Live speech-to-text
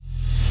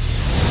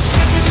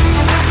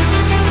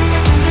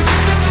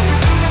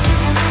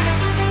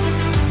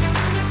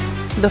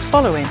The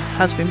following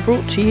has been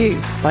brought to you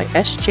by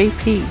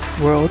SJP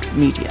World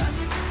Media.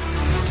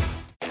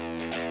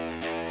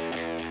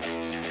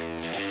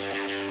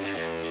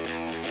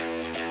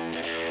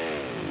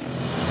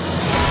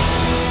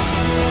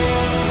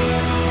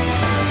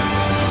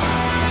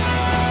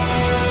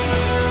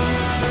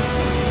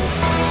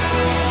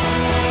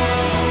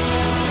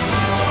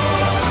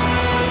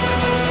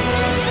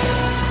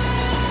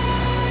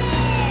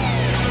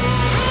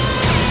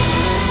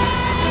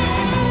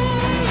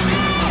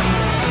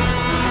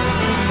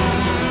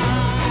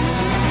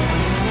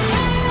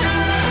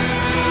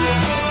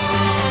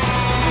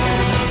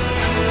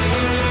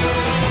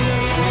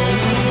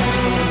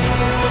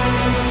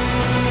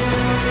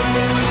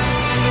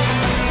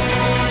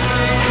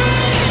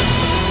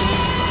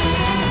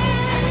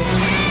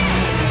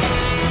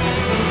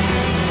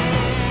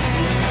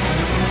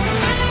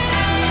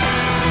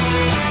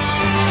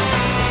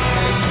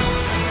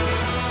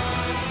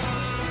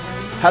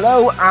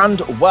 Hello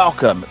and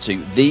welcome to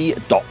the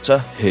Doctor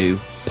Who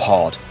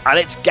pod, and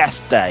it's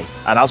guest day,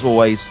 and as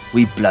always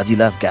we bloody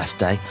love guest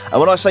day. And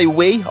when I say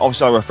we,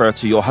 obviously I refer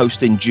to your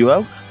hosting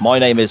duo. My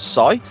name is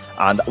Si,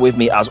 and with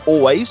me as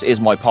always is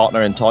my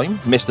partner in time,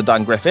 Mr.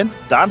 Dan Griffin.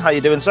 Dan, how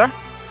you doing, sir?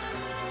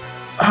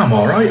 I'm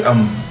all right.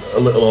 I'm a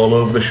little all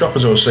over the shop,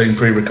 as I was saying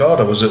pre-record.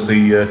 I was at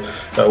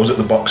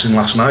the boxing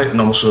last night, and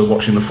also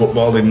watching the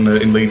football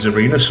in Leeds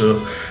Arena.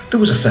 So there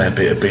was a fair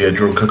bit of beer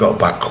drunk. I got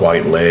back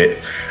quite late,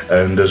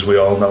 and as we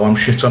all know, I'm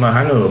shit on a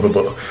hangover.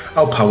 But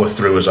I'll power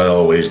through as I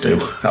always do.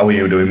 How are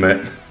you doing,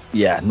 mate?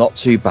 Yeah, not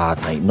too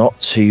bad, mate. Not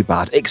too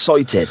bad.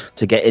 Excited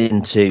to get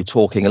into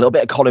talking a little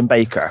bit of Colin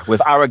Baker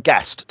with our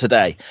guest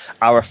today,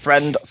 our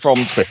friend from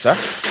Twitter,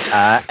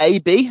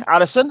 AB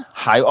Allison.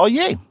 How are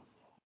you?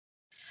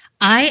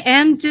 I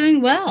am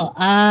doing well.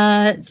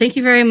 Thank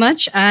you very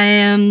much. I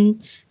am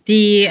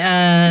the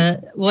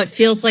what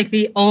feels like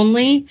the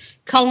only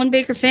Colin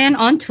Baker fan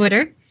on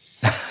Twitter.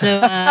 So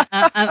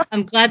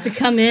I'm glad to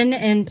come in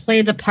and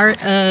play the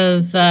part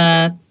of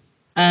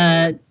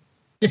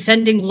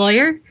defending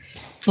lawyer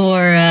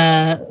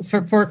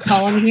for poor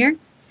Colin here.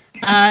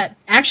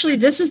 Actually,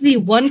 this is the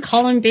one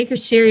Colin Baker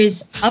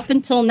series up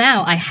until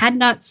now I had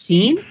not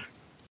seen.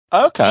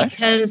 Okay.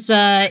 Because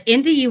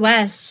in the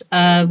US,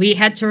 we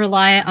had to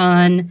rely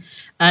on,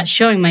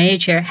 showing my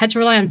age here, had to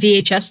rely on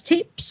VHS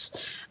tapes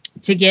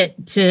to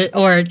get to,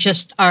 or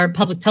just our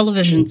public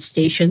television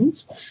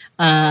stations.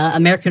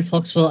 American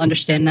folks will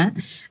understand that.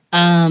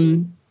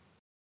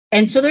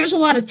 And so there's a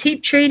lot of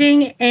tape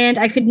trading, and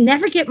I could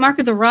never get Mark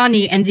of the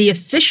Rani, and the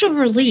official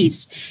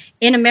release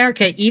in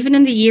America, even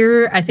in the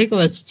year, I think it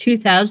was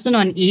 2000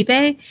 on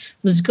eBay,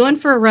 was going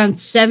for around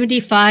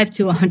 $75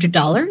 to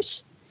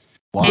 $100.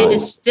 Wow. It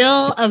is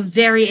still a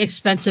very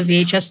expensive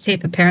VHS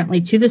tape, apparently,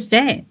 to this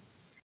day.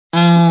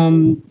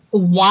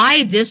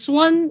 Why this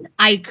one,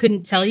 I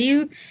couldn't tell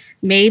you.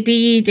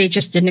 Maybe they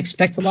just didn't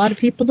expect a lot of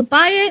people to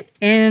buy it,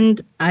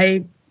 and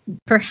I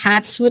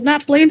perhaps would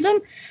not blame them.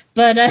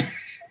 But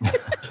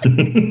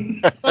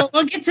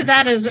we'll get to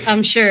that, as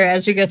I'm sure,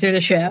 as we go through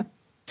the show.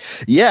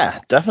 Yeah,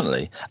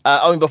 definitely.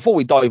 I mean, before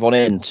we dive on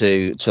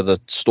into the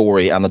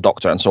story and the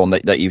Doctor and so on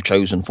that you've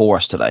chosen for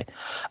us today,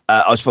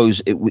 I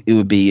suppose it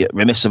would be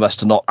remiss of us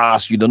to not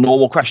ask you the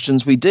normal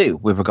questions we do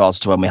with regards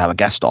to when we have a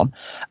guest on.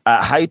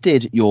 How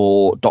did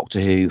your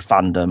Doctor Who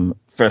fandom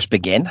first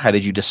begin? How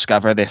did you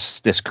discover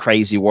this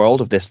crazy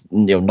world of this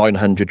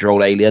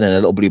 900-year-old alien in a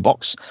little blue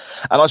box?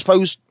 And I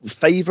suppose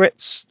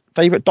favourite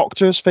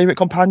Doctors, favourite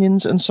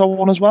companions, and so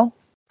on as well?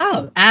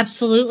 Oh,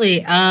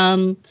 absolutely.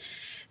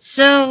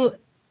 So...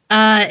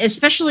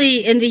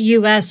 especially in the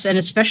US and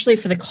especially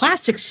for the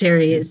classic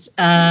series,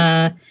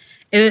 it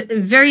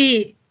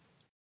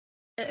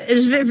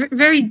was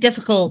very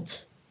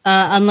difficult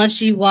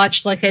unless you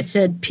watched, like I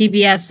said,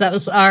 PBS. That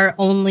was our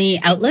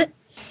only outlet,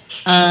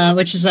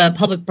 which is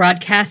public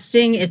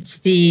broadcasting. It's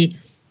the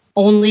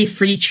only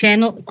free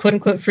channel, quote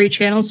unquote, free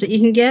channels that you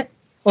can get,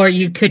 or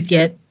you could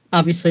get.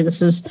 Obviously,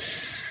 this is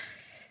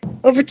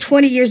over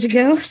 20 years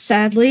ago,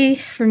 sadly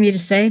for me to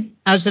say.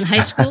 I was in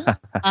high school.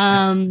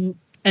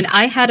 And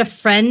I had a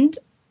friend,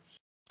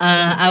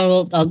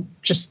 I'll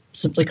just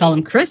simply call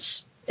him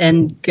Chris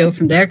and go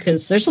from there,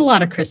 because there's a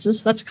lot of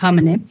Chris's. That's a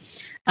common name.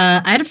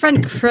 I had a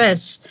friend,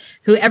 Chris,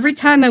 who every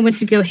time I went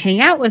to go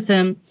hang out with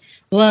him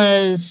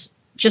was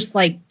just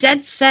like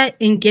dead set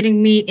in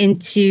getting me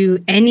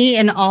into any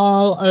and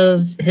all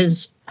of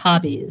his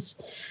hobbies,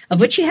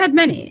 of which he had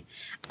many.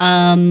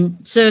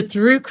 So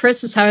through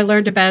Chris is how I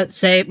learned about,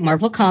 say,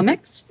 Marvel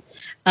Comics.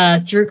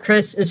 Through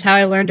Chris is how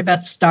I learned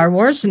about Star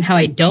Wars and how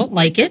I don't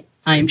like it.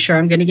 I'm sure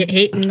I'm going to get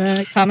hate in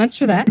the comments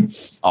for that.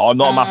 Oh, I'm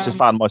not a massive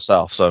fan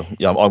myself, so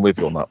yeah, I'm with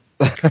you on that.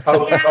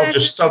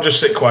 I'll just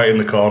sit quiet in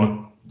the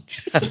corner.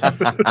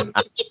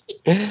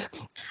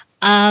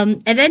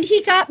 And then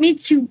he got me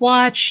to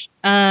watch.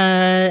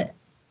 I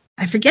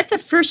forget the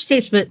first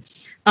tapes, but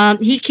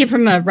he came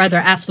from a rather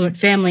affluent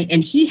family,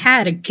 and he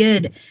had a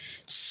good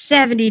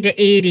 70 to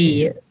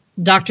 80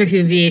 Doctor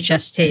Who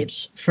VHS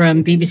tapes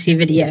from BBC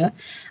Video.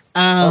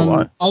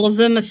 All of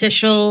them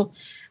official.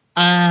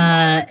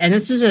 And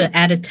this is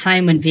at a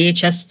time when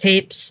VHS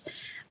tapes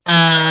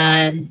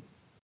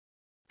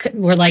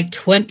were like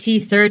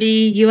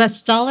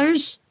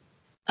 $20,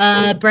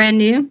 $30 brand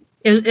new.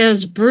 It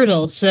was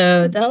brutal.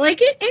 So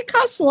it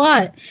costs a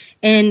lot.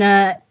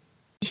 And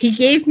he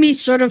gave me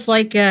sort of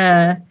like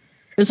it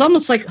was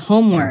almost like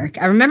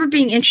homework. I remember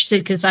being interested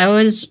because I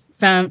always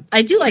found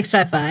I do like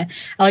sci-fi.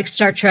 I like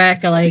Star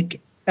Trek. I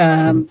like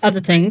other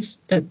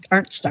things that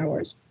aren't Star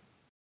Wars.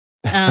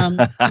 And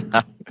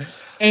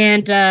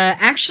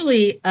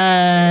actually,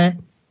 the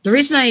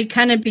reason I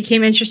kind of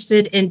became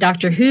interested in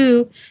Doctor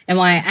Who and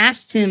why I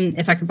asked him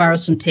if I could borrow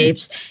some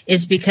tapes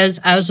is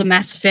because I was a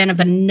massive fan of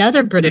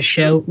another British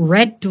show,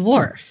 Red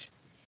Dwarf.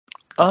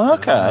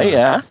 Okay,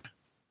 yeah.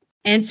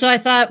 And so I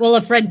thought, well,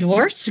 if Red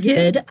Dwarf's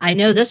good, I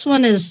know this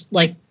one is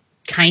like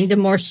kind of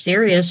more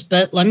serious,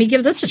 but let me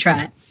give this a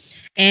try.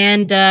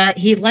 And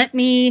he lent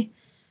me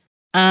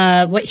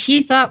what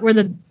he thought were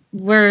the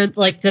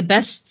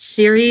best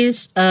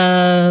series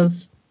of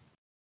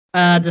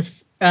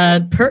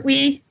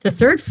Pertwee, the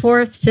third,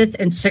 fourth, fifth,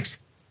 and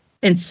sixth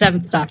and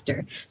seventh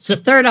Doctor. So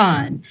third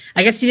on.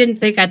 I guess he didn't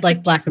think I'd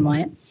like black and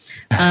white.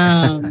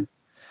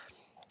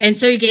 And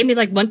so he gave me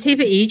like one tape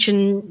of each,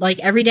 and like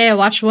every day I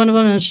watched one of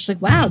them, and I was just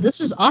like, wow, this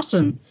is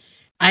awesome.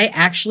 I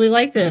actually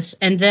like this.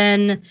 And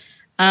then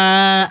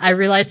I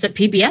realized that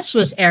PBS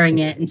was airing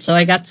it, and so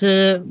I got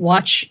to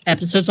watch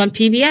episodes on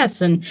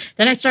PBS. And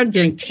then I started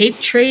doing tape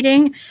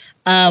trading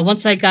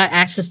once I got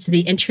access to the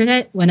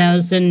internet when I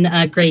was in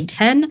grade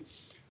 10.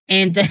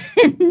 And then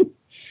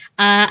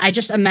I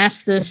just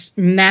amassed this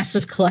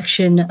massive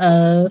collection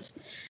of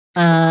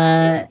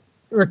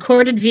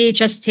recorded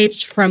VHS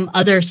tapes from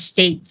other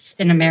states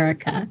in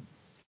America.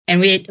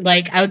 And I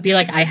would be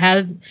like, I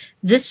have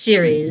this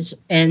series,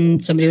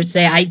 and somebody would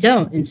say, I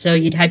don't. And so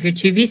you'd have your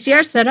 2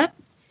 VCR set up,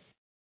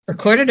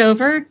 record it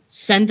over,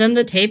 send them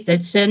the tape.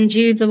 They'd send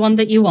you the one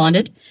that you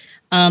wanted.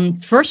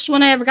 First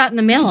one I ever got in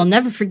the mail, I'll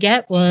never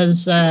forget,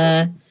 was,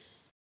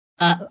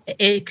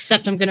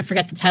 except I'm going to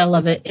forget the title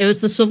of it. It was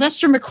the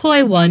Sylvester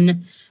McCoy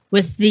one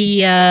with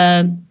the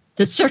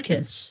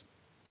circus.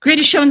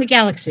 Greatest Show in the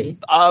Galaxy.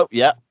 Oh,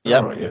 yeah.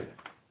 Oh, yeah.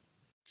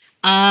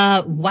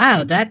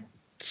 Wow, that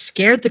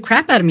scared the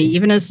crap out of me,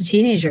 even as a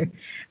teenager.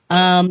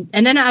 And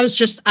then I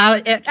was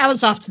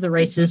off to the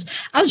races.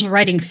 I was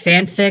writing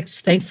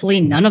fanfics,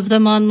 thankfully none of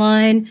them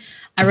online.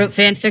 I wrote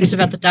fanfics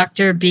about the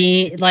Doctor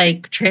being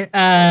like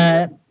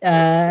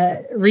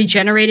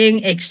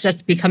regenerating,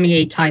 except becoming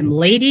a time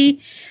lady,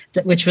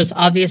 which was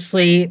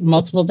obviously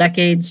multiple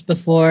decades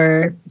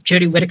before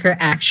Jodie Whittaker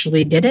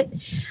actually did it.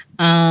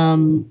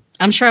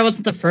 I'm sure I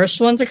wasn't the first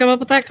one to come up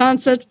with that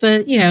concept,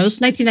 but it was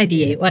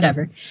 1998,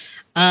 whatever.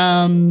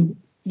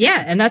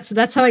 Yeah, and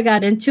that's how I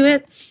got into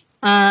it.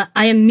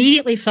 I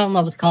immediately fell in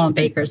love with Colin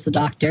Baker as the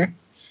Doctor.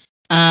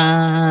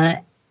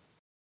 The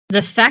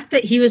fact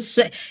that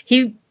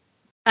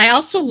I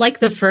also like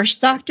the first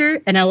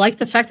Doctor, and I like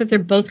the fact that they're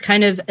both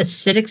kind of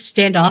acidic,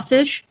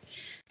 standoffish,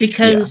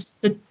 because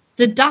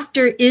the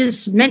Doctor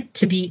is meant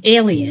to be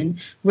alien.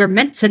 We're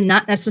meant to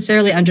not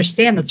necessarily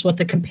understand. That's what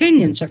the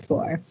companions are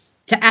for,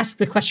 to ask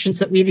the questions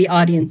that we, the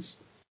audience,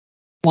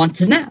 want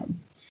to know.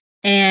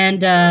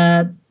 And,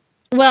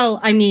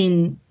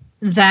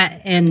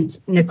 that and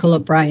Nicola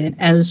Bryant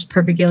as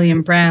Perfect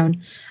Gilliam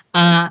Brown.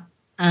 I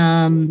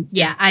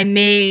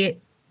may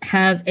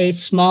have a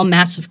small,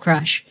 massive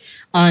crush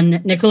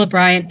on Nicola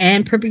Bryant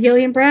and Perfect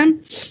Gilliam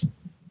Brown.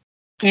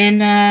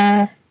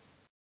 And,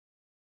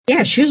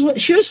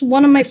 she was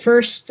one of my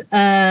first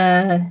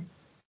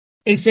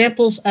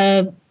examples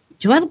of,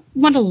 do I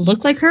want to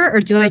look like her,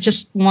 or do I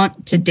just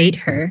want to date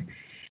her?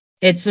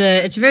 It's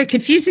a very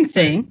confusing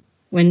thing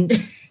when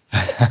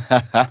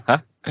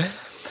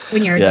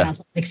when you're an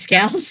athletic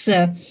scout.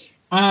 So,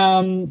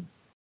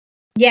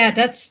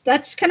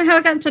 that's kind of how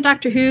I got into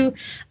Doctor Who.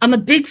 I'm a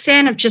big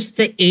fan of just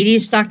the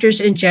 80s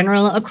Doctors in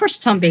general. Of course,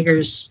 Tom Baker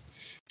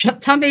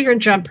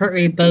and John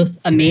Pertwee both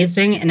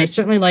amazing, and I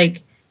certainly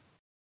like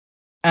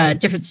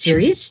different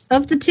series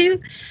of the two.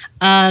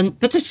 But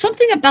there's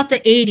something about the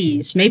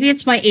 80s. Maybe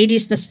it's my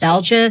 80s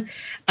nostalgia.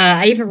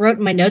 I even wrote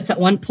in my notes at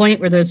one point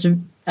where there's a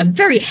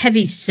very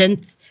heavy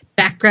synth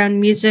background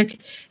music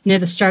near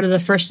the start of the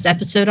first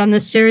episode on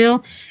this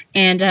serial.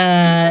 And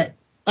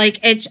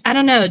it's, I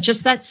don't know,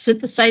 just that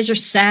synthesizer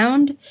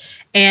sound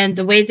and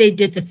the way they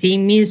did the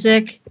theme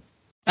music,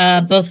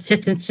 both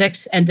fifth and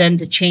sixth, and then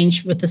the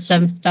change with the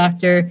seventh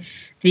Doctor,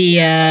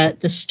 the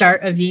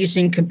start of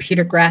using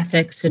computer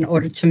graphics in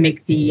order to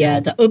make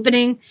the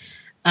opening.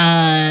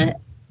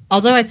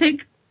 Although I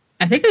think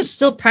it was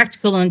still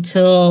practical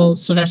until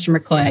Sylvester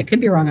McCoy. I could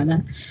be wrong on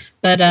that.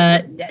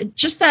 But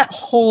just that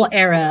whole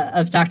era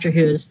of Doctor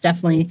Who is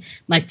definitely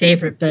my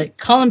favorite. But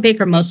Colin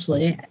Baker most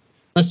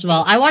of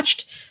all. I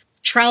watched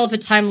Trial of a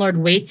Time Lord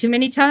way too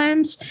many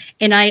times,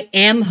 and I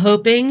am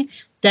hoping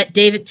that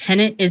David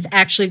Tennant is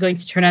actually going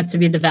to turn out to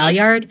be the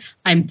Valyard.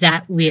 I'm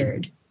that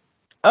weird.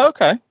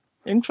 Okay.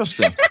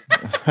 Interesting.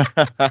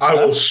 I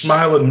will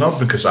smile and nod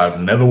because I've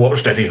never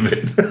watched any of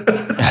it.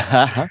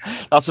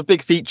 That's a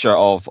big feature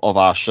of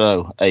our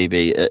show,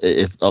 AB.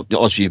 If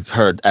as you've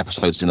heard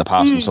episodes in the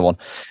past and so on,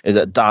 is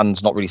that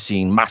Dan's not really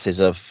seen masses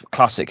of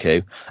classic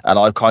Who, and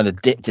I've kind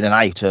of dipped in and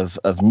out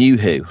of new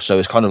Who. So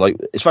it's kind of like,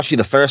 especially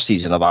the first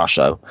season of our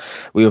show,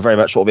 we were very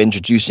much sort of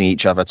introducing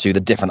each other to the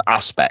different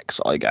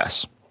aspects, I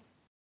guess.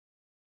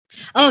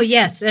 Oh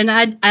yes, and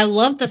I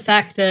love the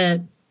fact that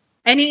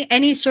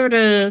any sort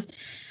of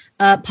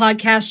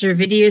podcast or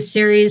video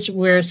series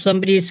where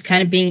somebody's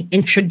kind of being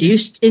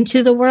introduced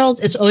into the world,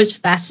 it's always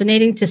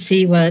fascinating to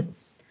see what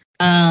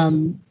I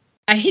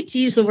hate to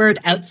use the word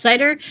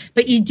outsider,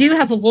 but you do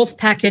have a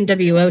Wolfpack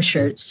NWO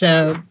shirt,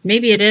 so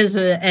maybe it is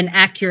an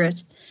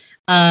accurate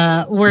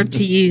word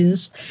to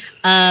use.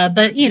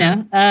 But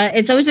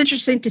it's always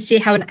interesting to see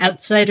how an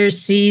outsider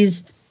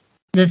sees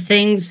the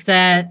things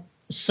that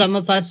some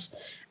of us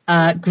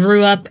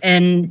grew up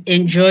and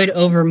enjoyed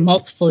over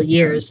multiple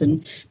years,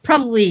 and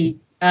probably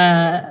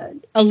a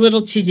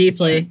little too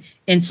deeply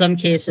in some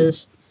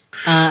cases.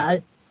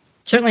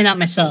 Certainly not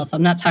myself.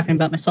 I'm not talking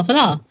about myself at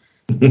all.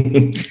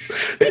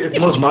 It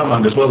blows my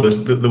mind as well.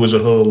 There was a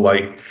whole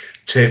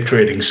tape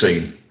trading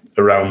scene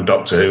around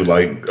Doctor Who.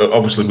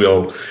 Obviously, we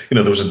all,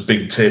 there was a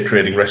big tape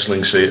trading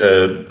wrestling scene,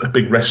 a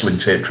big wrestling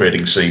tape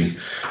trading scene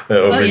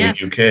over in the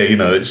UK.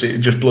 It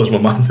just blows my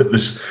mind that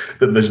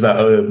there's that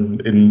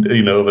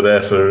in over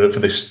there for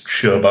this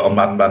show about a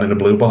madman in a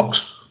blue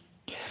box.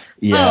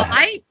 Yeah.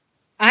 Oh,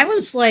 I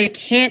was I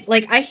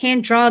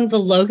hand drawn the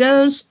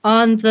logos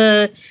on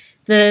the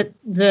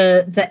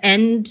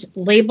end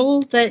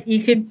label that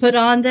you could put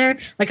on there.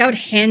 I would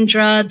hand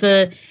draw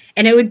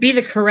and it would be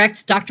the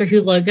correct Doctor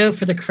Who logo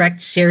for the correct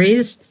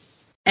series.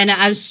 And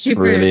I was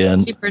super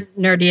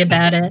nerdy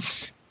about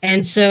it.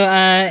 And so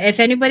if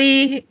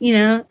anybody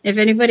is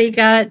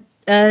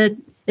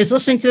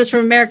listening to this from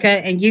America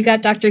and you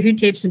got Doctor Who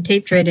tapes and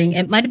tape trading,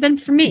 it might have been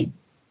for me,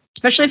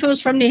 especially if it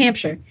was from New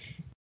Hampshire.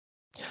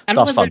 I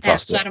don't live there now,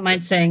 so I don't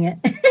mind saying it.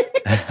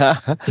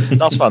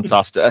 That's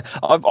fantastic.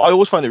 I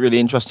always find it really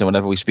interesting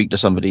whenever we speak to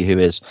somebody who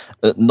is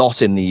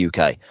not in the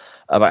UK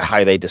about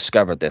how they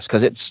discovered this,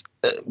 because it's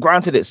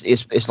granted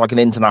it's like an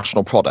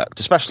international product,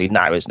 especially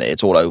now, isn't it?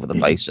 It's all over the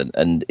place,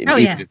 and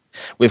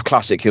with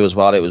Classic Who as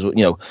well, it was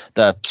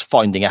they're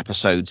finding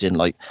episodes in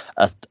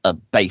a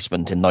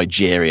basement in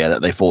Nigeria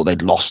that they thought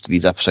they'd lost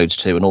these episodes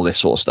to, and all this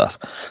sort of stuff.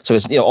 So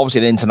it's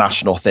obviously an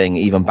international thing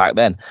even back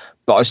then,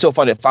 but I still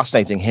find it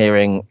fascinating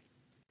hearing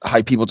how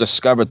people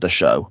discovered the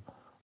show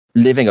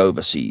living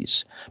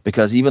overseas,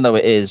 because even though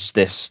it is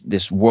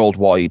this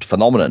worldwide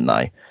phenomenon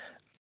now,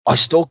 I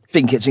still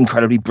think it's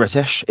incredibly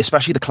British,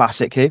 especially the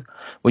Classic Who.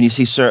 When you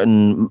see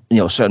certain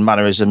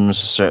mannerisms,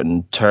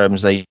 certain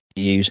terms they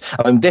use.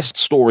 I mean, this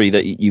story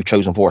that you've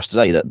chosen for us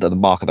today, the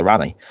Mark of the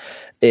Rani,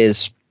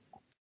 is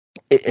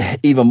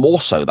even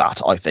more so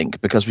that, I think,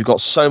 because we've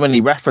got so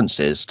many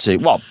references to,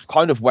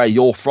 kind of where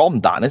you're from,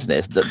 Dan, isn't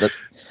it?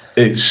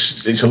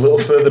 It's a little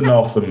further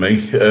north than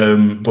me,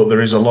 but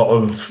there is a lot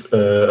of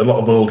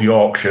old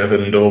Yorkshire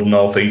and old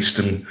northeast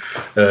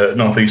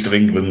of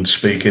England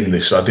speak in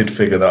this. So I did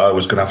figure that I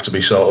was going to have to be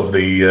sort of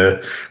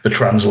the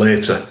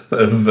translator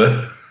of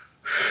a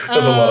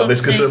lot of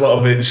this, because a lot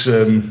of it's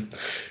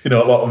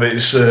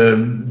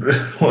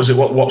what is it?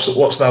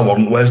 What's that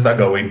one? Where's that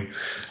going?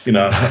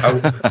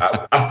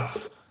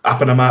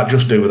 I might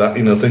just do with that,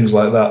 things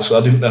like that. So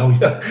I didn't know.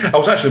 I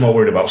was actually more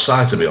worried about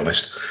Si, to be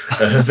honest,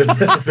 than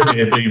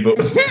AB, but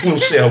we'll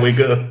see how we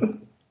go.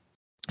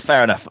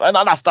 Fair enough, and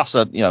that's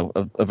a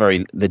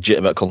very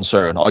legitimate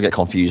concern. I get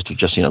confused with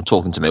just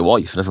talking to my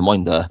wife. Never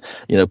mind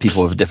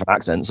people with different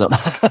accents.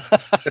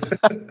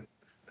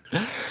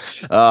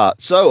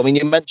 So I mean,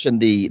 you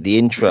mentioned the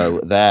intro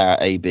there,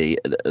 AB,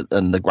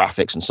 and the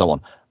graphics and so on.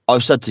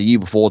 I've said to you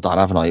before, Dan,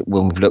 haven't I,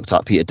 when we've looked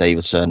at Peter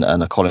Davison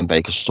and Colin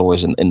Baker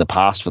stories in the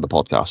past for the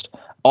podcast,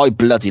 I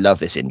bloody love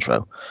this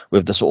intro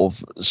with the sort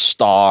of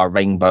star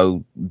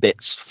rainbow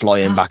bits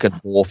flying back and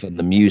forth and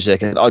the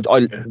music. And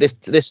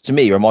this to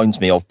me reminds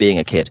me of being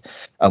a kid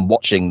and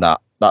watching that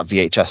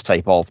VHS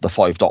tape of the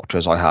 5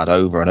 Doctors I had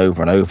over and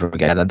over and over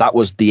again. And that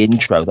was the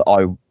intro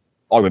that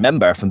I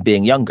remember from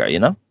being younger,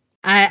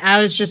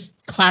 I was just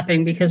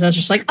clapping because I was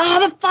just like,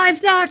 oh, the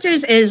 5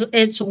 Doctors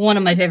it's one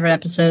of my favorite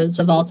episodes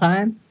of all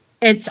time.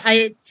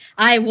 I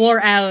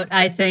wore out,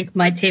 I think,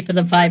 my tape of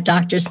the 5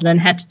 Doctors and then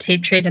had to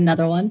tape trade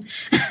another one.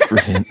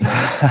 Brilliant.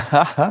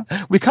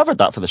 We covered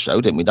that for the show,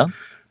 didn't we, Dan?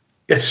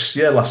 Yes,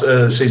 yeah, last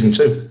season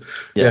 2.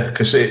 Yeah,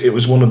 because it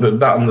was one of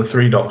that and the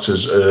 3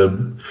 Doctors,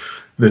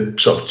 the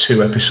sort of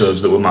 2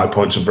 episodes that were my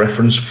points of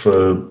reference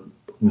for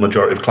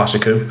majority of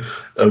Classic Who,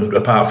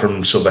 apart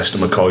from Sylvester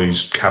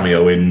McCoy's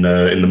cameo in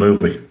the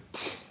movie.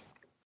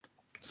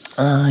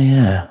 Oh,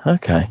 yeah,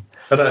 okay.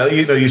 And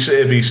you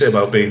say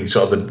about being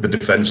sort of the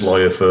defence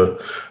lawyer for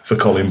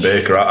Colin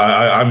Baker.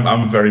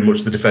 I'm very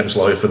much the defence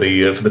lawyer for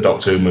the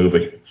Doctor Who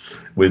movie,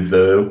 with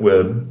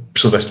where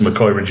Sylvester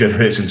McCoy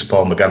regenerates into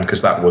Paul McGann,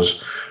 because that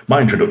was my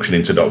introduction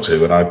into Doctor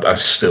Who, and I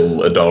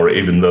still adore it,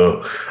 even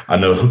though I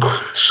know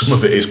some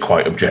of it is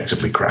quite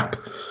objectively crap.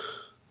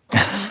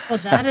 Well,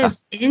 that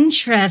is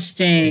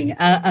interesting.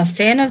 A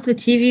fan of the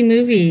TV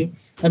movie,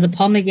 of the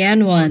Paul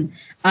McGann one.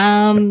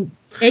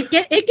 It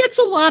gets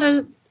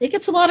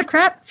a lot of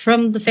crap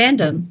from the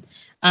fandom.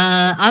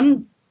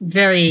 I'm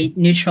very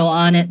neutral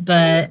on it,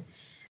 but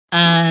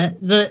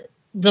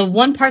the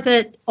one part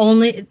that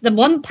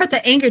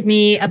angered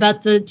me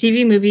about the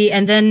TV movie,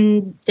 and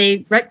then they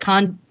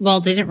retconned. Well,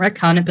 they didn't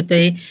retcon it, but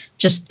they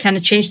just kind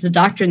of changed the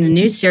Doctor in the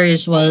new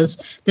series.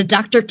 Was the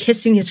Doctor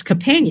kissing his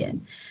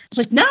companion? It's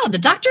like, no, the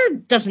Doctor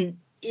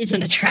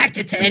isn't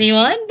attracted to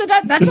anyone, but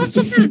that's not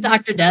something the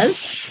Doctor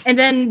does. And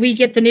then we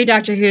get the new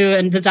Doctor Who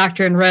and the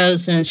Doctor and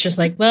Rose, and it's just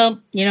like,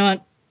 well, you know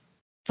what?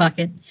 Fuck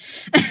it.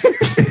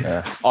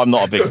 I'm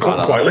not a big fan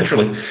of quite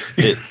literally.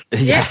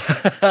 Yeah.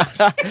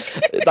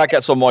 That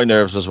gets on my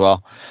nerves as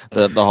well.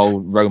 The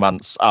whole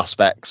romance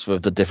aspects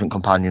with the different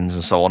companions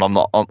and so on. I'm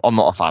not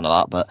a fan of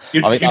that. But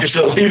you just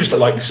don't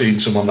like seeing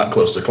someone that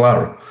close to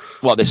Clara.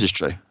 Well, this is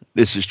true.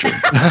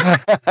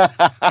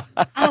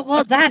 Oh,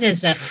 well,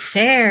 that's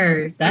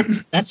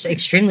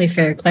extremely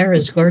fair. Clara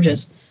is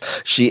gorgeous.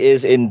 She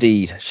is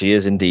indeed.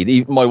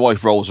 Even my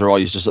wife rolls her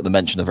eyes just at the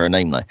mention of her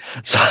name now.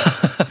 So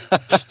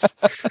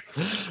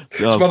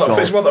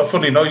it's more that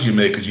funny noise you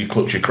make as you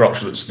clutch your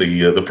crotch that's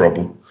the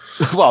problem.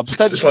 Well,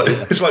 it's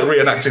like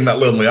reenacting that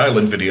Lonely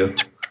Island video.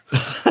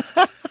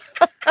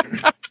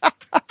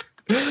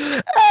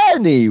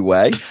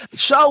 Anyway,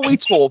 shall we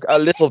talk a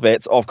little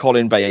bit of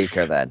Colin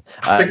Baker then?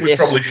 I think we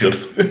probably should.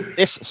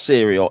 This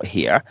serial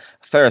here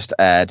first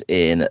aired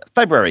in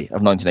February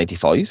of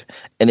 1985,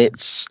 and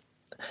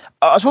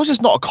I suppose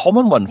it's not a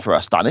common one for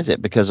us, Dan, is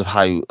it? Because of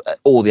how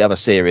all the other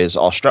series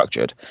are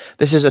structured.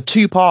 This is a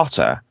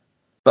two-parter,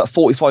 but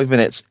 45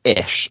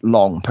 minutes-ish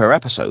long per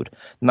episode.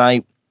 Now,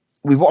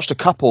 we've watched a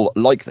couple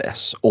like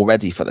this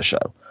already for the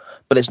show,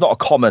 but it's not a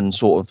common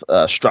sort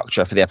of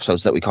structure for the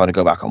episodes that we kind of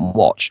go back and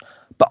watch.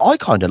 But I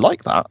kind of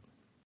like that.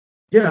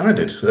 Yeah, I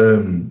did.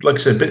 Like I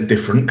said, a bit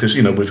different because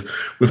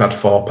we've had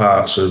 4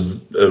 parts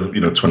of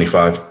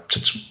 25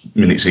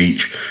 minutes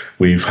each.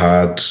 We've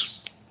had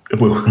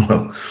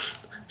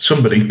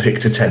somebody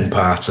picked a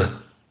 10-parter.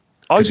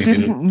 I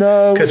didn't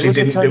know because he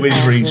didn't do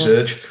his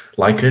research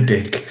like a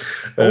dick.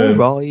 All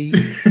right.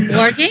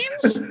 War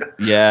Games?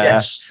 Yeah.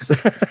 Yes.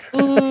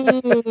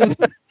 Ooh.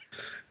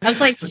 I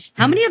was like,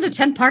 how many of the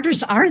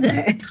 10-parters are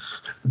there?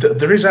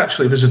 There's a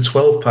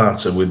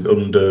 12-parter with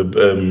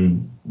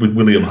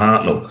William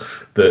Hartnell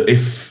that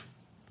if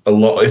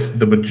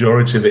the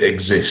majority of it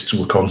exists,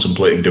 we're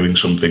contemplating doing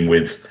something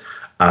with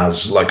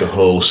as like a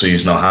whole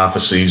season or half a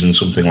season,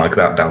 something like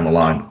that down the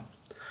line.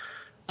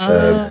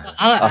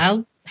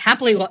 I'll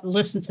happily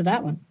listen to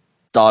that one.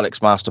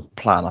 Dalek's Master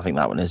Plan, I think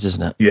that one is,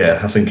 isn't it? Yeah,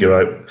 I think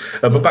you're right.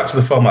 But back to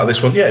the format of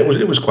this one, yeah, it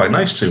was quite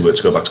nice to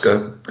go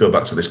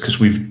back to this because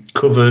we've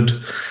covered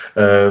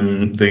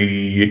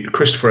the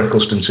Christopher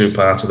Eccleston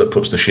 2-parter that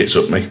puts the shits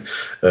up me,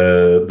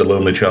 The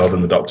Lonely Child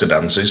and the Doctor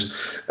Dances,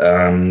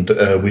 and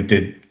we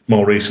did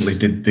more recently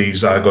the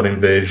Zygon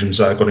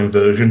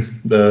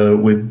Inversion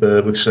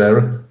with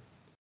Sarah.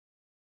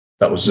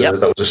 That was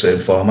the same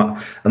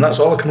format, and that's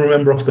all I can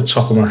remember off the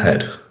top of my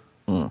head.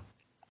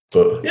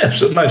 But yeah,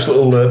 so nice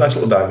little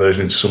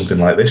diversion into something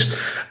like this,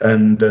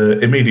 and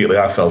immediately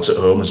I felt at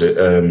home as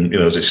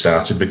it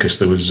started because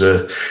there was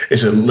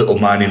it's a little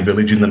mining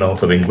village in the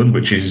north of England,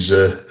 which is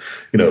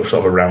sort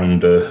of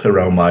around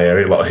my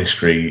area, a lot of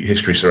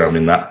history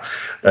surrounding that.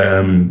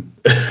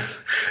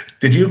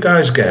 Did you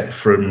guys get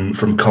from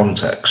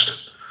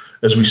context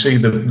as we see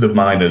the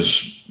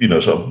miners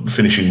sort of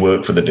finishing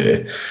work for the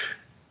day?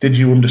 Did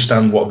you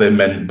understand what they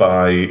meant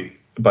by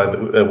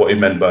what he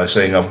meant by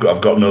saying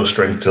I've got no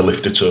strength to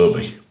lift a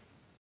Toby?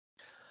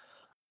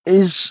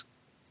 Is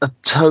a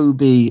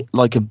Toby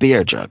like a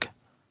beer jug?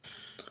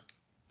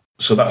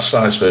 So that's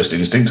Si's first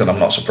instinct, and I'm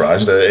not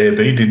surprised.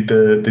 AB,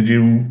 did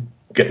you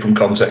get from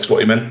context what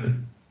he meant?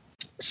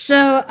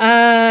 So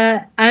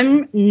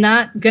I'm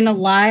not gonna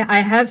lie. I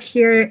have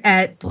here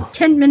at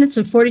 10 minutes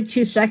and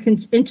 42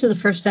 seconds into the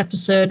first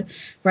episode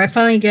where I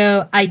finally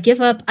go, I give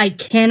up. I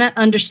cannot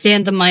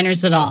understand the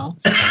miners at all.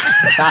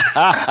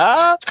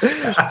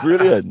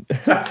 Brilliant.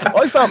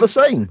 I felt the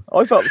same.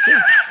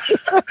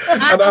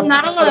 I'm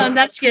not alone.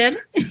 That's good.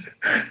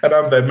 And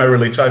I'm there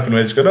merrily typing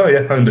away, just going, oh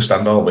yeah, I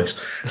understand all this.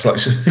 It's like,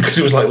 because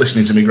it was like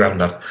listening to me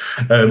granddad.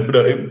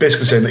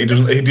 Basically saying that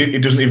he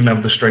doesn't even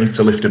have the strength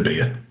to lift a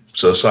beer.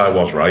 So Si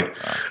was right.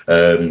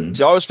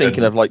 See, I was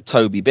thinking of like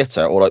Toby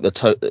Bitter, or like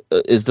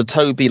is the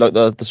Toby like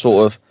the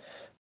sort of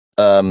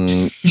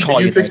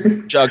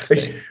jug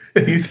thing?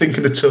 Are you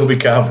thinking of Toby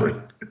Carvery?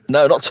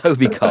 No, not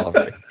Toby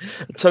Carvery.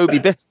 Toby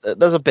Bitter.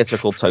 There's a bitter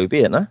called Toby,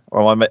 isn't there?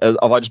 Or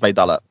have I just made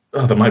that up?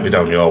 Oh, there might be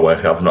down your way.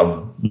 I've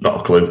not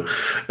a clue.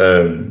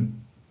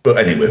 But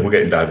anyway, we're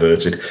getting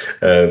diverted.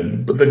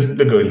 But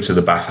they're going to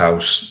the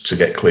bathhouse to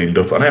get cleaned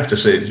up, and I have to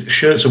say,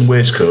 shirts and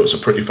waistcoats are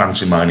pretty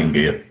fancy mining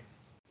gear.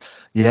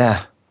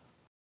 Yeah.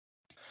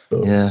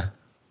 So, yeah.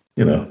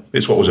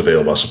 It's what was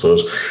available, I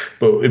suppose.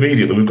 But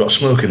immediately we've got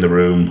smoke in the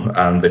room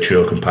and they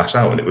choke and pass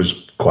out, and it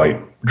was quite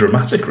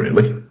dramatic,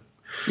 really.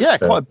 Yeah,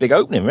 quite a big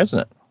opening, isn't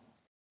it?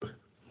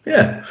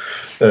 Yeah.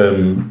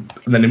 And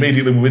then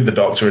immediately we're with the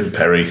Doctor and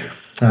Perry.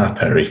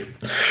 Perry.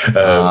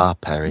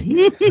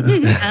 Perry.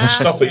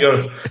 Stop it!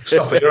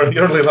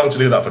 You're only allowed to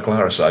do that for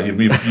Clara, Si.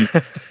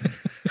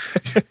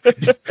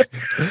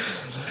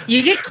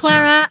 You get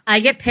Clara, I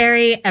get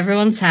Perry.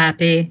 Everyone's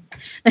happy.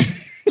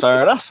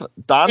 Fair enough.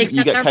 Dan,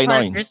 Except you get our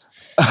K9.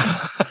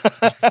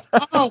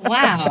 Oh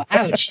wow!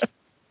 Ouch.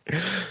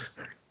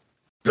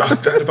 I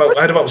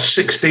had about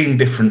 16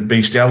 different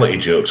bestiality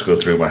jokes go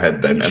through my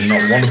head then, and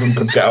not one of them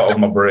could get out of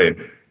my brain.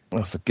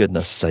 Oh, for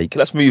goodness sake.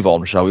 Let's move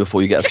on, shall we,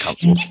 before you get us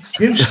cancelled?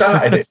 You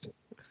started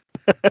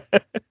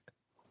it.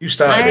 You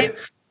started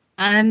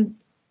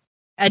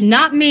it.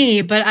 Not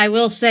me, but I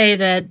will say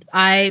that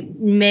I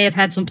may have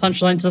had some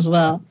punchlines as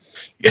well.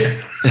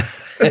 Yeah.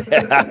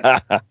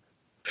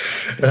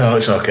 Oh,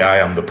 it's okay. I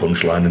am the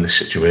punchline in this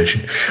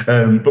situation.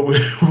 But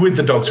with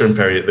the Doctor and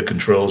Perry at the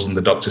controls, and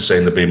the Doctor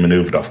saying they're being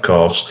manoeuvred off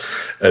course,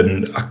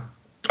 and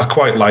I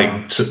quite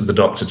liked the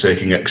Doctor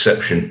taking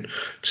exception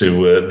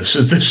to the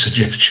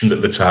suggestion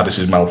that the TARDIS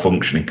is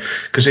malfunctioning,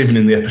 because even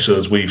in the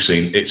episodes we've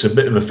seen, it's a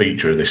bit of a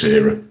feature of this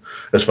era,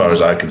 as far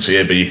as I can see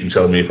it. But you can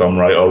tell me if I'm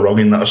right or wrong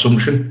in that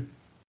assumption.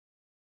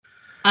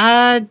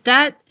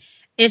 That,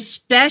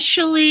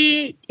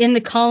 especially in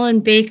the Colin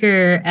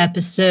Baker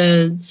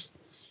episodes.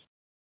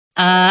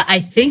 I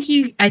think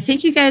you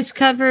guys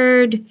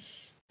covered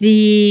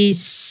the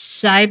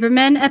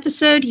Cybermen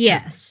episode.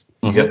 Yes.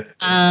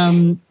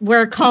 Mm-hmm.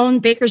 Where Colin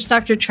Baker's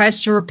Doctor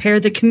tries to repair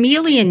the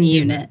chameleon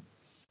unit.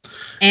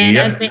 And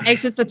as they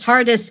exit the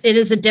TARDIS, it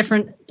is a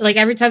different, like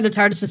every time the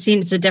TARDIS is seen,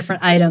 it's a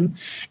different item.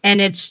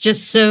 And it's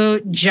just so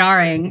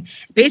jarring.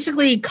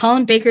 Basically,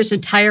 Colin Baker's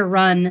entire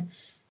run,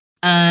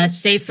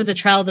 save for the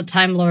Trial of the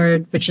Time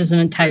Lord, which is an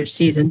entire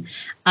season,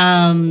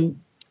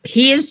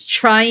 he is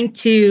trying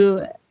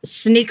to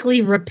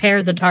sneakily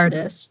repair the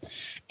TARDIS.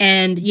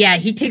 And yeah,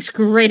 he takes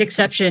great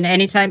exception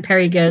anytime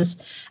Perry goes,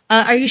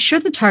 are you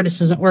sure the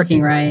TARDIS isn't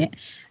working right?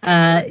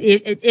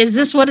 Is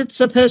this what it's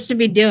supposed to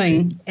be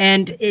doing?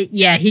 And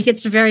he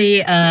gets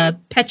very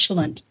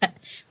petulant,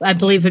 I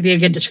believe would be a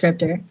good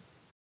descriptor.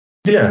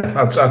 Yeah,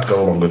 I'd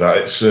go along with that.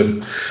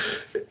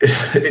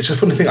 It's a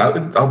funny thing.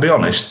 I'll be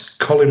honest,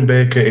 Colin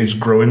Baker is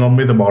growing on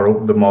me the more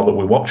that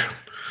we watch.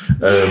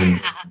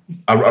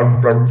 I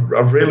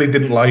really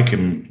didn't like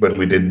him when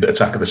we did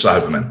Attack of the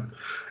Cybermen.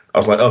 I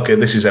was like, okay,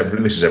 this is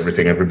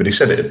everything everybody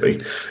said it'd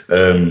be.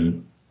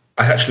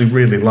 I actually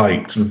really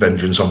liked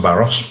Vengeance on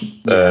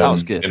Varos. That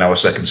was good. In our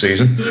second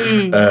season.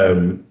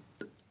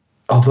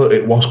 Although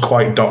it was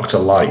quite Doctor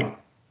Light,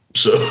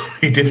 so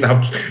he didn't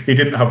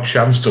have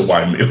chance to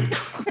wind me up.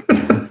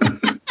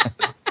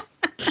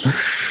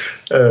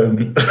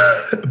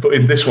 But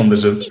in this one,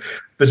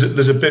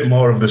 there's a bit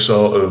more of the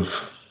sort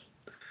of,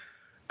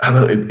 I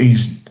don't know,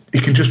 he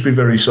can just be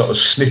very sort of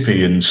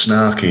snippy and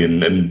snarky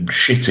and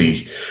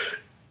shitty,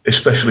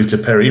 especially to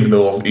Perry, even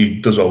though he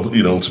does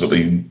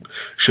ultimately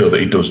show that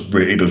he does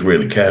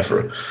really care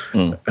for her.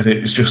 And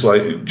it's just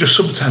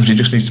sometimes he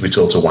just needs to be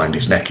told to wind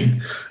his neck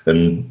in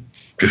and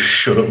just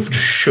shut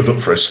up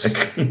for a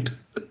second.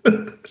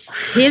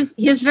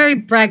 He's very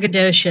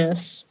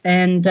braggadocious,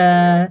 and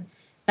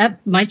that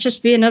might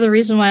just be another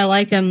reason why I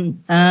like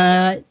him.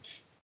 I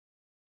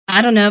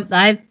don't know.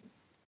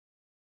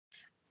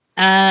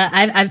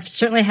 I've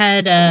certainly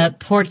had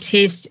poor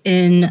taste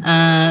in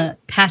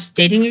past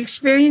dating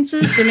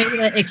experiences, so maybe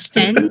that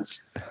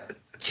extends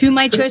to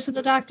my choice of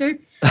the Doctor.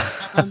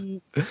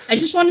 I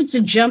just wanted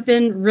to jump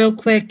in real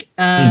quick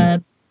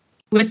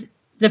with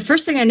the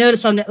first thing I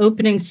noticed on the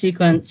opening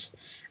sequence.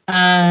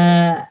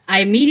 I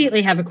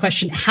immediately have a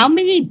question. How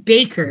many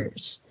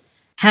Bakers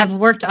have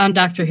worked on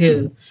Doctor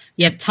Who?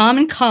 You have Tom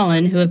and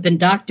Colin, who have been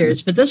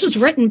doctors, but this was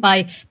written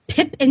by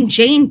Pip and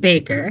Jane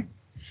Baker.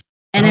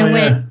 And I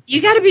went,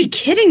 you got to be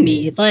kidding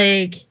me!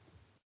 Like,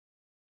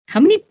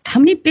 how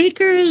many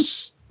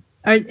Bakers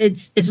are?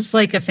 Is this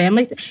like a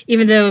family thing?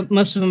 Even though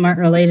most of them aren't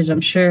related,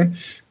 I'm sure.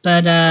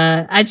 But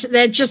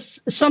that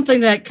just something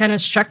that kind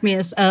of struck me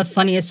as a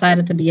funny aside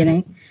at the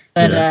beginning.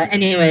 But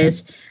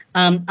anyways,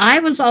 I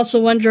was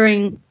also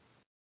wondering,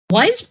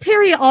 why is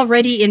Perry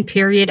already in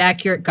period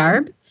accurate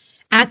garb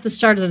at the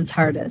start of the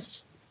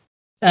TARDIS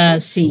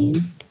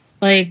scene?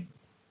 Like,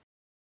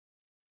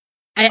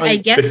 I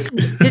guess.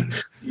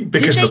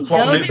 Because the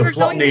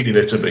plot needed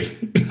it to be.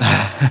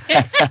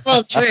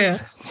 Well, true.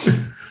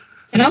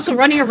 And also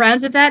running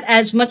around at that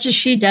as much as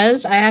she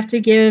does, I have to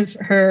give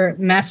her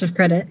massive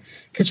credit,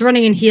 because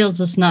running in heels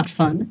is not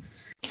fun.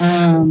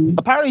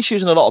 Apparently she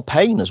was in a lot of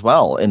pain as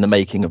well in the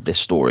making of this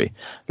story,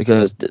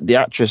 because the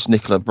actress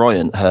Nicola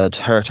Bryant had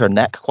hurt her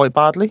neck quite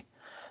badly.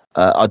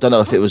 I don't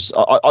know if it was,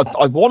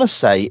 I want to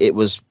say it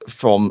was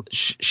from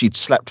she'd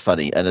slept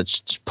funny and had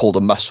pulled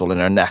a muscle in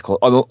her neck.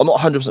 I'm not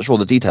 100% sure of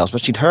the details,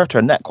 but she'd hurt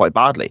her neck quite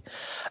badly,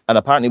 and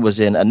apparently was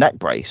in a neck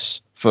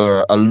brace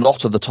for a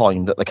lot of the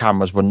time that the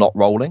cameras were not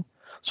rolling.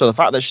 So the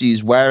fact that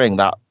she's wearing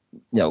that,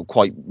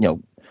 quite,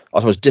 I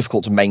suppose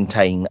difficult to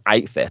maintain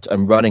outfit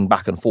and running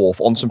back and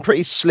forth on some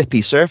pretty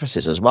slippy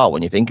surfaces as well,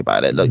 when you think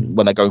about it, like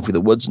when they're going through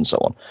the woods and so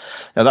on.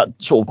 Now that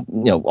sort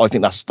of, I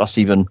think that's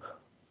even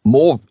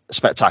more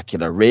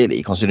spectacular,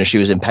 really, considering she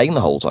was in pain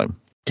the whole time.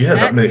 Yeah,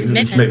 that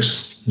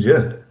makes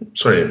yeah.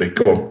 Sorry, Abby,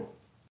 go on.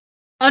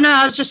 Oh no,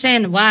 I was just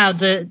saying, wow,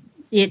 the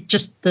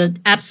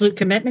absolute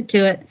commitment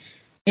to it.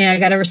 Yeah, I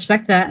gotta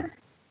respect that.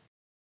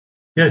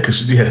 Yeah,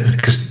 because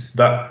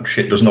that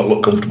shit does not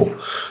look comfortable.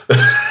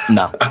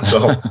 No, at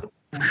all.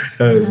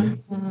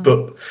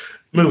 But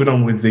moving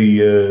on with the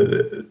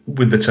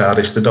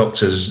TARDIS, the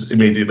Doctor's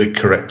immediately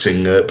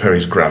correcting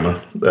Peri's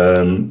grammar,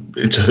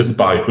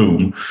 by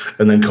whom,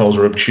 and then calls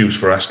her obtuse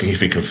for asking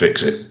if he can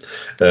fix it,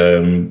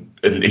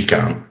 and he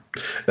can't.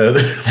 They're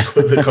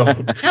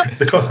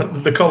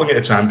calling it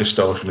a time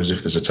distortion as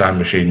if there's a time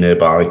machine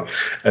nearby,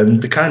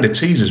 and the kind of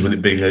teases with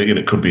it being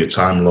it could be a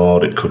Time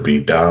Lord, it could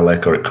be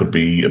Dalek, or it could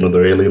be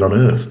another alien on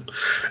Earth.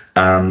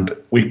 And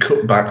we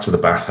cut back to the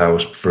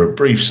bathhouse for a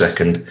brief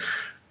second,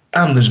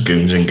 and there's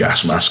goons in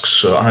gas masks,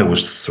 so I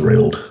was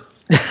thrilled.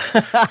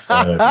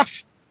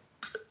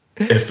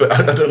 If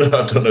I don't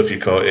know if you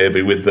caught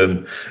AB with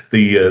the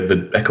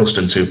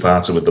Eccleston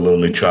two-parter with the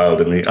lonely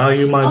child and the "Are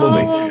you my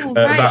mummy?"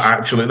 Right.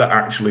 That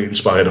actually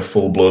inspired a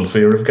full-blown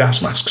fear of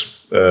gas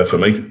masks for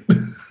me.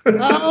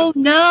 Oh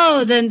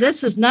no! Then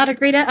this is not a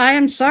great. I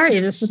am sorry.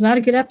 This is not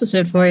a good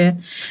episode for you.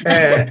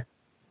 The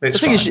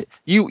thing is,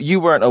 you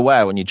weren't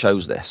aware when you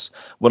chose this.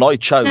 When I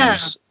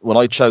chose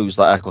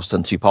that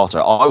Eccleston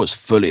two-parter, I was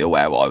fully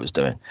aware what I was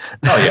doing.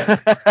 Oh yeah.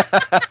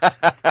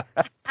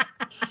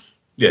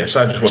 Yes,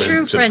 I just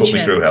wanted to put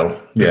me through hell.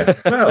 Yeah.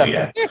 Well,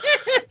 yeah.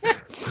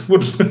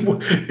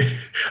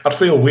 I'd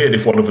feel weird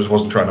if one of us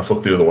wasn't trying to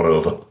fuck the other one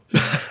over.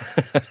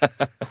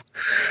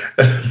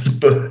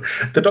 But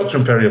the Doctor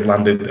and Peri have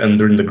landed, and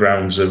they're in the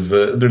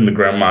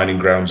mining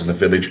grounds in the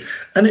village,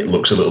 and it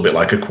looks a little bit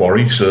like a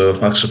quarry. So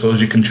I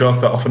suppose you can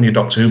chalk that off on your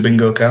Doctor Who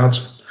bingo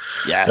cards.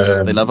 Yes,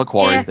 they love a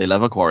quarry. Yeah. They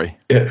love a quarry.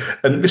 Yeah,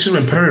 and this is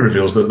when Peri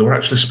reveals that they were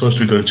actually supposed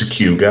to be going to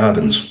Kew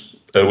Gardens,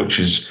 which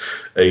is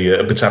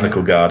a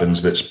botanical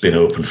gardens that's been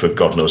open for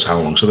God knows how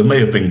long. So they may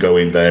have been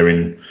going there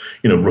in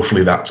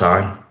roughly that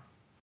time.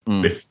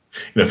 If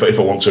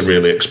I want to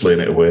really explain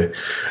it away.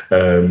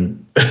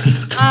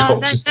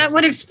 That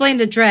would explain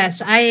the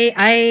dress.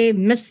 I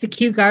missed the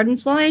Kew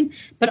Gardens line,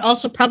 but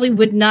also probably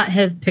would not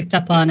have picked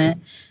up on it,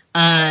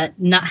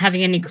 not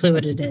having any clue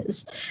what it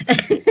is.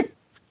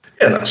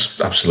 Yeah,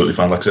 that's absolutely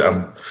fine. Like I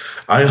said,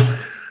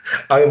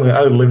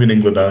 I live in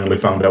England. I only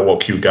found out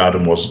what Kew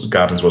Gardens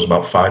was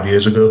about 5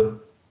 years ago.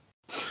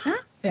 Huh?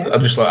 Yeah.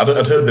 I'm just like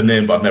I'd heard the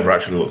name, but I'd never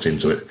actually looked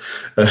into it.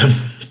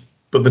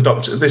 But the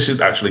Doctor, this has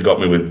actually got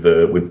me with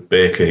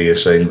Baker here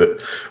saying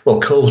that,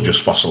 well, coal's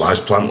just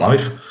fossilised plant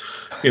life.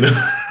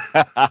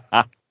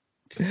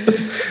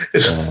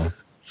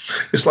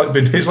 It's like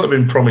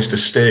being promised a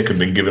steak and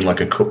been given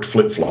like a cooked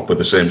flip flop with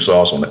the same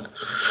sauce on it.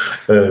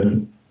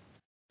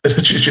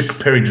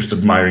 Peri just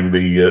admiring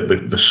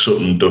the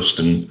soot and dust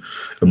and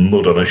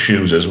mud on her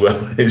shoes as well.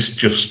 It's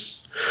just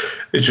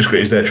great.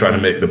 He's there trying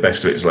to make the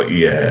best of it. It's like,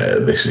 yeah,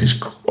 this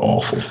is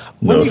awful.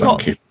 No,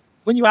 thank you.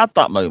 When you had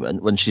that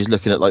moment when she's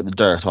looking at like the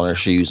dirt on her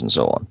shoes and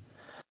so on,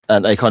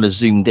 and they kind of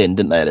zoomed in,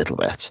 didn't they, a little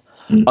bit?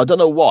 I don't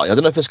know why. I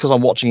don't know if it's because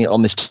I'm watching it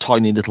on this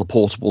tiny little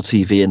portable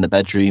TV in the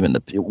bedroom and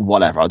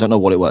whatever. I don't know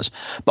what it was.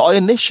 But I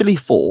initially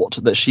thought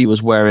that she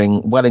was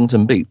wearing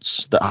Wellington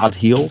boots that had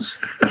heels.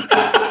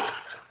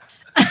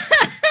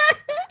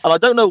 And I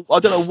don't know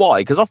why,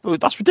 because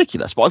that's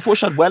ridiculous. But I thought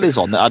she had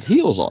wellies on that had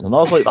heels on, and I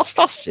was like, that's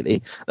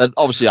silly. And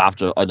obviously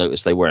after I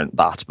noticed they weren't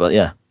that, but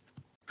yeah.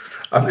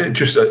 And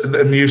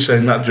and you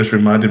saying that just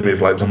reminded me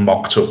of like the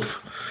mocked up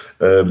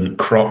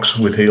Crocs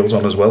with heels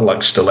on as well,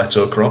 like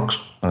stiletto Crocs.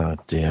 Oh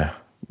dear,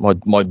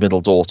 my middle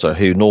daughter,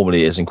 who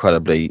normally is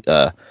incredibly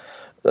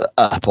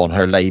up on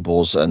her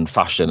labels and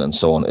fashion and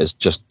so on, is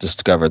just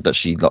discovered that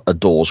she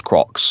adores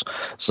Crocs.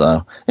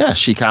 So yeah,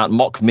 she can't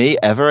mock me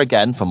ever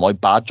again for my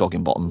bad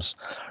jogging bottoms.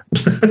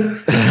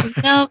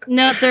 No,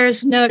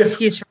 there's no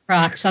excuse for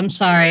Crocs. I'm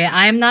sorry,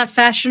 I'm not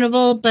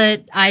fashionable,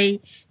 but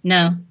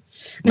no,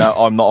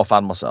 I'm not a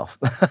fan myself.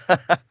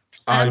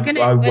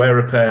 I wear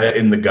a pair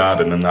in the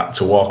garden and that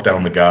to walk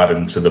down the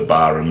garden to the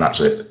bar, and that's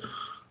it.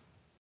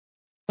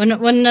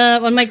 When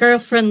my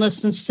girlfriend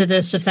listens to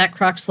this, if that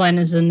Crocs line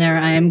is in there,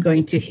 I am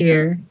going to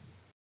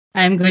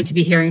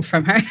be hearing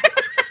from her.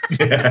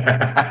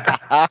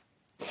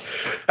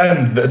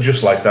 And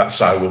just like that,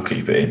 Si will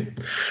keep it in.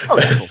 Oh,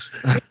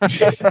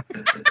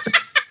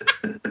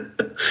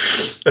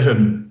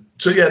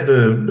 So yeah,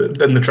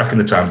 then they're tracking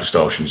the time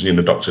distortions. The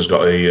Doctor's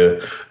got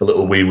a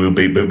little wee-woo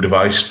beep-boop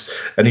device,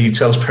 and he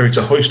tells Peri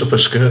to hoist up her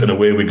skirt, and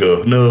away we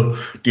go. No,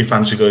 do you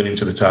fancy going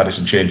into the TARDIS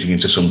and changing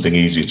into something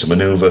easier to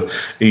manoeuvre?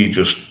 He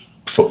just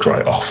fucks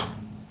right off.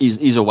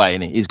 He's away,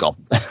 and he's gone.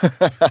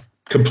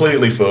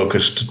 Completely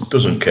focused,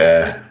 doesn't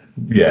care.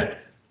 Yeah,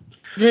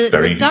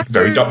 very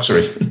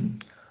doctory.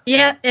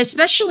 Yeah,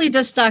 especially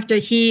this Doctor.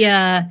 He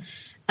to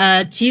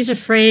use a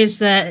phrase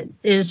that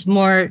is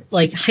more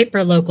like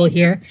hyper local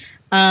here.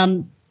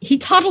 He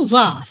toddles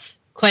off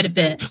quite a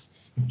bit,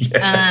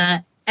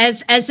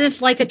 as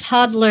if like a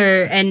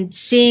toddler, and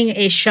seeing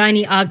a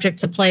shiny object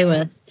to play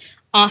with,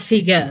 off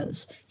he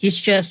goes. He's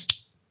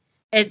just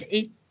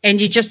and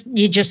you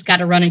just got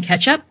to run and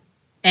catch up.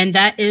 And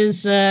that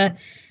is, I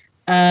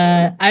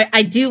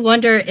do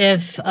wonder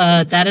if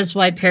that is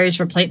why Perry's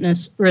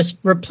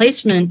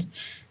replacement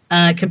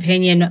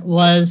companion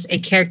was a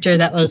character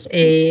that was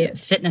a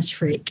fitness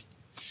freak,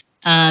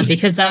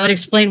 because that would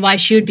explain why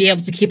she would be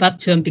able to keep up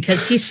to him,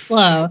 because he's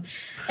slow.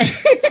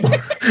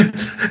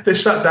 They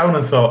sat down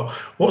and thought,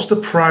 what's the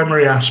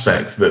primary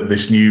aspect that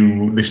this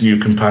new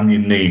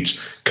companion needs?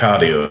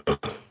 Cardio.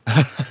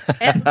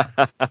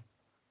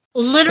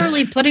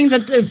 Literally putting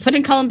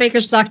Colin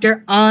Baker's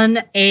doctor on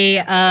a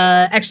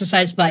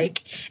exercise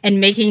bike and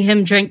making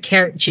him drink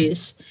carrot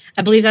juice.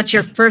 I believe that's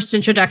your first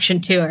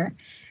introduction to her.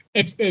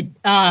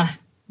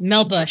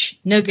 Mel Bush,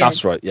 no good.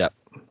 That's right. Yeah.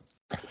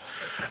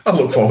 I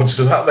look forward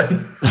to that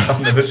then.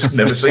 I've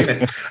never seen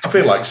it. I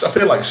feel like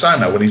Si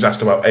now when he's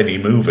asked about any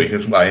movie.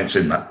 I ain't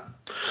seen that.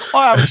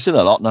 I haven't seen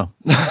a lot, no.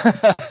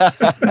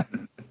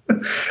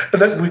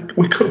 And then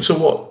we cut to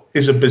what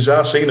is a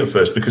bizarre scene at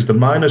first, because the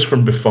miners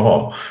from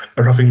before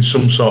are having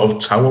some sort of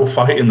towel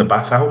fight in the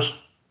bathhouse.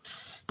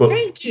 But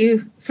thank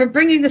you for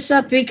bringing this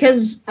up,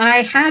 because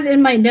I have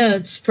in my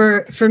notes,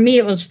 for me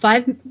it was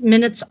 5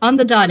 minutes on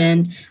the dot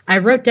in, I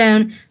wrote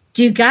down,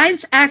 do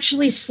guys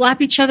actually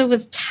slap each other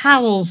with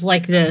towels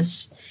like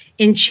this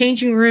in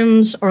changing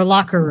rooms or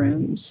locker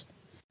rooms?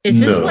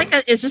 Is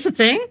this a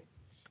thing?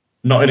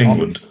 Not in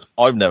England.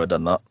 I've never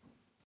done that.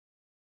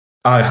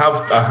 I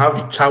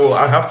have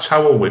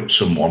towel whipped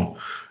someone,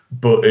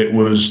 but it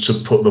was to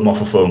put them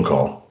off a phone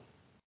call.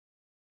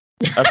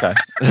 Okay.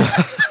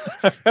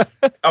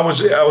 I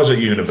was at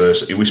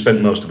university. We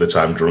spent most of the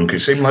time drunk. It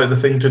seemed like the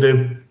thing to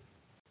do.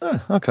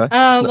 Oh, okay.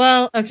 Oh,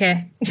 well,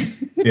 okay.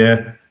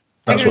 Yeah,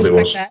 that's what it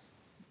was.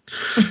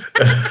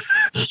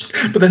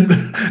 But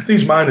then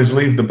these miners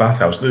leave the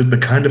bathhouse. They're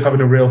kind of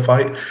having a real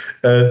fight.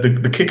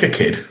 The kicker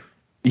kid.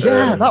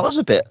 Yeah, that was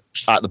a bit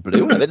out of the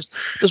blue. They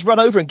just run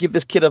over and give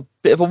this kid a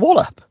bit of a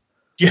wallop.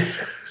 Yeah.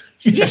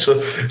 Yeah, so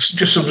it's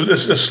just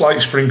a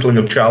slight sprinkling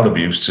of child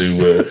abuse to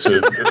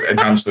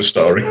enhance the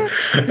story.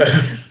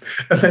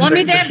 Well, I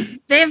mean,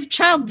 they have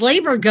child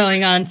labor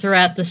going on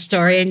throughout the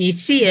story, and you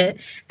see it.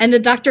 And the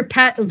doctor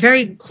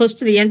very close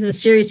to the end of the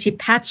series, he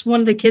pats one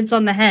of the kids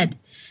on the head.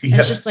 Yeah. And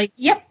it's just like,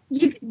 yep,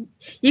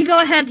 you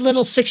go ahead,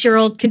 little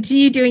 6-year-old,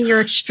 continue doing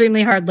your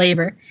extremely hard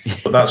labor.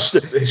 But that's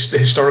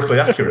historically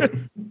accurate.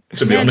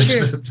 To be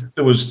honest,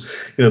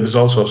 there's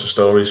all sorts of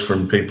stories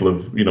from people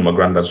of my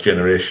granddad's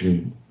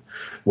generation,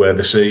 where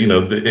they say,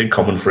 a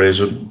common phrase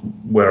of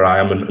where I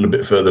am and a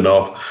bit further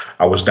north,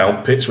 I was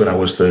down pits when I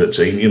was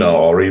 13,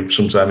 or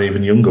sometime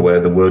even younger, where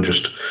they were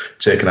just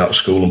taken out of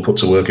school and put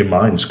to work in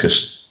mines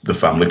because the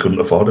family couldn't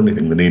afford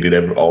anything. They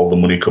needed all the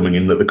money coming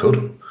in that they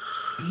could.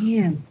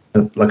 Yeah.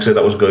 Like I said,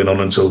 that was going on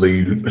until the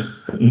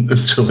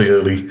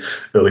early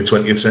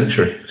 20th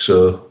century.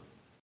 So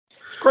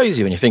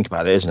crazy when you think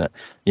about it, isn't it?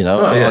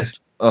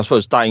 I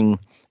suppose down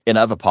in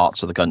other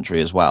parts of the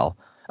country as well.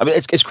 I mean,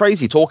 it's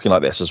crazy talking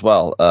like this as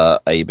well,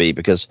 AB,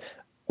 because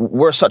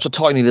we're such a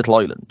tiny little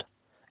island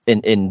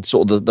in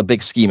sort of the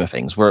big scheme of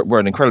things. We're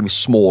an incredibly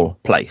small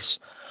place,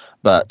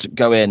 but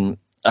going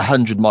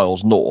 100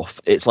 miles north,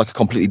 it's like a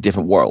completely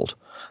different world.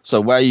 So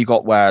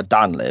where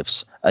Dan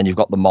lives, and you've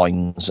got the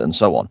mines and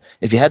so on.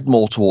 If you head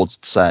more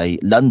towards, say,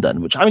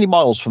 London, how many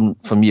miles from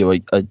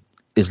you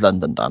is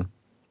London, Dan?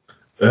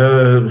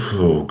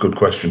 Good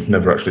question.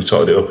 Never actually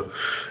totted it up.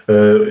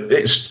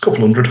 It's a couple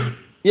hundred.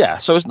 Yeah,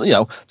 so it's,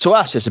 to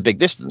us it's a big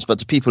distance, but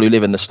to people who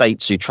live in the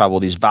States who travel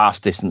these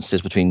vast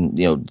distances between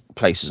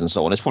places and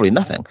so on, it's probably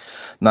nothing.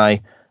 Now,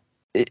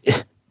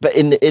 but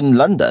in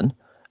London,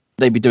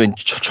 they'd be doing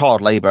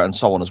child labour and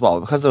so on as well,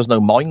 because there was no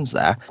mines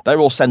there. They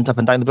were all sent up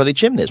and down the bloody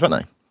chimneys, weren't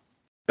they?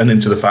 And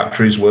into the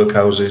factories,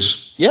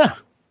 workhouses. Yeah,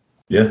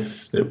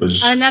 it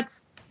was. And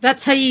that's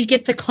how you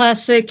get the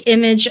classic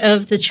image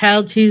of the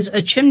child who's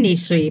a chimney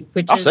sweep,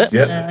 which is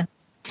a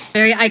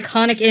very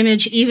iconic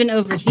image even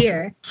over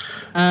here.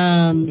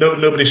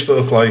 Nobody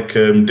spoke like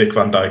Dick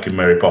Van Dyke and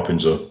Mary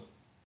Poppins, though.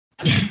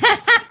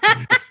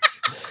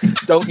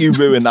 Don't you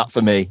ruin that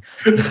for me.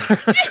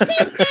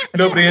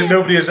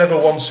 Nobody has ever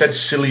once said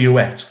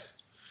silhouette.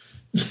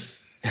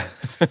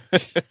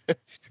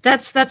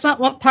 That's not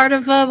what part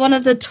of one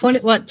of the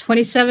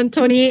 27,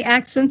 28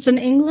 accents in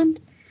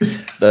England?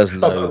 There's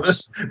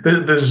loads.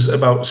 There's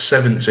about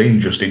 17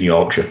 just in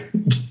Yorkshire.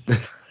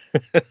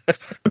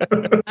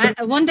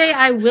 One day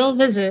I will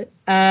visit.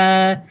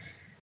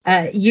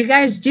 You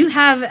guys do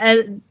have,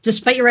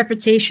 despite your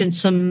reputation,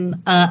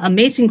 some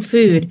amazing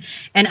food,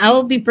 and I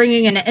will be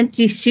bringing an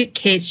empty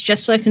suitcase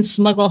just so I can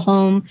smuggle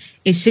home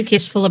a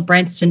suitcase full of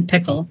Branston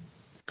pickle,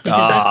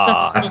 because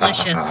that stuff is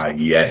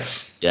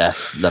delicious.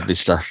 Yes, lovely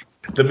stuff.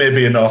 There may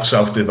be a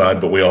north-south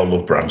divide, but we all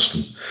love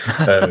Branston.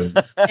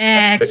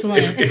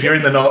 Excellent. If you're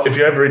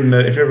ever in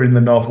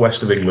the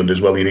northwest of England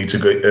as well, you need to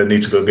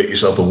go get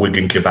yourself a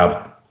Wigan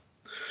kebab,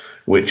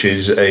 which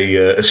is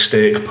a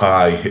steak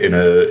pie in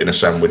a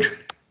sandwich.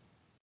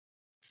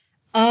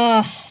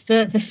 Oh,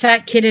 the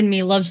fat kid in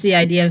me loves the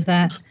idea of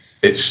that.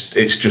 It's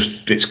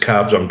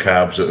carbs on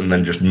carbs and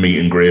then just meat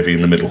and gravy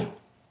in the middle.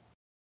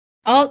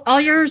 All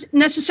your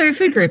necessary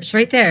food groups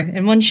right there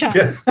in one shot.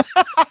 Yeah,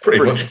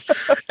 pretty much.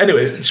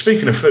 Anyway,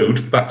 speaking of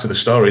food, back to the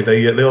story.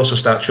 They also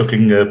start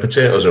chucking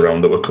potatoes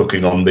around that were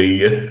cooking on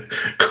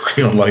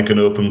cooking on like an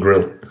open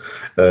grill.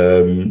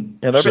 They're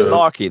a bit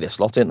narky, this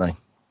lot, aren't they?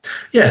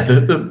 Yeah,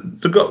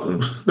 they've got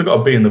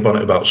a bee in the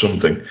bonnet about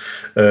something.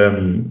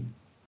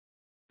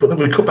 But then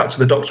we cut back to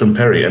the Doctor and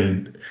Perry,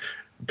 and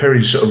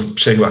Perry's sort of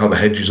saying about how the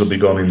hedges will be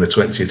gone in the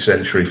 20th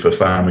century for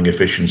farming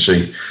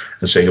efficiency,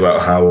 and saying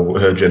about how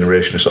her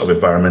generation is sort of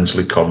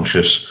environmentally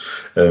conscious.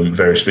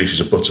 Various species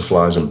of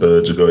butterflies and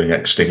birds are going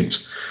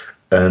extinct.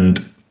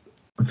 And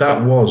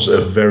that was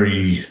a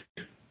very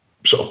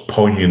sort of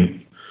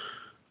poignant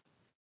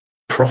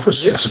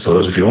prophecy, I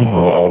suppose, if you want,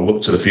 or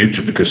look to the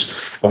future, because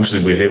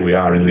obviously here we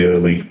are in the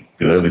early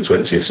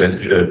 20th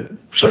century,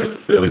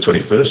 early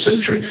 21st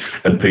century,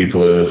 and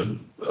people are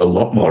a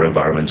lot more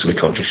environmentally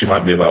conscious. You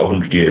might be about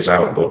 100 years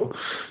out, but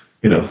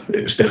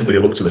it's definitely a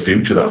look to the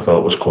future that I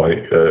thought was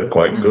quite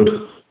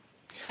good.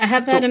 I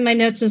have that in my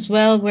notes as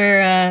well,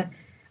 where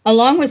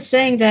along with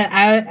saying that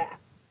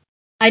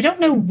I don't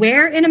know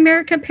where in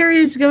America Perry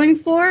is going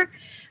for,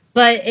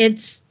 but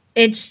it's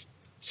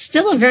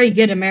still a very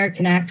good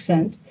American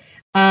accent.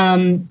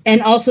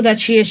 And also that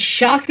she is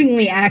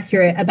shockingly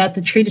accurate about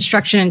the tree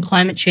destruction and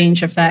climate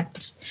change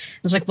effects. I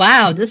was like,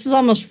 wow, this is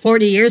almost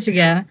 40 years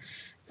ago.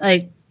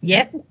 Like,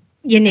 yeah,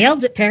 you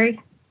nailed it, Perry.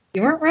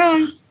 You weren't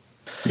wrong.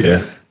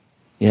 Yeah.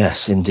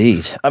 Yes,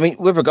 indeed. I mean,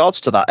 with regards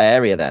to that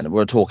area then,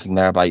 we're talking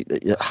there about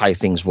how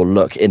things will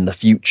look in the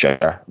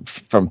future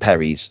from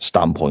Perry's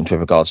standpoint with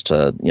regards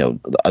to,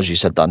 as you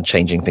said, Dan,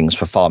 changing things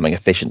for farming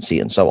efficiency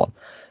and so on.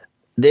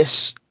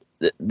 This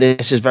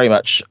is very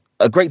much,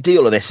 a great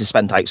deal of this is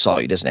spent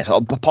outside, isn't it?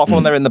 Apart from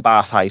when they're in the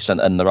bathhouse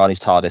and the Rani's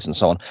TARDIS and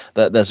so on,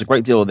 there's a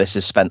great deal of this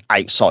is spent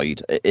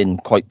outside in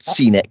quite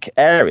scenic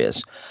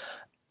areas.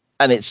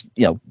 And it's,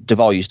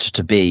 devised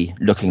to be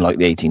looking like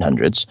the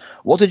 1800s.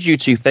 What did you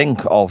two think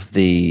of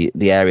the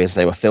areas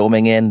they were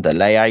filming in, the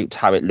layout,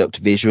 how it looked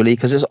visually?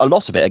 Because there's a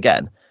lot of it,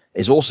 again,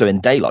 is also in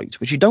daylight,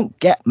 which you don't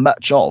get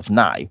much of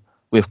now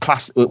with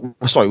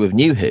with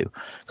New Who.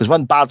 Because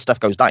when bad stuff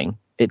goes down,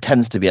 it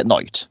tends to be at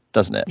night,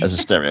 doesn't it, as a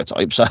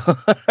stereotype? So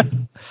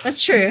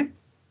that's true.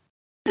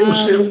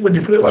 When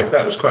you put it like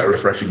that, it was quite a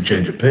refreshing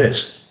change of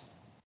pace.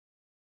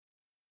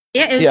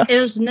 Yeah, it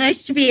was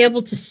nice to be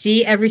able to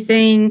see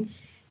everything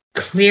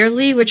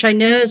clearly, which I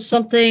know is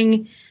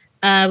something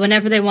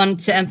whenever they wanted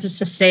to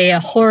emphasize, say, a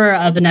horror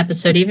of an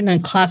episode, even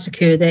in Classic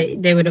Who,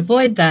 they would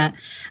avoid that.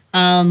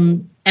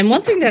 And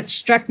one thing that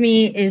struck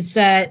me is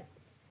that,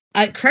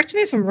 correct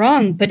me if I'm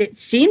wrong, but it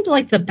seemed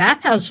like the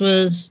bathhouse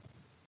was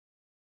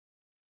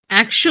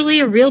actually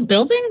a real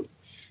building.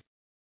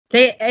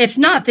 If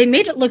not, they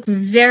made it look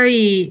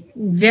very,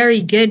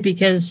 very good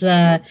because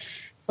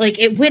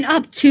it went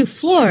up 2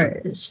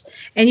 floors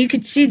and you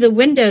could see the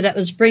window that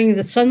was bringing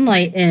the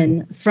sunlight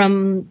in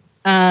from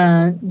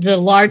the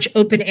large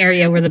open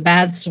area where the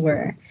baths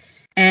were.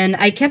 And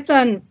I kept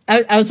on,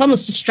 I was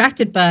almost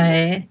distracted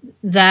by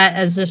that,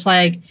 as if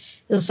it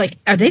was like,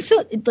 are they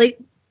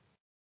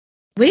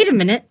wait a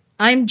minute.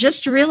 I'm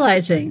just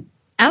realizing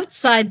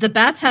outside the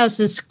bathhouse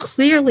is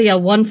clearly a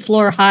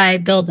 1-floor high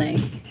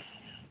building.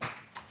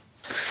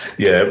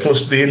 Yeah,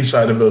 plus the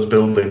inside of those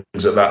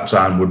buildings at that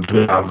time would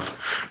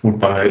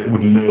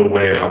no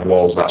way have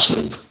walls that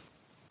smooth.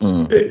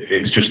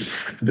 It's just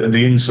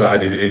the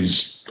inside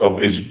is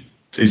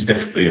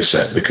definitely a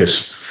set,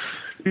 because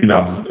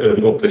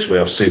up this way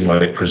I've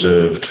seen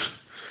preserved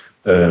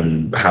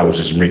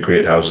houses and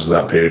recreated houses of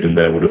that period, and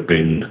there would have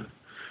been,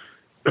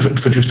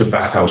 for just a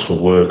bathhouse for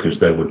workers,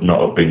 there would not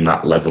have been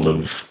that level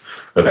of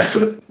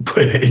effort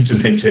put into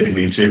maintaining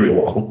the interior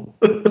wall.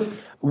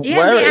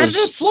 Yeah, they added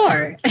the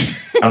floor.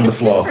 And the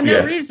floor, for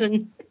no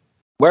reason.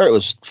 Where it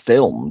was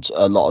filmed,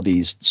 a lot of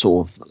these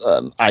sort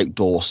of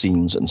outdoor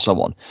scenes and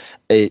so on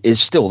is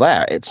still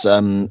there. It's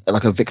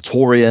like a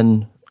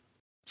Victorian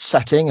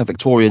setting, a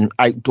Victorian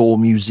outdoor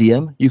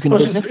museum you can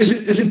visit.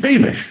 Is it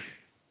Beamish?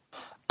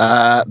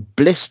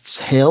 Bliss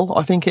Hill,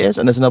 I think it is.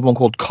 And there's another one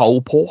called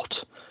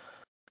Coalport.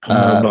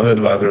 I've not heard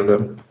of either of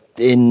them.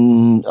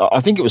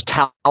 I think it was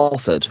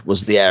Telford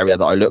was the area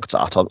that I looked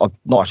at. I've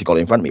not actually got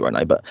it in front of me right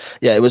now, but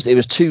yeah, it was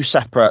 2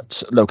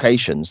 separate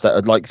locations that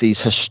are like these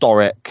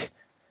historic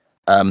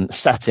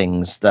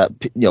settings that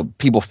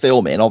people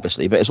film in,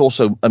 obviously, but it's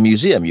also a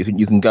museum.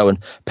 You can go and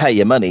pay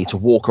your money to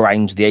walk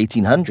around the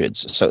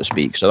 1800s, so to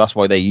speak. So that's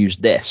why they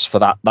used this for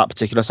that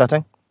particular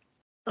setting.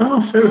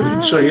 Oh, fair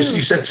enough. So you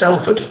said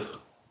Telford?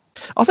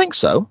 I think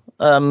so.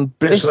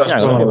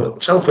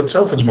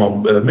 Telford's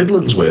more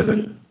Midlands way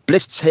then.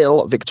 Bliss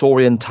Hill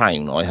Victorian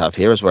Town, I have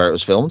here, is where it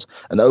was filmed.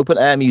 An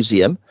open-air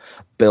museum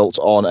built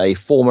on a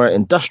former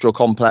industrial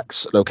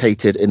complex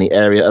located in the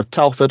area of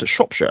Telford,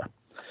 Shropshire.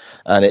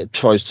 And it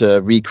tries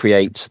to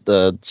recreate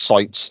the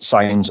sights,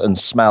 sounds and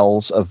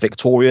smells of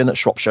Victorian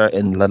Shropshire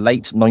in the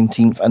late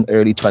 19th and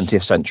early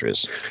 20th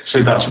centuries.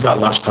 See, that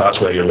last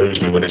part's where you lose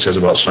me when it says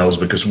about smells,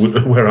 because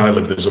where I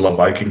live, there's a lot of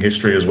Viking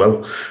history as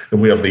well.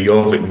 And we have the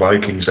Jorvik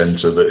Viking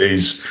Centre that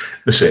is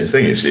the same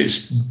thing.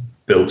 It's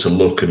built to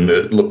look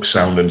and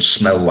sound and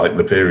smell like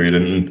the period.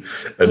 And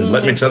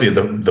let me tell you,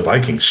 the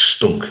Vikings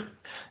stunk.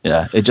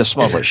 Yeah, it just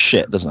smells like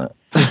shit, doesn't it?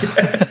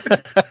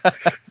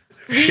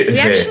 we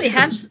actually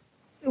have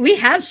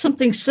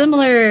something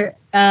similar.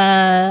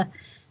 At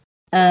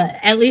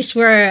least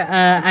where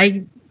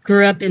I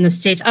grew up in the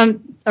States.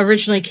 I'm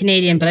originally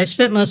Canadian, but I've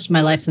spent most of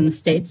my life in the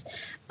States.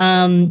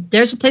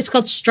 There's a place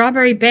called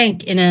Strawberry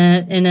Bank in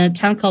a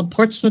town called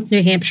Portsmouth,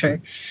 New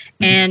Hampshire,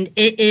 and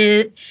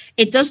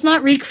it does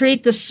not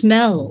recreate the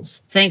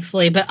smells,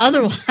 thankfully, but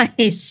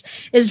otherwise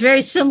is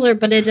very similar.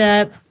 But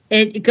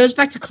it goes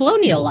back to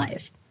colonial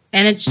life,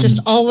 and it's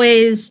just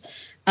always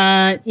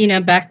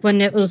back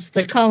when it was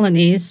the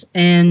colonies,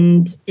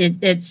 and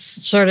it's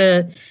sort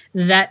of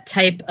that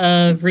type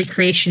of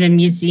recreation and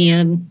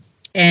museum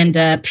and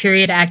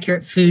period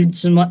accurate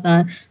foods and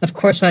whatnot. Of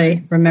course,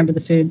 I remember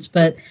the foods,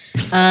 but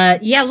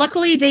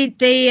luckily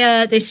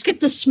they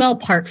skipped the smell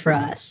part for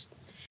us.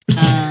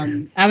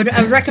 I would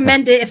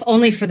recommend it if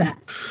only for that.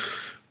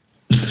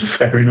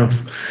 Fair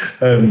enough.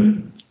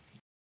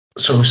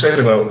 So we're saying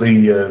about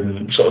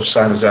the sort of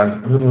sign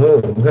design.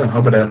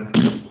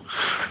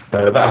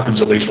 That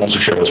happens at least once a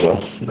show as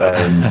well.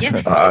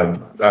 I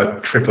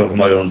trip over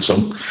my own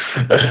tongue.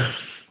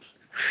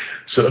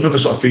 So another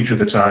sort of feature of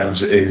the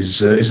Times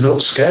is an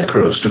old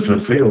scarecrow stuck in a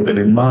field, and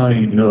in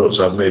my notes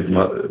I've made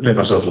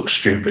myself look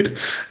stupid.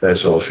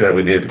 So I'll share it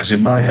with you, because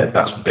in my head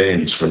that's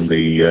Baines from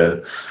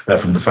the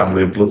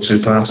Family of Blood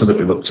two-parter that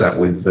we looked at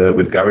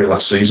with Gary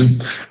last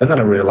season, and then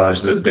I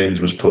realised that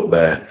Baines was put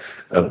there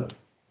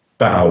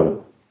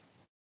about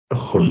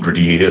 100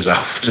 years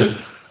after.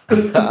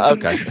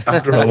 Okay.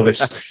 After all of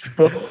this,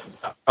 but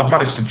I've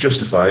managed to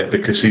justify it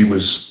because he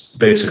was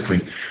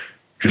basically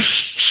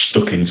just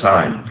stuck in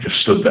time, just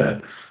stood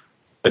there.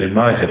 And in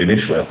my head,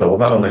 initially, I thought, well,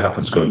 that only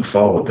happens going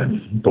forward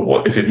then. But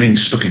what if it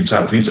means stuck in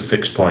time? If he's a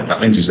fixed point,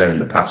 that means he's there in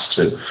the past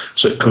too.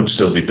 So it could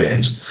still be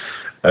Baines.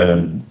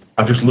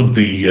 I just love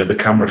the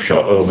camera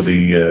shot over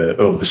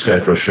the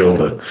Scarecrow's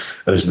shoulder,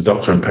 and as the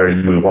Doctor and Perry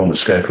move on, the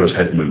Scarecrow's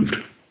head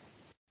moved.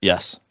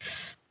 Yes.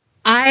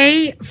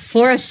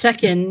 For a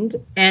second,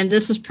 and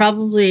this is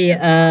probably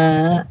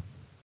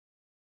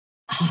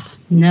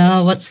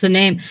what's the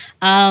name?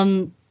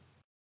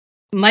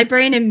 My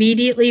brain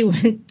immediately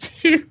went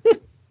to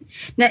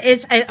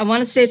I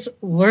want to say it's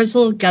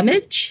Wurzel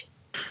Gummidge.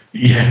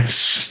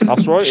 Yes,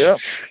 that's right. Yeah,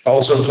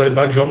 also played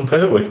by John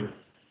Pertwee.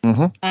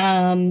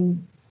 Mm-hmm.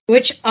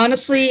 Which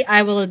honestly,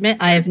 I will admit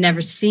I have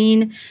never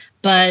seen,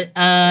 but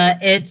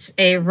it's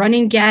a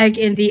running gag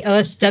in the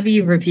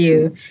OSW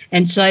review,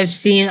 and so I've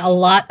seen a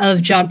lot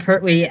of John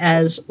Pertwee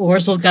as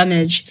Wurzel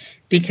Gummidge,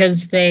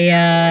 because they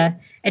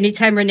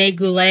anytime Rene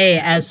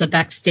Goulet as a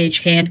backstage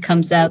hand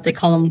comes out, they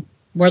call him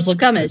Wurzel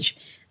Gummidge.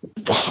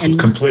 And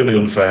completely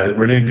unfair.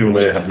 Rene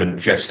Goulet had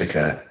majestic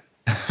hair.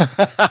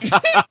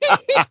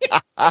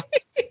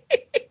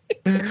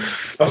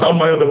 On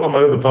my other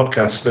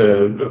podcast,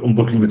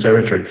 Unbooking the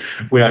Territory,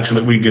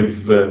 we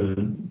give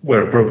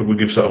where appropriate, we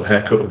give sort of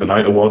haircut of the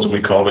night awards, and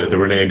we call it the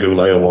Rene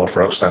Goulet Award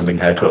for outstanding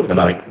haircut of the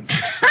night.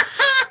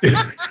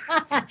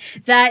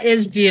 That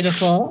is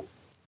beautiful.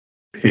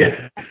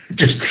 Yeah,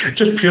 just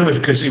purely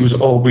because he was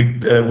all me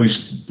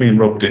and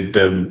Rob did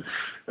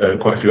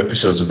quite a few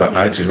episodes of that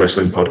 90s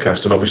wrestling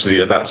podcast, and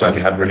obviously at that time he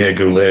had Rene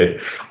Goulet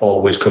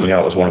always coming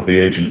out as one of the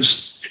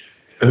agents,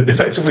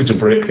 effectively to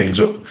break things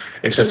up,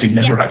 except he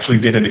never actually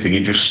did anything.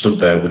 He just stood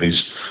there with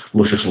his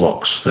luscious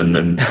locks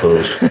and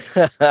posed.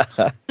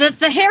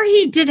 The hair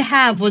he did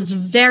have was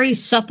very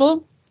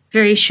supple,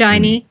 very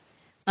shiny.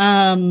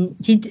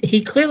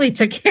 He clearly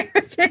took care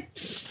of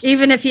it,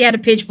 even if he had a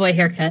page boy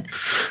haircut.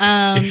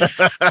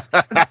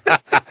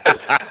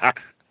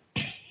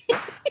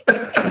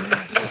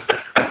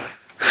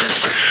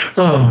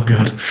 Oh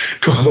God!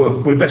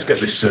 We best get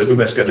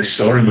this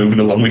story moving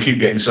along. We keep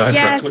getting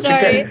sidetracked, which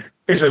again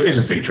is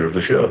a feature of the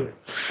show.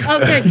 Oh,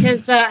 good,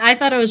 because I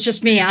thought it was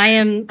just me. I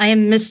am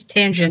Miss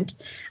Tangent.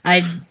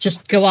 I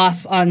just go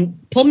off on.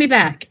 Pull me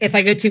back if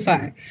I go too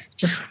far.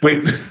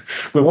 We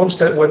once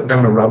went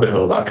down a rabbit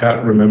hole that I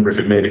can't remember if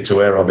it made it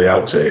to air or the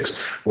outtakes,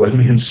 where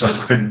me and Sam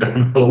went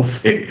down the whole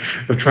thing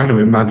of trying to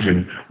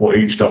imagine what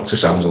each Doctor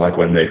sounds like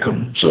when they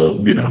come. So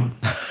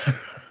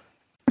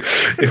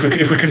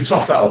If we can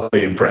top that, I'll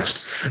be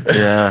impressed.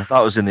 Yeah, that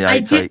was in the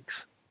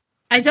outtakes.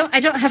 I don't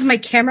have my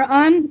camera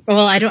on.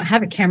 Well, I don't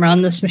have a camera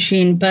on this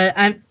machine, but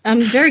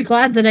I'm very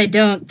glad that I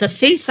don't. The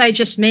face I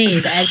just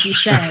made, as you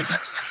said,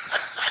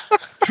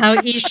 how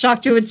each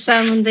Doctor would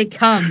sound when they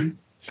come.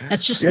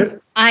 That's just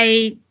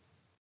my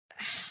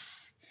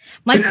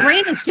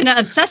brain is going to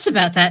obsess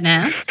about that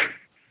now.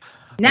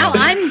 Now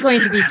I'm going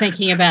to be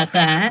thinking about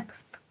that.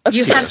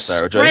 You have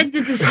spread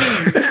the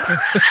disease.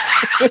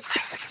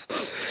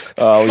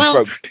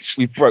 Oh,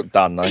 we broke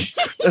Dan now. All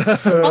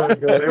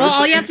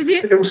you have to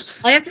do. It was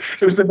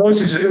the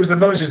noises. It was the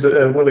noises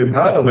that William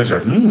Hart was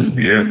like.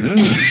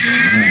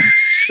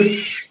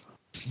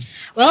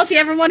 Well, if you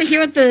ever want to hear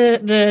what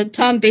the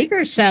Tom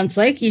Baker sounds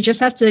like, you just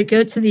have to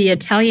go to the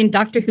Italian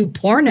Doctor Who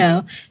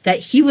porno that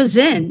he was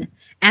in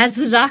as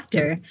the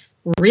Doctor.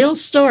 Real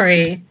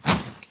story.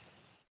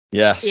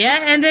 Yes. Yeah,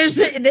 and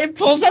it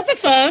pulls out the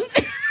phone.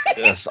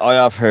 Yes, I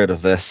have heard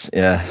of this.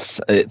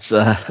 Yes, it's.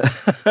 That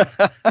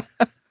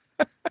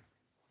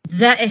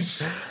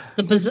is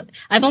the bizarre.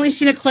 I've only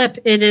seen a clip.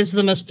 It is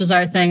the most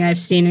bizarre thing I've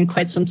seen in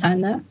quite some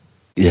time, though.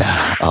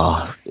 Yeah.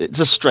 Oh, it's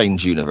a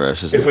strange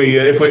universe, isn't it? If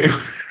we,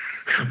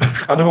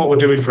 I know what we're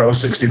doing for our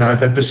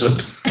 69th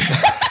episode.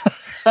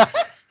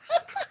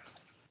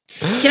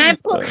 Can I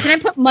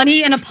put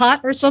money in a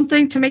pot or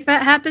something to make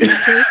that happen?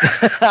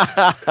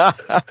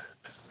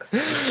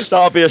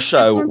 That'll be a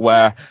show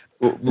where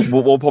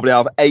we'll probably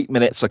have 8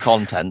 minutes of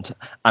content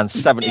and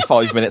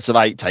 75 minutes of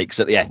outtakes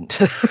at the end.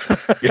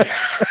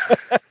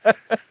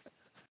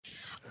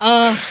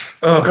 Oh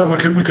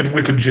god, we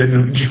could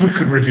genuinely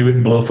review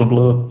it blow for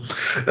blow.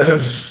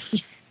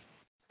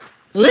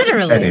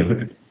 Literally.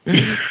 Anyway.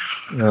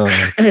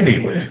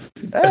 Anyway.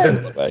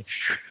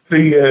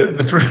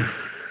 The three.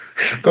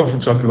 Gone from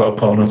talking about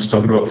porno to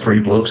talking about three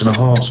blokes and a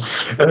horse.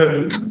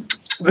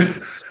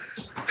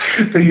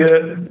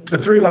 The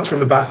three lads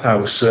from the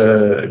bathhouse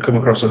come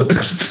across a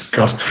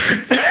God.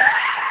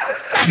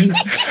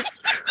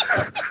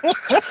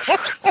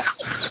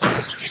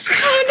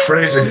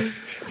 Phrasing,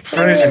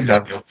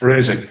 Daniel,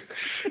 phrasing.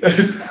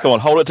 Come on,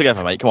 hold it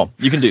together, mate. Come on,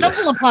 you can do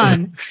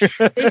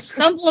this. They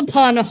stumble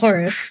upon a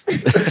horse.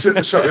 So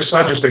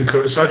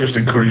just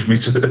encouraged me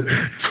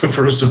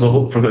for us to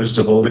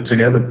hold it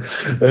together.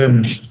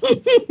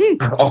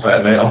 Off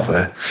air, mate, off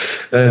air.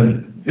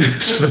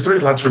 So the three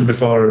lads from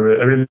before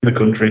are in the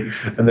country,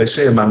 and they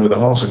see a man with a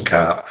horse and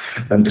cart,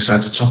 and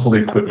decide to topple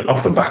the equipment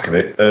off the back of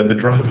it. The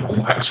driver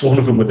whacks one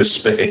of them with a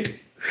spade,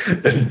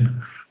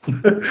 and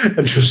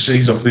just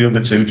sees off the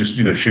other two, just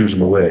shoos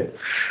them away.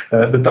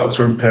 The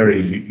doctor and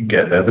Perry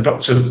get there. The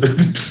doctor,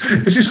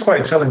 this is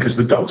quite telling because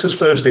the doctor's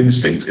first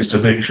instinct is to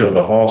make sure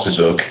the horse is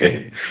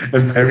okay,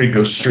 and Perry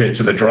goes straight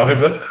to the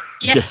driver.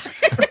 Yeah.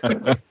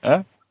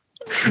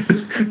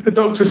 The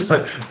doctor's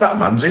like, that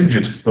man's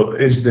injured, but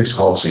is this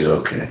horsey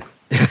okay?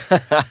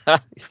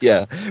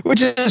 Yeah,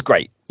 which is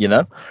great,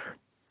 Yeah.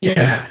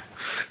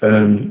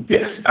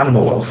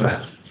 Animal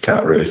welfare.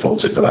 Can't really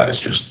fault it for that. I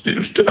just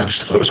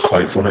thought it was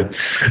quite funny.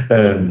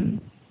 They're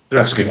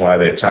asking why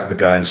they attacked the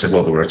guy and said,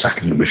 well, they were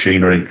attacking the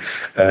machinery.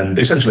 And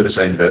essentially they're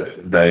saying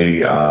that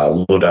they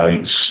are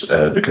Luddites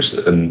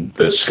because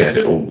they're scared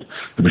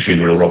the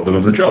machinery will rob them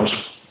of the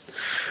jobs.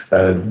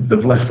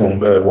 They've left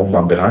one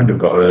man behind who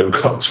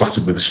got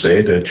swatted with a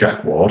spade,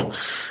 Jack Ward.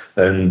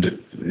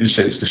 And he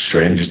said it's the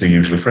strangest, they're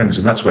usually friends.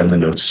 And that's when they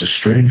notice a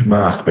strange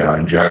mark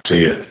behind Jack's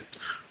ear.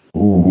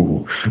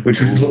 Ooh,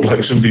 which would look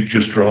like somebody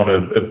just drawn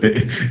a bit.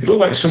 It looked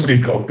like somebody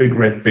got a big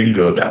red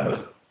bingo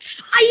dabber.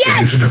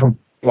 Yes!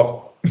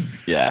 What?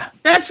 Yeah.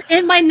 That's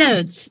in my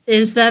notes,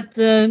 is that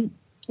the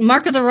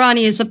mark of the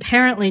Rani is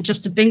apparently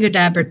just a bingo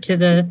dabber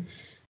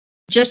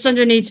just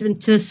underneath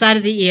to the side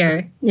of the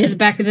ear, near the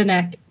back of the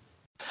neck.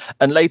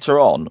 And later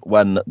on,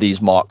 when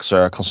these marks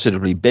are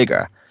considerably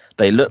bigger,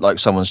 they look like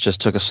someone's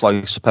just took a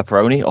slice of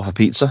pepperoni off a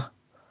pizza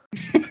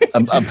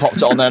and popped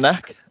it on their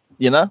neck,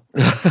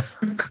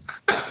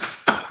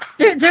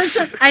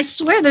 I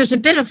swear there's a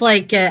bit of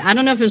like, I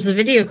don't know if it was the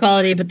video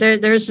quality, but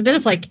there's a bit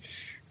of like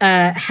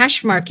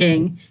hash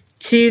marking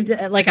to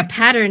like a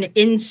pattern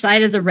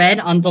inside of the red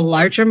on the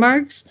larger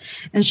marks.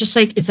 And it's just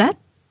like, is that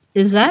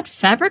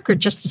fabric or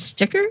just a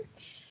sticker?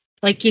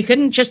 Like you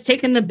couldn't just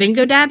taken the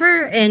bingo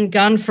dabber and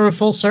gone for a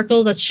full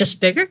circle that's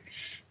just bigger?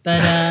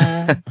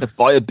 But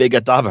buy a bigger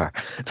dabber.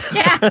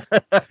 Yeah.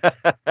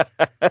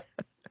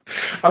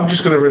 I'm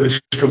just going to really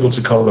struggle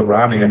to call the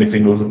Rani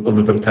anything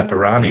other than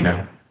pepperoni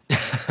now.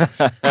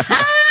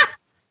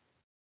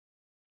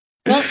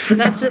 Well,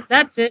 that's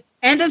it.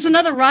 And there's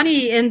another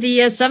Rani in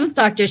the Seventh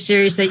Doctor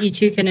series that you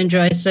two can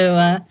enjoy.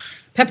 So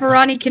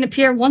pepperoni can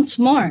appear once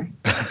more.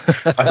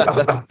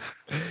 I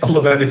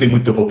love anything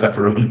with double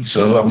pepperoni,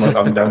 so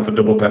I'm down for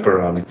double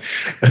pepperoni.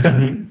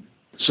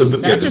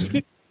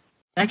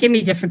 That gave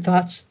me different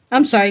thoughts.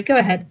 I'm sorry. Go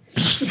ahead.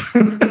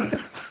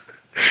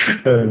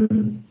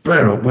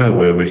 Where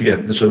were we?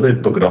 Yeah, so they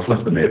buggered off,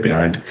 left the mate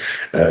behind.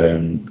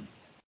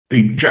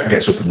 Jack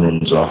gets up and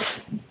runs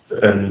off,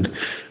 and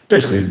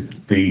basically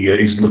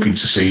he's looking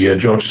to see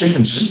George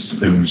Stephenson,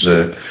 who's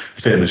a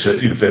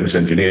famous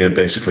engineer.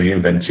 Basically,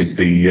 invented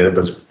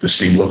the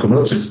steam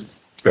locomotive,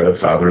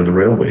 father of the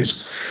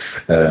railways.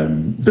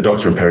 The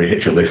Doctor and Perry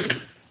hitch a lift,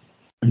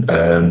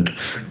 and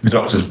the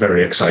Doctor's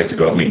very excited to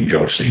go out meeting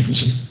George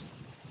Stephenson.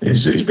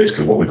 Is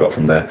basically what we got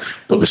from there.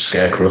 But the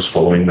Scarecrow's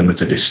following them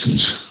at a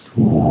distance.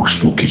 Ooh,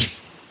 spooky.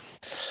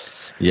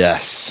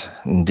 Yes,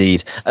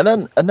 indeed.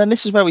 And then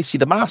this is where we see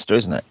the Master,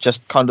 isn't it?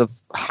 Just kind of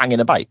hanging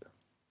about.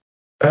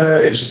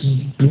 It's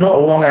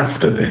not long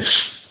after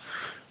this,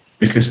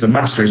 because the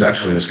Master is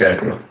actually the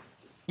Scarecrow.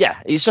 Yeah,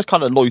 he's just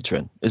kind of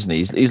loitering, isn't he?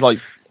 He's like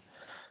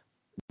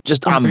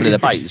just ambling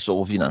about,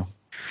 sort of,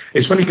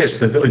 It's when he gets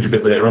to the village a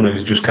bit later on and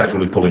he's just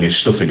casually pulling his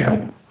stuffing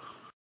out.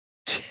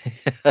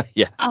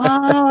 Yeah.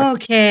 Oh,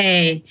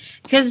 okay.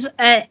 Because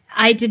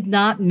I did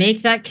not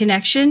make that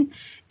connection.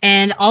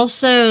 And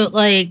also,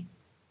 like,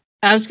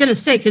 I was going to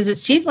say, because it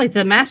seemed like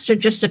the master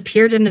just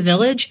appeared in the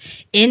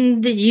village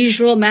in the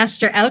usual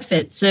master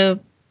outfit. So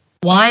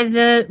why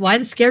the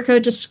scarecrow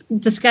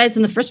disguise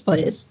in the first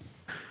place?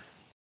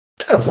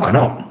 Why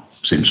not?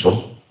 Seems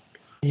fun.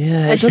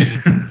 Yeah, it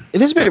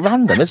is a bit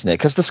random, isn't it?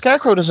 Because the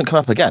scarecrow doesn't come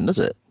up again, does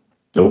it?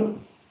 Nope.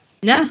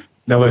 No.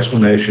 No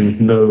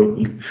explanation.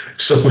 No.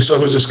 So it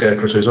was a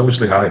scarecrow, so he's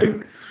obviously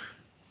hiding.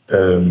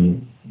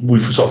 We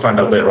sort of find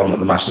out later on that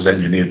the master's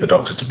engineered the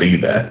doctor to be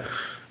there.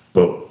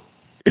 But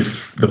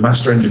if the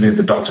master engineered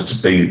the doctor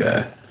to be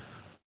there,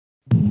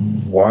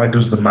 why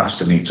does the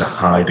master need to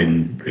hide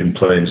in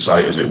plain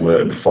sight, as it were,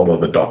 and follow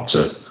the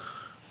doctor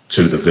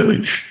to the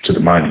village, to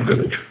the mining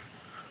village?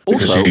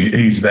 Because Also,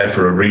 he's there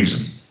for a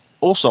reason.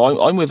 Also,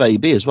 I'm with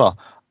AB as well.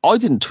 I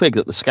didn't twig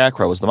that the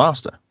scarecrow was the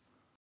master.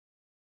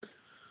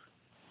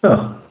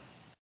 Oh.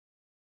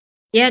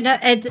 Yeah, no,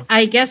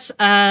 I guess,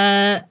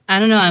 I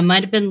don't know, I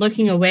might have been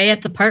looking away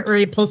at the part where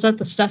he pulls out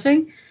the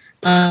stuffing.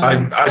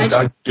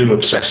 I do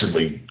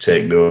obsessively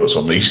take notes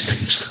on these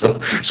things,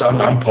 so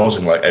I'm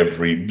pausing like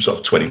every sort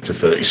of 20 to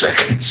 30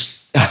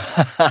 seconds.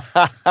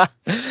 I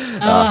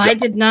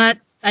did not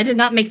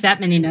make that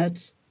many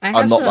notes.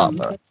 I'm not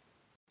that fair.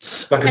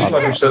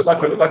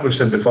 Like we've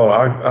said before,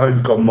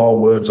 I've got more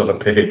words on a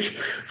page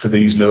for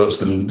these notes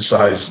than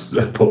Si's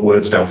put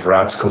words down for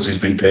articles he's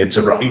been paid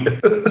to write.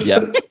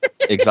 Yeah,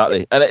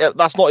 exactly. And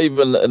that's not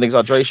even an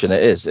exaggeration.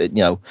 It is. I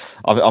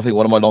think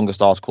one of my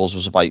longest articles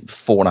was about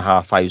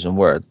 4,500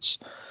 words.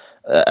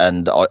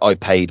 And I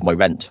paid my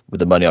rent with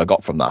the money I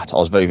got from that. I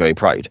was very, very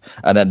proud.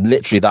 And then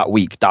literally that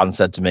week, Dan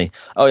said to me,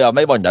 "Oh yeah, I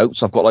made my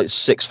notes. I've got like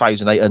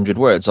 6,800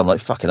 words." I'm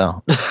like, fucking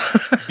hell.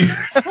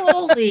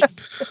 Holy.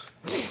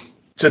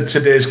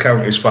 Today's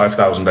count is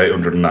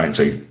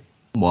 5,819.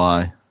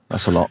 Why?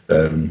 That's a lot.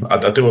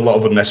 I do a lot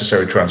of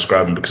unnecessary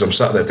transcribing because I'm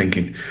sat there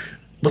thinking,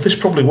 well, this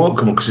probably won't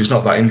come up because it's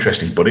not that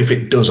interesting. But if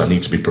it does, I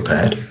need to be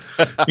prepared.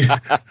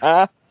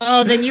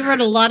 Oh, then you wrote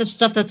a lot of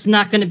stuff that's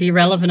not going to be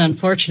relevant,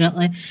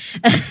 unfortunately.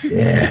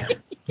 Yeah.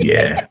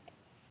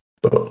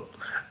 But,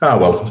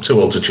 well, I'm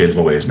too old to change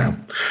my ways now.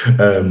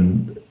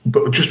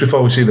 But just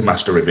before we see the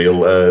master reveal,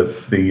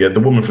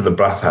 the woman from the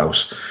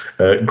bathhouse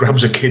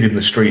grabs a kid in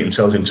the street and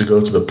tells him to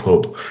go to the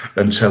pub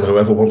and tell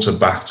whoever wants a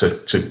bath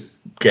to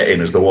get in,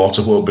 as the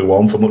water won't be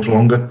warm for much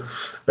longer.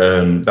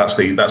 That's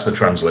the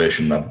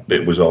translation.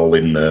 It was all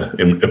in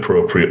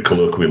appropriate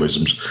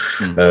colloquialisms.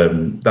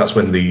 That's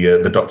when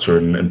the doctor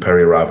and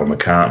Perry arrive on the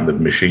cart and the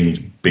machine's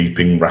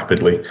beeping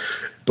rapidly.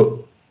 But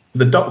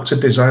the doctor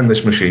designed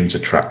this machine to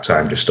track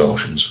time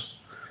distortions.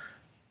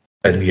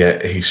 And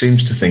yet he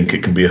seems to think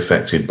it can be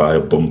affected by a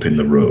bump in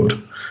the road,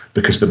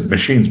 because the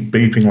machine's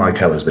beeping like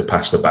hell as they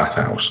pass the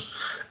bathhouse,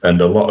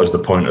 and a lot is the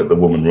point at the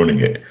woman running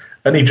it.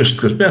 And he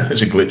just goes, "Yeah,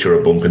 it's a glitch or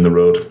a bump in the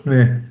road."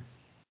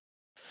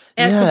 Yeah,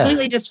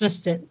 completely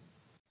dismissed it.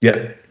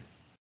 Yeah.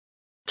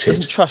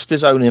 Doesn't trust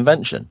his own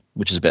invention,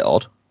 which is a bit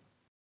odd.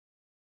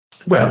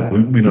 Well,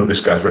 we know this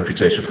guy's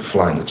reputation for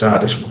flying the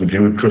TARDIS. Would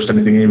you trust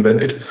anything he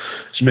invented?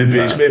 It's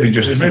maybe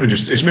just a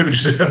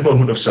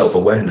moment of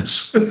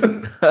self-awareness.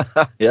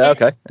 Yeah,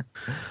 okay.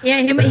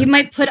 Yeah, he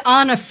might put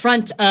on a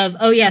front of,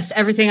 oh yes,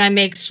 everything I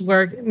make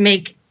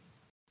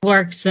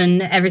works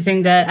and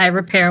everything that I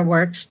repair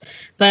works.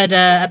 But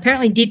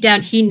apparently deep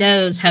down he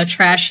knows how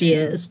trash he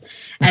is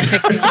at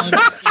fixing all of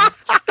these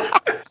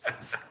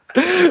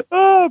things.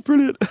 Oh,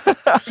 brilliant.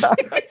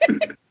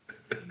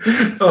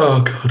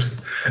 Oh God!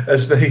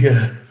 As they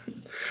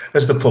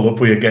pull up,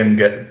 we again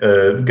get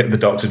the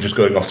doctor just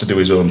going off to do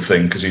his own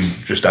thing because he's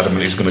just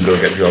adamant he's going to go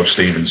get George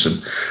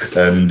Stevenson,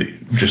 and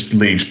just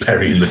leaves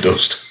Perry in the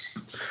dust.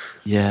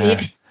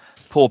 Yeah.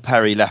 Poor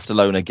Perry left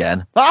alone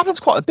again. That happens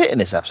quite a bit in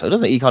this episode,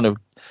 doesn't it? He kind of,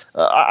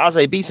 as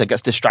AB said,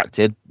 gets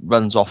distracted,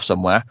 runs off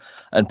somewhere,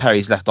 and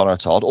Perry's left on her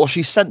Todd, or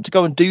she's sent to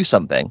go and do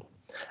something,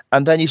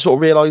 and then you sort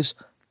of realise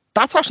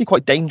that's actually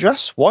quite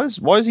dangerous. Why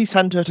is he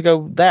sent her to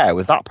go there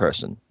with that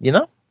person? You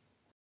know?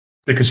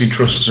 Because he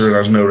trusts her and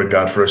has no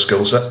regard for her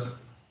skill set.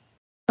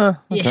 Okay.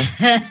 Yeah.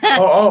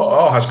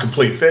 or has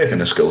complete faith in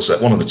her skill set,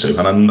 one of the two,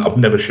 and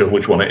I'm never sure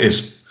which one it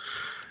is.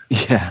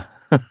 Yeah.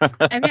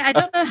 I mean, I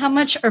don't know how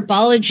much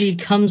herbology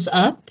comes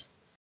up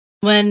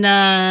when,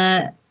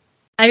 actually,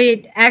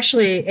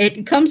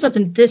 it comes up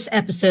in this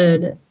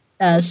episode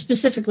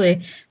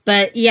specifically,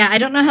 but yeah, I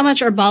don't know how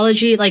much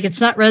herbology, like it's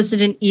not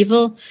Resident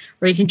Evil,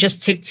 where you can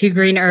just take 2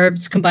 green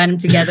herbs, combine them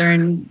together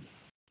and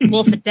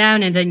wolf it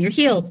down and then you're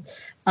healed.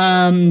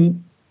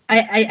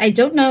 I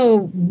don't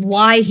know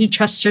why he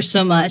trusts her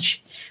so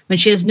much when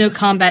she has no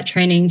combat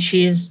training.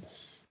 She's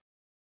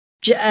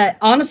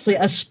honestly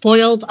a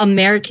spoiled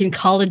American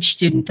college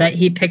student that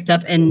he picked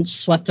up and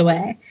swept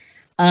away.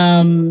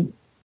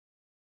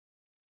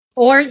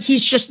 Or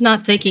he's just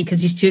not thinking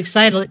because he's too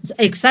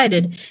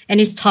excited and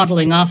he's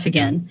toddling off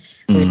again,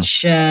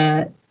 which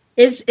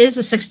is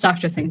a Sixth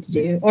Doctor thing to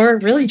do, or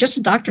really just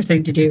a Doctor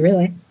thing to do,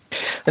 really.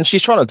 And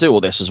she's trying to do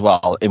all this as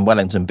well in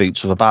Wellington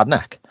boots with a bad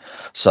neck.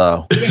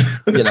 So,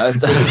 you know.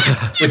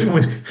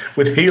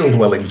 with healed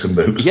Wellington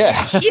boots.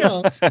 Yeah.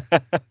 Heels.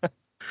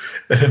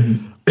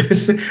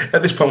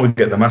 At this point, we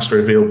get the master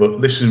reveal,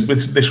 but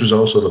this was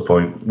also the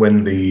point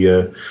when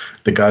the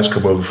guys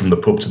come over from the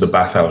pub to the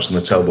bathhouse and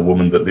they tell the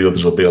woman that the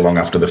others will be along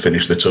after they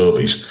finish the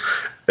Tobies.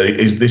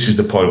 This is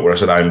the point where I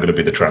said I'm going to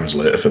be the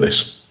translator for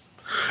this.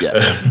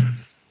 Yeah.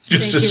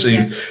 Just to see.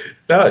 Yeah.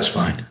 No, it's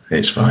fine.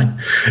 It's fine.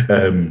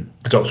 The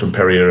Doctor and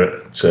Perry are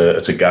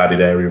at a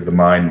guarded area of the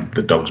mine.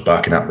 The dog's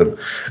barking at them,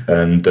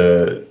 and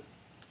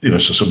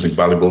so something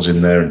valuable's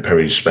in there. And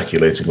Perry's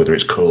speculating whether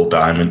it's coal,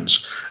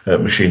 diamonds,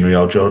 machinery,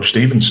 or George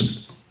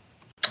Stevenson.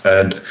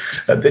 And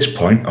at this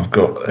point, I've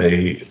got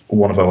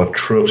one of our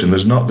tropes, and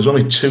there's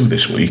only two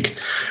this week.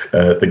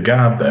 The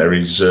guard there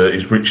is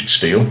Richard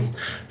Steele,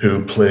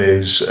 who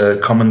plays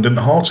Commandant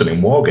Horton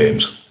in War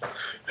Games.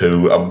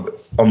 Who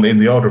in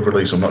the order of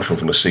release, I'm not sure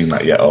if we've seen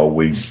that yet, or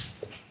we're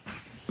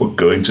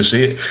going to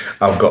see it.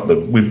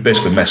 We've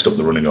basically messed up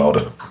the running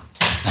order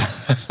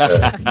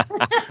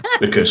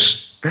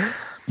because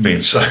me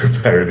and Sarah are a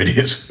pair of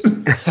idiots.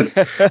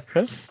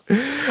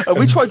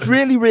 We tried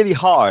really, really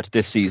hard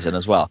this season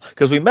as well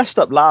because we messed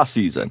up last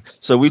season.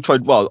 So we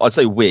tried. Well, I'd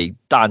say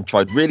Dan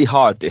tried really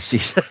hard this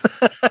season.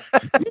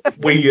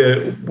 we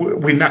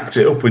knacked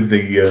it up with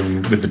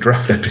the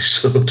draft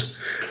episode.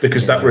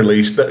 Because that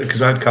released,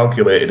 because I'd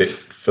calculated it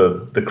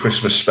for the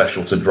Christmas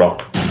special to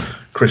drop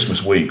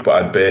Christmas week,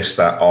 but I'd based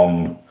that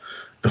on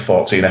the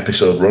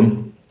 14-episode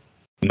run,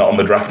 not on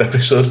the draft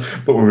episode.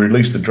 But we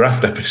released the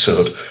draft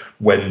episode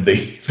when the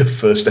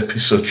first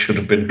episode should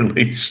have been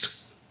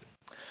released.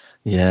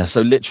 Yeah,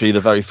 so literally the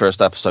very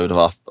first episode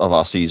of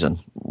our season,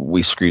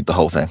 we screwed the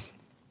whole thing.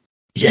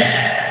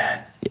 Yeah.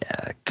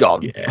 Yeah,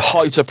 God,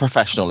 height of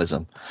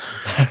professionalism.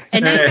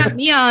 And now you got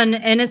me on,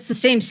 and it's the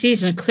same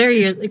season.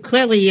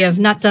 Clearly, you have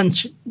not done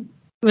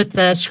with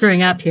the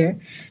screwing up here.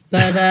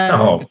 But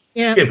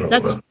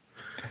that's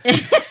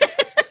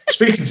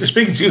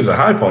speaking to you as a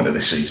high point of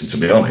this season. To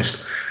be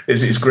honest,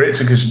 it's great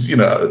because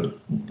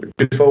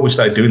before we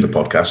started doing the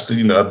podcast,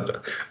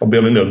 I'll be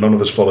honest, none of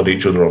us followed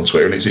each other on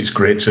Twitter, and it's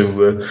great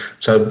to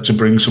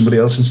bring somebody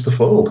else into the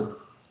fold.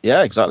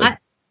 Yeah, exactly.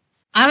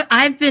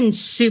 I've been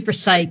super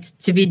psyched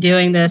to be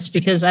doing this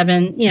because I've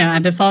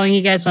been following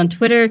you guys on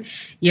Twitter.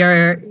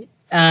 You're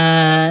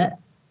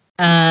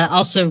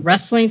also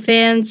wrestling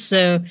fans,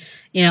 so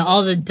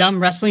all the dumb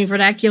wrestling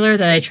vernacular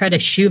that I try to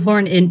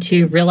shoehorn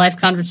into real life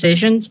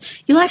conversations,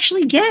 you'll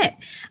actually get.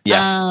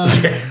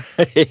 Yes.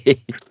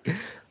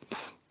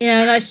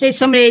 I say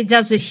somebody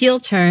does a heel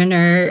turn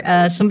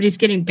or somebody's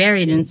getting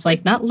buried, and it's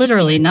like not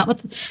literally, not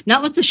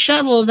with the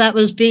shovel that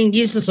was being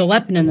used as a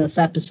weapon in this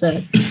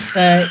episode,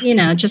 but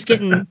just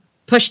getting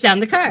pushed down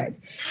the card.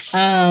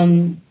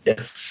 I'm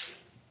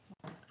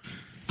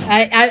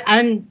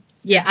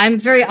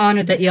very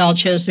honored that you all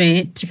chose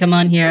me to come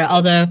on here.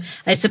 Although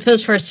I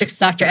suppose for a Sixth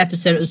Doctor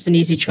episode, it was an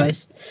easy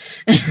choice.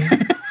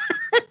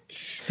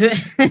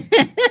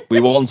 We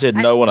wanted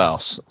no one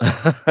else.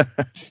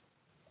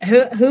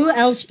 Who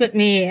else but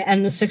me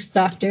and the Sixth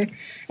Doctor?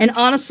 And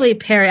honestly,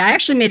 Perry, I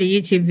actually made a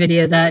YouTube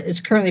video that is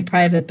currently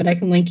private, but I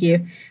can link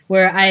you,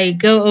 where I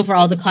go over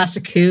all the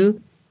classic Who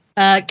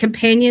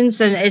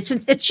companions, and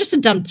it's just a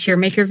dumb tier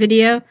maker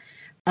video.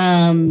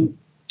 And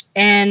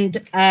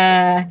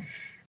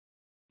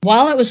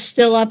while it was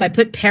still up, I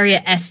put Perry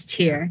at S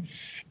tier,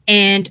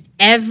 and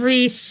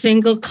every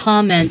single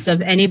comment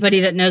of anybody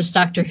that knows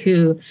Doctor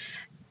Who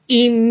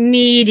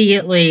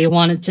immediately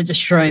wanted to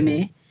destroy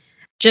me,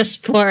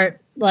 just for.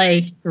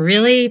 Like,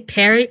 really?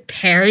 Perry?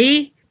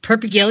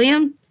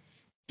 Perpigillium?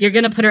 You're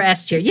going to put her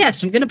S tier.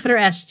 Yes, I'm going to put her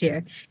S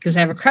tier because I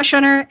have a crush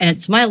on her and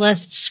it's my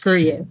list. Screw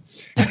you.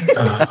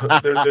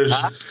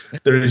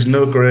 There is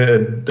no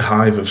greater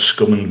hive of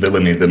scum and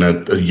villainy than a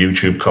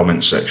YouTube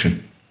comment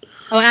section.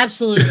 Oh,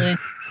 absolutely.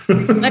 I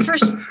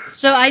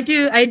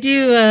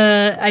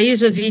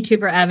use a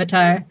VTuber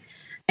avatar,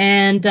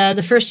 and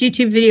the first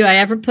YouTube video I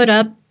ever put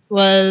up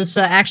was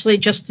actually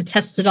just to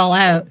test it all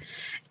out.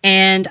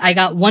 And I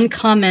got one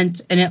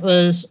comment, and it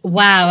was,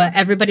 "Wow,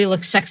 everybody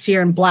looks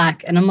sexier in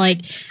black." And I'm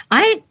like,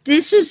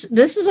 this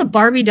is a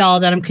Barbie doll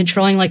that I'm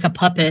controlling like a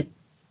puppet.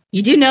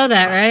 You do know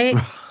that, right?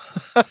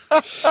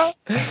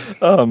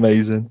 Oh,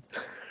 amazing.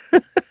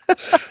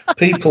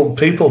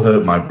 People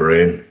hurt my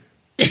brain.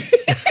 Yep.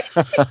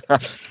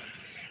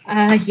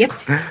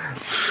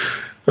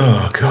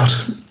 Oh God.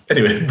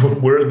 Anyway,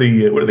 we're at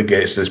the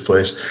gates of this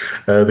place.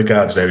 The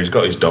guard's there. He's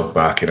got his dog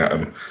barking at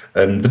him,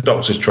 and the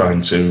Doctor's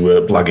trying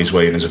to blag his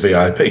way in as a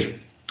VIP.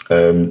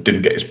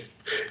 Didn't get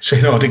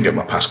I didn't get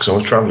my pass because I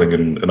was travelling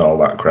and all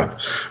that crap.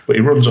 But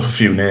he runs off a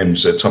few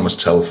names: Thomas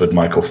Telford,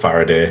 Michael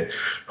Faraday,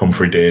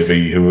 Humphrey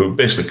Davy, who were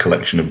basically a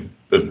collection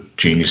of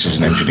geniuses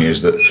and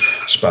engineers that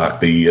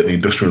sparked the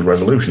Industrial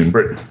Revolution in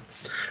Britain.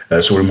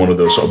 So we're in one of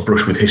those sort of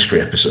brush with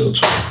history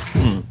episodes.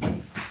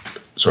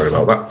 Sorry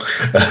about that.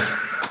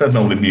 I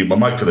normally mute my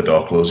mic for the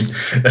door closing,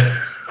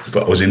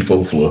 but I was in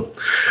full flow.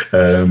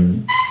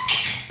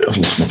 I've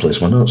lost my place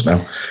in my notes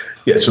now.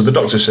 Yeah, so the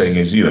Doctor's saying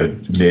his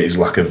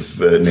lack of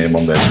name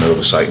on there's no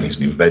oversight, and he's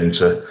an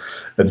inventor.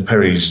 And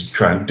Perry's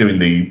doing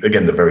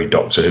the very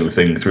Doctor Who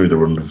thing through the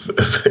run of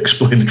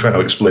trying to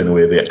explain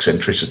away the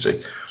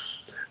eccentricity.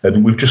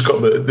 And we've just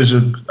got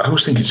I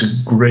always think it's a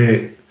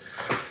great,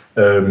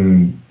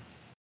 I'm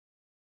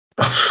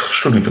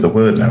struggling for the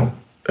word now,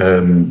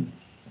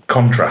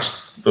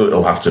 contrast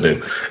it'll have to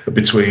do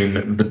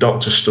between the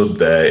Doctor stood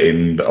there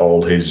in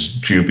all his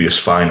dubious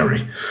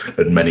finery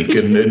and many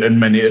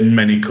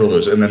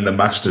colours, and then the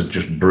Master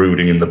just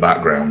brooding in the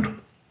background.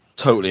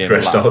 Totally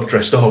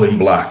dressed all in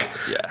black,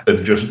 yeah,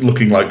 and just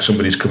looking like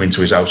somebody's come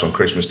into his house on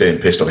Christmas Day and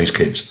pissed on his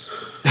kids.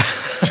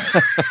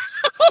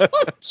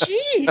 Oh,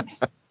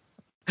 jeez.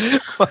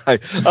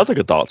 That's like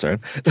a dark turn.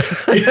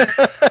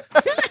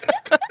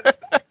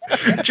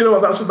 Do you know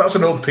what? That's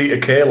an old Peter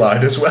Kay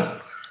line as well.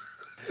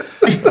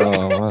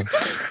 Oh, man.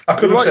 I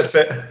could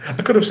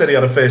have said he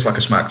had a face like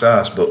a smacked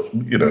ass, but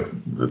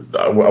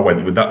I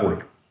went with that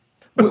one.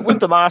 With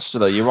the Master,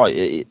 though, you're right.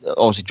 It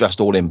obviously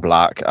dressed all in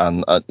black,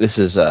 and this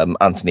is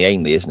Anthony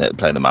Ainley, isn't it,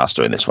 playing the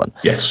Master in this one?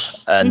 Yes.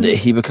 And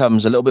he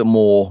becomes a little bit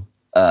more,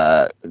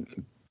 I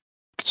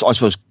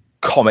suppose,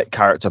 comic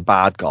character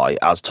bad guy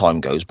as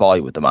time goes by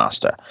with the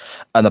Master.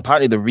 And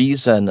apparently the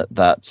reason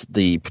that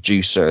the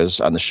producers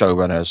and the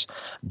showrunners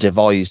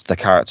devised the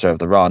character of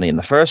the Rani in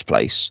the first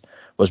place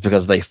was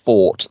because they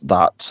thought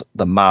that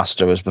the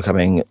Master was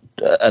becoming,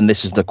 and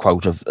this is the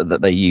quote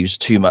that they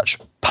used, too much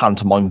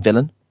pantomime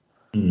villain.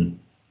 Mm.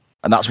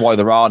 And that's why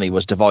the Rani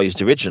was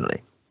devised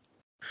originally.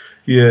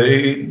 Yeah,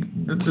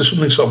 there's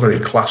something sort of very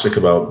classic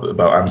about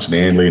Anthony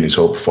Ainley and his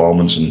whole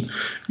performance, and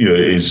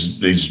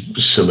his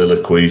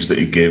soliloquies that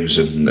he gives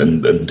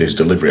and his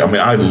delivery. I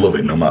mean, I love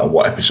it no matter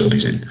what episode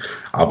he's in.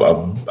 I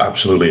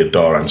absolutely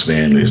adore Anthony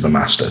Ainley as the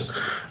Master.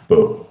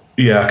 But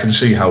yeah, I can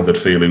see how they'd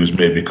feel he was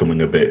maybe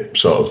becoming a bit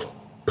sort of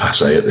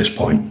passé at this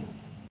point.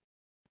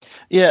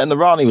 Yeah, and the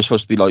Rani was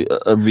supposed to be like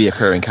a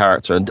reoccurring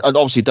character, and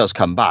obviously does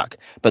come back.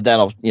 But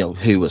then,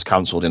 Who was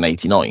cancelled in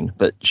 '89,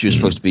 but she was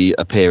supposed to be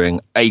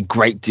appearing a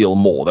great deal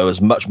more. There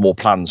was much more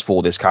plans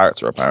for this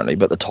character apparently,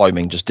 but the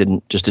timing just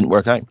didn't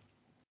work out.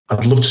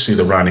 I'd love to see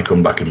the Rani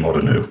come back in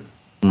Modern Who.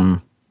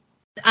 Mm.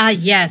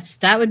 Yes,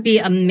 that would be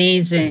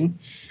amazing.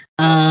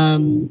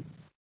 Imagine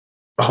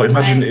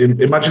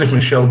if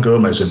Michelle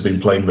Gomez had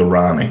been playing the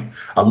Rani.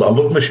 I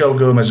love Michelle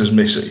Gomez as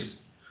Missy,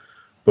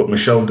 but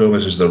Michelle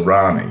Gomez as the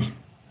Rani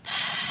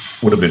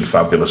would have been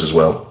fabulous as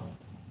well.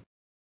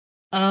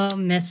 Oh,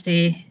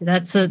 Misty,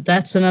 that's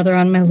another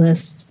on my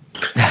list.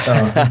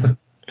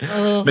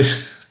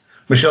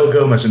 Michelle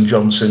Gomez and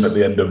Johnson at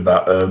the end of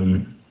that,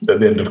 at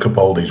the end of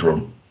Capaldi's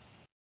run.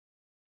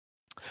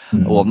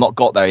 Well, I've not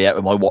got there yet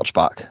with my watch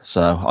back,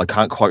 so I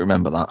can't quite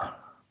remember that.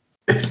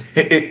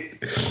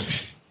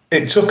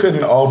 It took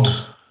an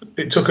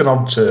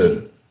odd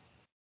turn.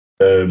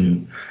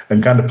 And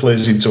kind of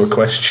plays into a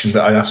question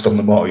that I asked on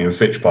the Morty and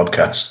Fitch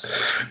podcast,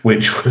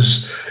 which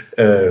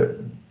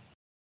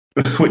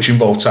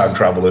involved time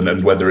travel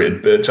and whether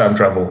it time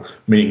travel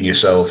meeting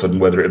yourself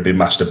and whether it'd be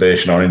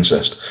masturbation or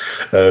incest.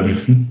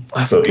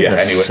 But yeah,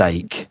 anyway.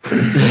 Sake.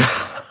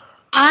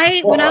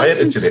 When I was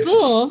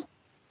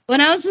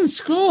in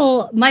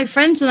school, my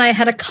friends and I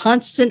had a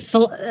constant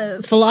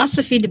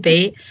philosophy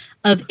debate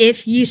of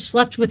if you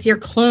slept with your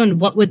clone,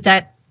 what would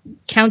that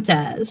count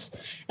as?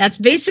 That's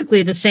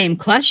basically the same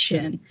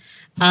question.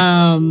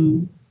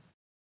 I'm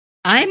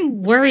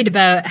worried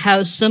about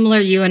how similar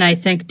you and I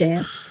think,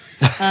 Dan.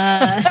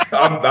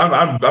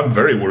 I'm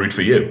very worried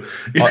for you.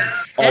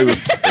 I would.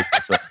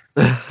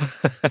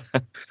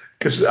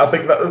 Because I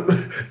think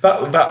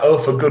that oh,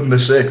 for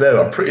goodness sake, there,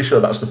 I'm pretty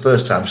sure that's the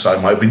first time Si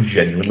might have been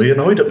genuinely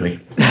annoyed at me.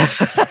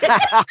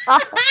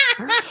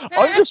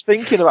 I'm just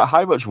thinking about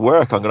how much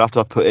work I'm going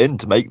to put in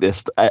to make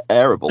this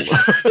airable.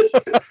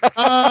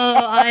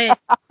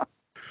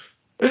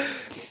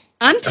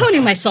 I'm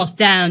toning myself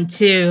down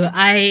too.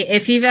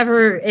 If you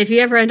ever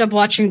end up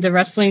watching the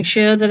wrestling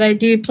show that I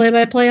do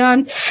play-by-play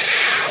on,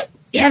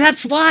 yeah,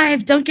 that's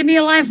live. Don't give me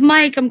a live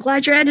mic. I'm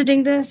glad you're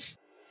editing this.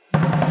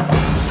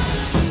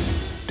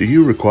 Do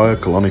you require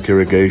colonic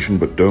irrigation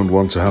but don't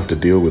want to have to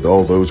deal with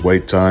all those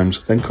wait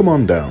times? Then come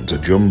on down to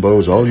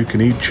Jumbo's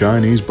All-You-Can-Eat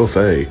Chinese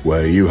Buffet,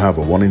 where you have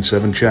a 1 in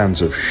 7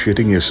 chance of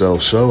shitting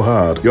yourself so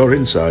hard your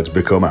insides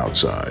become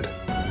outside.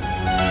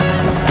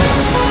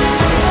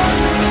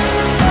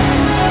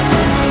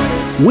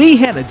 We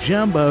had a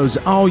Jumbo's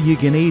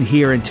All-You-Can-Eat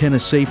here in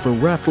Tennessee for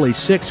roughly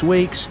 6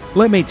 weeks.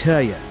 Let me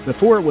tell you,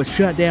 before it was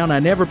shut down,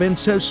 I'd never been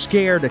so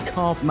scared to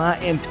cough my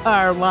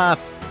entire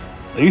life.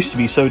 I used to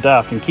be so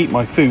daft and keep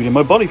my food in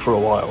my body for a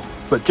while,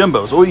 but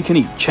Jumbo's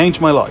All-You-Can-Eat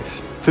changed my life.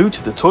 Food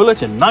to the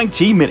toilet in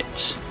 90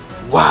 minutes.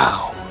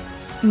 Wow.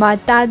 My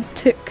dad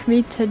took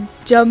me to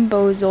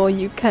Jumbo's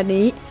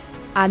All-You-Can-Eat,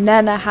 and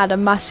then I had a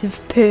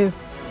massive poo.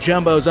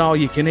 Jumbo's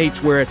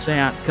All-You-Can-Eat's where it's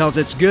at, because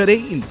it's good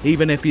eating,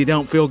 even if you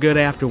don't feel good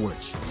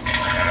afterwards.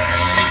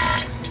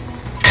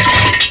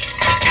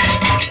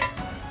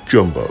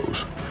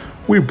 Jumbo's.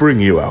 We bring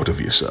you out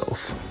of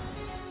yourself.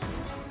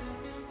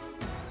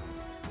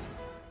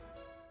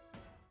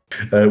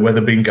 Where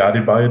they're being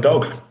guarded by a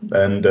dog,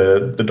 and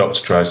the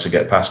Doctor tries to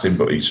get past him,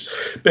 but he's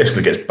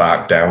basically gets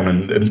backed down,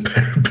 and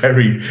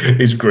Perry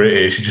is great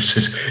here. She just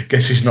says,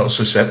 guess he's not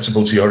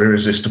susceptible to your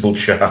irresistible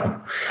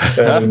charm.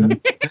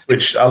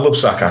 which I love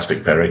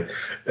sarcastic Perry.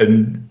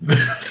 And the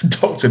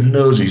doctor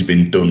knows he's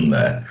been done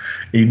there.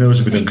 He knows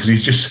he's been done because he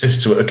just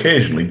says to her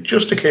occasionally,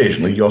 just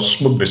occasionally, your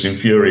smugness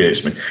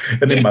infuriates me.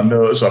 And in my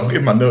notes, I've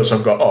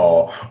got,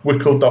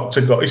 Wickle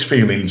Doctor got his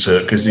feelings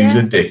hurt because he's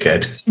a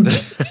dickhead.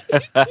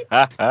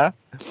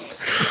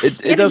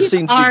 It does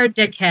seem to be our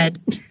dickhead.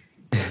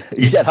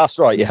 Yeah, that's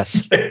right.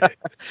 Yes,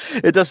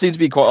 it does seem to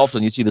be quite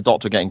often you see the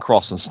Doctor getting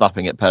cross and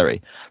snapping at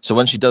Perry. So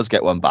when she does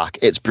get one back,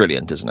 it's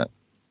brilliant, isn't it?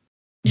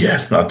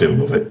 Yeah, I do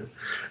love it.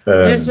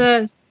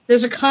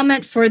 There's a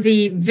comment for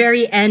the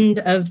very end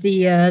of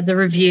the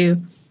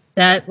review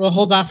that we'll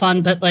hold off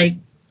on, but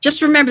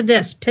just remember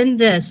this, pin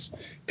this,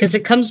 because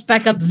it comes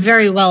back up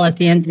very well at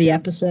the end of the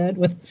episode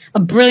with a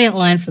brilliant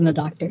line from the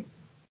Doctor.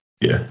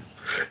 Yeah.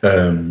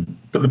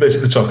 But they're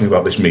basically talking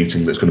about this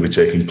meeting that's going to be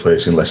taking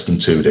place in less than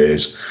 2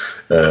 days.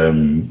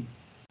 And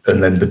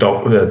then the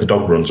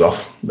dog runs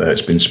off.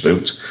 It's been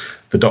spooked.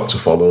 The Doctor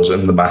follows,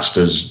 and the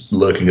Master's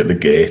lurking at the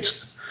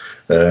gate.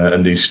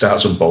 And he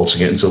starts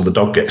unbolting it until the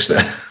dog gets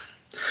there.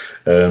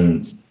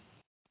 So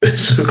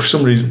for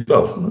some reason,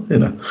 to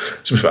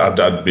be fair,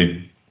 I'd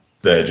be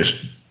there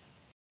just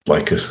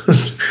I'd just be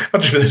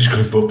there just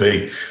going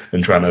puppy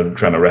and trying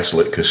to wrestle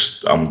it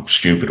because I'm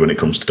stupid when it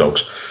comes to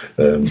dogs.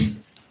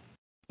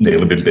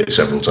 Nearly been bit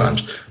several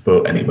times,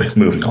 but anyway,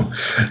 moving on.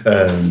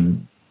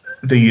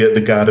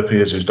 The guard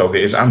appears whose dog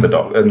it is, and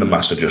the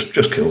Master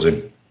just kills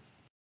him.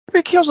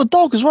 He kills the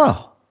dog as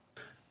well.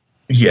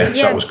 Yeah,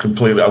 that was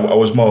completely. I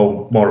was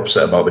more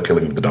upset about the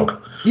killing of the dog.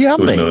 Yeah,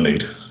 there was no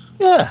need.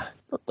 Yeah,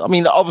 I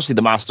mean, obviously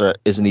the Master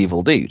is an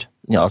evil dude.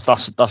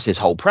 That's his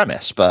whole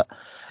premise. But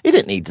he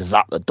didn't need to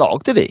zap the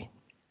dog, did he?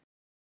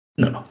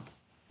 No.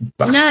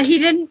 No, he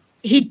didn't.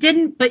 He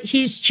didn't. But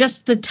he's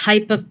just the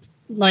type of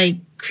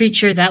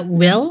creature that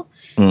will,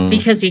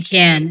 because he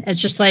can. It's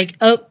just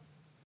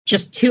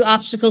just 2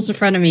 obstacles in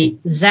front of me.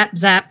 Zap,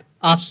 zap.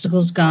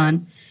 Obstacles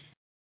gone.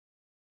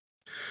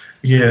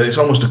 Yeah, it's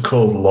almost a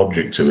cold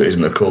logic to it,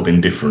 isn't it? A cold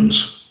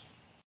indifference.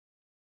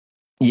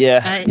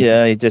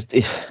 Yeah, he just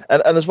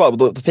and as well,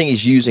 the thing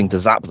he's using to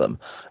zap them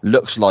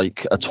looks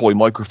like a toy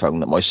microphone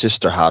that my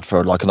sister had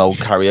for an old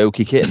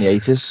karaoke kit in the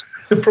 80s.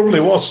 It probably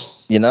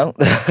was. Yeah,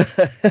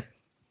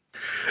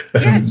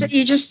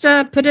 you just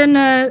put in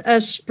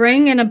a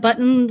spring and a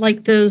button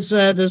like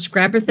those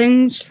grabber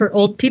things for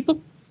old people.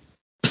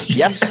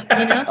 Yes.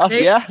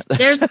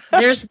 There's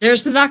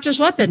the Doctor's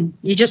weapon.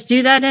 You just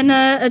do that in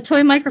a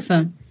toy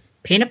microphone.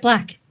 Paint it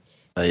black.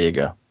 There you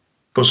go.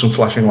 Put some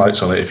flashing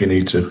lights on it if you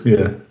need to.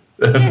 Yeah.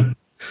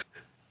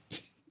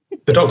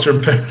 The Doctor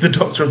and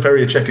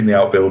Perry are checking the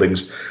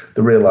outbuildings.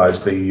 They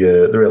realise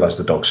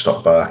the dog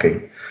stopped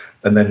barking,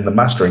 and then the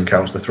Master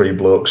encounters the 3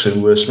 blokes who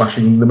were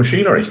smashing the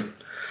machinery.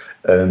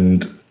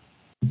 And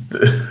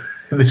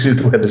this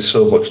is where there's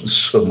so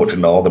much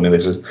northern in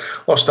this.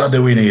 What's that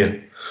doing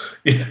here?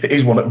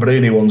 He's one of the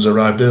brainy ones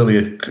arrived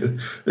early,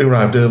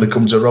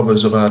 come to rob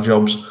us of our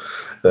jobs.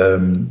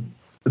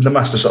 The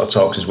Master sort of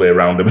talks his way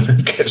around him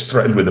and gets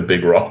threatened with a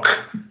big rock.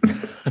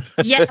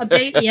 Yeah,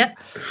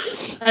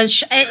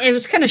 it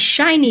was kind of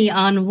shiny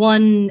on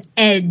one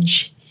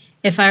edge,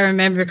 if I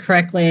remember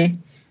correctly.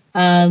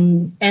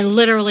 And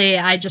literally,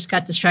 I just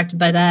got distracted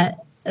by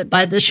that,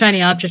 by the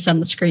shiny object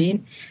on the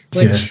screen,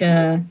 which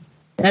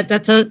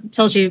that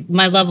tells you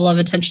my level of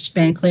attention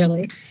span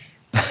clearly.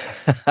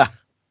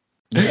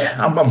 Yeah,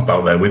 I'm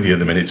about there with you at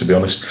the minute, to be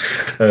honest.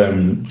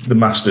 The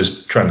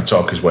Master's trying to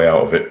talk his way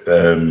out of it.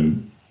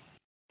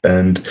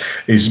 And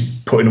he's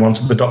putting him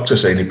onto the Doctor,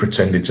 saying he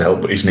pretended to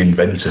help, but he's an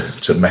inventor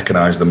to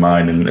mechanise the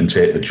mine and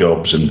take the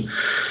jobs, and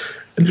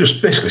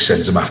just basically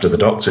sends him after the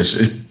Doctor.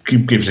 He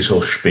gives this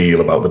whole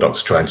spiel about the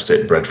Doctor trying to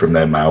take bread from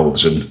their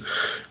mouths and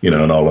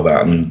all of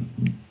that, and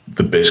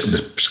they basically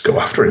just go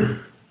after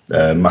him.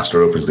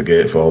 Master opens the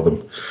gate for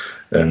them,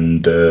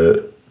 and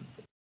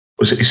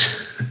he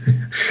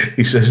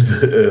says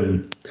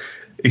that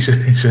he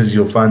says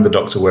you'll find the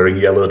Doctor wearing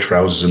yellow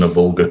trousers and a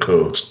vulgar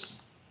coat.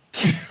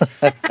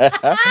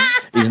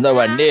 He's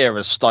nowhere near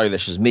as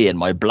stylish as me in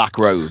my black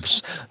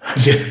robes.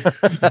 Yeah.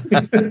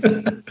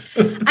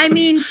 I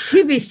mean,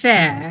 to be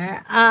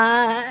fair,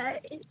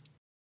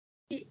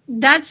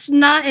 that's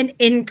not an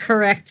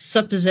incorrect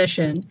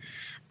supposition.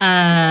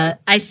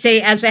 I say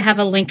as I have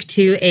a link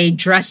to a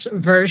dress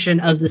version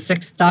of the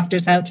 6th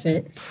Doctor's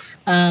outfit.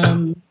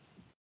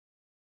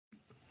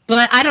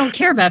 But I don't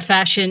care about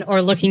fashion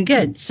or looking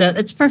good, so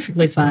it's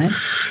perfectly fine.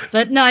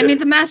 But no, I mean,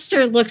 the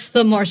Master looks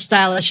the more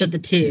stylish of the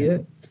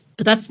 2,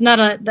 but that's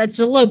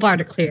a low bar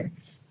to clear.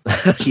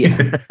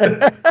 Yeah.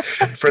 A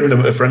friend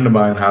of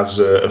mine has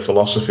a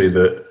philosophy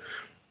that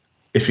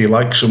if he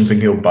likes something,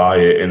 he'll buy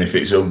it, and if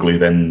it's ugly,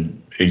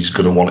 then he's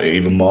going to want it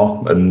even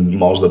more, and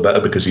more's the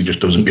better because he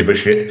just doesn't give a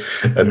shit.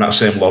 And that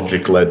same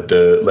logic led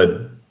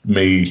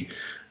me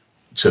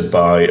to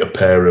buy a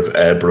pair of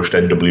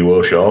airbrushed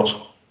NWO shorts.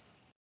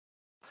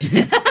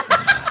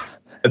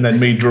 And then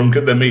me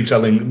drunkenly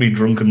telling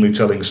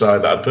Si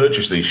that I'd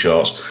purchased these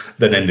shorts,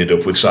 then ended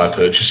up with Si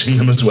purchasing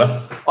them as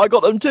well. I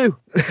got them too.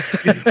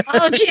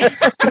 Oh, gee.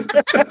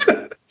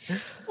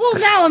 Well,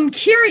 now I'm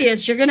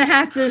curious. You're gonna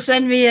have to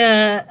send me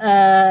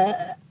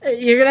a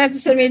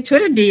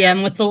Twitter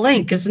DM with the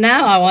link, because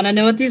now I want to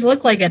know what these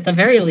look like at the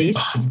very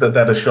least. They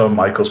had a Shawn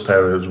Michaels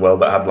pair as well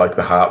that had like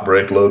the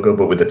Heartbreak logo,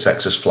 but with the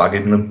Texas flag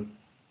in them.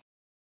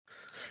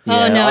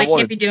 Oh no, I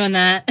can't be doing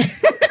that.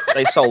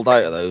 They sold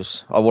out of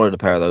those. I wanted a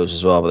pair of those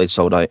as well, but they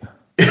sold out.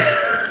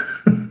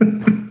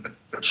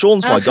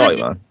 Sean's my guy,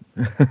 man.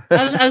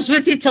 I was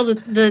with you till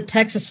the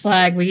Texas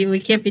flag.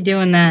 We can't be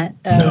doing that.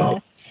 No.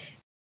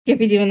 Can't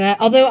be doing that.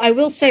 Although I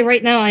will say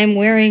right now I am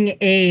wearing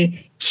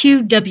a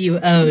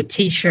QWO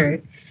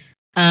t-shirt.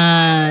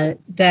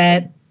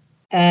 That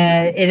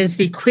it is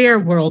the Queer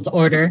World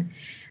Order.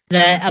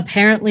 That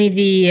apparently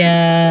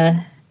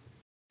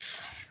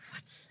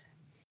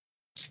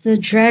it's the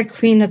drag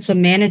queen that's a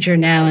manager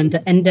now in the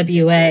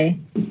NWA.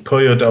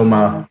 Pollo Del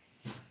Mar.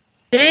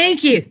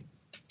 Thank you.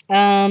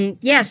 So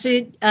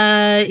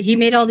he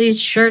made all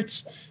these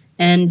shirts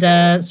and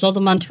sold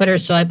them on Twitter.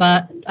 So I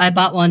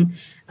bought one.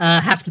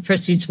 Half the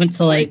proceeds went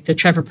to like the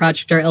Trevor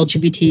Project or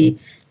LGBT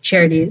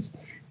charities.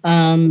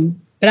 But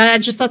I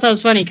just thought that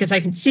was funny because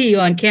I can see you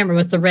on camera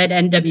with the red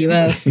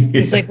NWO.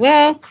 It's like,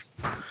 well,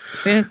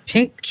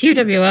 pink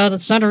QWO.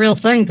 That's not a real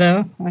thing,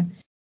 though.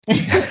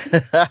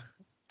 The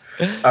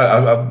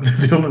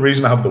only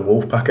reason I have the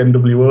Wolfpack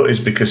NWO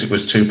is because it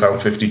was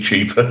 £2.50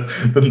 cheaper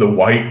than the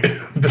white,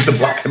 than the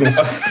black and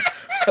white.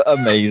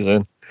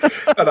 Amazing.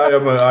 And I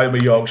am a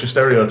Yorkshire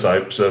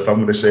stereotype, so if I'm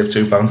going to save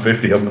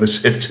 £2.50, I'm going to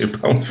save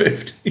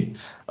 £2.50.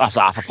 That's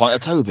half a pint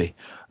of Toby.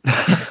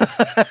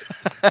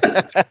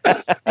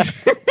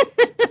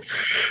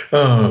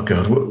 Oh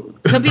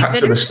God! Back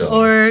to the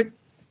story.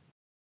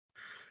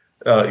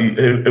 Or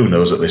who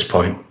knows at this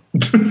point?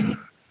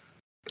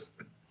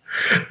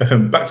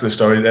 Back to the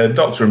story.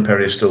 Doctor and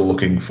Perry are still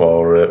looking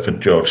for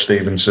George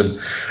Stevenson.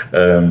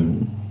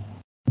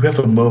 We have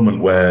a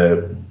moment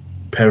where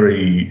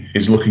Perry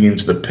is looking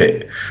into the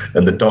pit,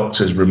 and the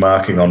Doctor's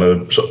remarking on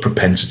a sort of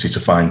propensity to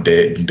find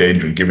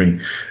danger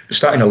and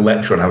starting a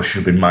lecture on how she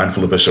should be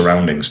mindful of her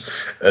surroundings.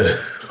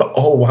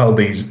 All while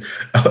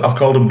I've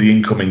called them the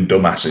incoming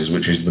dumbasses,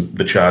 which is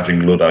the charging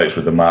Luddites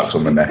with the marks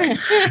on the neck.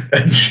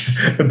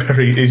 and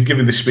Perry is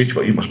giving this speech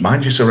about you must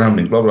mind your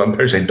surroundings, blah, blah, blah. And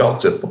Perry's saying,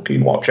 Doctor,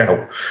 fucking watch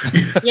out.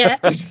 Yeah.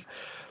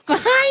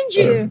 Behind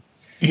you.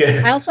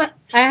 Yeah.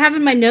 I have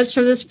in my notes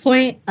from this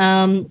point,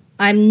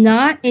 I'm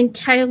not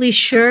entirely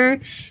sure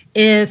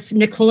if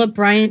Nicola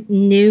Bryant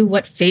knew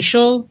what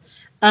facial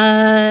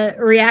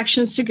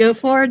reactions to go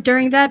for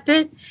during that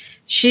bit.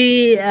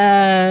 She,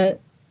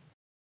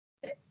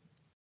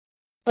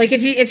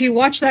 if you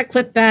watch that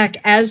clip back,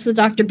 as the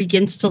Doctor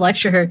begins to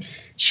lecture her,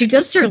 she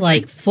goes through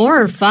like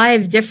 4 or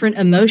 5 different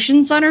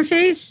emotions on her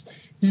face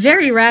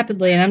very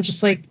rapidly, and I'm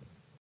just like,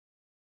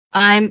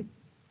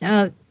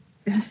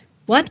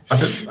 what? I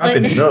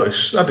didn't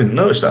notice that,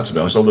 to be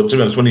honest. Although, to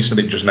be honest, when you said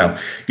it just now,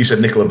 you said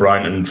Nicola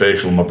Bryant and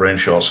facial, and my brain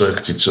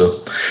short-circuited,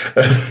 so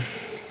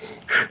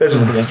there's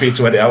another for you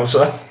to edit out,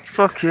 so.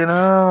 Fucking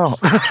hell.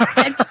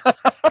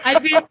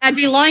 I'd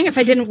be lying if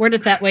I didn't word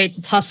it that way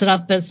to toss it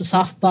up as a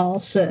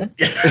softball, so.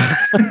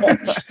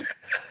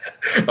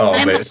 Oh,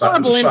 I'm a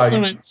horrible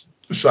influence.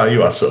 Si,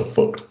 you are so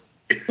fucked.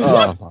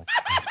 Oh,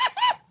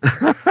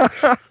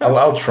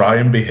 I'll try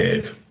and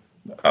behave.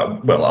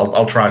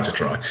 I'll try to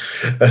try.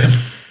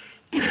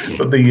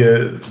 But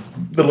the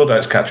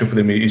Luddites catch up with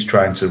him. He's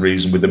trying to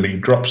reason with them. He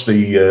drops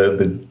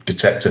the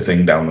detector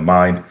thing down the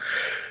mine,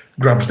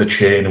 grabs the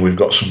chain, and we've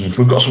got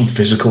some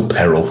physical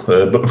peril.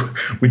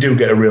 But we do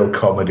get a real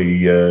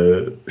comedy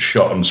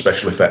shot and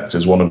special effects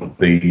as one of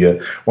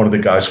the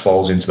guys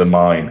falls into the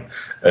mine,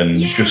 and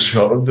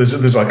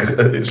there's like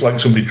it's like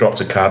somebody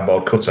dropped a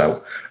cardboard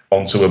cutout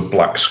onto a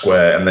black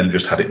square and then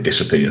just had it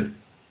disappear.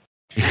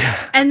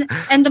 Yeah. And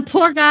the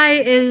poor guy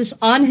is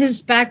on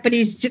his back, but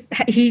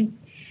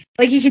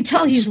you can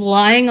tell he's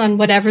lying on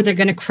whatever they're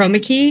going to chroma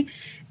key,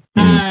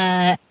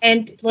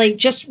 and like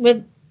just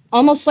with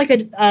almost like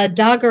a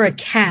dog or a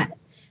cat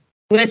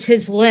with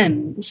his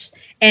limbs,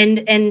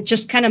 and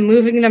just kind of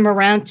moving them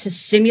around to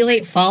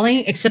simulate falling,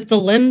 except the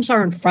limbs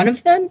are in front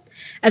of him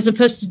as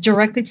opposed to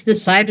directly to the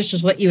side, which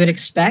is what you would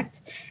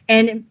expect.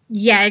 And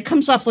yeah, it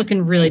comes off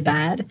looking really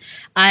bad.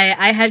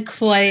 I had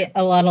quite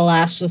a lot of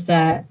laughs with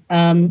that.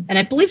 And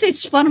I believe they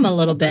spun him a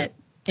little bit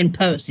in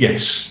post.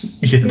 Yes.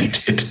 Yeah, they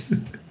did.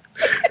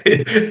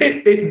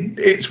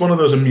 It's one of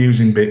those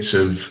amusing bits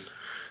of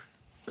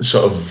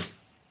sort of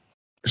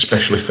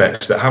special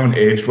effects that haven't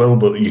aged well,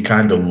 but you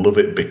kind of love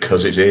it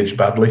because it's aged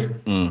badly.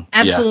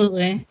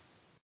 Absolutely.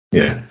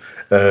 Yeah.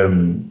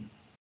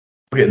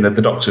 Again,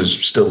 the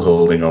Doctor's still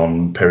holding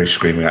on, Perry's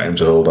screaming at him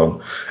to hold on,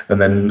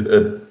 and then a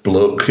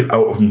bloke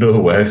out of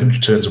nowhere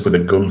turns up with a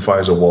gun,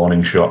 fires a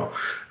warning shot,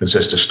 and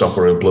says to stop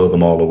or he'll blow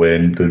them all away,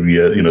 and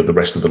the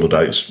rest of the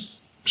Luddites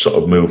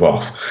sort of move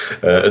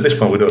off. At this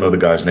point, we don't know the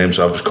guy's name,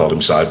 so I've just called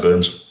him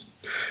Sideburns.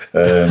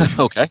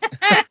 Okay.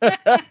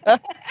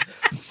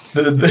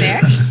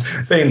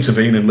 They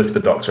intervene and lift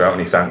the Doctor out,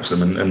 and he thanks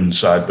them, and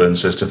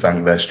Sideburns says to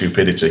thank their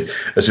stupidity,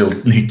 as he'll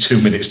need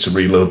 2 minutes to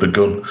reload the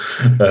gun.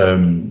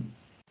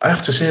 I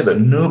have to say that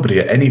nobody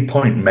at any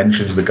point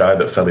mentions the guy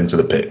that fell into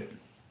the pit.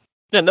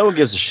 Yeah, no one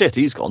gives a shit.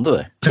 He's gone, do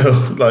they?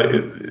 No, like,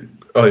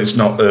 it's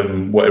not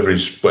whatever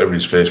his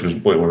face was,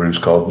 whatever he was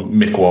called,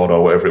 Mick Ward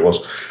or whatever it was.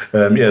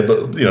 Yeah,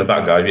 but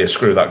that guy. Yeah,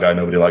 screw that guy.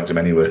 Nobody liked him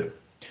anyway.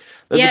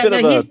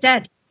 He's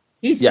dead.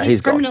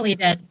 He's permanently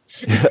gone.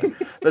 Dead.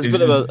 There's a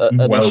bit of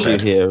an issue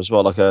here as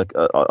well, like I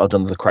don't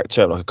know the correct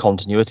term, like a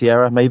continuity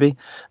error, maybe.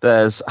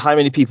 There's how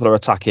many people are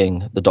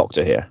attacking the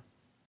Doctor here?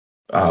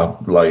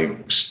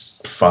 Like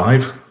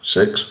 5,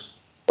 6.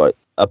 But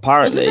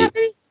apparently,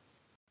 maybe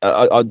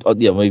I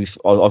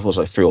thought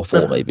like 3 or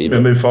 4, maybe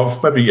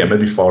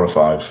 4 or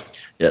 5.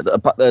 Yeah,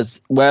 but there's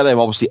where they've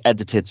obviously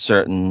edited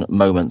certain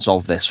moments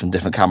of this from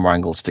different camera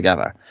angles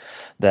together.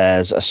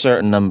 There's a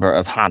certain number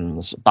of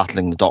hands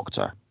battling the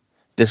Doctor.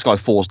 This guy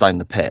falls down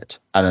the pit,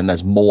 and then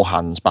there's more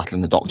hands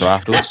battling the Doctor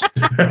afterwards.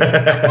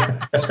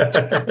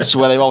 So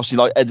where they've obviously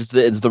like edited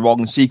it into the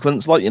wrong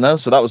sequence, so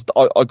that was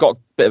I got a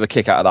bit of a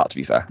kick out of that, to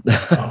be fair.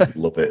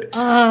 Love it.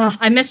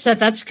 I missed that.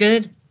 That's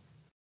good.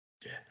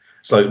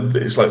 It's like the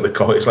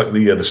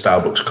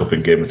Starbucks cup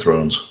in Game of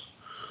Thrones.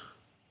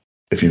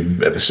 If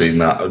you've ever seen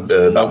that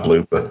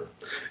blooper,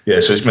 yeah.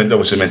 So it's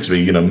obviously meant to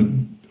be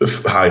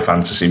high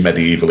fantasy,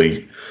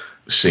 medievally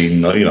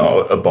scene,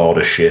 aboard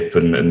a ship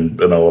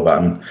and all of that.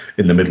 And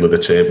in the middle of the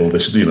table,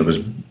 there's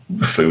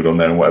food on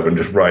there and whatever, and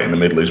just right in the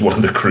middle is one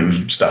of the crew's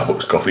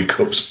Starbucks coffee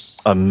cups.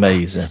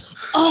 Amazing.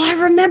 Oh, I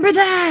remember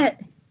that.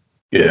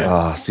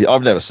 Yeah. See,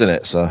 I've never seen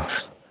it, so.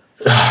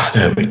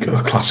 There we go,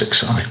 a classic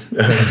sign.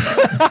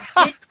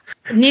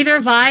 Neither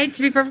have I,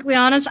 to be perfectly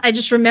honest. I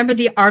just remember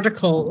the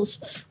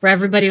articles where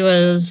everybody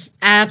was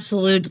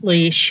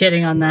absolutely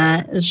shitting on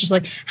that. It's just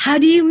like, how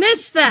do you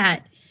miss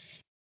that?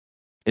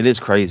 It is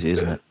crazy,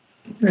 isn't it?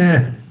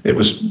 Yeah, it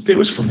was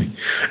funny.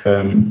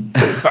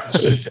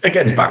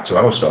 Back to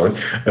our story.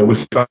 We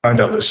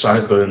find out that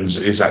Sideburns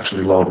is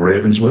actually Lord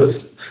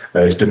Ravensworth.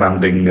 He's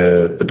demanding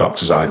the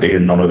Doctor's ID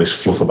and none of this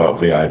fluff about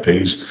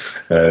VIPs.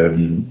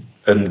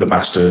 And the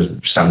Master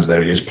stands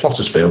there. His plot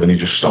has failed, and he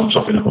just stomps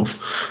off in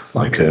huff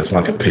like a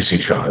pissy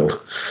child.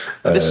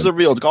 This is a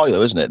real guy,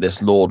 though, isn't it?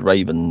 This Lord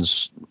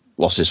Ravens,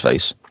 what's his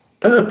face?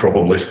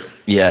 Probably.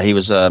 Yeah, he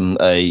was an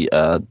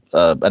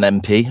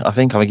MP. I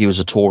think he was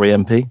a Tory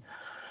MP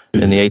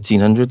in the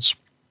 1800s.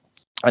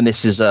 And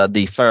this is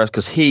the first,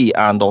 because he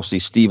and obviously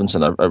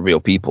Stevenson are real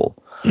people.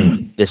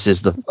 Mm. This is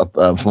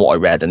from what I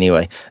read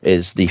anyway,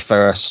 is the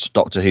first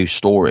Doctor Who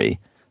story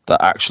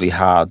that actually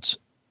had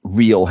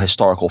real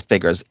historical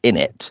figures in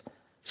it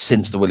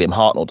since the William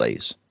Hartnell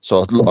days.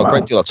 So a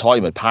great deal of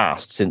time had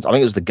passed since. I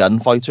think it was the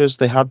Gunfighters.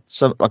 They had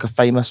some like a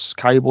famous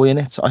cowboy in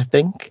it, I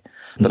think.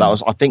 But I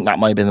think that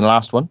might have been the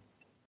last one.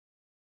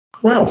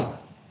 Well,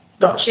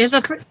 that's. Yeah,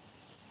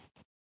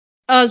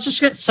 I was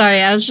just going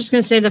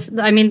to say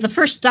the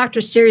first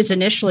Doctor series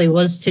initially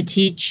was to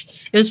teach.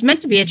 It was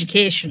meant to be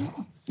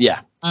educational.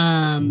 Yeah.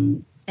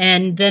 And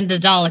then the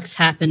Daleks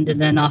happened, and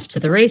then off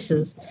to the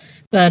races.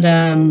 But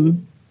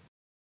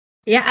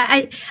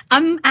yeah,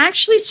 I'm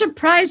actually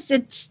surprised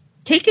it's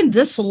taken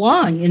this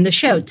long in the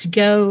show to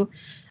go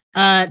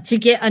to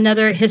get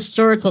another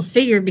historical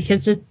figure,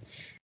 because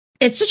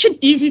it's such an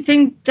easy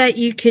thing that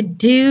you could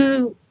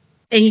do,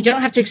 and you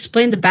don't have to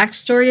explain the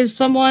backstory of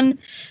someone,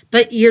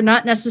 but you're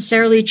not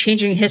necessarily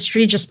changing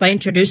history just by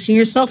introducing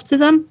yourself to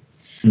them.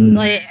 Mm.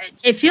 Like,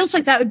 it feels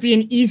like that would be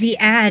an easy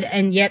ad,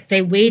 and yet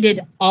they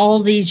waited all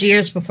these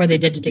years before they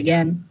did it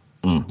again.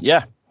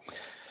 Yeah.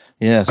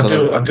 Yeah,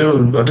 so I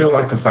do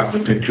like the fact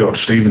that picked George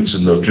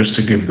Stevenson, though, just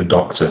to give the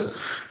Doctor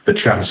the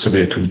chance to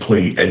be a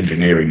complete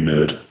engineering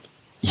nerd.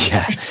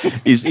 Yeah,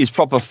 he's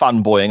proper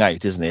fanboying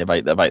out, isn't he,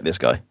 about this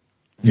guy?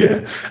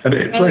 Yeah, and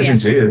it plays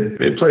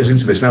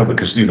into this now,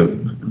 because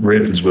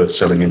Ravensworth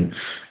selling him,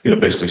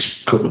 basically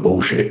cut the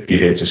bullshit. You're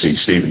here to see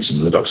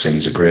Stevenson, the Doctor saying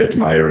he's a great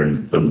admirer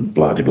and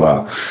blah de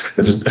blah.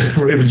 And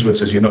Ravensworth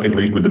says you're not in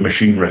league with the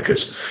machine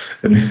wreckers,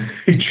 and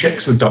he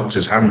checks the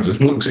Doctor's hands and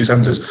looks at his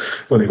hands and says,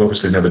 "Well, you've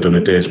obviously never done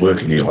a day's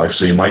work in your life,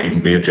 so you might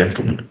even be a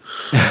gentleman."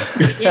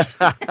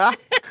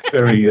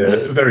 Very,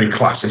 very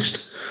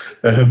classist.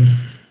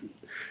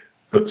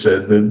 But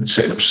the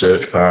setting up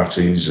search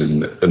parties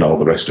and all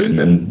the rest of it,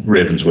 and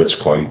Ravensworth's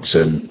quite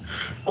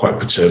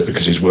perturbed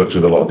because he's worked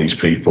with a lot of these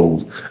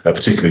people,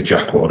 particularly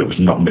Jack Ward. It was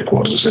not Mick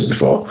Ward, as I said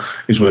before.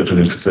 He's worked with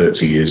him for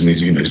 30 years, and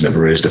he's never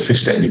raised a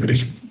fist at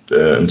anybody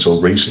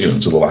until recently,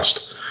 until the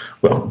last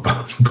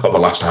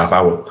half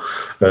hour.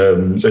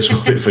 That's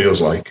what it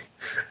feels like.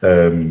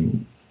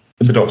 And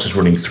the Doctor's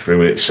running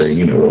through it, saying,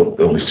 it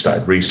only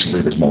started recently.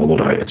 There's more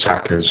Luddite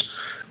attackers,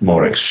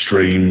 more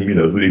extreme,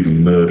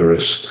 even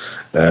murderous.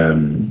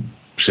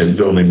 Saying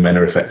only men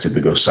are affected,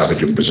 they go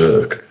savage and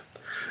berserk.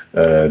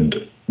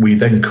 And we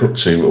then cut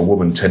to a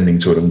woman tending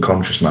to an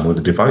unconscious man with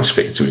a device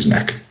fitted to his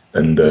neck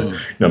and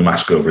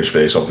mask over his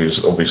face,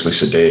 obviously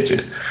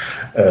sedated.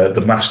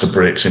 The Master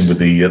breaks in with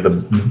the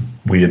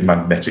weird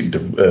magnetic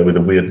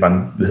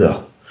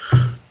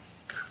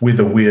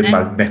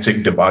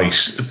magnetic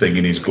device thing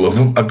in his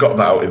glove. I got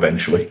that out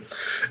eventually.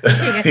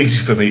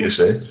 Easy for me to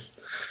say.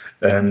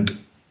 And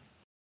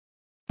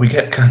we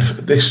get kind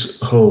of this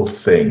whole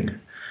thing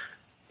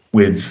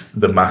with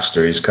the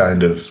Master is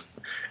kind of,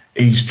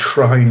 he's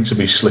trying to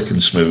be slick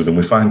and smooth, and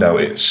we find out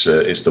it's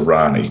the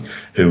Rani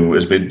who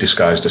has been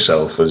disguised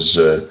herself as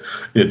the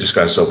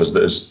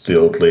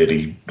old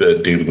lady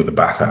dealing with the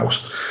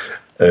bathhouse,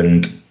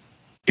 and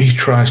he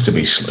tries to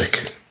be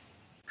slick,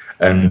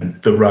 and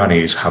the Rani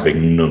is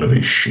having none of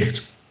his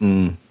shit,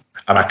 and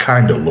I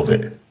kind of love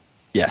it.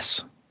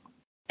 Yes.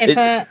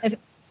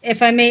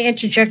 If I may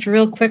interject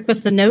real quick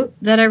with the note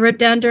that I wrote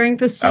down during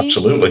this scene.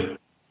 Absolutely.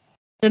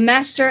 The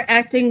Master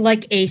acting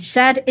like a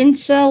sad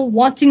incel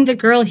wanting the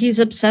girl he's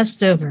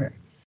obsessed over.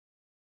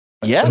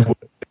 Yeah.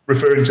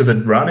 Referring to the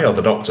Rani or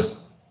the Doctor?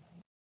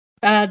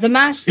 The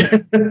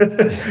Master.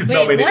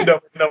 Wait,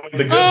 what?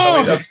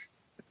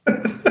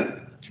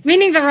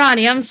 Meaning the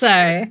Rani, I'm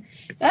sorry.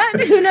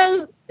 Who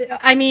knows?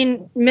 I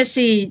mean,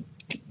 Missy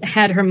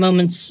had her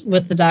moments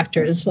with the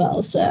Doctor as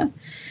well, so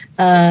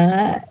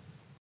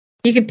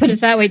you could put it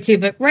that way too,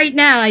 but right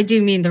now I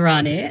do mean the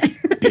Rani.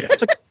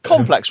 It's a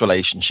complex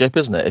relationship,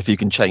 isn't it? If you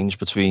can change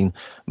between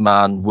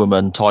man,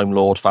 woman, Time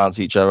Lord,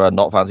 fancy each other,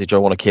 not fancy each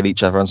other, want to kill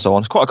each other, and so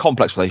on. It's quite a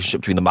complex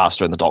relationship between the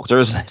Master and the Doctor,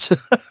 isn't it?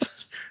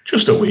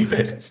 Just a wee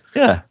bit.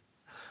 Yeah.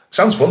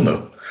 Sounds fun,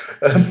 though.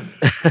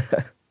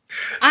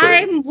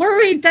 I'm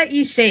worried that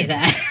you say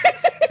that.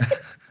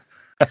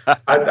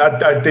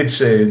 I did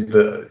say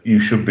that you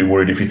should be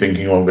worried if you're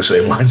thinking along the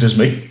same lines as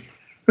me.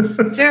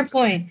 Fair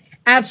point.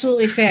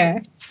 Absolutely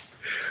fair.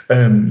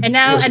 And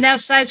now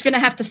Sai's going to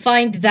have to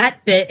find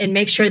that bit and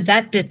make sure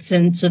that bit's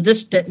in, so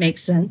this bit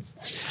makes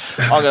sense.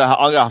 I'm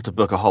gonna have to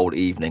book a whole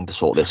evening to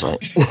sort this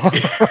out.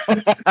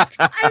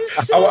 I'm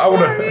so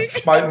sorry.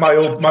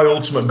 My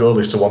ultimate goal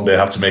is to one day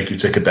have to make you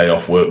take a day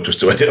off work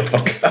just to edit a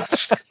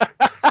podcast.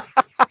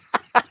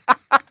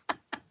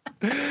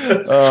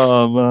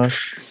 Oh man.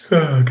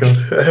 Oh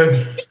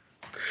god.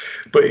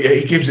 But yeah,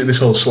 he gives it this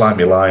whole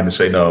slimy line and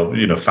say, "No,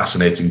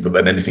 fascinating, but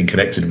then anything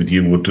connected with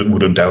you would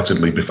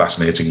undoubtedly be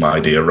fascinating, my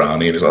dear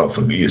Rani." And he's like,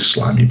 "Oh, you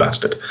slimy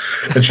bastard!"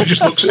 And she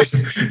just looks at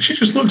him. She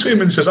just looks at him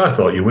and says, "I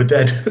thought you were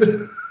dead."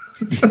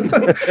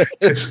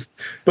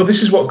 But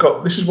this is what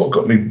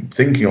got me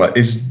thinking. Like,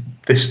 is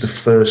this the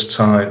first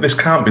time? This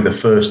can't be the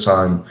first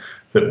time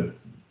that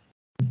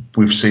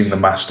we've seen the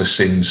Master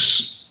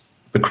since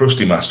the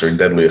Krusty Master in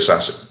Deadly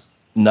Assassin.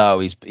 No,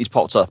 he's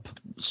popped up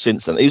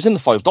since then. He was in the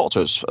Five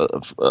Doctors at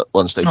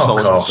one stage. Oh,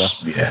 of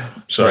course. Yeah.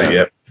 Sorry,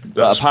 yeah.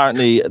 But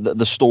apparently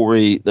the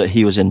story that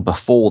he was in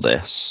before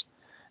this,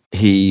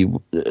 he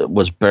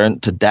was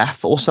burnt to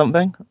death or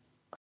something.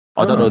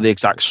 I don't know the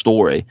exact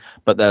story,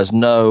 but there's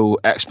no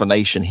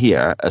explanation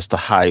here as to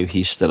how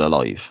he's still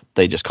alive.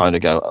 They just kind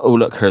of go, "Oh,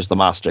 look, here's the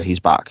Master. He's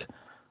back."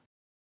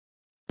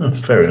 Oh,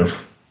 fair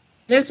enough.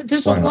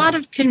 There's a lot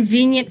of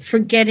convenient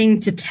forgetting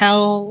to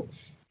tell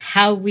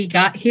how we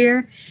got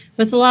here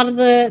with a lot of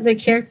the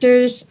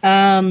characters.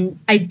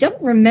 I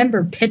don't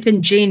remember Pip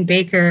and Jane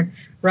Baker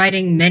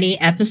writing many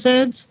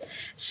episodes,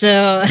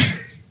 so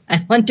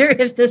I wonder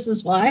if this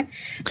is why.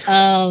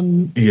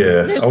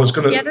 There's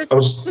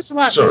a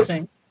lot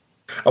missing.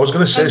 I was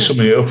going to say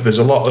something up. There's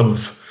a lot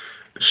of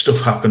stuff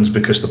happens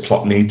because the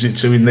plot needs it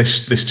to in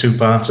this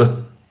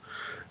two-parter.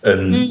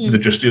 And they're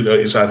just,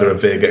 it's either a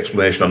vague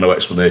explanation or no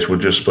explanation. We're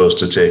just supposed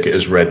to take it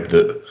as read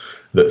that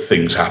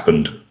things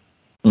happened.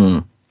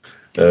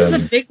 There's a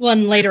big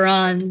one later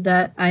on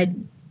that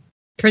I'm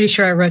pretty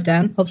sure I wrote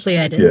down. Hopefully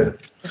I did. Yeah.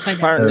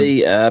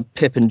 Apparently,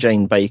 Pip and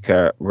Jane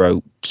Baker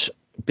wrote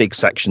big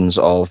sections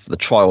of The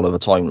Trial of a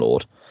Time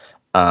Lord,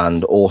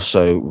 and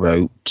also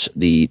wrote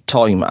The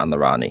Time and the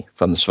Rani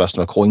from the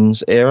Sylvester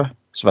McCoy's era.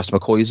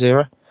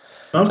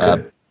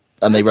 Okay.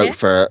 And they wrote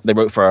for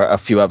a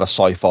few other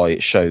sci-fi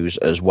shows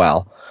as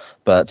well.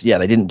 But yeah,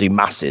 they didn't do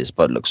masses,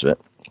 but it looks of it.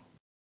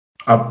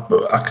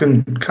 I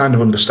can kind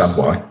of understand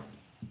why.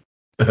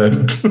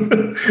 Not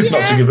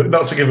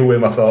to give away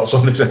my thoughts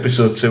on this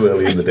episode too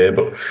early in the day,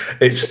 but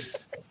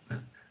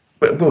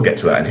we'll get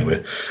to that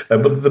anyway.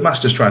 But the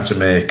Master's trying to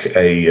make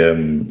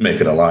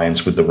an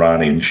alliance with the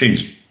Rani, and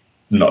she's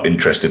not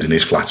interested in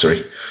his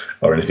flattery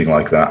or anything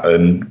like that.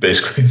 And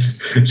basically,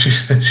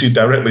 she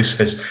directly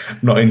says,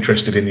 "Not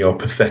interested in your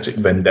pathetic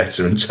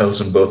vendetta," and tells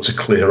them both to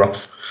clear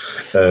off.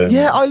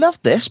 Yeah, I love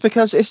this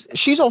because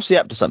she's obviously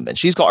up to something.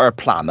 She's got her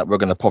plan that we're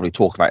going to probably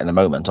talk about in a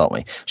moment, aren't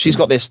we? She's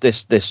got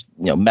this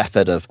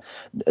method of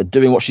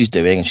doing what she's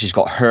doing, and she's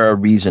got her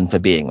reason for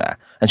being there,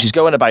 and she's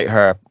going about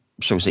her,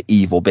 shall we say,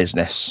 evil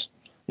business,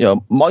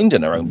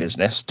 minding her own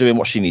business, doing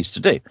what she needs to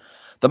do.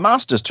 The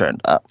Master's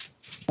turned up,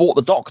 brought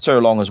the Doctor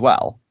along as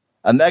well,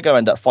 and they're going to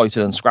end up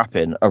fighting and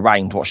scrapping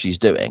around what she's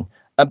doing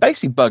and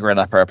basically buggering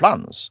up her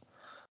plans.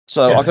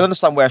 So I can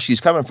understand where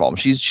she's coming from.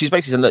 She's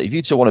basically saying, look, if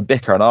you two want to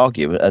bicker and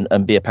argue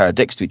and be a pair of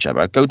dicks to each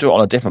other, go do it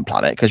on a different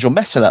planet because you're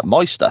messing up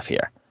my stuff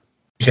here.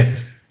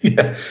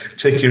 Yeah.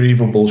 Take your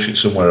evil bullshit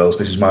somewhere else.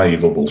 This is my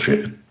evil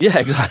bullshit. Yeah,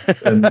 exactly.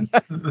 And then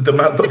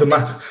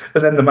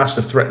the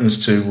Master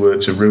threatens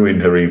to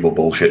ruin her evil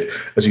bullshit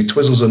as he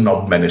twizzles a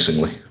knob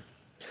menacingly.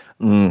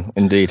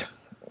 Indeed.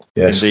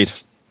 Yes. Indeed.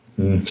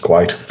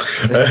 Quite.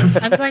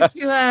 I'm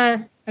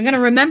going to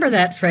remember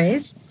that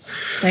phrase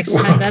next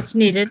time that's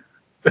needed.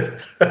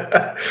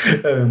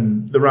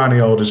 The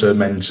Rani orders her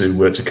men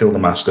to kill the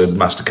Master. The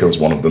Master kills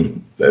one of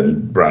them,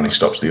 and Rani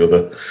stops the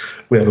other.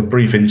 We have a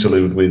brief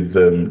interlude with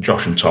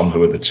Josh and Tom,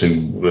 who are the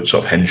two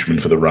sort of henchmen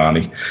for the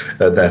Rani.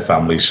 Their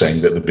families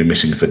saying that they've been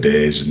missing for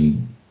days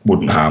and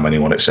wouldn't harm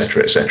anyone,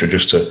 etc., etc.,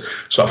 just to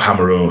sort of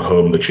hammer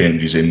home the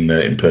changes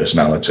in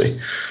personality.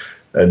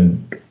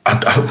 And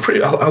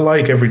I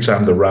like every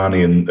time the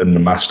Rani and the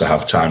Master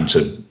have time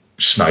to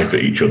snipe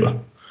at each other.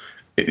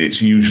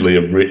 It's usually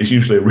a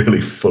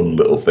really fun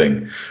little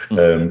thing,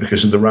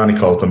 because the Rani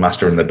calls the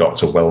Master and the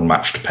Doctor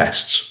well-matched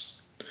pests,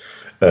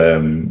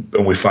 and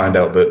we find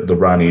out that the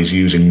Rani is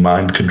using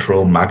mind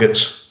control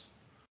maggots.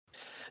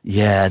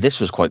 Yeah, this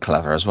was quite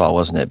clever as well,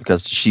 wasn't it?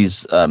 Because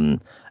she's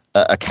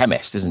a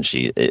chemist, isn't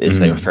she? As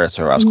they refer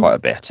to her as quite a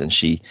bit, and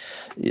she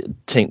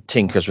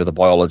tinkers with the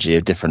biology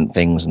of different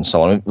things and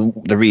so on.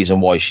 The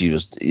reason why she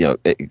was,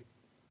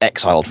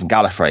 exiled from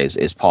Gallifrey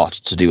is part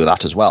to do with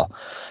that as well.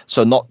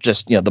 So not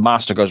just, the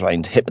Master goes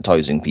around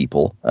hypnotizing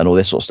people and all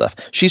this sort of stuff.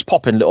 She's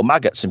popping little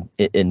maggots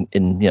in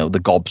the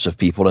gobs of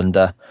people and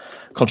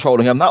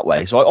controlling them that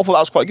way. So I thought that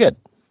was quite good.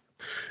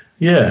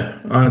 Yeah,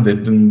 I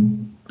did.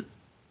 And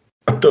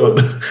I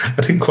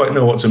didn't quite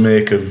know what to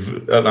make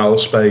of, and I'll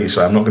spare you,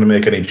 so I'm not going to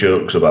make any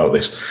jokes about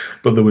this,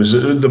 but there was,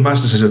 the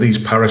Master says, are these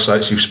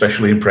parasites you've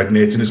specially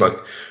impregnated? It's like,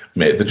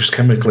 mate, they're just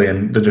chemically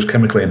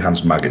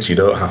enhanced maggots. You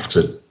don't have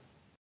to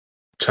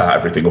tar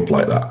everything up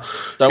like that.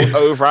 Don't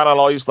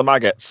overanalyze the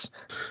maggots.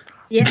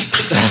 Yeah.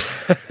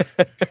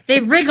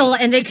 They wriggle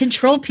and they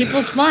control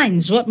people's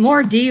minds. What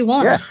more do you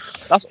want? Yeah,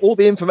 that's all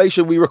the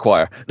information we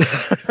require.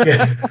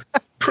 Yeah,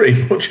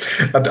 pretty much.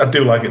 I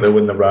do like it though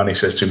when the Rani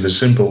says to him, there's a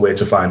simple way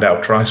to find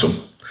out, try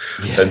some.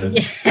 Yeah. And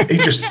he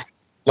just,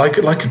 like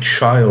a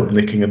child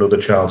nicking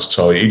another child's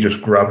toy, he just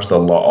grabs the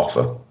lot off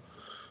her.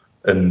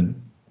 And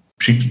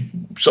she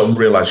sort of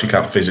realised she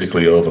can't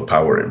physically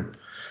overpower him.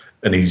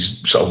 And he's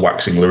sort of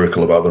waxing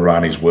lyrical about the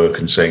Rani's work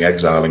and saying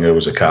exiling her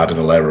was a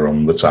cardinal error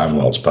on the Time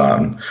Lord's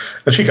part. And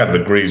she kind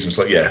of agrees and it's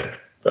like, yeah,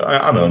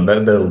 I know,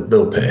 and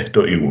they'll pay,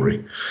 don't you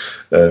worry.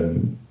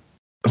 And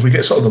we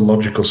get sort of the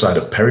logical side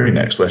of Perry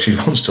next, where she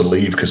wants to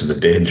leave because of the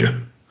danger.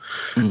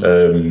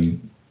 And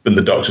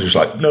the Doctor's just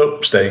like,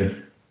 nope, staying.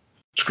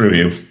 Screw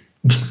you.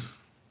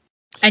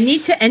 I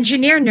need to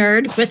engineer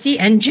nerd with the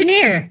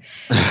engineer.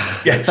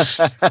 Yes.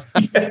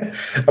 Yeah.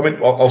 I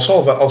mean, I'll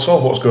solve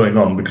what's going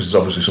on because there's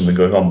obviously something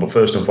going on. But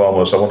first and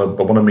foremost, I want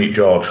to meet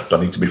George.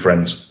 I need to be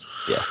friends.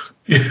 Yes.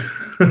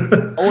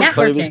 I want to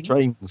play with his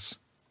trains.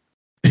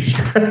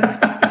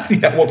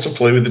 I want to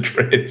play with the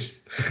trains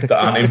that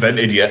aren't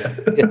invented yet.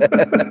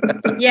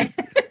 Yeah.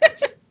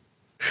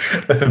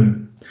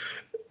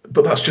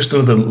 But that's just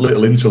another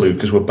little interlude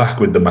because we're back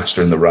with the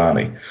Master and the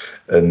Rani,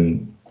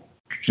 and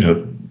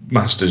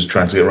Master's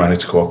trying to get Rani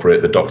to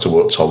cooperate. The Doctor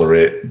won't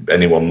tolerate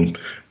anyone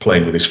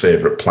playing with his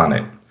favourite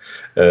planet.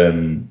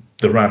 The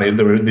Rani,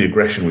 the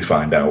aggression we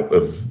find out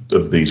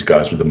of these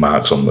guys with the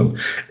marks on them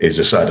is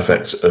a side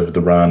effect of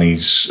the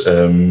Rani's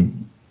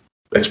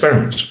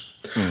experiments.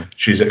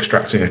 She's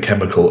extracting a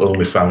chemical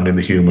only found in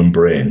the human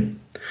brain.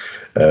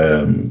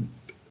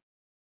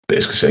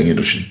 Basically saying,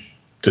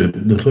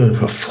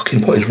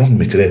 fucking what is wrong with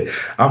me today?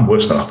 I'm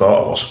worse than I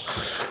thought I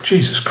was.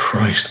 Jesus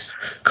Christ.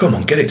 Come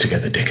on, get it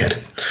together,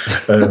 dickhead.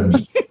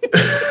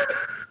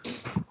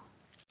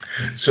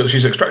 So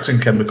she's extracting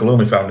chemical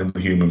only found in the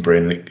human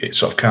brain. It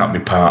sort of can't be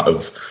part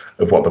of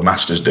what the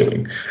Master's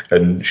doing.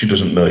 And she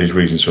doesn't know his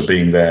reasons for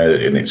being there,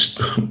 and it's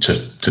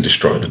to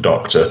destroy the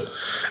Doctor.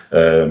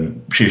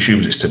 She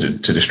assumes it's to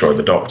destroy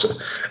the Doctor.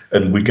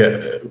 And we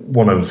get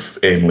one of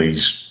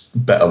Ainley's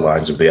better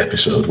lines of the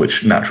episode,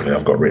 which naturally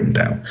I've got written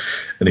down.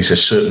 And he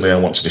says, certainly I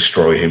want to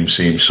destroy him,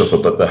 see him suffer,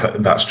 but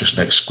that's just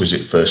an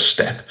exquisite first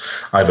step.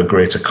 I have a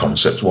greater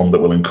concept, one that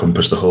will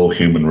encompass the whole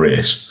human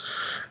race.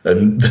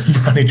 And then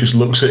Rani just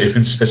looks at him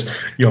and says,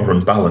 you're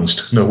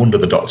unbalanced. No wonder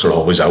the Doctor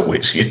always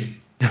outwits you.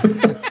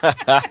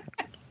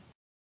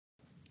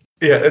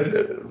 Yeah,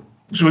 and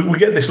so we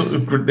get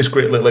this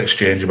great little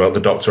exchange about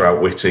the Doctor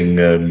outwitting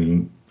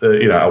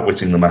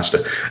the Master.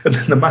 And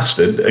then the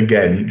Master,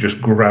 again, just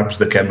grabs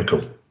the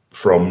chemical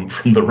from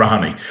the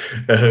Rani.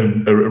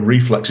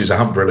 Reflexes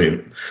aren't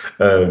brilliant.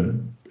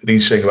 And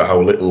he's saying about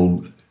how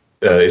little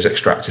is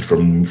extracted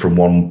from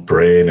one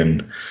brain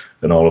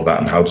and all of that,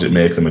 and how does it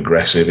make them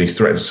aggressive. He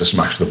threatens to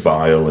smash the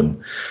vial,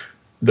 and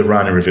the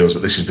Rani reveals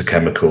that this is the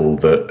chemical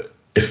that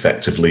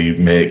effectively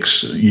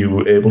makes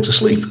you able to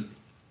sleep.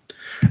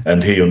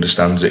 And he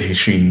understands that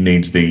she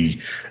needs the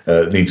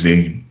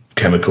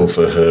chemical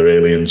for her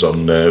aliens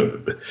on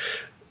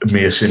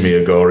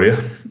Mia Goria,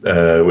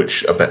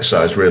 which I bet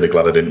Si's really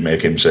glad I didn't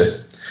make him say.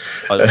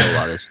 I don't know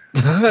what that is.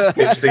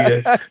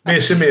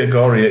 It's the Mia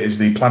Goria is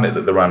the planet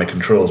that the Rani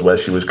controls, where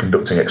she was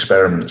conducting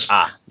experiments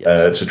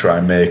to try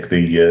and make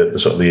the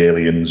sort of the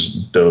aliens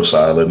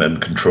docile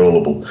and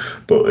controllable.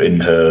 But in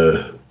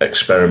her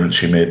experiments,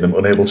 she made them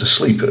unable to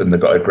sleep, and they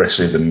got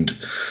aggressive and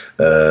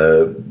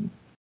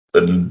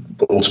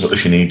ultimately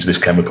she needs this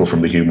chemical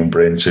from the human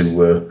brain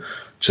to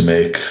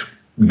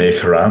make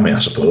her army, I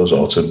suppose,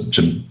 or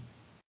to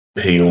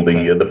heal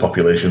the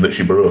population that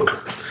she broke.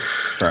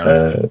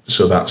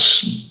 So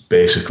that's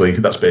basically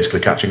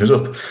catching us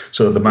up.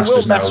 So the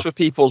Master's now mess with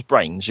people's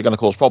brains. You're going to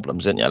cause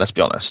problems, isn't you? Let's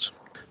be honest.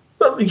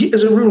 Well,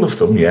 as a rule of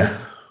thumb, yeah.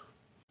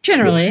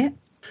 Generally,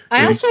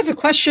 I also have a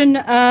question.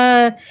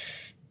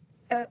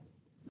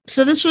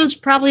 So this was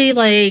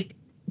probably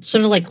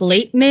sort of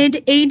late mid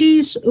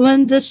 80s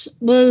when this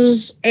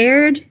was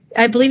aired.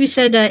 I believe you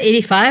said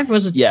 85.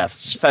 Was it? Yeah,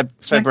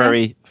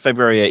 February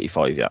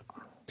 85. Yeah.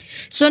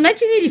 So in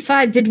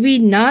 1985, did we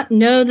not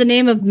know the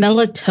name of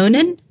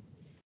melatonin?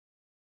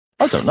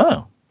 I don't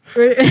know.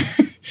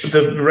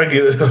 The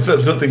regular,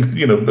 I don't think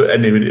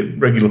any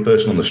regular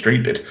person on the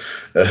street did.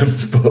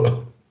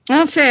 But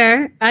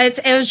fair.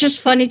 It was just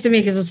funny to me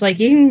because it's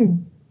you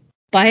can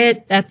buy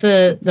it at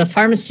the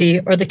pharmacy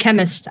or the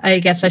chemist, I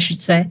guess I should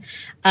say.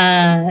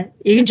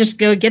 You can just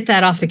go get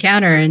that off the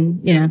counter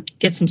and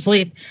get some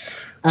sleep.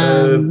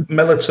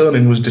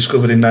 Melatonin was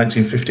discovered in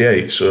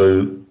 1958,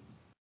 so.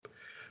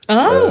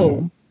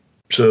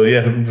 So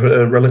yeah,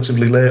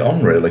 relatively late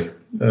on, really.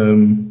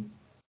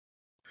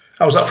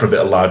 How's that for a bit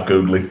of live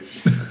Googling?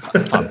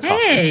 Fantastic.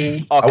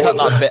 Hey. I'll cut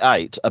that bit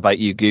out about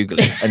you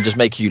Googling and just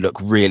make you look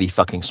really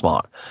fucking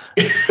smart.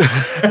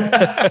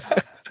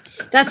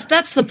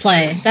 That's the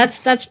play.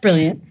 That's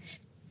brilliant.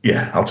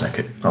 Yeah, I'll take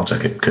it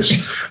because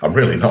I'm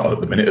really not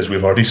at the minute, as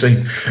we've already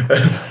seen.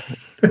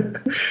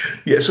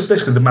 Yeah, so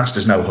basically the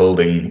Master's now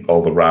holding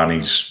all the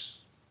Rani's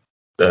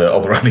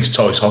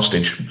toys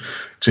hostage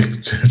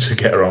to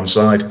get her on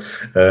side,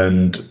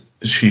 and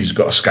she's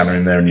got a scanner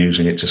in there and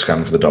using it to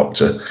scan for the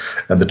Doctor,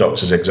 and the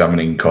Doctor's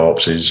examining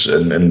corpses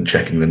and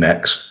checking the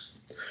necks.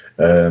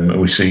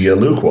 We see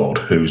Luke Ward,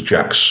 who's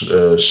Jack's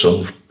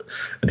son,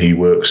 and he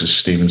works as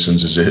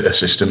Stevenson's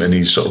assistant, and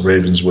he's sort of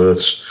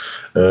Ravensworth's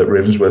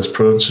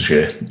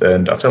protege.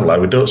 And I tell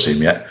you, we don't see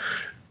him yet.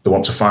 They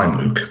want to find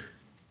Luke.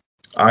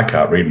 I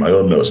can't read my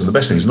own notes, and the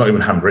best thing is it's not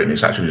even handwritten,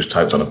 it's actually just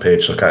typed on a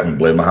page, so I can't even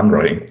blame my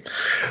handwriting.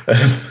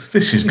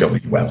 This is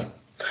going well.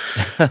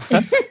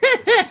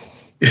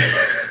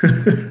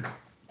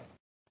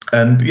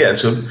 And yeah,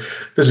 so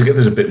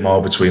there's a bit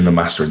more between the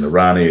Master and the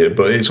Rani,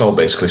 but it's all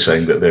basically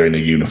saying that they're in a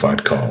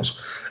unified cause.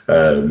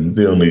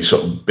 The only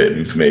sort of bit of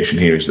information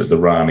here is that the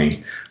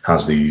Rani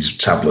has these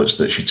tablets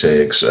that she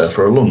takes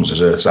for her lungs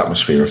as Earth's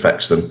atmosphere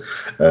affects them,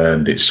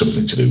 and it's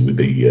something to do with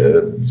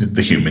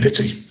the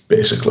humidity,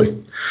 basically.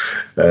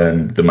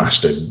 And the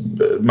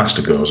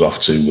Master goes off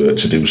to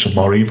do some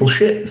more evil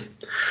shit.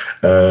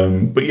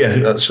 But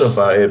yeah, so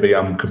far, AB,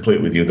 I'm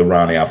complete with you. The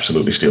Rani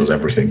absolutely steals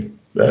everything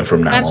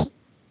from now on.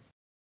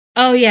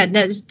 Oh yeah,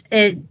 no,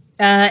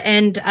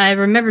 and I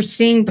remember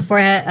seeing before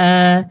I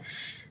had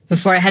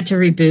to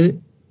reboot.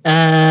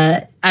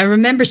 I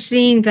remember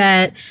seeing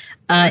that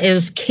it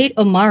was Kate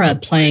O'Mara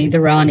playing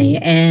the Rani,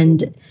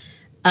 and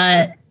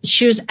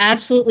she was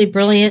absolutely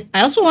brilliant.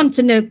 I also wanted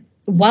to know,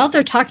 while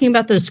they're talking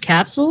about those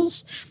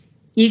capsules,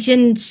 you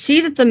can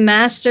see that the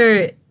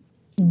Master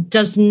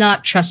does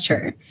not trust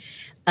her,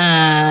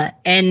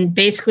 and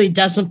basically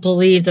doesn't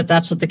believe that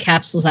that's what the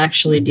capsules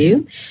actually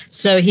do.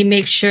 So he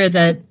makes sure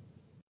that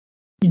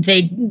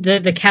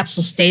the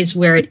capsule stays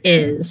where it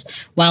is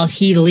while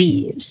he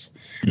leaves.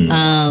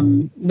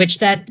 Which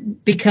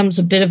that becomes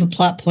a bit of a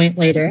plot point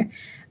later.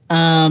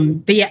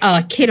 But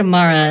yeah, Kate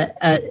O'Mara,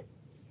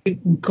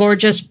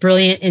 gorgeous,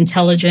 brilliant,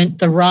 intelligent.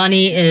 The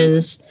Rani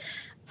is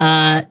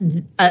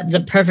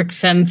the perfect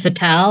femme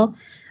fatale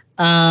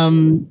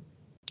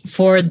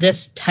for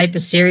this type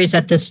of series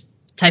at this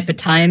type of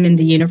time in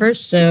the universe.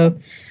 So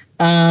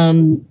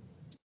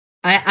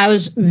I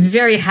was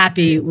very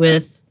happy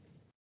with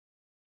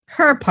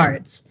her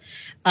parts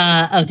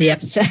of the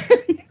episode.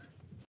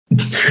 I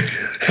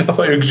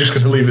thought you were just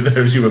going to leave it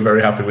there as you were very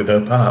happy with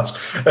her parts.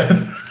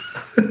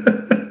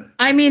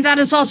 I mean, that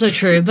is also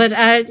true, but,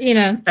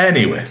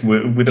 Anyway,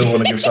 we don't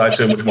want to give Side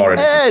so much more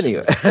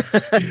editing.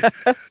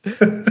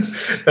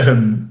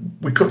 Anyway.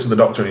 We cut to the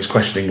Doctor and he's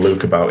questioning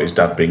Luke about his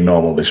dad being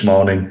normal this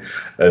morning,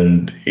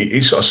 and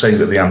he's sort of saying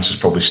that the answer's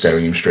probably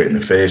staring him straight in the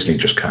face and he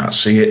just can't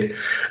see it.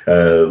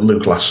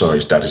 Luke last saw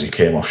his dad as he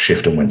came off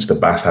shift and went to the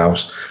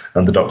bathhouse,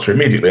 and the Doctor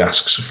immediately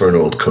asks for an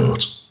old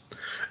coat.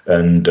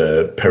 And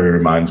Perry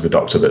reminds the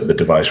Doctor that the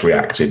device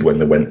reacted when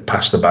they went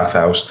past the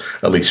bathhouse.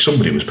 At least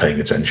somebody was paying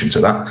attention to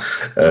that.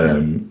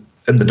 And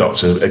the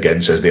Doctor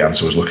again says the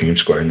answer was looking him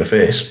square in the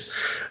face.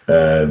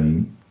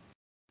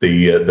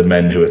 The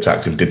men who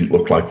attacked him didn't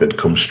look like they'd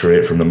come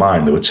straight from the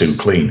mine. They were too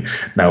clean.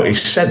 Now, he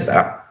said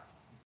that,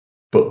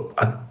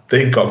 but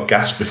they got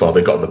gassed before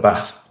they got the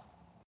bath.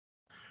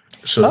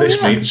 So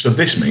this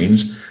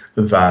means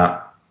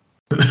that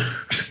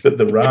that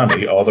the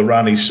Rani or the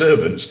Rani's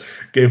servants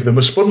gave them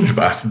a sponge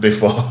bath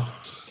before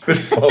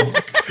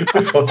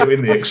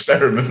doing the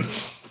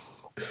experiments.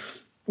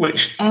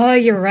 Which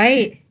you're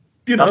right.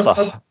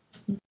 That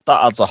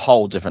adds a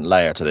whole different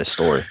layer to this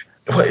story.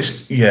 Well,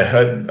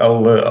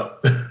 I'll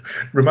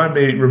remind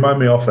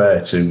me off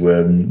air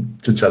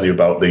to tell you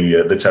about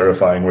the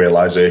terrifying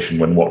realization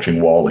when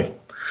watching Wall-E,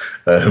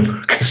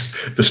 because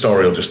the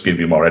story will just give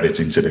you more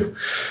editing to do.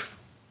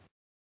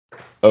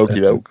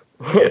 Okie doke.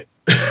 Yeah.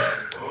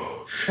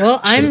 Well,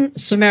 I'm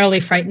summarily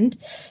frightened.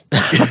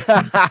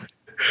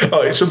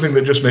 Oh, it's something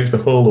that just makes the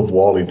whole of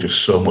Wall-E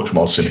just so much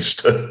more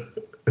sinister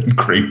and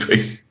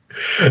creepy.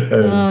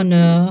 Oh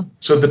no!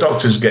 So the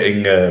doctor's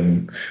getting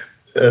an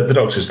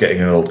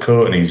old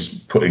coat, and he's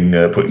putting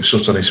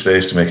soot on his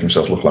face to make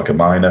himself look like a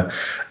miner.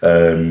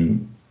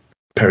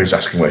 Perry's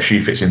asking where she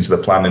fits into the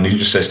plan, and he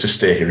just says to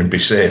stay here and be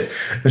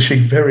safe. And she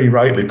very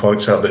rightly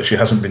points out that she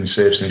hasn't been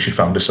safe since she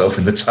found herself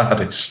in the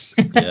TARDIS.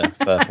 Yeah,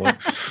 fair point.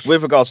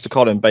 With regards to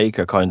Colin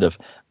Baker kind of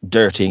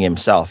dirtying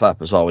himself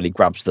up as well, when he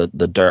grabs the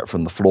dirt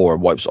from the floor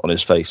and wipes it on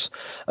his face,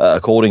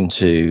 according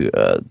to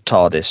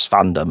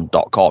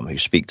TARDISfandom.com, who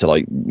speak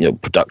to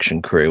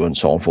production crew and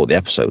so on for the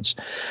episodes,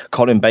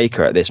 Colin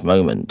Baker at this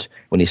moment,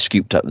 when he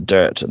scooped up the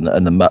dirt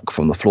and the muck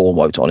from the floor and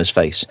wiped it on his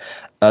face,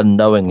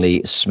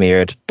 unknowingly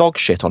smeared dog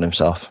shit on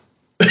himself.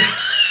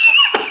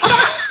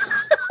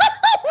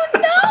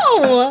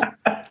 No!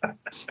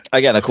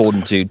 Again,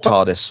 according to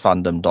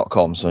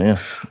TARDISfandom.com, so yeah.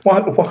 Why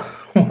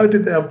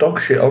did they have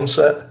dog shit on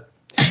set?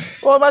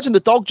 Well, imagine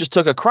the dog just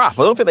took a crap.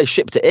 I don't think they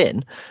shipped it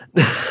in.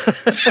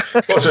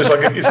 So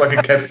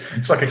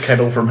it's like a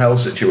kennel from hell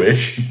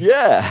situation.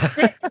 Yeah.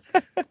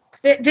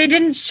 They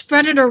didn't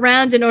spread it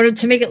around in order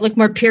to make it look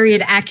more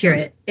period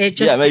accurate. It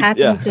just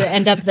happened to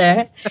end up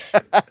there.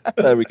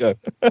 There we go.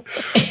 Oh,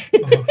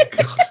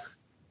 God.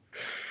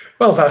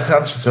 Well, that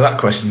answer to that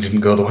question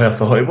didn't go the way I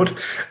thought it would.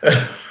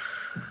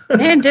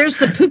 And there's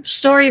the poop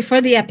story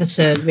for the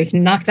episode. We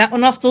can knock that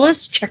one off the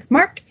list. Check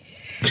mark.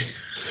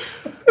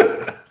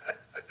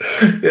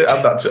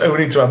 Yeah, we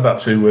need to add that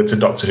to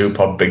Doctor Who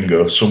Pod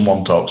Bingo.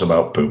 Someone talks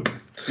about poop.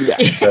 Yeah.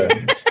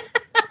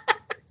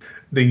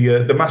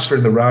 The Master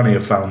and the Rani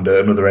have found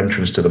another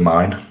entrance to the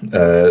mine,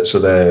 so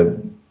they're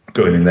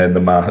going in there.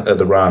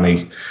 The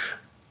Rani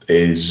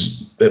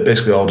is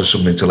basically orders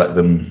something to let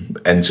them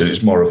enter.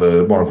 It's more of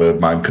a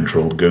mind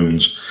controlled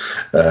goons.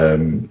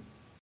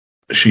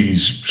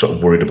 She's sort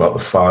of worried about the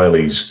file.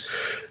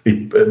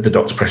 The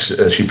Doctor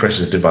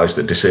presses a device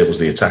that disables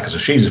the attacker, so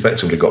she's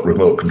effectively got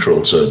remote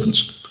controlled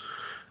servants,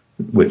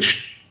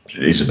 which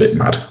is a bit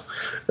mad.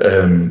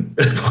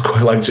 I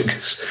quite liked it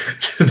because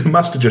the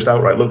Master just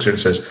outright looks at her and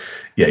says,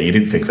 "Yeah, you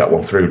didn't think that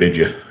one through, did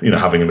you?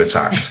 Having him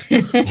attacked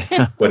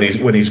when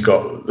he's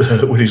got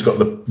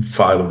the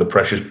file of the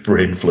precious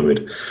brain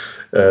fluid."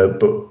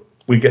 But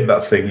we get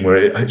that thing where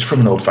it's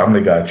from an old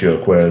Family Guy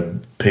joke where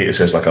Peter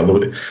says, "Like I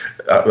love it.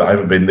 I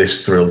haven't been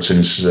this thrilled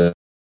since I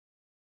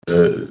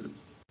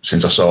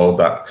saw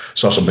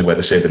something where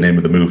they say the name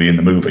of the movie in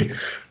the movie."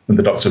 And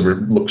the Master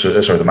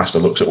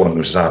looks at one of them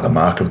and says, "The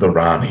mark of the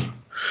Rani."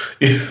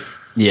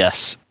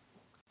 Yes.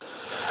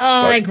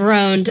 Oh, I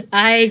groaned.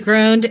 I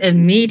groaned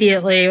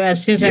immediately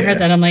as soon as I heard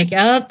that. I'm like,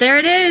 oh, there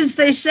it is.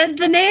 They said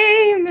the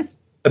name.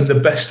 And the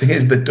best thing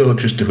is they don't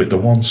just do it the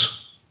once.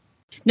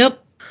 Nope.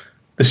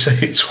 They say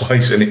it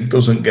twice and it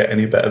doesn't get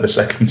any better the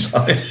second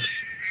time.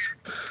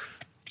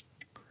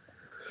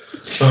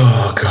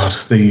 Oh, God.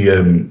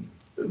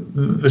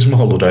 There's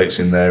more Luddites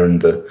in there,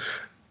 and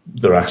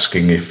they're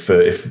asking if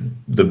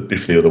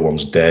the other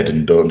one's dead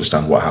and don't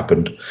understand what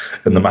happened.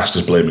 And the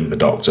Master's blaming the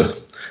Doctor.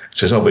 He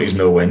says, "Oh, but he's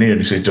nowhere near."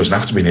 And he says, "He doesn't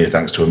have to be near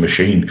thanks to a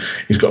machine.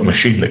 He's got a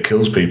machine that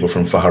kills people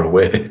from far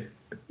away."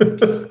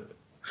 And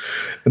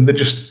they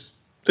just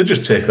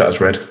take that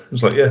as read.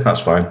 It's like, yeah, that's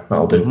fine.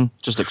 That'll do. Mm-hmm.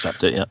 Just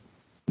accept it, yeah.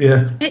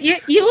 Yeah.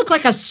 You look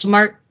like a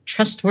smart,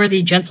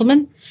 trustworthy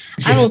gentleman.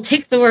 I will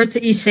take the words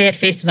that you say at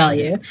face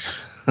value.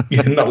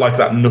 Yeah, not like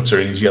that nutter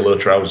in his yellow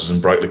trousers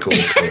and brightly coloured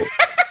coat.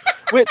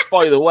 Which,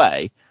 by the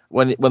way,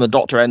 when the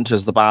Doctor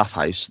enters the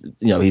bathhouse,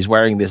 he's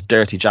wearing this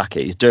dirty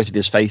jacket. He's dirtied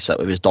his face up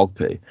with his dog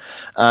poo,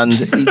 and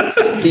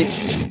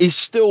he's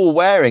still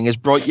wearing his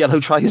bright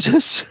yellow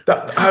trousers.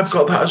 I've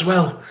got that as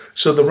well.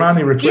 So the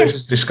Rani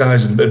replaces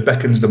disguise and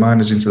beckons the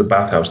miners into the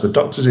bathhouse. The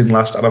Doctor's in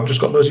last, and I've just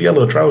got those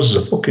yellow trousers.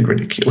 Are fucking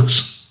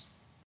ridiculous.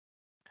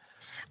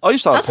 I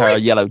used to have a pair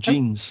of yellow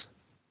jeans.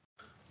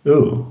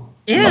 Oh.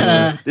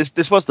 Yeah.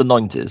 This was the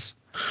 90s.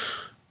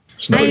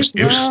 It's no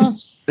excuse.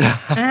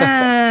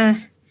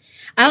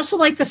 I also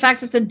like the fact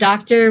that the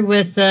Doctor,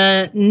 with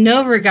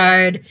no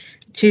regard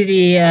to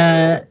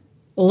the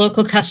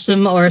local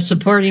custom or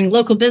supporting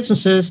local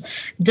businesses,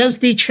 does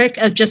the trick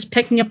of just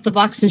picking up the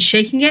box and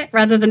shaking it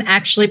rather than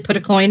actually put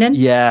a coin in.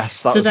 Yes,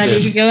 so that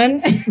he could go in.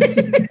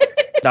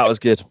 That was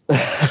good.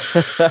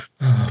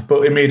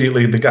 But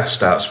immediately the gas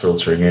starts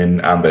filtering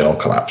in and they all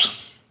collapse.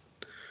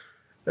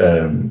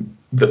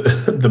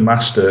 The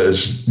Master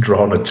has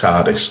drawn a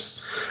TARDIS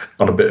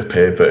on a bit of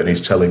paper, and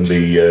he's telling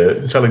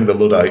the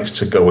Luddites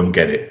to go and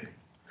get it.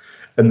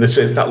 And they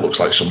say, "That looks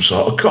like some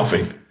sort of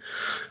coffin."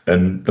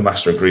 And the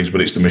Master agrees,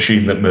 but it's the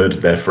machine that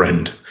murdered their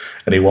friend,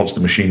 and he wants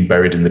the machine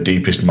buried in the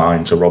deepest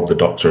mine to rob the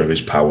Doctor of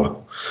his power.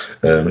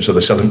 So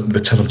they tell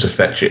him to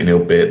fetch it, and he'll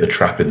bait the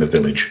trap in the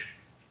village.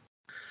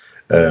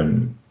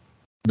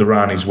 The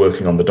Rani's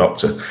working on the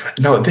Doctor.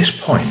 Now, at this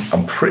point,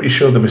 I'm pretty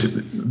sure they've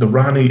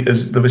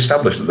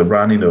established that the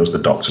Rani knows the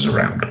Doctor's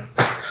around.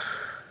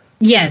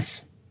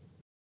 Yes.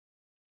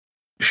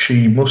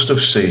 She must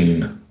have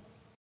seen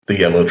the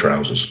yellow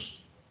trousers.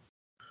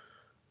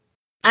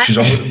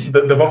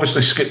 They've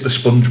obviously skipped the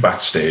sponge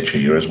bath stage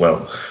here as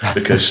well,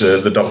 because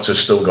the doctor's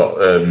still got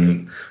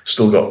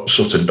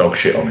Sutton dog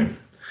shit on him.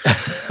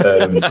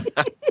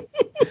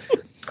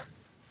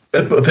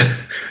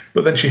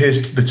 But then she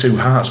hears the two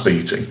hearts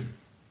beating,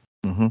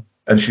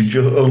 and she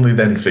only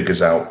then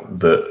figures out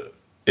that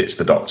it's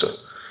the doctor.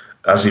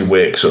 As he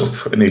wakes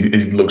up, and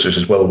he looks at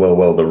us,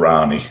 well, the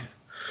Rani,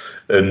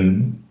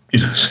 and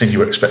saying you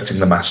were expecting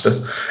the Master.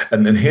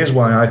 And here's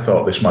why I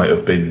thought this might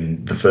have been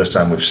the first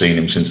time we've seen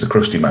him since the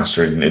Krusty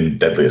Master in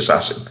Deadly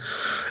Assassin.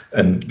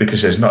 And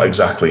because it's not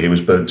exactly, he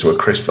was burnt to a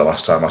crisp the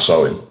last time I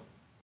saw him.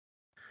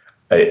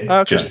 It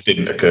just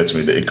didn't occur to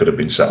me that he could have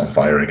been set on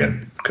fire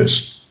again,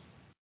 because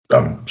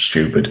I'm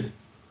stupid.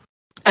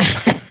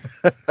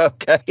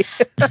 Okay.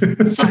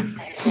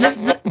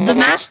 The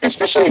Master,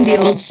 especially in the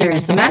old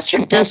series, the Master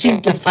does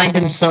seem to find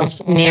himself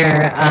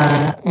near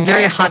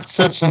very hot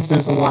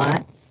substances a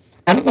lot.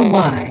 I don't know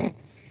why.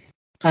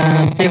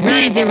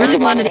 They really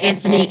wanted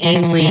Anthony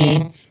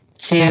Ainley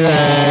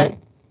to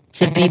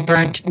be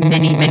burnt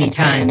many, many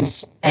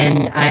times,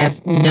 and I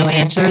have no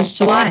answer as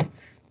to why.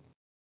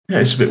 Yeah,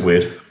 it's a bit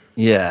weird.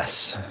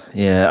 Yes.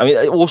 Yeah. I mean,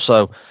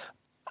 also,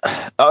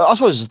 I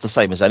suppose it's the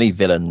same as any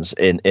villains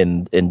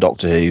in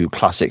Doctor Who,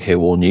 Classic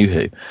Who, or New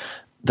Who.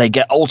 They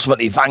get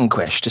ultimately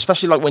vanquished,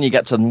 especially like when you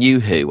get to New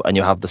Who and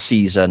you have the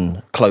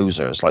season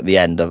closers, like the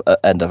end of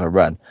a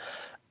run.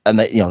 And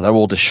they're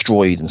all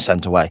destroyed and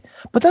sent away,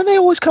 but then they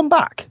always come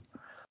back.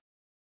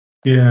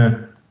 Yeah.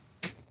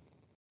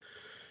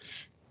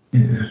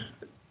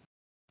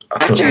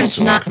 Doctor's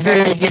not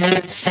very good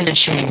at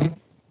finishing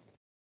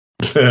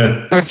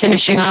or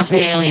finishing off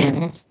the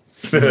aliens.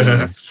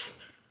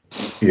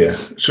 Yeah.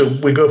 So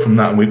we go from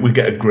that, and we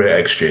get a great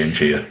exchange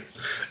here,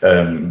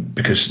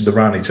 because the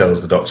Rani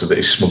tells the Doctor that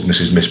his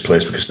smugness is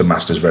misplaced because the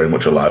Master's very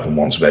much alive and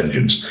wants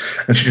vengeance,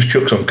 and she just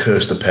chucks on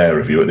 "curse the pair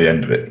of you" at the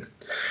end of it.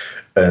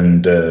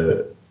 And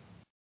the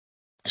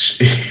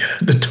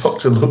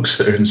Doctor looks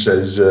at her and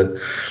says,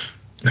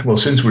 well,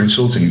 since we're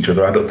insulting each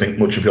other, I don't think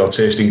much of your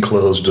taste in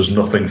clothes does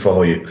nothing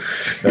for you.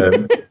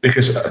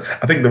 Because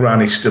I think the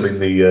Rani's still in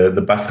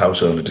the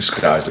bathhouse owner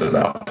disguise at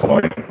that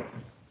point.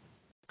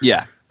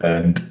 Yeah.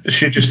 And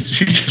she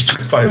just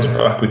fires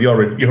back with, your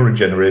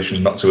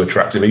regeneration's not too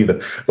attractive either,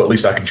 but at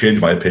least I can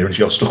change my appearance.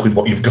 You're stuck with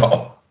what you've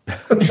got.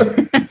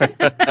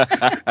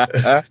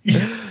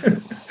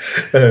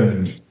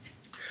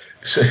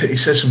 So he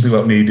says something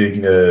about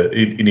needing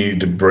he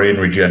needed a brain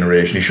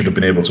regeneration. He should have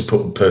been able to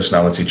put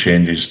personality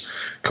changes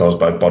caused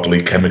by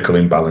bodily chemical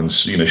imbalance.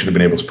 Should have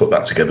been able to put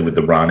that together with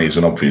the Rani as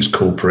an obvious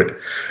culprit.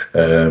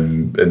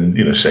 And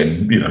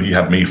saying, you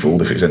had me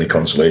fooled if it's any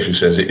consolation. He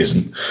says it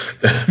isn't.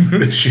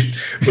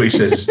 But he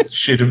says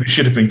should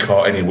have been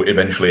caught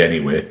eventually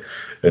anyway.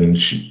 And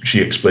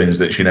she explains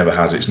that she never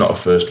has. It's not a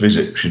first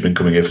visit. She's been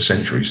coming here for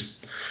centuries.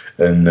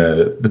 And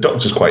the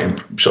Doctor's quite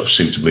sort of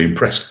suitably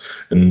impressed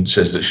and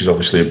says that she's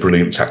obviously a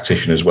brilliant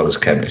tactician as well as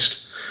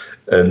chemist.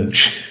 And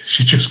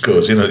she just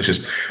goes,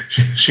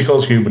 she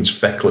calls humans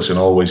feckless and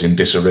always in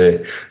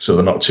disarray, so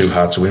they're not too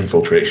hard to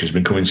infiltrate. She's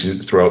been coming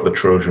throughout the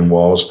Trojan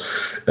Wars,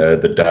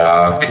 the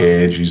Dark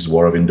Ages, the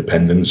War of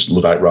Independence,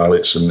 Luddite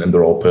Rylets, and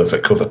they're all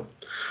perfect cover.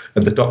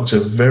 And the Doctor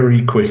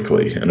very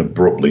quickly and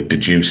abruptly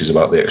deduces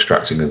about the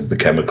extracting of the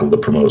chemical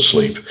that promotes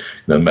sleep,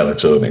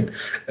 melatonin.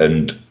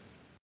 And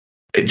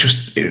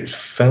it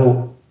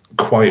felt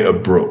quite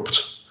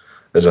abrupt,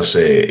 as I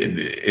say,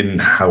 in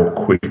how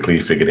quickly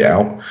he figured it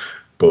out.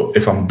 But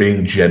if I'm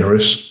being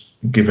generous,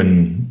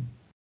 given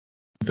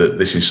that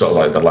this is sort of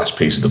like the last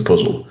piece of the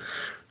puzzle,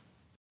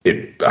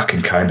 I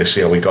can kind of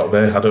see how we got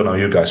there. I don't know how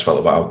you guys felt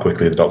about how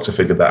quickly the Doctor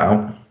figured that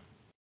out.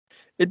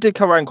 It did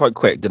come around quite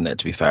quick, didn't it,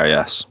 to be fair,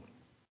 yes.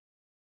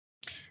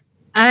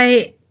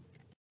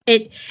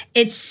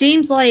 It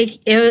seemed like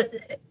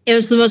it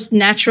was the most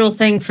natural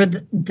thing for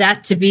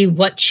that to be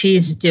what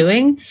she's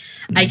doing.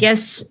 Mm-hmm. I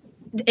guess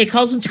it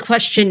calls into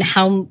question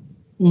how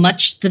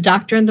much the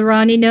Doctor and the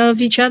Rani know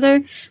of each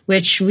other,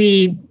 which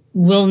we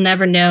will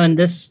never know in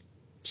this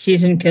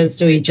season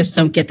because we just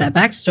don't get that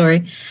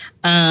backstory.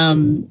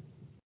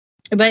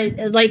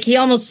 But like he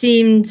almost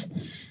seemed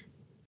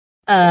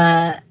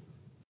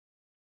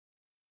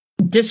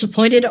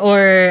disappointed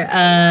or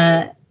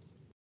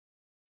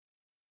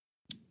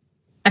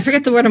I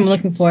forget the word I'm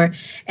looking for,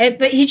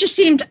 but he just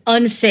seemed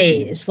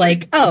unfazed.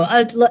 Like,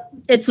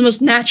 it's the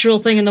most natural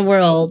thing in the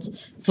world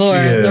for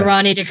the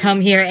Rani to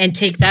come here and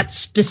take that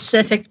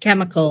specific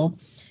chemical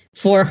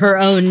for her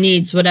own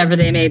needs, whatever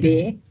they may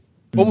be.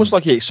 Almost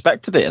like he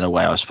expected it in a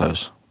way, I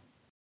suppose.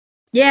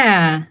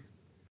 Yeah.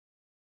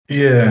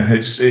 Yeah,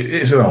 it's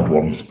an odd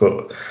one,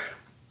 but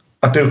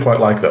I do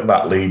quite like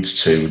that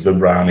leads to the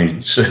Rani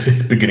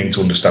beginning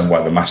to understand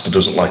why the Master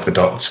doesn't like the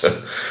Doctor.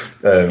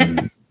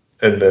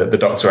 And the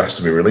Doctor has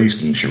to be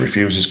released, and she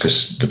refuses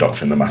because the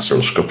Doctor and the Master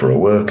will scupper her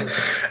work.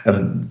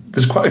 And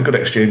there's quite a good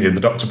exchange here. The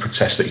Doctor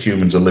protests that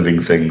humans are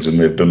living things and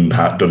they've done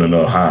her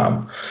no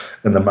harm.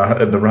 And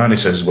the Rani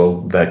says,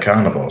 well, they're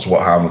carnivores.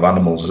 What harm have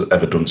animals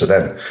ever done to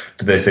them?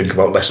 Do they think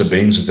about lesser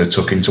beings if they're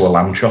took into a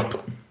lamb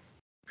chop?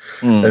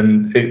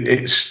 And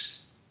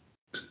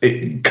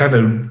it kind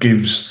of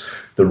gives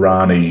the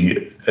Rani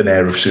an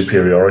air of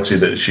superiority,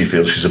 that she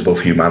feels she's above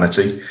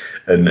humanity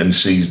and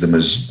sees them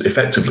as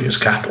effectively as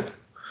cattle.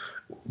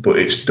 But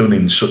it's done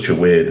in such a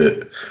way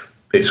that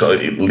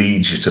it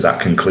leads you to that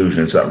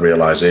conclusion, to that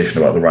realization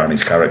about the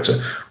Rani's character,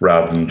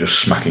 rather than just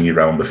smacking you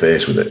around the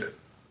face with it.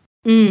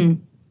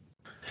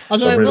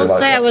 Although I will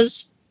say I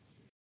was,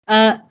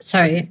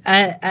 sorry,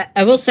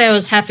 I will say I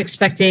was half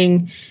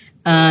expecting,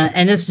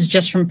 and this is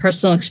just from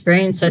personal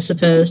experience, I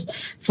suppose,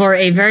 for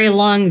a very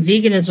long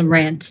veganism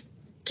rant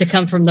to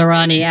come from the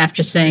Rani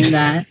after saying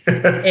that.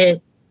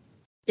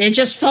 It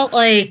just felt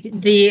like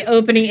the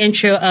opening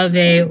intro of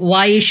a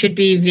why you should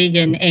be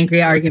vegan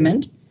angry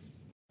argument.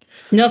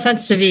 No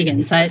offense to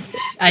vegans.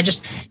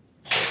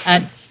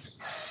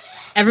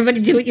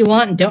 Everybody do what you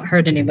want and don't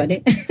hurt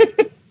anybody.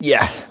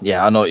 Yeah,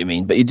 I know what you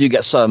mean. But you do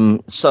get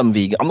some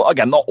vegan.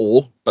 Not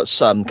all, but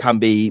some can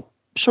be,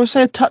 shall I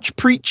say, a touch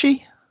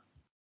preachy.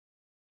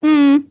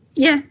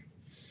 Yeah.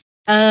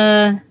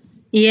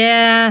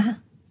 Yeah,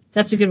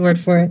 that's a good word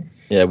for it.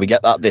 Yeah, we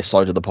get that this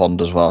side of the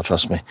pond as well.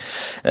 Trust me,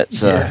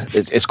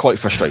 it's quite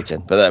frustrating.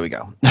 But there we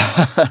go.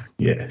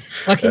 Yeah.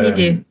 What can you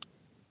do?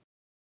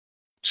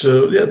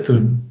 So yeah,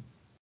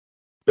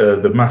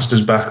 the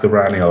master's back. The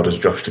Rani orders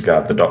Josh to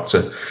guard the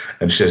doctor,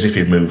 and she says if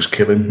he moves,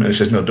 kill him. And she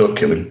says no, don't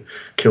kill him.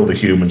 Kill the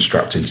human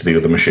strapped into the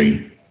other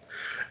machine.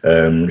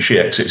 She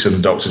exits, and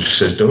the doctor just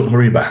says, "Don't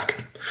hurry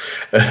back."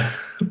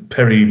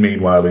 Perry,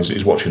 meanwhile,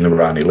 is watching the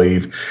Rani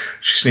leave.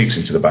 She sneaks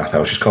into the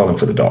bathhouse. She's calling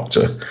for the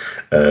doctor.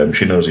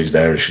 She knows he's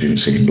there, and she didn't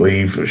see him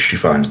leave. She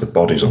finds the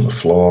bodies on the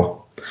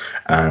floor,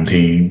 and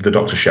the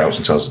doctor shouts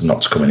and tells her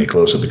not to come any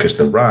closer because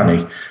the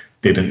Rani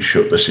didn't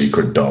shut the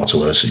secret door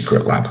to her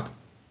secret lab.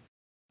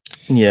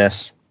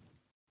 Yes,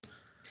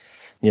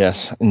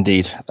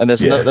 indeed. And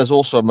there's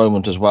also a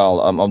moment as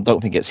well. I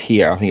don't think it's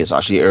here. I think it's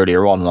actually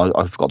earlier on, and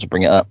I forgot to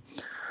bring it up,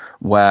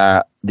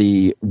 where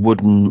the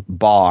wooden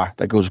bar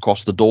that goes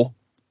across the door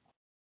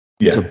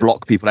to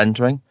block people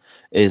entering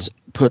is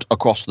put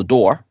across the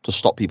door to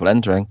stop people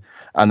entering,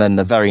 and then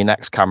the very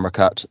next camera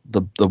cut,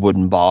 the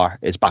wooden bar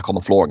is back on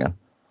the floor again.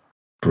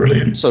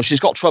 Brilliant. So she's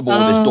got trouble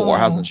with this door,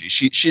 hasn't she?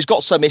 She's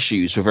got some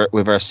issues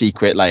with her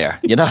secret layer,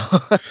 you know.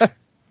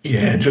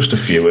 Yeah, just a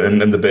few,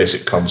 and the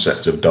basic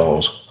concept of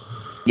doors.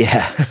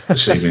 Yeah,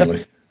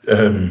 seemingly.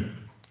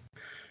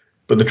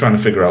 But they're trying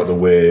to figure out a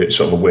way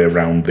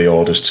around the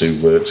orders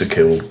to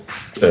kill,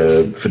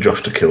 for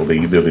Josh to kill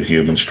the other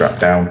human strapped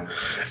down.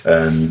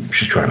 And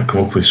she's trying to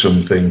come up with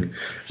something,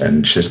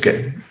 and she says,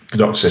 the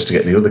doctor says to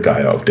get the other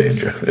guy out of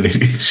danger. And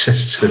he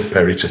says to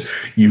Perry to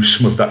use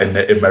some of that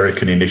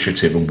American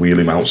initiative and wheel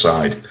him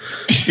outside.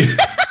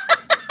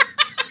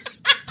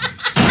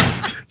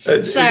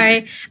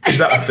 Sorry. Is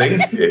that a thing?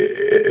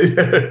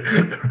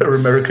 Are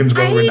Americans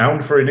well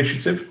renowned for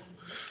initiative?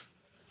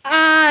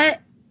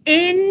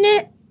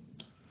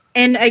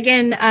 And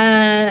again,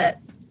 I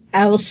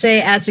will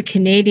say, as a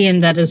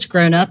Canadian that has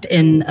grown up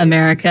in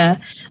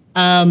America,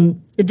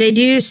 they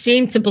do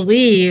seem to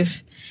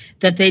believe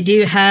that they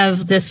do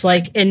have this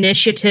like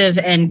initiative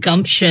and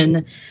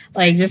gumption.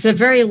 Like there's a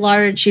very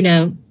large,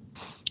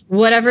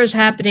 whatever's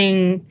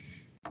happening,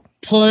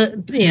 pull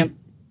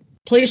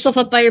yourself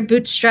up by your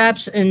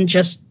bootstraps and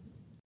just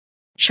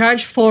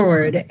charge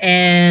forward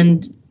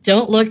and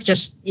don't look.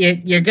 Just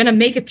you're gonna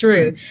make it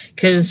through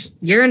because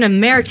you're an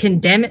American.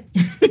 Damn it!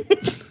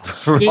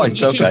 Right.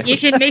 You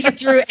can make it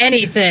through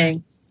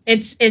anything.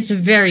 It's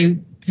very,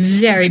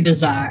 very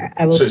bizarre.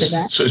 I will say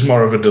that. So it's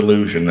more of a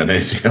delusion than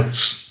anything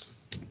else.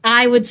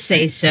 I would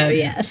say so.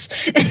 Yes.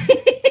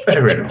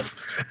 Fair enough.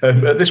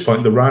 At this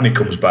point, the Rani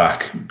comes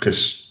back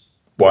because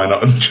why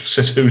not? And just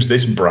says, "Who's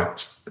this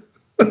brat?"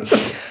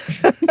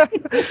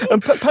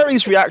 And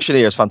Perry's reaction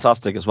here is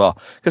fantastic as well,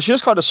 because she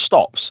just kind of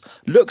stops,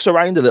 looks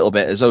around a little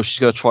bit as though she's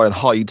going to try and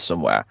hide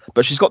somewhere,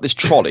 but she's got this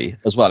trolley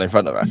as well in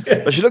front of her.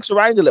 Yeah. But she looks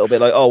around a little bit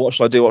like, oh, what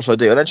should I do?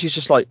 And then she's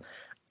just like,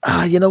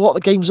 you know what?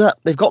 The game's up.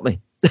 They've got me.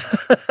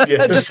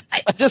 Yeah.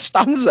 just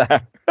stands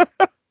there.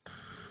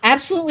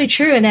 Absolutely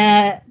true.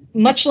 And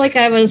much like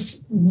I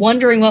was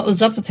wondering what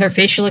was up with her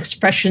facial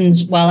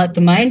expressions while at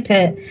the mine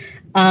pit,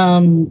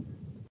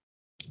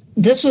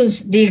 this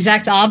was the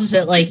exact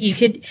opposite. Like you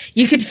could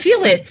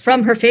feel it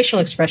from her facial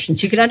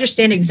expressions. You could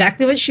understand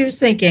exactly what she was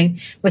thinking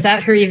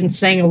without her even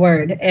saying a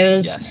word. It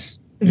was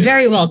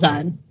very well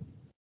done.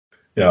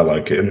 Yeah, I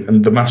like it.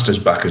 And the Master's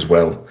back as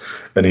well.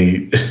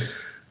 And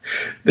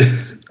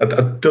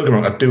don't get me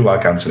wrong, I do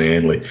like Anthony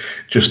Ainley.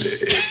 Just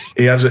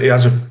he has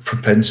a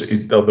propensity.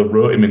 They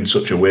wrote him in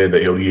such a way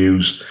that he'll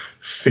use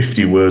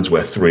 50 words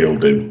where 3 will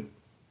do.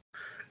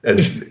 And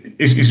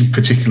he's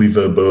particularly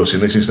verbose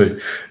in this. He's like,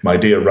 "My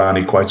dear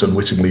Rani, quite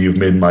unwittingly, you've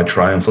made my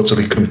triumph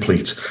utterly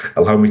complete.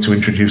 Allow me to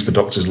introduce the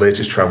Doctor's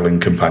latest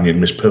travelling companion,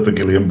 Miss Purple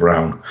Gilliam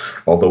Brown,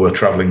 although her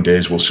travelling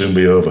days will soon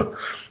be over."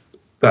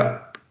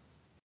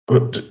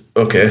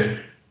 Okay.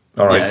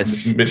 All right,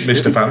 yeah,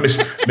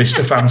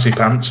 Mr. Fancy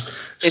Pants.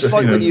 It's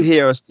like when you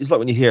hear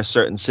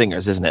certain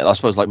singers, isn't it? I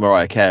suppose like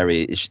Mariah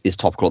Carey is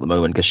topical at the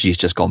moment because she's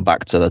just gone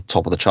back to the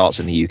top of the charts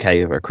in the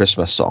UK with her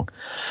Christmas song.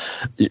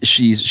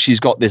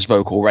 She's got this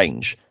vocal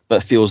range,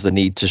 but feels the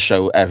need to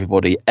show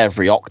everybody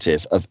every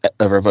octave of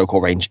her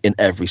vocal range in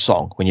every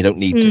song when you don't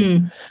need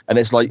to. And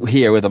it's like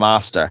here with the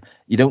Master,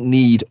 you don't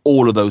need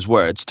all of those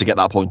words to get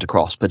that point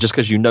across, but just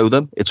because you know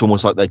them, it's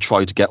almost like they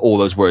try to get all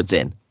those words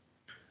in.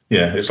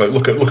 Yeah, it's like,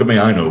 look at me,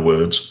 I know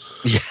words.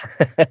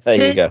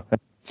 There you go.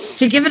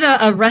 To give it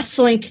a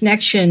wrestling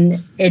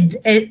connection,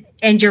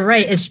 and you're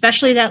right,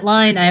 especially that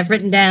line I have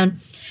written down,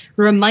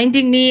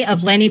 reminding me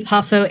of Lenny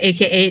Poffo,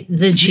 a.k.a.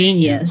 The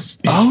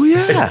Genius. Oh,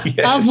 yeah.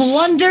 Yes. Of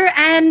wonder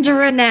and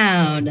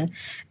renown.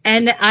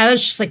 And I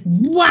was just like,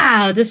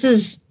 wow, this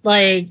is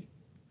like...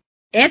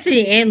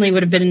 Anthony Ainley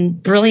would have been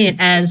brilliant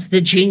as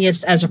The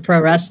Genius as a pro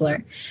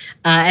wrestler,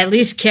 at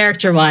least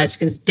character-wise,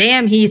 because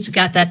damn, he's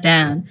got that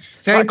down.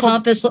 Very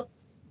pompous...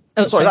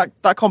 Sorry.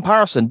 That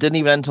comparison didn't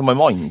even enter my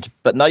mind,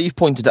 but now you've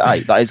pointed it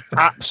out, that is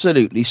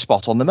absolutely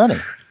spot on the money.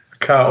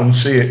 Can't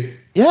unsee it.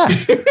 Yeah.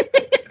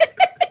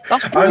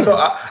 That's brilliant.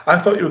 I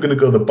thought you were going to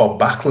go the Bob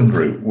Backlund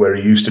route, where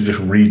he used to just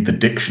read the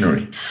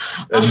dictionary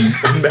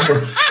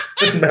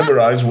and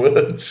memorize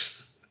words.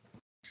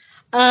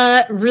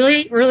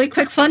 Really, really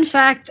quick fun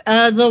fact.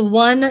 The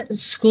one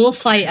school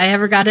fight I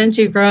ever got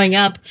into growing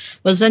up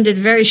was ended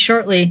very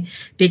shortly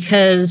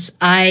because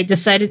I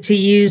decided to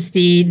use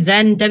the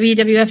then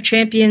WWF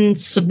champion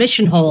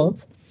submission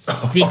hold,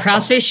 the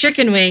crossface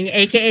chicken wing,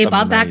 aka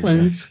Bob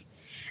Backlund's.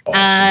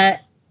 Awesome.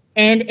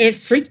 And it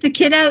freaked the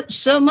kid out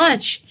so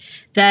much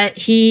that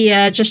he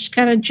just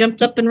kind of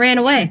jumped up and ran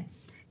away.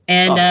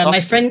 And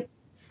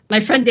my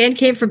friend Dan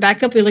came for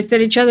backup. We looked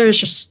at each other. It was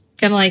just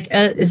kind of like,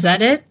 is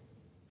that it?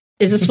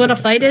 Is this what a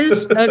fight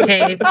is?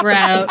 Okay, we're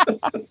out.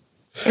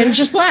 And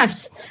just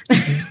left.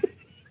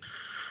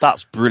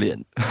 That's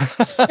brilliant.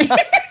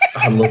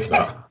 I love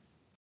that.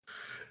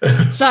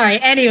 Sorry.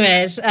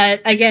 Anyways,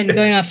 again,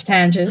 going off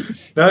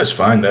tangent. No, it's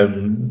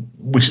fine.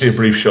 We see a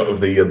brief shot of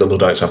the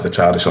Luddites have the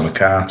TARDIS on a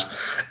cart,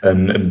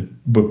 and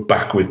we're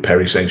back with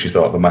Perry saying she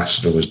thought the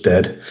Master was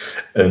dead.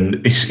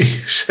 And he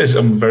says,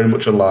 I'm very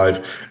much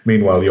alive.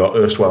 Meanwhile, your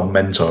erstwhile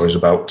mentor is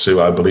about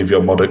to, I believe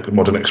your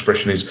modern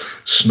expression is,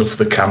 snuff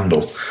the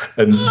candle.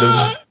 And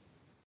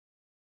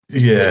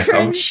yeah.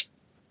 Cringe.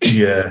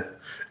 Yeah.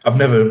 I've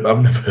never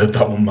heard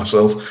that one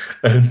myself.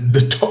 And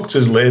the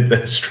Doctor's laid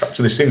there strapped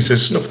to this thing,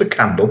 says, snuff the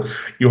candle.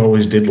 You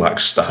always did lack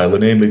style.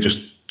 And Amy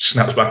just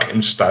snaps back at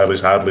him, style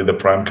is hardly the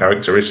prime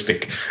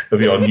characteristic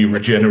of your new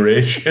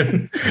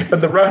regeneration.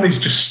 And the Rani's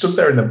just stood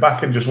there in the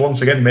back and just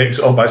once again makes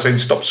it all by saying,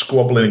 stop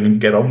squabbling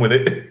and get on with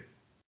it.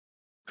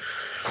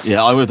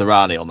 Yeah, I'm with the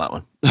Rani on that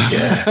one.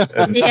 Yeah.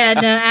 Yeah,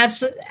 no,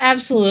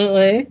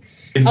 absolutely.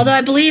 Although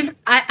I believe,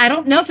 I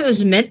don't know if it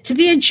was meant to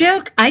be a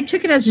joke. I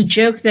took it as a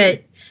joke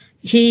that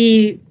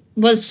he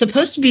was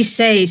supposed to be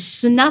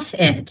snuff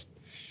it.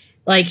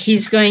 Like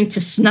he's going to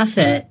snuff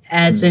it,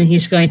 as in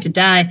he's going to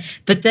die,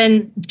 but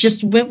then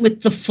just went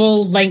with the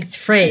full length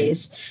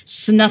phrase,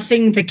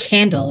 snuffing the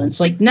candle. And it's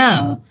like,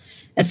 no,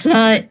 it's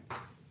not.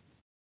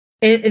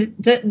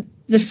 The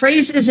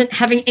phrase isn't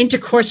having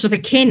intercourse with a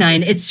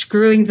canine, it's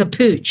screwing the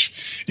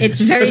pooch. It's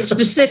very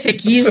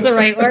specific. Use the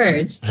right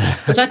words.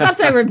 So I thought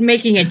they were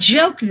making a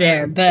joke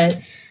there,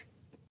 but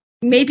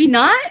maybe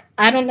not.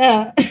 I don't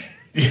know.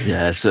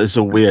 Yeah, it's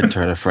a weird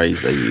turn of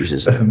phrase they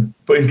use.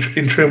 But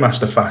in true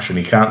Master fashion,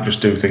 he can't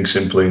just do things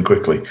simply and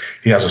quickly.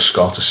 He has a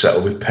score to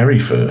settle with Perry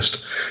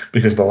first,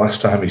 because the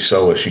last time he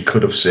saw her, she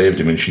could have saved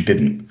him and she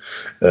didn't.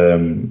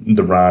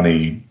 The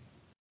Rani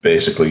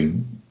basically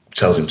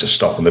tells him to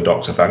stop, and the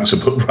Doctor thanks her,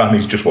 but Rani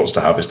just wants to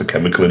harvest the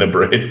chemical in her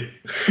brain.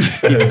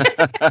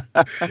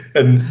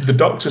 And the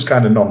Doctor's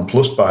kind of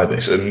nonplussed by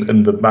this,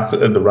 and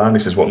the Rani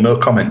says, well, no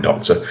comment,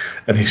 Doctor.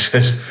 And he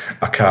says,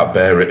 I can't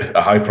bear it.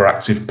 A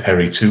hyperactive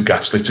Perry, too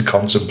ghastly to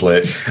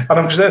contemplate. And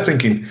I'm just there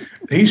thinking,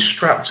 he's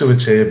strapped to a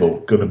table,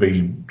 going to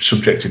be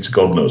subjected to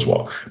God knows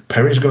what.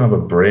 Perry's going to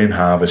have a brain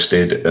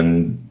harvested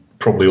and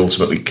probably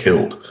ultimately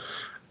killed.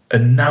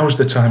 And now's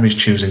the time he's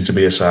choosing to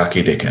be a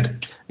sarky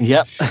dickhead.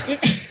 Yep.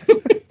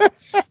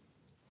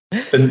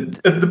 And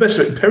the best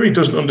of it, Perry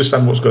doesn't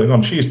understand what's going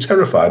on. She is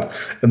terrified,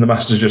 and the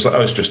Master's just like,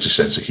 oh, it's just a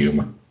sense of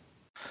humour.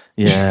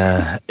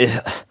 Yeah.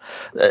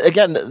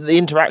 Again, the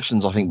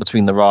interactions, I think,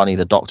 between the Rani,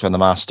 the Doctor, and the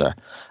Master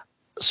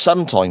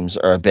sometimes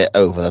are a bit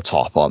over the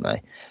top, aren't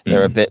they?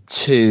 They're a bit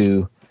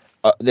too...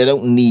 they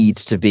don't need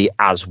to be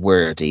as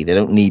wordy. They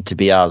don't need to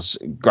be as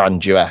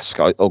grandiose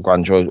or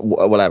grandiose,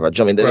 whatever.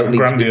 Do you know what I mean? They don't need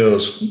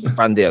grandiose. To be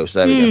grandiose.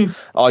 There we go.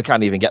 I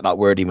can't even get that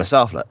wordy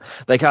myself. Look.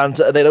 They can't.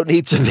 They don't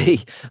need to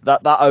be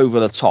that over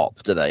the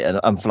top, do they?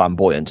 And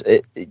flamboyant.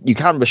 You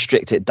can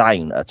restrict it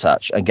down a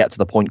touch and get to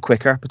the point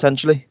quicker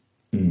potentially.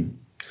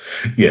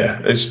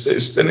 Yeah,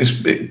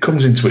 it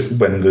comes into it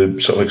when they're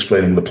sort of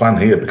explaining the plan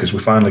here, because we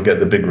finally get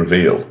the big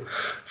reveal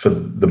for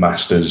the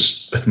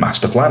Master's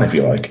master plan, if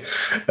you like.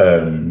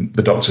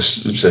 The Doctor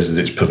says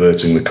that it's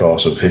perverting the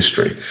course of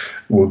history,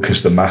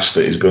 because the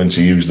Master is going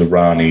to use the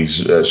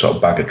Rani's sort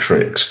of bag of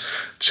tricks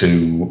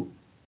to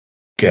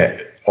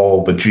get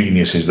all the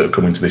geniuses that are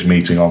coming to this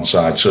meeting on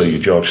side. So your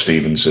George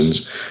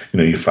Stevensons,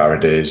 your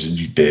Faradays,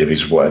 your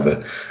Davies,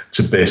 whatever,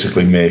 to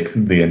basically make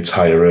the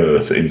entire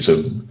Earth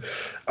into,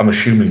 I'm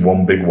assuming,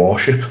 one big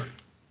warship.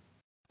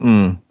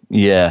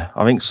 Yeah,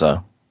 I think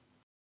so.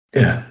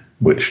 Yeah,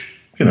 which,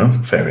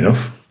 fair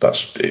enough.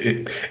 That's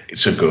it.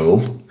 It's a goal.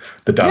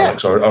 The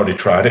Daleks already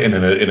tried it in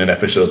an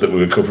episode that we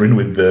were covering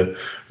with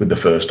the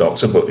First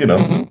Doctor, but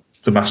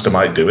the Master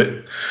might do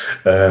it.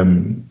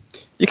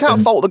 You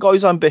can't fault the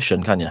guy's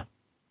ambition, can you?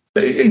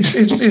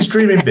 He's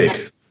dreaming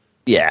big.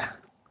 Yeah.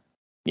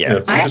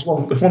 There's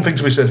one thing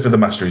to be said for the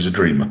Master. He's a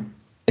dreamer.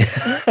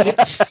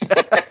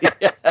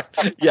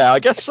 Yeah, I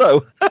guess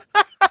so.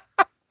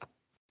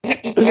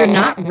 You're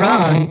not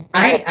wrong.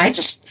 I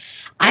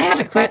have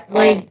a question.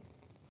 Like,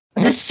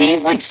 this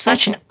seemed like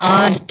such an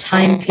odd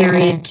time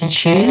period to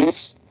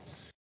choose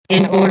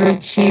in order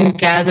to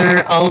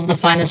gather all of the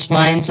finest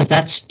minds of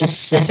that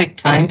specific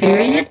time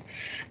period.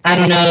 I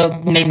don't know.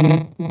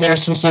 Maybe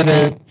there's some sort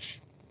of,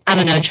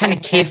 trying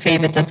to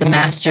kayfabe it that the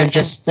Master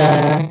just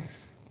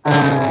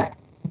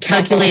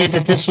calculated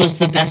that this was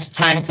the best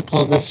time to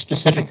pull this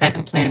specific type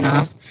of plan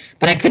off.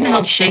 But I couldn't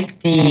help shake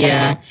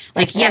the,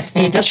 yes,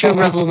 the Industrial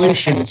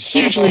Revolution was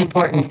hugely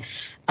important.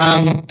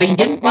 But you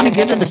didn't want to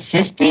go to the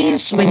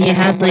 50s when you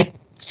had, like,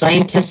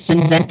 scientists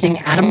inventing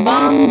atom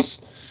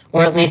bombs,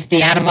 or at least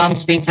the atom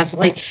bombs being tested.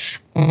 Like,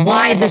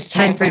 why this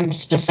time frame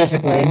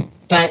specifically?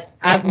 But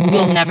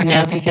we'll never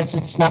know because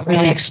it's not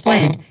really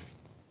explained.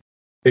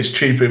 It's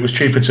cheaper. It was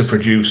cheaper to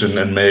produce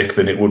and make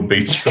than it would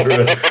be for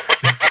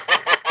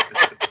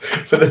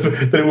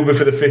than it would be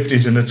for the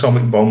 50s and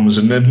atomic bombs,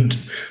 and then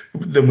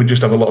we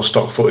just have a lot of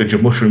stock footage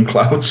of mushroom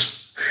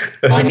clouds.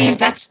 Well, I mean,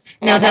 that's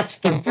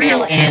the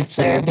real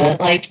answer. But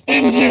like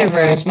in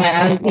universe,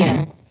 I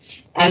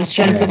was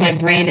trying to put my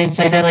brain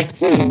inside that. Like,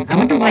 I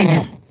wonder why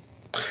not.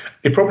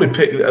 He probably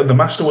the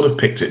Master would have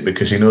picked it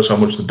because he knows how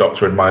much the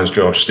Doctor admires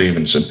George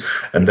Stephenson,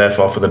 and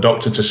therefore for the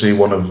Doctor to see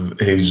one of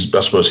his,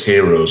 I suppose,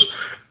 heroes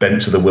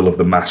bent to the will of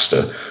the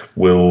Master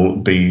will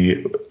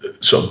be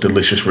sort of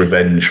delicious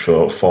revenge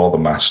for the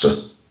Master.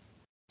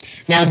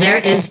 Now there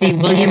is the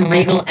William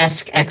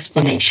Regal-esque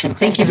explanation.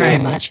 Thank you very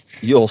much.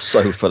 You're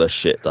so full of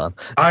shit, Dan.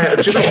 I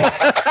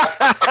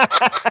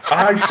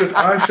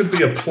should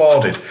be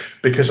applauded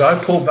because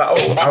I pulled that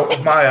out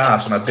of my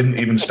ass and I didn't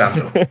even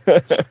stand up.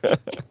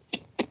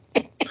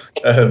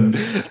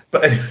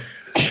 But anyway,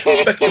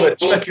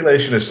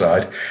 speculation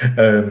aside,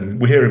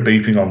 we hear a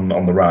beeping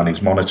on the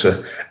Rani's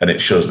monitor, and it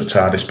shows the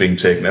TARDIS being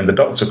taken. And the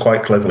Doctor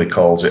quite cleverly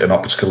calls it an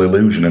optical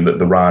illusion, and that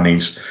the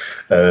Rani's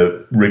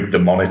rigged the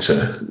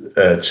monitor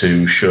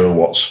to show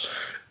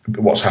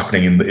what's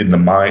happening in the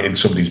mind, in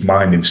somebody's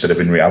mind, instead of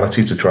in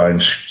reality, to try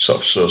and sort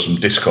of sow some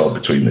discord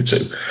between the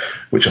two,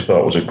 which I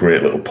thought was a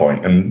great little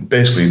point. And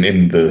basically,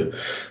 in the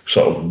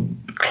sort of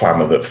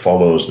clamour that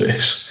follows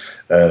this,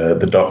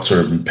 the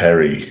Doctor and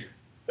Perry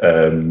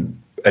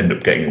end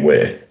up getting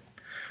away,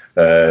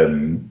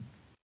 and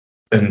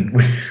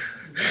we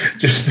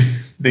just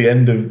the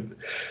end of.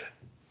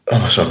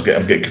 Oh, so I'm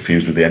getting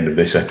confused with the end of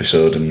this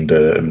episode and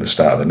the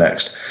start of the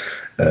next.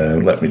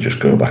 Let me just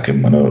go back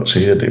in my notes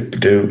here.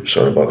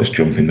 Sorry about this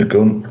jumping the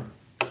gun.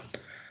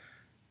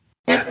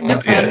 No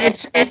problem.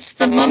 It's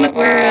the moment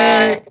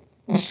where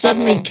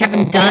suddenly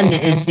Kevin Dunn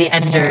is the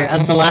editor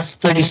of the last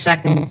 30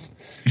 seconds.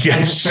 Yes. Of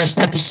the first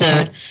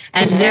episode,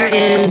 as there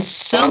is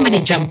so many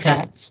jump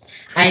cuts.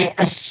 I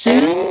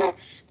assume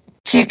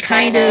to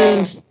kind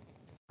of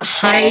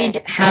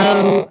hide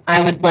how I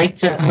would like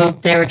to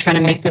hope they were trying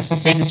to make this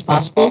as safe as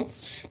possible,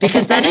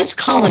 because that is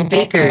Colin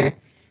Baker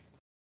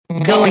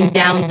going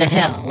down the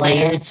hill. Like,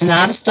 it's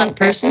not a stunt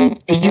person.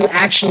 You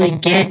actually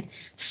get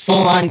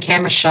full-on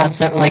camera shots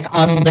that were like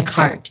on the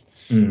cart,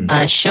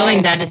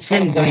 showing that it's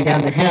him going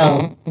down the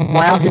hill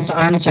while his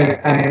arms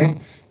are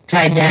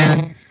tied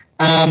down.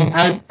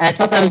 I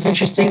thought that was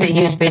interesting that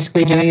he was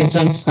basically doing his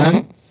own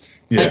stunt.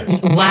 Yeah.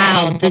 But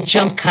wow, the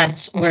jump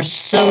cuts were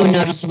so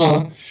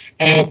noticeable,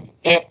 and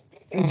it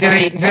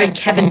very, very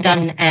Kevin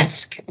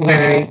Dunn-esque,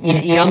 where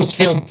you almost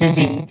feel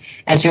dizzy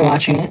as you're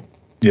watching it.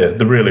 Yeah,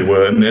 they really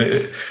were. And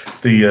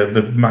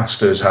the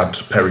Masters had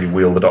Perry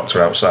wheel the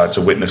Doctor outside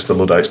to witness the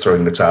Luddites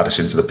throwing the TARDIS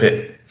into the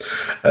pit.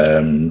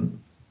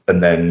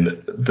 And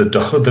then the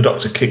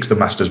Doctor kicks the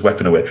Master's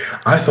weapon away.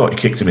 I thought he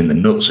kicked him in the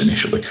nuts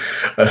initially.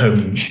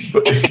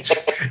 But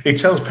he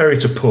tells Perry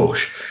to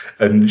push,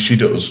 and she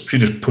does. She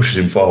just pushes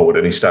him forward,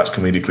 and he starts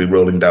comedically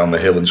rolling down the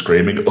hill and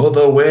screaming,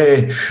 "Other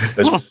way!"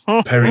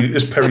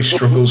 as Perry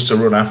struggles to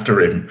run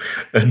after him,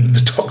 and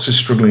the Doctor's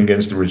struggling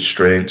against the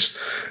restraints.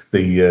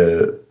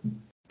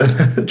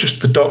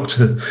 Just the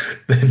Doctor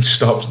then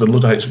stops. The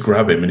Luddites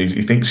grab him, and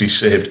he thinks he's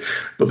saved,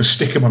 but they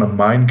stick him on a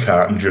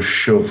minecart and just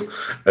shove.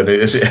 And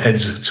as it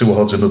heads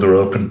towards another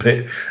open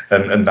pit,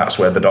 and that's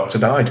where the Doctor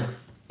died.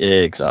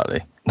 Yeah,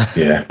 exactly.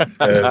 Yeah,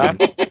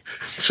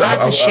 So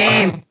that's a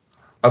shame.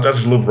 I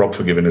just love Rob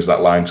for giving us that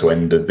line to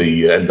end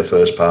the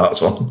first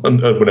part on,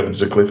 whenever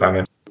there's a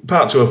cliffhanger.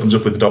 Part 2 opens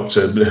up with the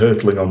Doctor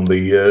hurtling on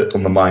the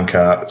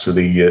minecart to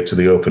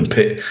the open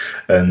pit,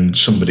 and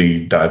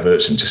somebody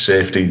diverts him to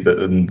safety.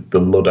 The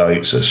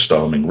Luddites are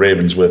storming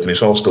Ravensworth, and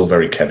it's all still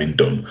very Kevin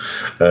Dunn.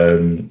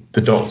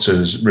 The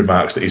Doctor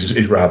remarks that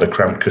he's rather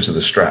cramped because of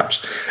the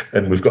straps,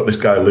 and we've got this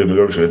guy looming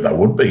over saying, "That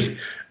would be,"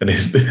 and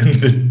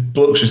the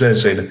bloke's just there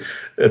saying,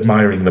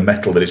 admiring the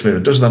metal that it's made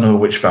of. Doesn't I know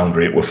which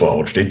foundry it were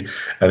forged in?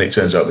 And it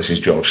turns out this is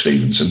George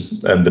Stephenson,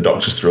 and the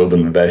Doctor's thrilled,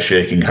 and they're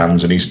shaking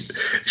hands, and he's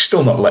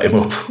still not let him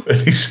up. And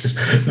he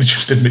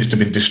just admits to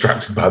being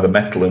distracted by the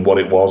metal and what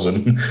it was,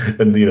 and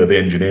the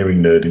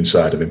engineering nerd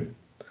inside of him.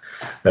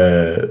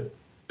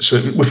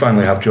 So we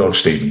finally have George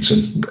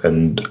Stephenson,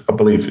 and I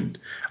believe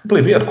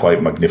he had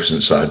quite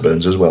magnificent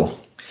sideburns as well.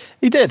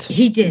 He did.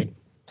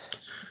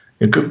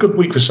 A good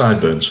week for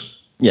sideburns.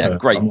 Yeah,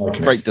 great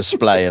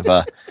display of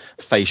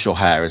facial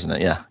hair, isn't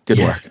it? Yeah, good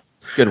work.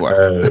 Good work.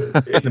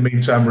 In the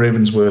meantime,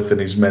 Ravensworth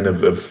and his men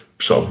have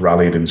sort of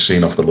rallied and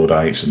seen off the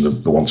Luddites and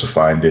the want to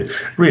find it,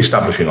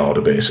 re-establishing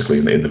order basically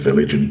in the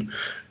village, and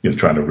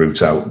trying to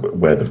root out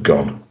where they've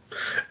gone.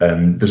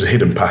 There's a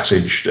hidden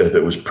passage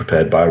that was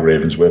prepared by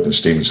Ravensworth and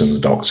Stevenson and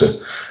the Doctor.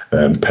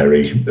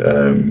 Perry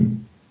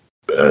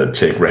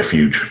take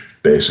refuge.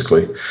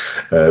 Basically,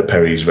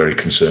 Perry is very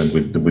concerned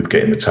with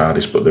getting the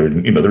TARDIS, but they're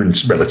in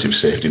relative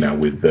safety now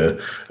with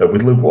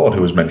Luke Ward,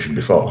 who was mentioned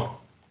before.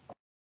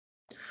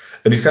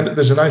 And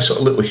there's a nice sort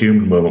of little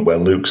human moment where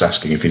Luke's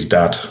asking if his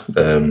dad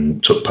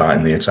took part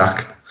in the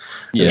attack.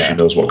 Yeah. And she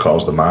knows what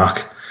caused the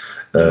mark.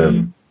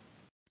 And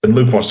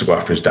Luke wants to go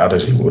after his dad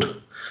as he would.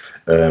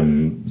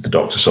 The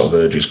Doctor sort of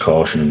urges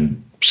caution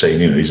and saying,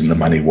 he isn't the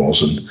man he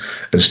was. And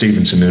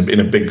Stevenson, in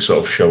a big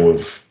sort of show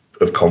of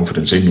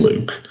confidence in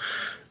Luke,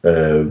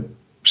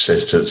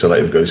 says to let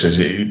him go. He says,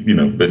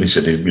 but he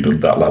said,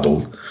 that lad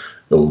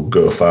will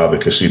go far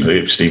because,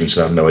 if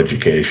Stevenson had no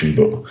education,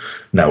 but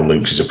now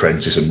Luke's his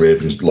apprentice and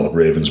Lord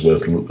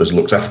Ravensworth has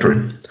looked after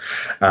him.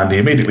 And he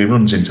immediately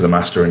runs into the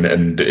Master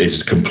and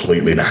is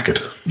completely knackered.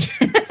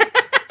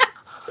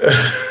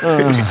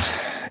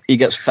 He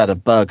gets fed a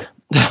bug.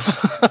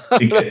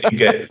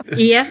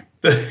 Yeah.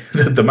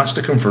 The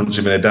Master confronts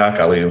him in a dark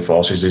alley and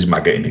forces his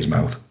maggot in his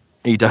mouth.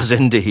 He does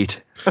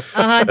indeed.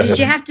 Did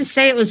you have to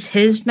say it was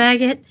his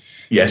maggot?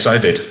 Yes, I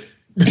did.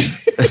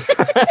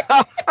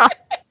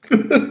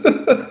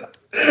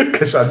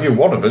 Because I knew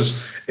one of us,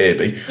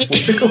 Abby, would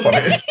pick up on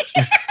it.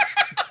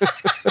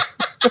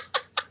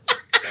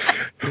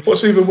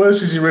 What's even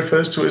worse is he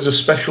refers to it as a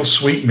special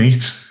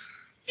sweetmeat.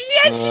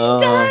 Yes, he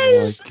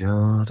does. Oh my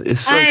God,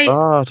 it's so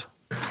bad.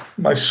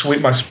 My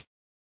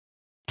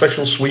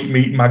special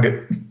sweetmeat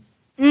maggot.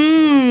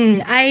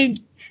 I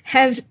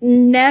have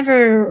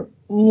never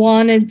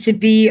wanted to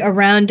be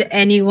around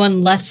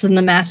anyone less than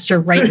the Master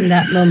right in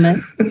that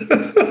moment.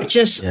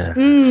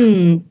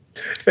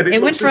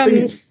 It went from...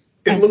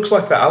 It looks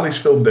like that Alice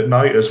filmed at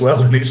night as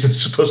well, and it's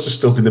supposed to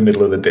still be the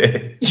middle of the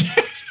day.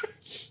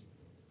 Yes.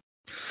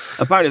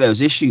 Apparently there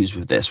was issues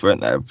with this,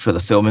 weren't there, for the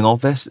filming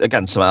of this?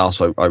 Again, something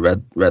else I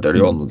read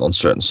earlier on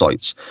certain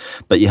sites.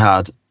 But you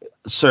had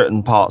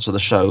certain parts of the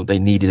show, they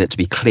needed it to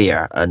be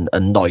clear and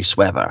nice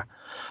weather.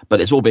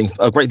 But it's all being...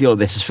 A great deal of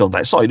this is filmed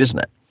outside, isn't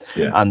it?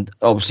 Yeah. And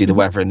obviously the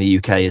weather in the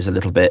UK is a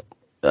little bit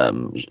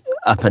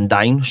up and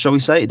down, shall we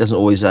say. It doesn't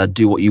always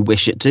do what you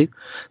wish it to.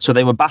 So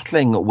they were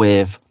battling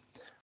with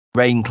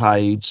rain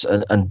clouds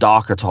and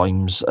darker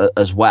times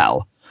as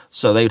well.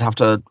 So they would have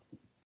to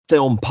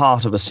film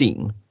part of a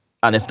scene,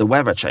 and if the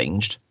weather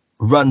changed,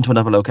 run to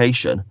another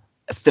location,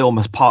 film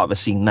as part of a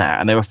scene there.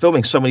 And they were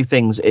filming so many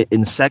things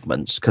in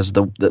segments because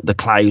the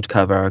cloud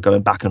cover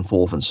going back and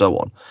forth and so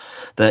on,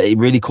 that it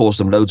really caused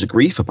them loads of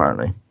grief,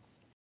 apparently.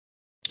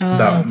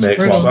 That makes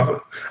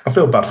well, I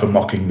feel bad for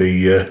mocking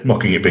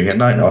it being at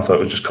night now. I thought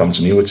it was just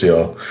continuity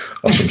or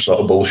some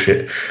sort of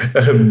bullshit.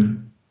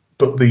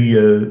 But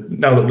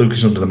now that Luke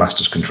is under the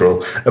Master's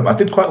control, I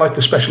did quite like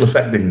the special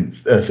effect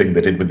thing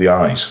they did with the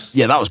eyes.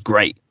 Yeah, that was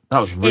great. That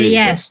was really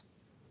good.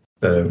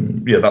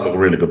 That looked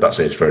really good. That's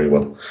aged very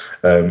well.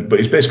 But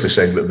he's basically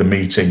saying that the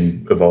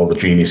meeting of all the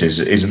geniuses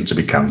isn't to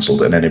be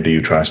cancelled, and anybody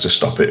who tries to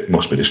stop it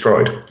must be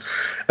destroyed.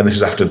 And this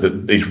is after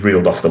he's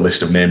reeled off the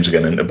list of names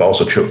again, and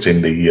also chucked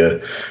in the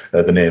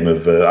name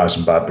of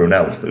Isambard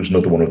Brunel, who's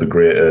another one of the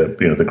great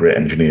the great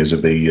engineers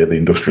of the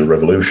Industrial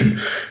Revolution.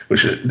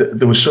 Which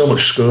there was so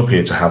much scope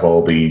here to have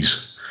all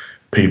these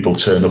people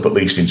turn up, at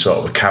least in sort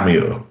of a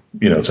cameo,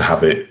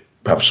 to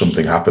have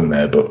something happen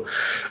there. But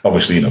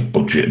obviously,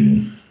 budget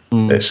and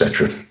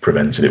etc.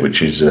 prevented it,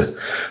 which is a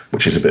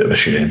bit of a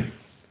shame.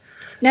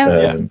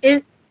 Now,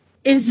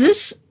 is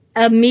this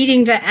a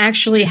meeting that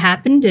actually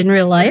happened in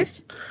real life?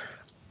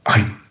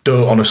 I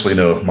don't honestly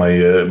know.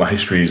 My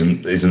history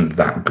isn't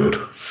that good.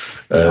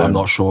 I'm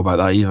not sure about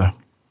that either.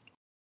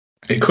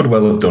 It could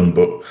well have done,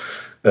 but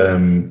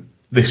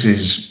this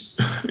is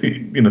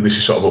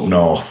sort of up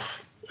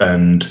north,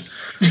 and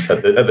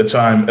at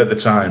the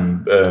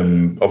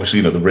time, obviously,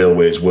 the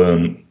railways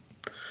weren't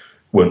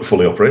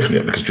fully operational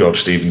yet because George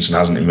Stephenson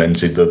hasn't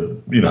invented the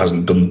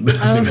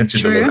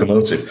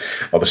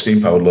locomotive or the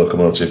steam powered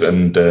locomotive,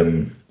 and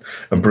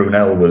And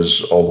Brunel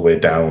was all the way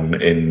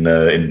down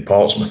in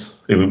Portsmouth.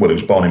 He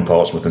was born in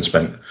Portsmouth and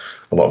spent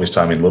a lot of his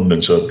time in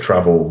London. So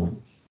travel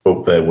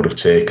up there would have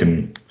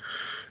taken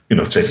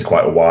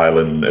quite a while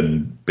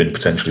and been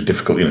potentially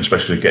difficult.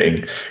 Especially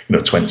getting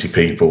 20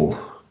 people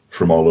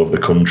from all over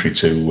the country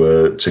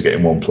to get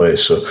in one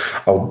place. So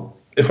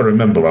if I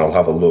remember, I'll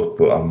have a look,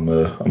 but I'm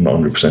not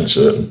 100%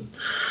 certain.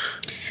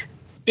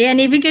 Yeah,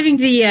 and even getting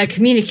the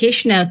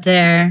communication out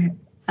there.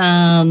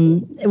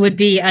 It would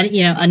be,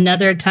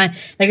 another time.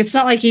 Like, it's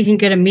not like you can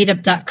go to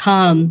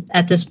meetup.com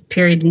at this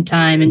period in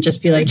time and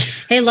just be like,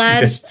 hey,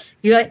 lads,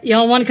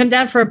 y'all want to come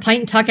down for a pint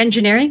and talk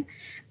engineering?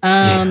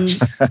 I'll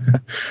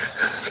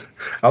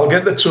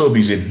get the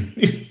Tobys in.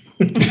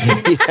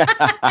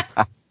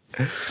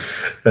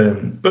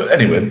 But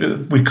anyway,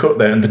 we cut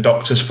there, and the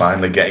Doctor's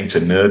finally getting to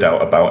nerd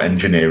out about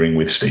engineering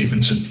with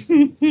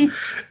Stevenson.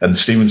 And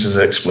Stevenson's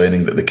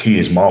explaining that the key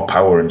is more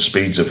power, and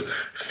speeds of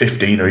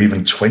 15 or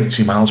even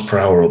 20 miles per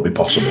hour will be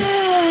possible.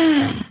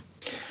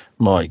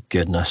 My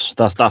goodness,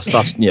 that's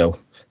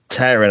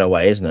tearing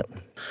away, isn't it?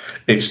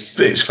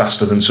 It's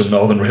faster than some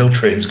Northern Rail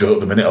trains go at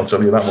the minute, I'll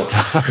tell you that much.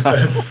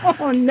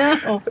 Oh, no.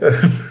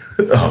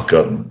 Oh,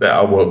 God,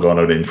 I won't go on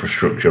an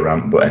infrastructure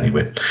rant, but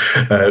anyway.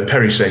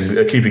 Perry's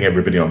saying, keeping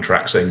everybody on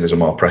track, saying there's a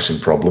more pressing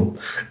problem.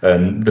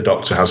 The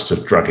Doctor has to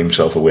drag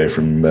himself away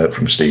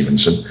from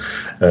Stevenson.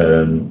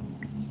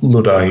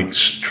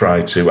 Luddites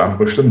try to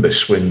ambush them. They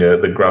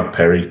grab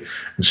Perry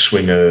and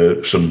swing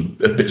some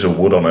bits of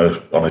wood on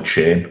a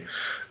chain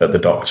at the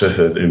Doctor,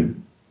 who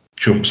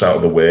jumps out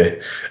of the way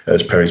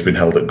as Perry's been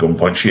held at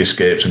gunpoint. She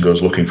escapes and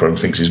goes looking for him,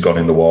 thinks he's gone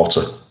in the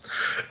water.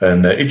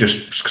 And he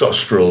just sort of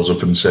strolls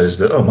up and says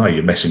that, oh my,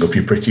 you're messing up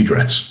your pretty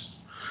dress.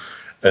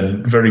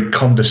 And very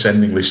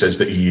condescendingly says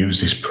that he used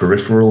his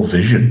peripheral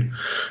vision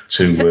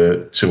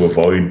to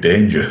avoid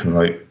danger.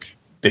 And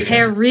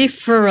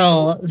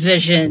peripheral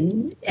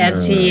vision,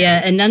 as he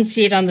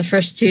enunciated on the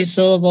first two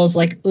syllables,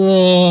 like,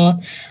 ooh.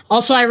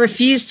 Also, I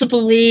refuse to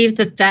believe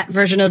that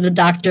version of the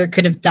Doctor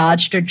could have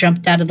dodged or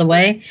jumped out of the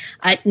way.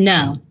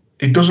 No.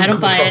 It doesn't come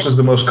across as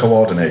the most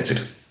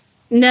coordinated.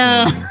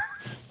 No.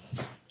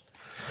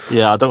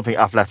 Yeah, I don't think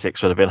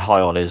athletics would have been high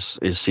on his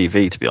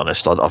CV, to be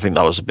honest. I think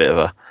that was a bit of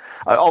a...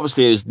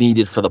 Obviously, it was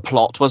needed for the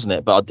plot, wasn't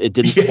it? But it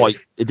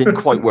didn't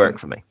quite work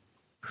for me.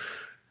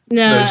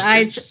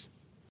 Sorry,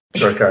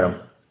 carry on.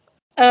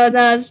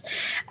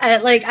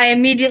 I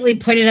immediately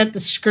pointed at the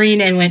screen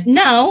and went,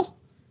 no.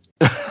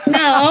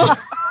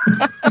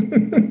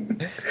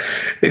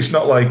 It's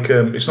not like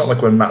when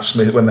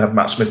they have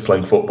Matt Smith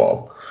playing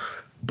football,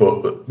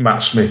 but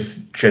Matt Smith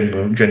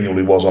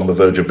genuinely was on the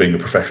verge of being a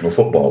professional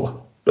footballer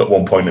at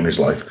one point in his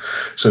life.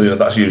 So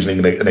that's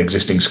using an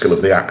existing skill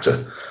of the actor.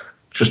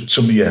 Just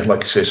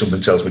like I say,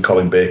 something tells me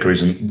Colin Baker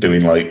isn't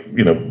doing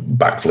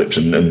backflips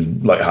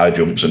and like high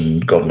jumps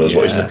and God knows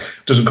what. It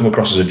doesn't come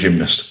across as a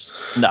gymnast.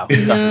 No,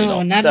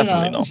 definitely not.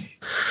 Definitely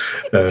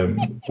not.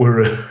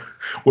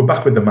 We're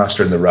back with the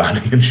Master and the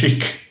Rani, and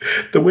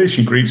the way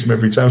she greets him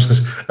every time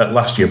says, "At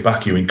last you're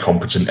back, you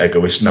incompetent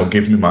egoist. Now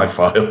give me my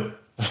file."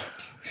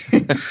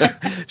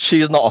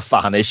 She's not a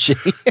fan, is she?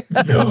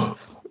 No.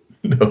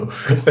 The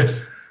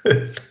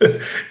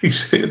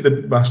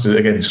Master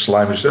again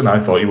slimy, and I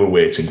thought you were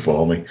waiting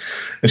for me.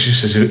 And she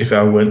says, if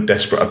I weren't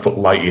desperate, I'd put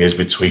light years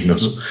between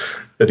us.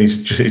 And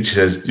she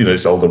says,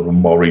 it's all the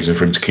more reason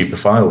for him to keep the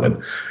file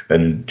then.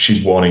 And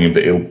she's warning him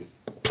that he'll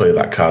play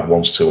that card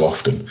once too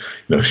often.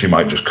 She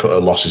might just cut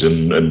her losses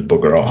and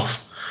bugger off.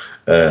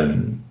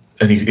 And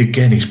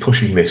he's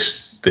pushing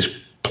this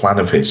plan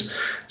of his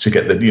to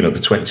get the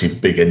 20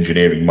 big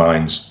engineering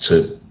minds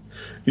to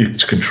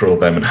control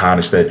them and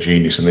harness their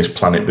genius, and this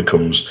planet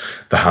becomes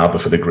the harbour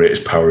for the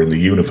greatest power in the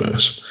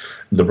universe.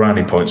 And the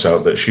Rani points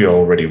out that she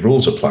already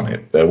rules a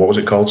planet. What was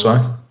it called, Si?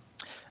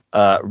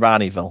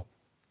 Raniville.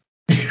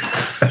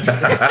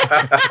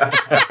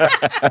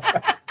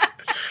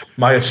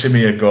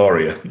 Myasimia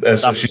Goria.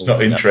 So she's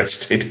not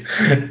interested.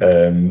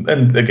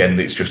 And again,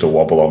 it's just a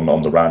wobble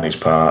on the Rani's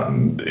part.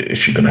 And is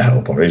she going to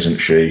help or isn't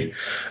she?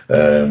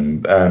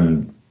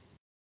 And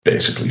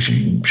basically,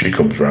 she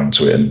comes round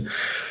to it, and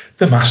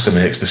the Master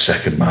makes the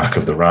second mark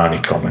of the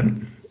Rani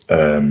comment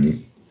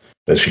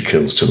as she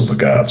kills two of the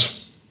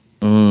guards.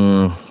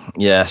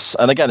 Yes,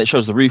 and again, it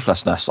shows the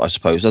ruthlessness, I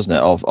suppose, doesn't it,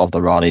 of the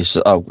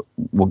Ranis? Oh,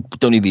 we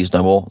don't need these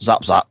no more.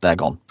 Zap, zap, they're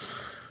gone.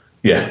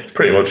 Yeah,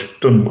 pretty much.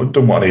 Done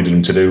what I needed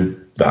them to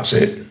do. That's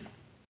it.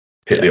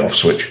 Hit the off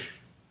switch.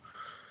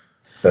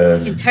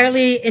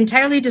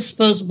 Entirely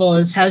disposable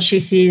is how she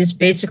sees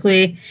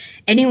basically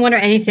anyone or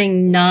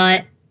anything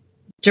not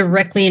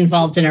directly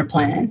involved in her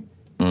plan.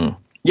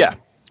 Yeah.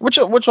 Which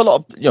a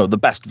lot of the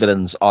best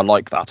villains are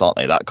like that, aren't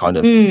they? That kind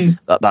of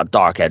that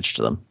dark edge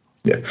to them.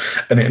 Yeah,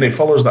 and it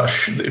follows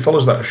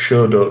that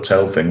show don't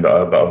tell thing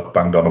that I've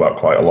banged on about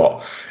quite a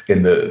lot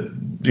in the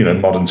in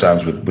modern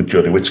times with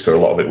Jodie Whittaker. A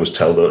lot of it was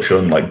tell don't show,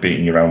 and like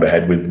beating you around the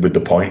head with the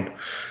point.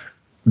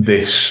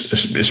 This,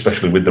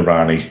 especially with the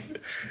Rani,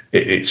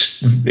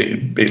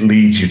 it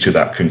leads you to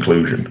that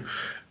conclusion.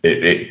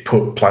 It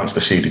plants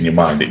the seed in your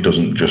mind. It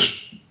doesn't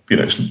just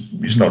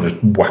it's not just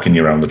whacking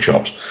you around the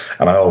chops.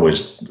 And I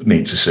always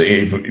need to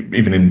see,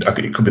 even in,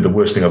 it could be the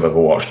worst thing I've ever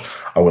watched,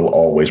 I will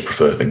always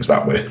prefer things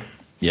that way.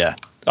 Yeah,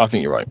 I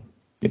think you're right.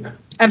 Yeah,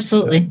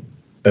 absolutely.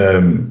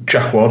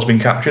 Jack Ward's been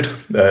captured.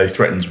 He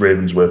threatens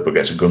Ravensworth but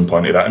gets a gun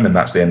pointed at him, and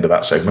that's the end of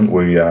that segment.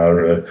 We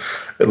are,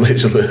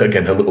 it's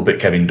again, a little bit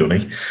Kevin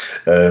Dunny.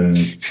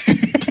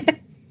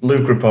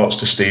 Luke reports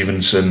to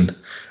Stevenson,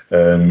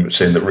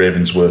 saying that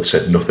Ravensworth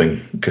said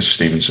nothing because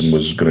Stevenson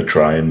was going to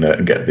try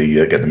and get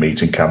the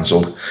meeting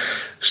cancelled.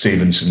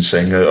 Stevenson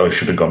saying, I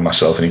should have gone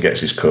myself, and he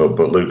gets his coat,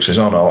 but Luke says,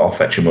 oh no, I'll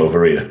fetch him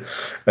over here.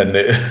 And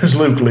as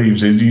Luke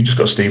leaves, you just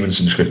got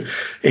Stevenson just going,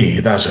 hey,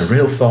 that's a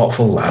real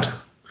thoughtful lad.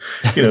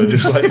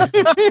 Just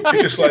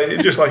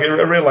like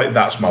a real, like,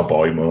 that's my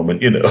boy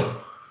moment,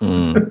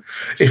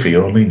 If he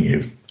only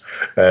knew.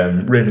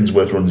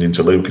 Ravensworth runs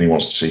into Luke and he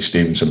wants to see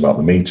Stevenson about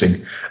the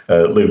meeting.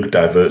 Luke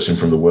diverts him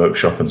from the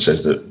workshop and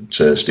says that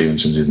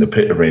Stevenson's in the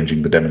pit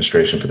arranging the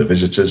demonstration for the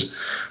visitors.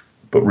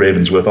 But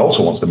Ravensworth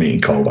also wants the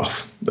meeting called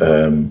off.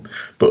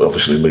 But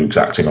obviously Luke's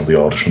acting on the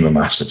orders from the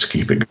master to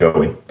keep it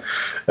going.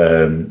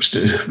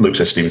 Luke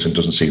says Stevenson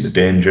doesn't see the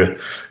danger,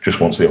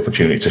 just wants the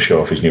opportunity to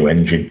show off his new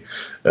engine.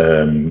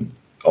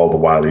 All the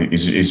while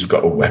he's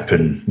got a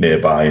weapon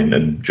nearby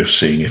and just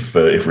seeing if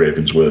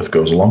Ravensworth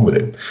goes along with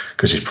it,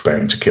 because he's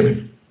preparing to kill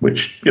him,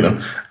 which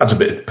adds a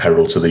bit of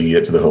peril to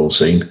the whole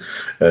scene.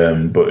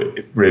 But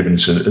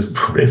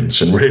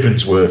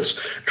Ravensworth's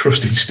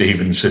trusting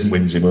Stevenson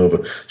wins him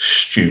over.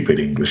 Stupid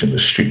English and the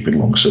stupid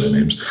long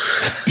surnames.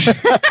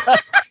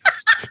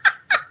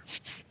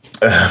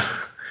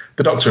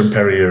 The Doctor and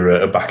Perry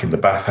are back in the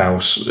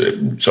bathhouse,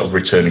 sort of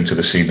returning to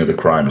the scene of the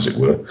crime, as it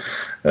were.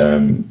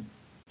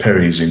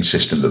 Perry's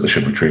insistent that they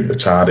should retrieve the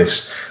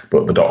TARDIS,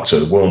 but the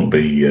Doctor won't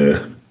be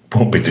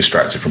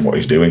distracted from what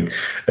he's doing.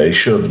 He's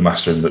sure the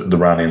Master and the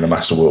Rani and the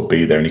Master won't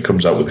be there, and he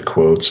comes out with a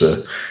quote: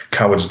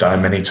 "Cowards die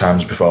many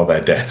times before their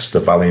deaths.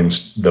 The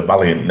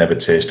valiant never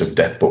taste of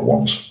death but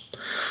once."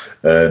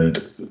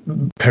 And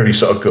Perry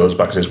sort of goes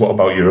back and says, "What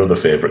about your other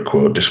favourite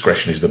quote?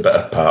 Discretion is the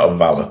better part of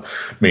valour,"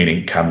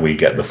 meaning, can we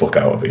get the fuck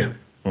out of here?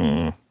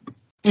 Mm.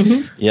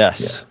 Mm-hmm. Yes.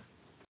 Yeah.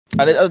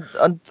 And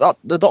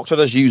the Doctor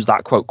does use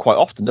that quote quite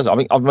often, doesn't it? I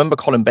mean, I remember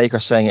Colin Baker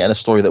saying it in a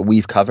story that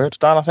we've covered,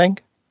 Dan, I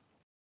think.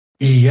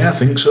 Yeah, I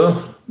think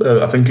so.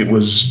 I think it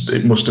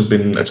must have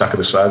been Attack of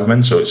the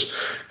Cybermen, so it's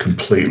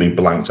completely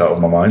blanked out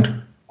of my mind.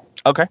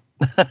 Okay.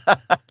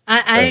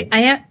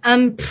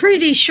 I'm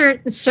pretty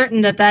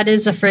certain that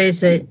is a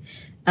phrase that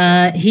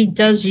he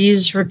does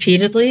use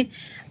repeatedly.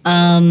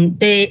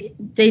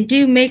 They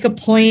do make a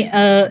point.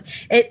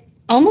 It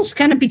almost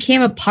kind of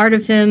became a part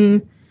of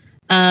him,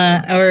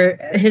 or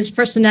his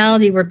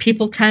personality, where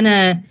people kind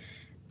of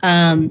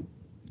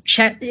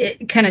check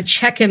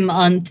him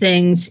on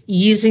things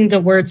using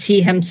the words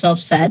he himself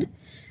said.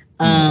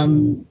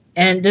 And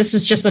this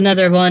is just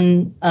another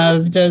one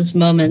of those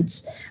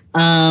moments.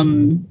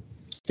 I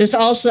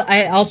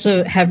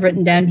also have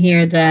written down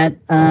here that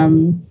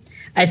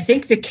I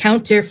think the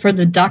counter for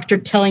the Doctor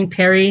telling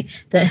Perry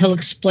that he'll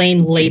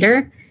explain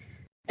later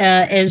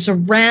is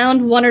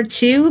around 1 or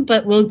 2,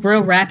 but will grow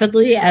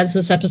rapidly as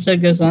this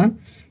episode goes on.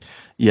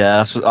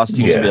 Yeah, that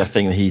seems to be a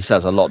thing that he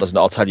says a lot, doesn't it?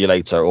 I'll tell you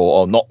later,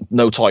 or not,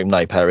 no time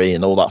now, Perry,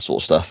 and all that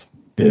sort of stuff.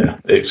 Yeah,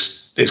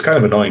 it's kind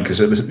of annoying because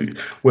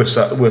we're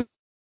sat there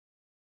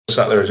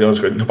as the others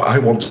going, no, but I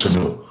want to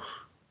know.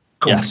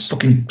 Come on,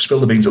 fucking spill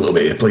the beans a little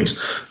bit here, please.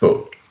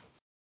 But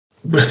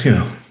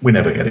we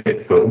never get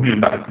it. But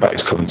that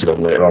is coming to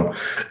them later on.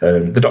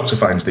 The Doctor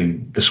finds the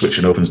switch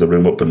and opens the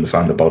room up, and they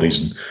find the bodies.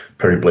 And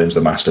Perry blames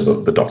the Master,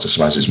 but the Doctor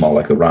surmises it's more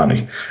like the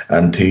Rani,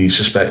 and he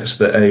suspects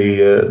that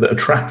a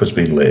trap has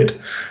been laid.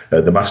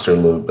 The Master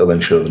will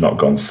ensure they've not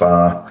gone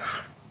far,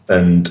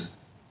 and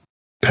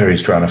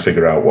Perry's trying to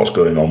figure out what's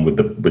going on with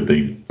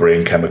the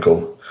brain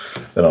chemical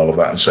and all of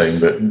that, and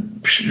saying that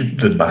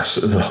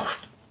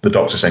the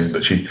Doctor saying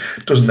that she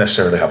doesn't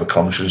necessarily have a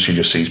conscience. She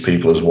just sees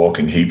people as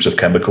walking heaps of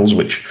chemicals,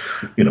 which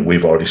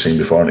we've already seen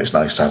before, and it's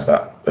nice to have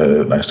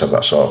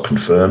that sort of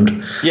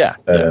confirmed. Yeah.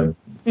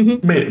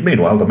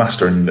 Meanwhile, the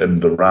Master and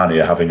the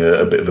Rani are having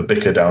a bit of a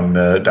bicker down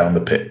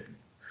the pit,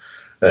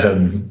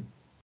 and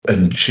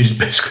she's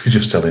basically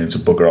just telling him to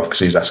bugger off because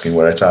he's asking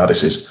where her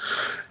TARDIS is,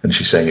 and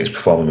she's saying it's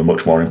performing a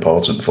much more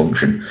important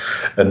function.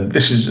 And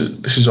this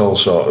is all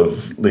sort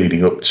of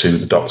leading up to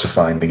the Doctor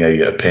finding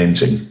a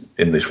painting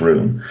in this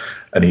room,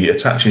 and he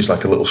attaches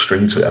like a little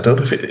string to it. I don't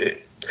know if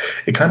it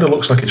kind of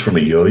looks like it's from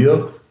a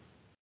yo-yo.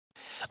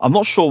 I'm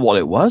not sure what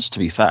it was, to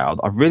be fair.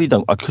 I really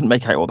don't. I couldn't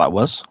make out what that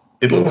was.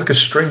 It looked like a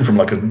string from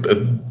like a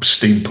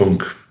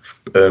steampunk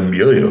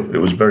yo-yo. It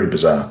was very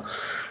bizarre.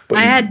 But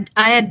I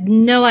had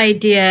no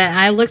idea.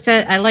 I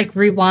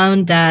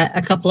rewound that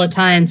a couple of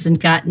times and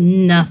got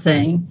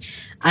nothing.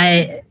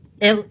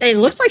 It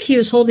looks like he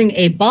was holding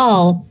a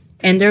ball,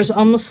 and there's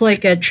almost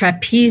like a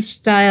trapeze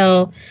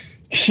style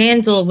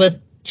handle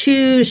with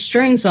 2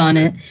 strings on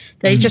it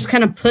that he just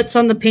kind of puts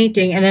on the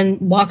painting and then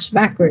walks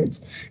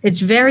backwards. It's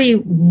very,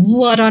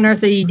 what on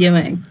earth are you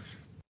doing?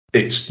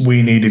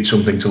 We needed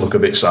something to look a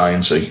bit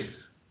sciencey.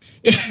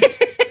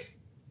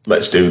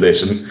 let's do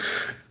this. And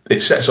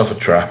it sets off a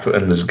trap,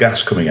 and there's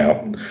gas coming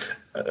out.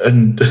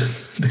 And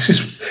this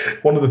is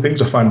one of the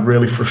things I find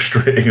really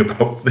frustrating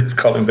about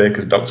Colin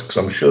Baker's Doctor, because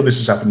I'm sure this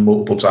has happened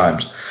multiple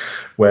times,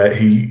 where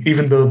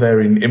even though they're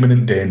in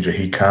imminent danger,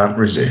 he can't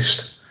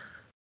resist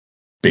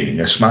being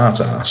a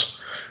smartass,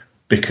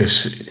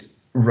 because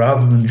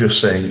rather than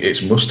just saying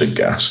it's mustard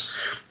gas,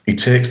 he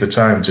takes the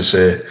time to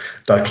say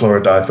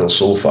dichlorodithyl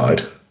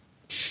sulfide,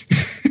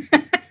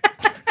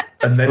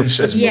 and then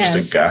says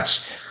mustard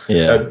gas.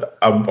 Yeah,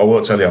 I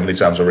won't tell you how many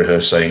times I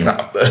rehearsed saying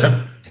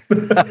that.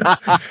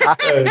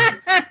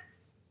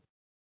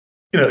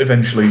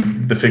 Eventually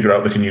they figure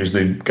out they can use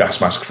the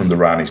gas mask from the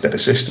Rani's dead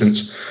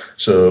assistants.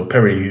 So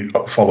Perry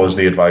follows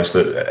the advice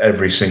that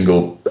every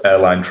single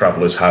airline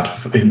traveller's had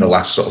in the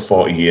last sort of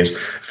 40 years,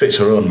 fits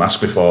her own mask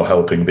before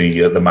helping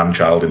the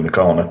man-child in the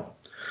corner.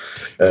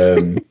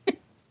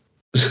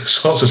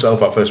 Sorts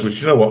herself out first, which,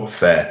 you know what,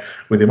 fair.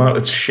 With the amount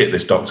of shit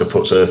this doctor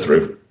puts her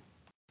through.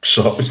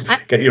 So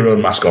get your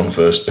own mask on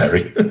first,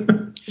 Perry.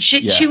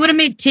 She would have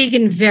made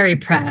Tegan very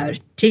proud.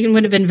 Tegan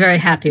would have been very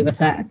happy with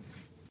that.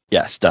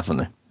 Yes,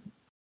 definitely.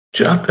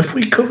 Have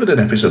we covered an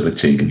episode with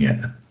Tegan yet?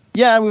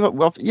 Yeah,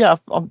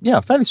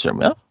 fairly certain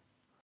we have.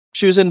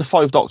 She was in the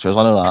 5 Doctors,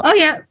 I know that. Oh,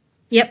 yeah.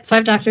 Yep,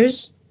 5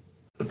 Doctors.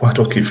 Why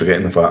do I keep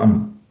forgetting the fact?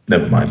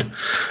 Never mind.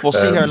 We'll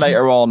see her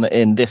later on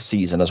in this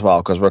season as well,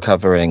 because we're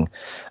covering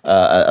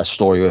a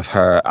story with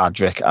her,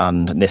 Adric,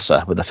 and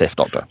Nyssa with the 5th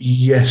Doctor.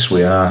 Yes,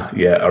 we are.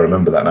 Yeah, I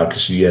remember that now,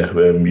 because you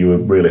were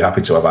really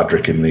happy to have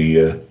Adric in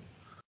the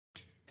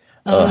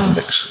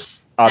mix.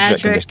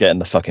 Adric can just get in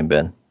the fucking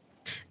bin.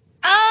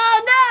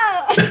 Oh,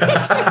 no!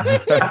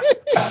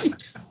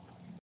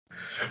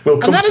 We'll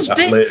come to that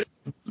later.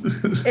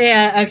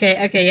 Yeah,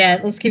 okay,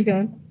 yeah, let's keep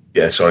going.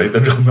 Yeah, sorry,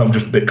 I'm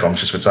just a bit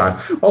conscious for time.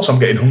 Also, I'm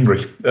getting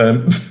hungry.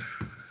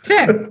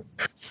 Fair.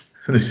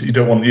 You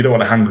don't want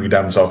a hangry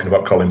Dan talking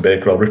about Colin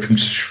Baker. I'll rip him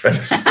to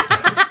shreds.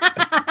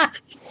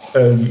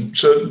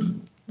 So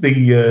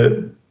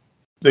the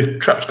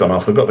trap's gone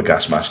off. They've got the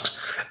gas masks,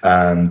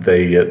 and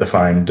they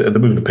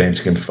move the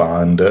painting and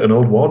find an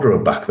old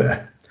wardrobe back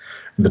there.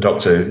 And the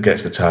Doctor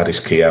gets the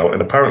TARDIS key out,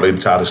 and apparently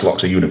the TARDIS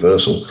locks are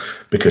universal,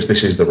 because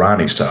this is the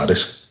Rani's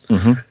TARDIS.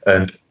 Mm-hmm.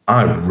 And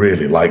I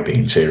really like the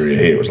interior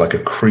here. It was like a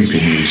creepy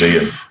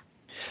museum.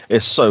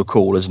 It's so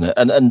cool, isn't it?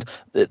 And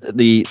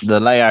the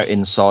layout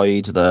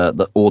inside,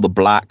 all the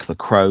black, the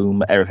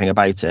chrome, everything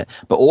about it.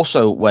 But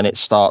also when it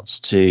starts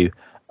to,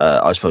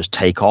 I suppose,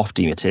 take off,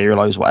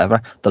 dematerialize,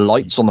 whatever, the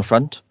lights on the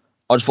front.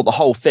 I just thought the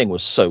whole thing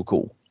was so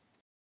cool.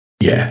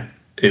 Yeah,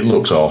 it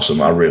looks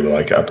awesome. I really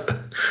like it.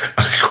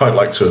 I'd quite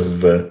like to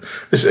have...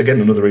 this is, again,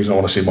 another reason I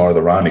want to see more of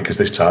the Rani, because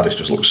this TARDIS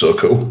just looks so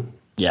cool.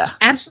 Yeah.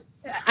 Absolutely.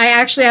 I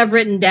actually have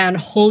written down,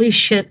 holy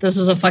shit, this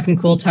is a fucking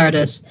cool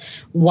TARDIS.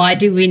 Why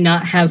do we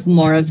not have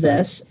more of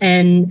this?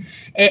 And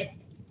it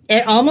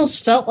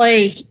almost felt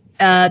like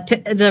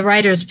the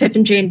writers, Pip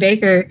and Jane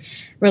Baker,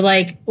 were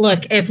like,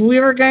 look, if we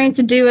were going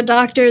to do a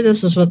Doctor,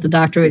 this is what the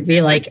Doctor would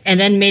be like. And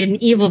then made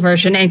an evil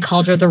version and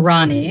called her the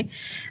Rani.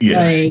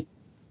 Yeah. Like,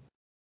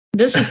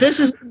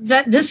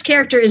 this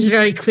character is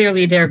very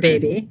clearly their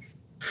baby.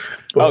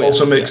 But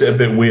also makes it a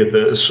bit weird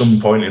that at some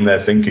point in their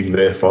thinking,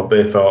 they thought, do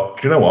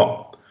you know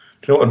what?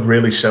 Do you know what would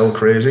really sell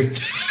crazy?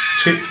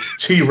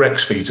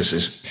 T-Rex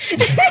fetuses.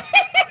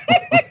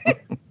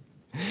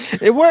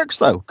 It works,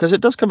 though, because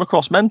it does come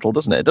across mental,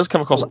 doesn't it? It does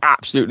come across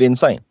absolutely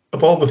insane.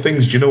 Of all the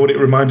things, do you know what it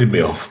reminded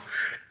me of?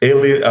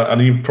 Alien,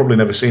 and you've probably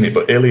never seen it,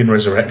 but Alien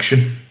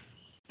Resurrection.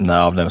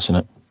 No, I've never seen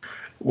it.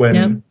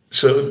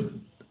 So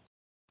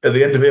at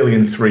the end of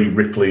Alien 3,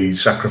 Ripley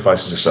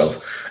sacrifices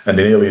herself, and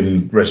in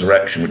Alien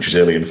Resurrection, which is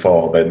Alien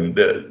 4, then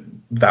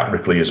that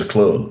Ripley is a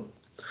clone.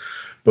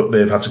 But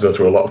they've had to go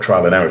through a lot of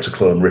trial and error to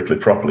clone Ripley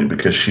properly,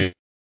 because she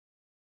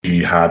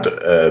had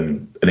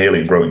an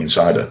alien growing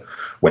inside her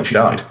when she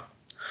died.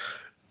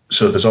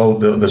 So there's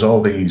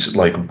all these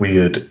like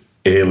weird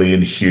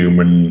alien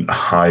human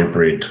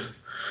hybrid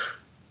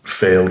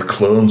failed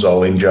clones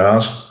all in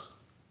jars.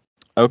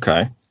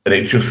 Okay. And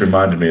it just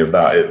reminded me of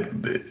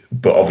that,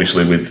 but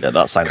obviously with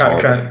that sounds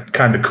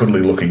kind of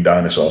cuddly looking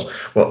dinosaurs.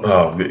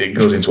 Well, it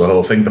goes into a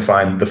whole thing to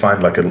find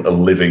like a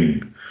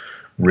living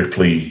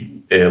Ripley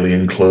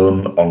alien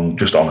clone on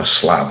a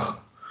slab,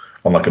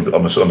 on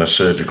a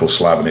surgical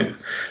slab, and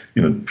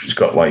it, she's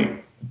got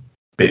like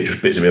bits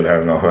of it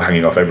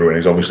hanging off everywhere. And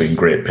he's obviously in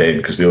great pain,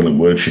 because the only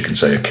words she can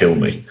say are "kill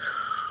me."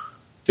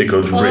 It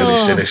goes really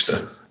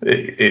sinister.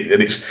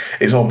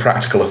 It's all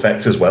practical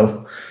effect as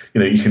well.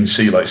 You can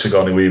see like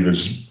Sigourney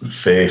Weaver's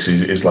face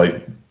is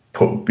like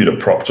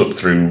propped up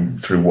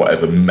through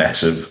whatever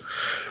mess of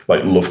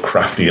like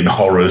Lovecraftian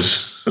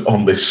horrors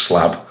on this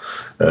slab.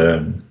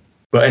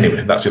 But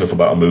anyway, that's enough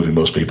about a movie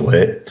most people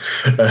hate.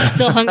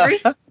 Still hungry?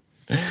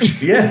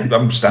 Yeah,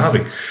 I'm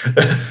starving.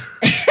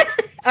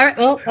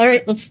 All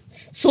right. Let's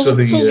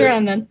soldier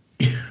on then.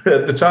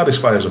 The TARDIS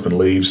fires up and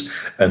leaves,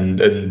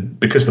 and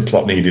because the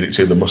plot needed it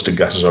to, the mustard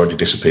gas has already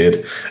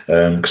disappeared.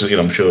 Because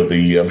I'm sure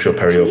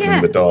Perry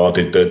opening the door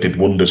did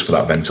wonders for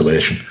that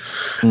ventilation.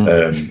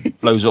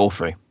 Blows all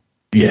free.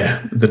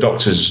 Yeah, the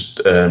Doctor's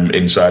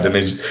inside, and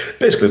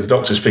basically the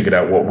Doctor's figured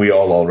out what we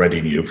all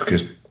already knew,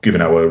 because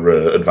given our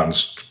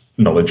advanced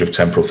knowledge of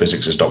temporal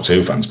physics as Doctor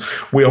Who fans,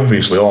 we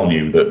obviously all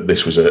knew that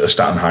this was a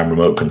Stattenheim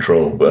remote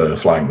control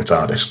flying the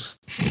TARDIS.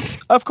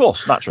 Of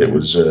course, naturally. It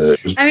was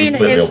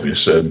completely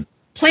obvious.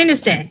 Plain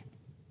as day.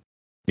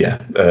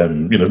 Yeah,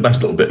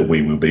 nice little bit of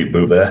wee-woo beat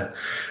boot there.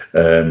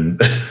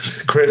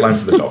 Great line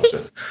from the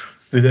Doctor.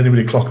 Did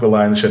anybody clock the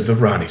line that said, the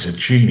Rani's a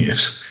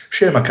genius?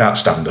 Shame I can't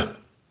stand her.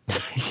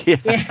 Yeah.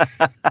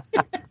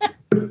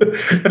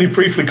 And he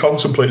briefly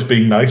contemplates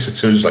being nicer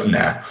to her. He's like,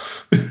 nah.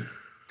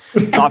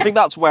 I think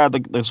that's where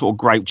the sort of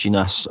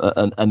grouchiness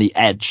and the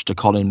edge to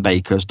Colin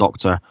Baker's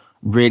Doctor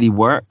really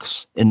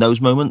works in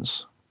those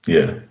moments.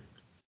 Yeah.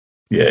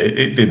 Yeah,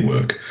 it did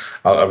work.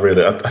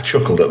 I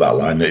chuckled at that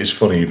line. It's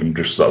funny even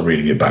just start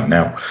reading it back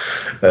now.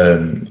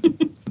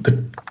 The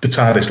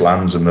TARDIS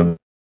lands and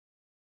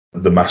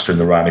the Master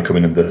and the Rani come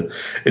in, and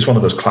it's one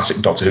of those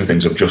classic Doctor Who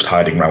things of just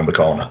hiding round the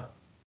corner.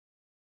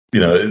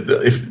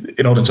 If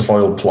in order to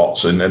foil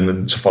plots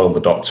and to foil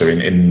the Doctor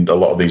in a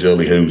lot of these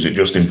early Who's, it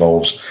just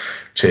involves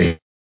taking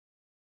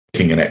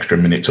an extra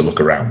minute to look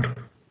around.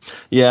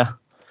 Yeah.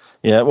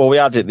 Yeah, well, we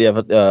had it the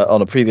other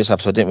on a previous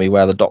episode, didn't we,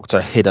 where the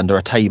Doctor hid under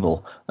a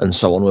table and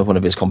so on with one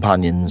of his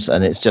companions,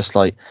 and it's just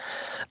like,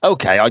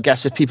 okay, I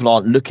guess if people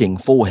aren't looking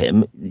for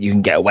him, you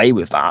can get away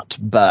with that,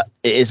 but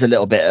it is a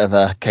little bit of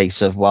a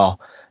case of,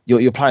 well,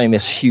 you're planning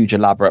this huge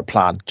elaborate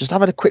plan. Just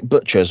have a quick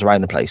butchers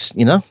around the place,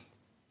 And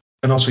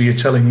also, you're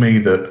telling me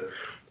that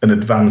an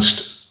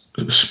advanced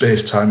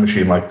space-time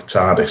machine like the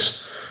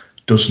TARDIS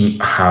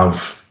doesn't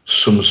have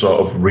some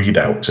sort of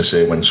readout to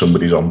say when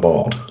somebody's on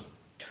board?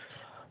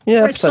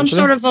 Yeah, or some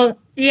sort of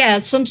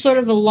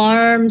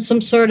alarm,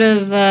 some sort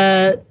of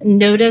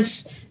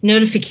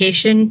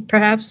notification,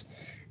 perhaps.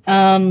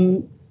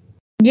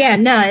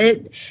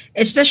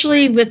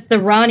 Especially with the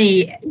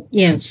Rani,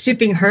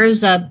 souping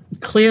hers up,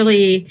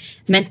 clearly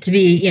meant to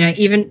be,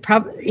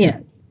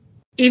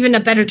 even a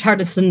better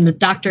TARDIS than the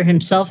Doctor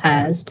himself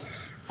has.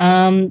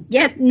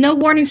 No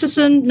warning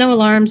system, no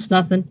alarms,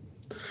 nothing.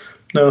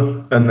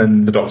 No, and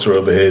then the Doctor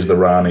overhears the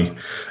Rani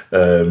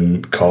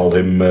call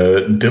him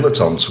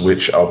dilettante,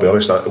 which I'll be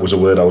honest, that was a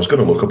word I was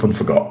going to look up and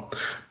forgot.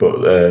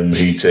 But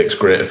he takes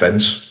great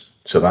offence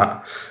to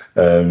that.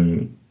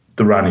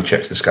 The Rani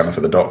checks the scanner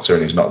for the Doctor,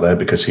 and he's not there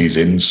because he's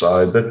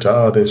inside the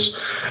TARDIS.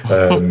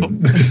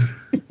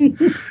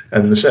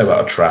 And they say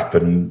about a trap,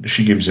 and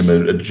she gives him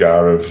a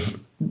jar of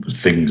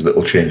things that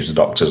will change the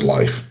Doctor's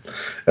life.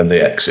 And they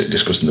exit,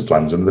 discussing the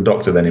plans, and the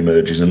Doctor then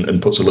emerges and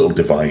puts a little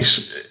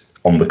device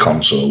on the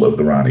console of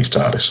the Rani's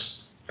TARDIS.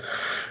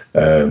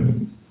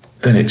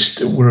 Then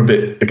we're a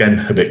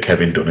bit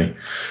Kevin Dunny.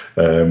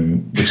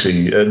 We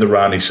see the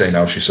Rani saying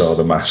how she saw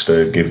the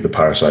Master give the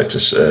parasite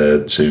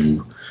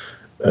to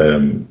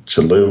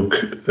Luke.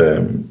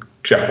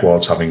 Jack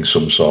Ward's having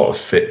some sort of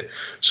fit,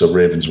 so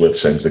Ravensworth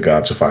sends the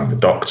guard to find the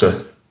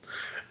Doctor.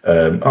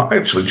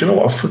 Actually, do you know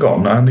what I've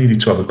forgotten? I needed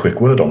to have a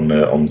quick word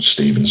on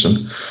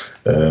Stevenson.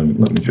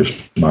 Let me just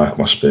mark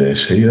my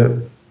space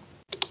here.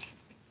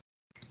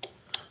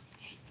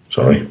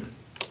 Sorry.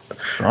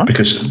 Right.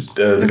 Because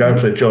the guy who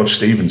played George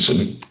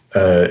Stevenson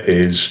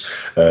is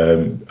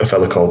a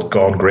fella called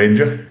Gordon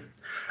Granger,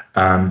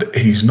 and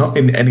he's not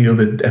in any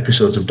other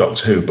episodes of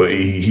Doctor Who, but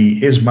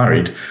he is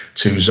married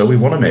to Zoe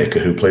Wanamaker,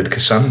 who played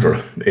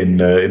Cassandra in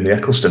the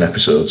Eccleston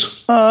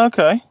episodes. Oh,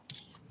 okay.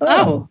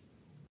 Oh,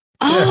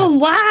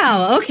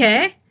 wow,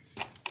 okay.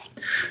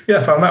 Yeah,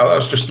 I found out. That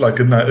was just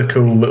like a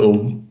cool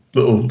little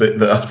bit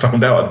that I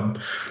found out.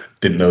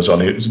 Didn't know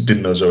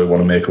Zoe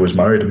Wanamaker was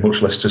married, and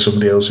much less to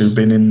somebody else who'd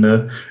been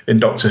in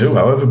Doctor Who,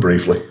 however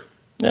briefly.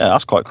 Yeah,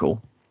 that's quite cool.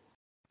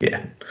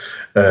 Yeah.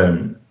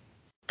 The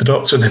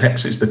Doctor then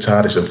exits the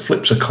TARDIS and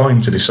flips a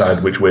coin to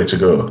decide which way to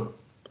go.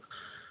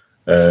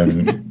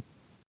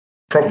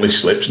 Promptly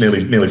slips,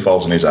 nearly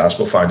falls on his ass,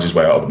 but finds his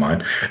way out of the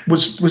mine.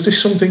 Was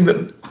this something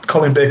that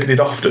Colin Baker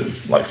did often,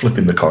 like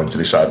flipping the coin to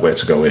decide where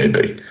to go A,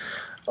 B?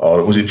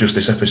 Or was it just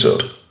this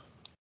episode?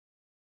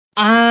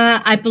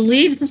 I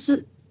believe this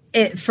is...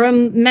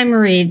 from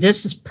memory,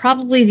 this is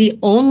probably the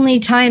only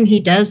time he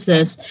does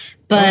this,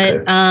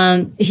 but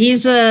okay.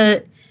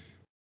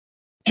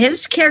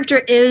 His character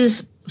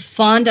is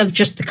fond of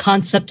just the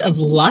concept of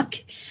luck.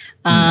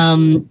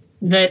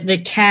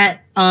 The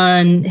cat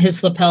on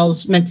his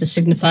lapels meant to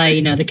signify,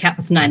 the cat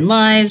with 9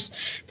 lives.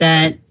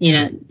 That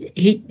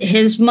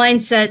his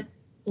mindset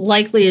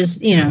likely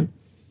is, no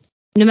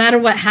matter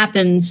what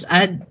happens,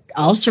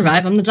 I'll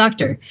survive. I'm the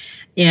Doctor.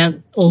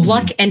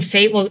 Luck and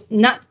fate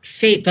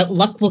but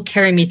luck will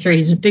carry me through.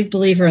 He's a big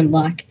believer in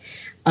luck.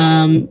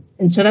 And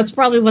so that's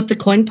probably what the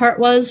coin part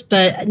was.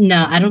 But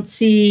no, I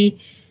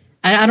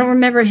don't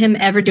remember him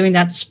ever doing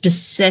that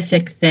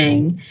specific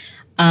thing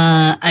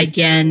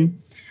again.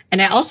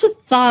 And I also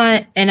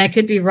thought, and I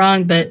could be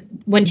wrong, but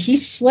when he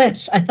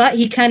slips, I thought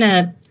he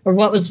or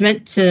what was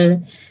meant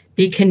to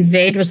be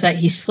conveyed was that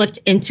he slipped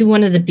into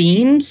one of the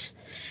beams,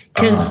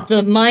 because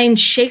the mine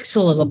shakes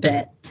a little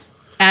bit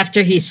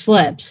after he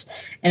slips.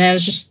 And I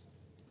was just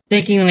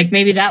thinking like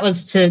maybe that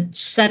was to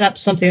set up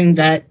something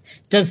that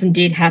does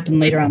indeed happen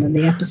later on in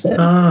the episode.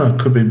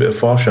 Could be a bit of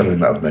foreshadowing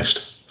that I've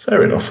missed.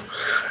 Fair enough.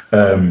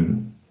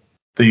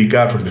 The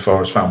guard from before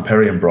has found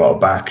Perry and brought her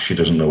back. She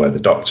doesn't know where the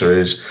doctor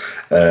is,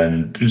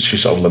 and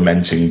she's sort of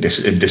lamenting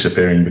in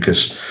disappearing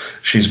because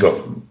she's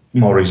got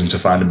more reason to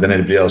find him than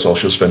anybody else, or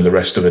she'll spend the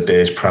rest of her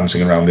days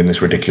prancing around in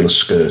this ridiculous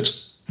skirt.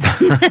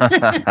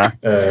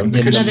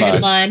 Another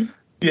good line.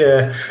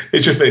 Yeah, it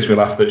just makes me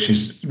laugh that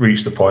she's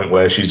reached the point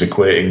where she's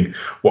equating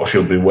what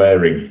she'll be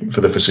wearing for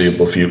the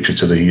foreseeable future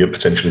to the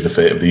potentially the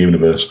fate of the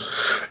universe.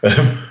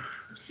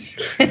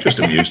 Just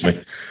amused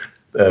me.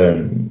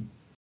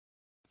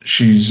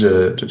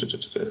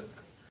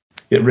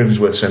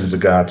 Riversworth sends the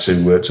guard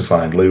to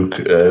find Luke.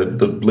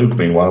 Luke,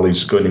 meanwhile,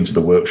 he's going into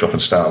the workshop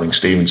and startling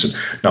Stevenson.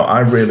 Now,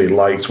 I really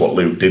liked what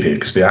Luke did here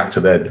because the actor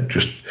there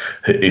just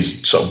is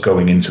sort of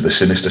going into the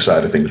sinister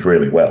side of things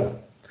really well.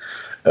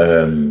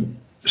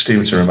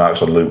 Stevenson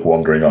remarks on Luke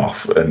wandering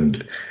off,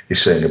 and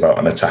he's saying about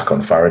an attack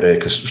on Faraday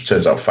because it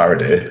turns out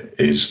Faraday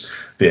is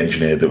the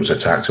engineer that was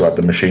attacked who had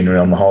the machinery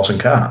on the horse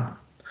and cart.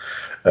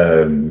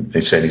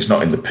 He's saying he's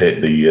not in the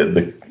pit.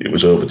 It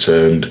was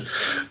overturned,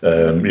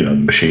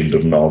 machined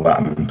and all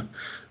that, and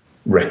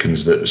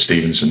reckons that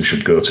Stevenson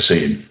should go to see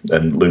him.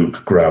 And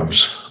Luke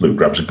grabs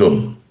a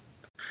gun,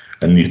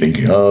 and you're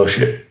thinking, oh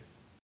shit,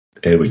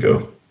 here we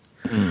go.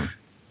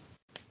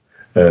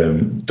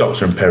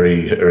 Doctor and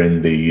Perry are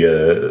in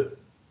the.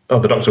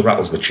 The Doctor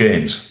rattles the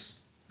chains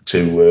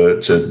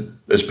to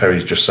as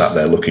Perry's just sat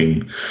there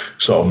looking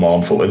sort of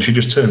mournful, and she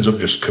just turns up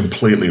just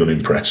completely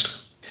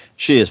unimpressed.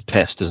 She is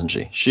pissed, isn't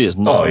she? She is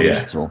not amused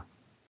at all.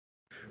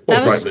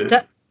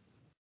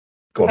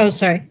 Go on. Oh,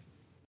 sorry.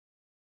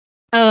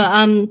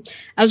 I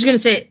was going to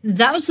say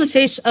that was the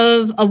face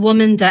of a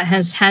woman that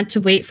has had to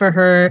wait for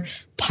her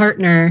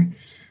partner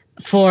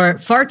for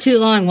far too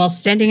long while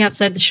standing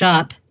outside the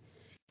shop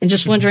and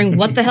just wondering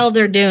what the hell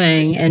they're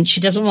doing, and she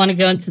doesn't want to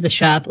go into the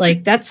shop.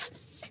 Like that's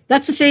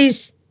a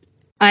face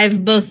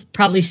I've both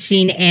probably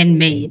seen and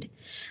made.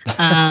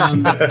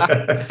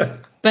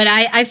 But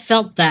I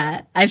felt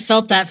that. I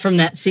felt that from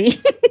that scene.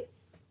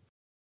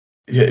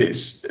 Yeah,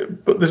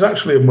 but there's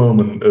actually a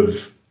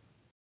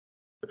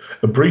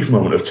brief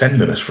moment of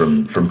tenderness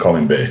from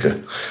Colin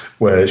Baker,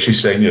 where she's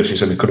saying, she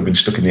said it could have been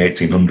stuck in the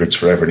 1800s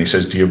forever, and he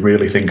says, "Do you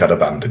really think I'd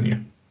abandon you?"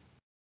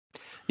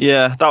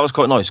 Yeah, that was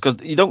quite nice because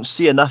you don't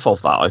see enough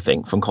of that, I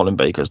think, from Colin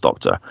Baker's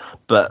Doctor.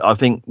 But I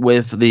think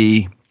with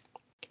the,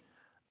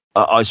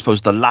 I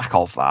suppose, the lack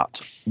of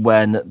that,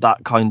 when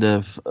that kind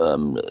of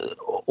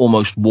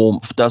almost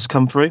warmth does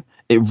come through,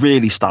 it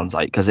really stands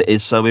out because it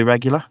is so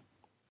irregular.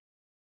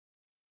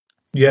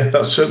 Yeah,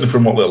 that's certainly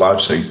from what little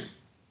I've seen.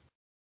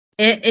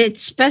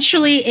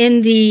 Especially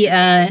in the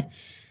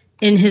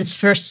in his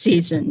first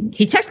season.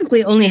 He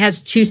technically only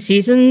has 2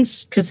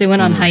 seasons because they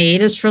went on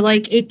hiatus for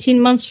like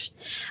 18 months.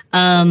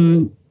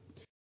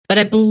 But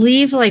I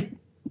believe like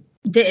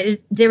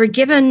they were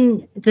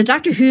given, the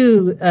Doctor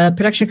Who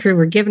production crew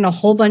were given a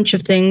whole bunch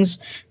of things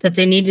that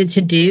they needed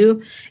to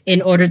do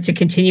in order to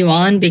continue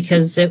on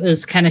because it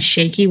was kind of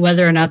shaky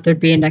whether or not there'd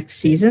be a next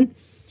season.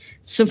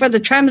 So for the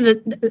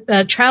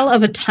Trial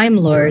of a Time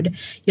Lord,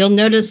 you'll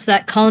notice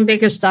that Colin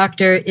Baker's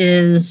Doctor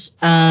is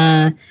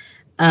a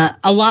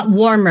lot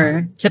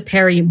warmer to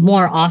Perry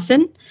more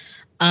often.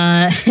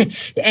 And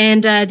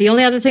the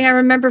only other thing I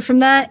remember from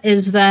that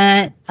is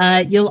that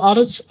you'll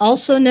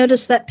also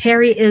notice that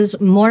Perry is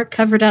more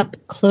covered up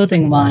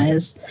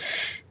clothing-wise.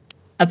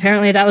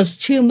 Apparently that was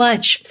too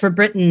much for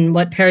Britain,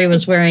 what Perry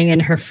was wearing in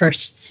her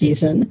first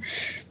season.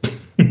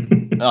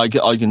 I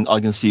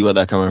can see where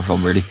they're coming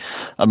from, really.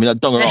 I mean,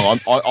 don't get me wrong,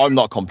 I'm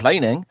not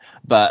complaining,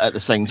 but at the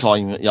same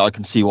time, I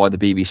can see why the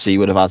BBC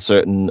would have had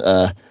certain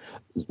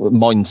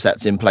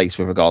mindsets in place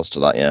with regards to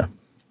that, yeah.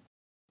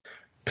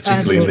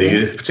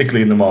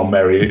 Particularly in the more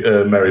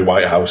Merry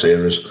White House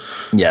eras.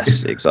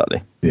 Yes,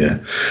 exactly. Yeah,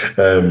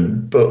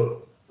 but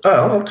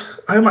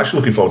I'm actually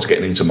looking forward to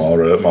getting into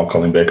more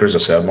Colin Baker. As I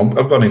said,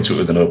 I've gone into it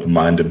with an open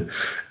mind and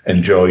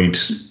enjoyed,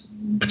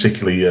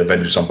 particularly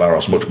Vengeance on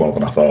Barrows, much more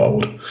than I thought I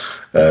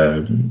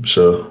would.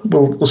 So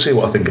we'll see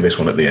what I think of this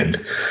one at the end.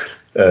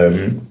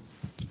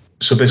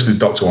 So basically, the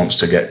Doctor wants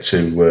to get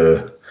to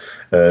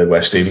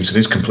where Stevenson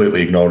is,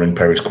 completely ignoring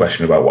Perry's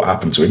question about what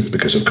happened to him,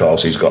 because of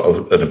course he's got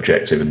an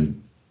objective and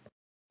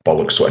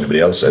bollocks to what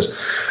anybody else says.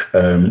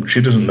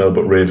 She doesn't know,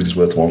 but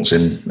Ravensworth wants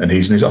him, and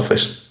he's in his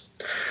office.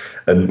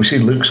 And we see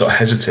Luke sort of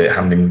hesitate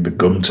handing the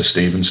gun to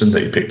Stevenson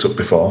that he picked up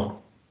before,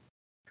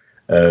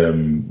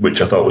 which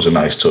I thought was a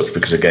nice touch,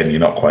 because again, you're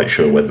not quite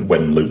sure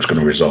when Luke's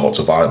going to resort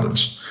to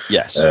violence.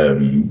 Yes.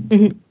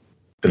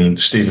 And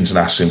Stevenson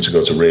asks him to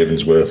go to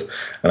Ravensworth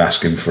and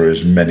ask him for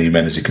as many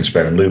men as he can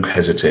spare, and Luke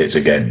hesitates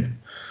again.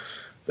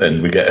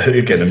 And we get,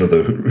 again,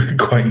 another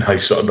quite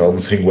nice sort of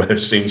normal thing where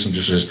Stevenson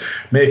just says,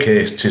 "Make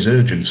haste, 'tis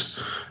urgent."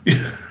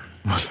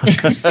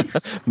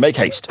 Make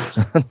haste.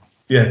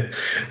 Yeah.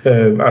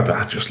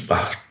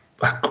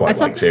 I quite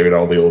liked hearing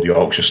all the old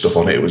Yorkshire stuff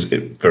on it. It was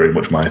very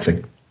much my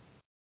thing.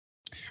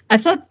 I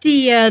thought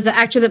the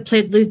actor that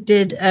played Luke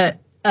did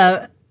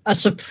a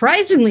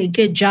surprisingly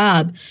good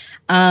job.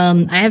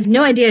 I have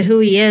no idea who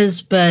he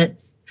is, but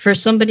for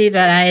somebody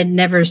that I had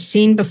never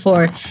seen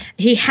before,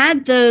 he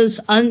had those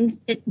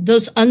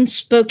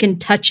unspoken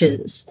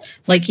touches,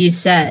 like you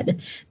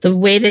said, the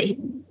way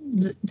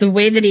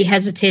that he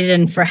hesitated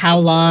and for how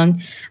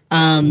long.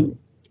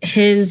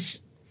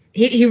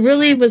 He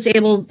really was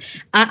able.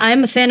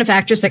 I'm a fan of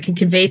actors that can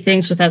convey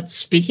things without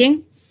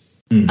speaking.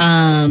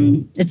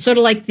 It's sort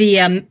of like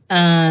the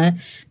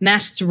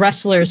masked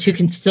wrestlers who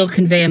can still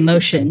convey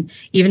emotion,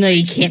 even though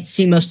you can't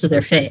see most of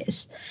their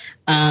face.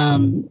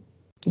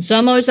 So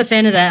I'm always a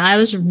fan of that. I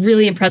was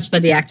really impressed by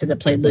the actor that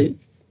played Luke.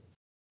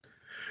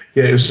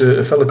 Yeah, it was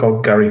a fellow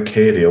called Gary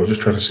Cady. I was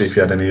just trying to see if he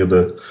had any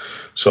other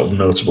sort of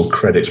notable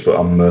credits, but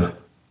I'm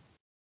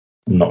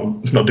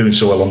not doing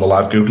so well on the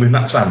live Googling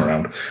that time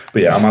around.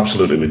 But yeah, I'm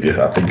absolutely with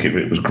you. I think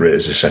it was great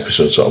as this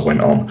episode sort of went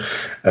on.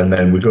 And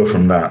then we go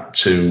from that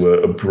to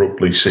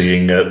abruptly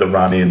seeing the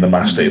Rani and the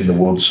Master in the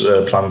woods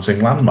planting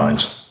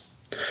landmines,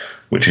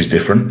 which is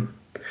different.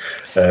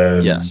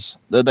 Yes,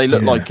 they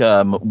look like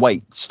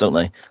weights, don't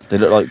they? They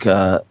look like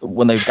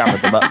when they've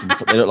gathered them up,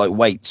 they look like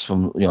weights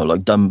from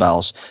like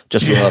dumbbells,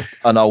 just with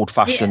an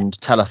old-fashioned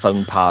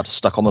telephone pad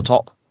stuck on the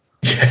top.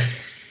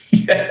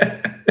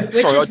 Yeah.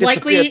 Which Sorry, is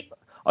likely.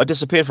 I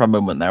disappeared for a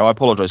moment there. I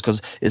apologise because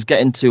it's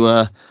getting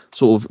to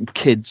sort of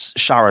kids'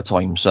 shower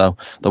time, so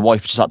the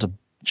wife just had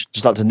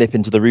to nip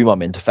into the room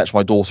I'm in to fetch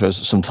my daughters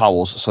some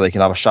towels so they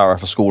can have a shower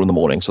for school in the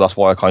morning. So that's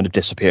why I kind of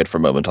disappeared for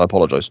a moment. I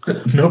apologise.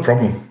 No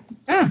problem.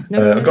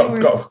 No got to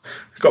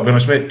be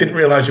honest, mate. Didn't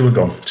realise you were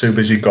gone. Too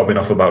busy gobbing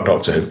off about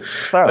Doctor Who.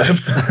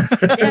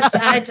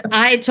 Yes,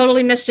 I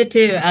totally missed it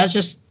too.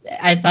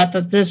 I thought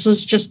that this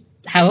was just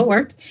how it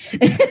worked.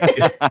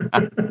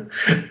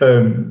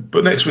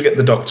 But next we get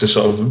the Doctor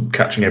sort of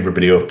catching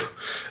everybody up,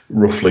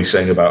 roughly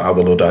saying about how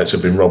the Luddites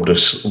have been robbed of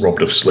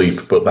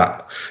sleep, but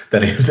that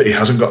he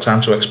hasn't got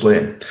time to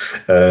explain.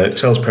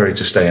 Tells Perry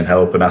to stay and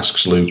help and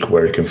asks Luke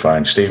where he can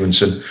find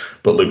Stevenson,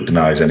 but Luke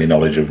denies any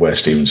knowledge of where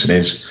Stevenson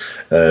is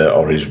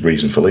or his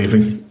reason for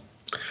leaving.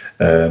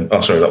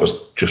 That was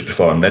just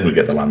before, and then we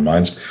get the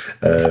landmines.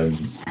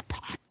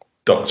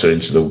 Doctor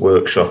into the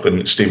workshop,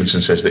 and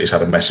Stevenson says that he's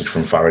had a message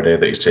from Faraday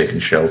that he's taken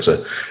shelter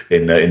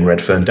in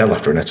Redfern Dell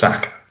after an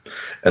attack,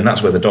 and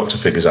that's where the Doctor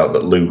figures out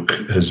that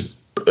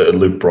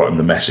Luke brought him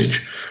the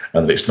message,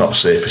 and that it's not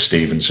safe for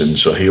Stevenson,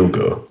 so he'll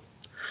go.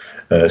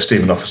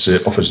 Stephen offers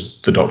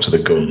the Doctor the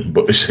gun,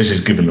 but he says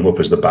he's given them up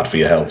as they're bad for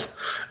your health,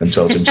 and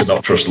tells him to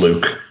not trust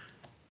Luke,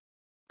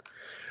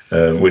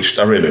 which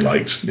I really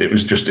liked. It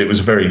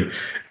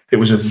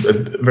was a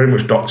very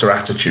much Doctor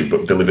attitude,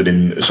 but delivered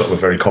in sort of a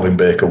very Colin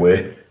Baker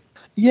way.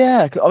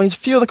 Yeah, I mean, a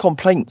few of the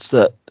complaints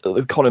that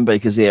Colin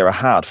Baker's era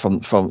had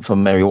from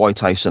Mary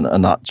Whitehouse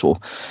and that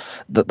sort of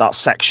that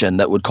section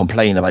that would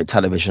complain about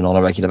television on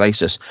a regular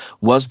basis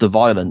was the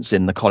violence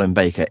in the Colin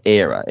Baker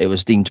era. It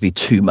was deemed to be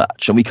too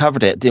much, and we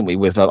covered it, didn't we?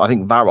 With I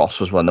think Varos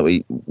was one that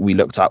we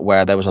looked at,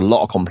 where there was a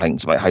lot of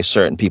complaints about how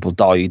certain people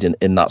died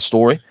in that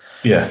story.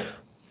 Yeah.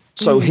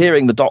 So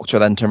hearing the Doctor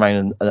then turn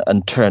around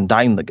and turn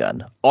down the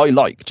gun, I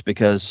liked,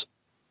 because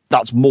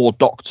that's more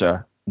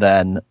Doctor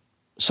than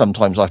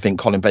sometimes I think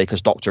Colin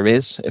Baker's Doctor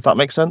is, if that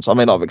makes sense. I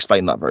may not have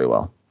explained that very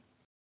well.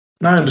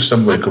 No, I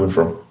understand where you're coming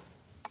from.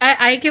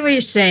 I get what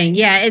you're saying.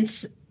 Yeah,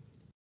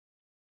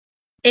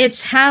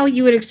 it's how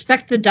you would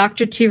expect the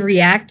Doctor to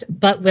react,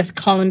 but with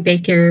Colin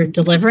Baker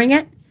delivering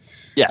it.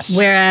 Yes.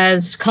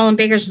 Whereas Colin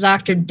Baker's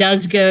Doctor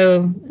does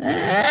go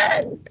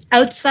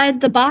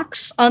outside the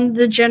box on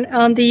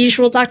the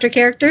usual Doctor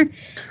character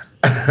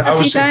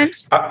a few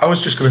times. I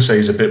was just going to say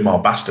he's a bit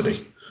more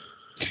bastardy.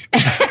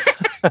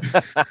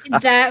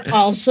 That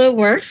also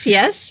works.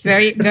 Yes,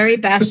 very, very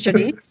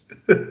bastardy.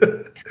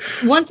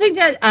 One thing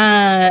that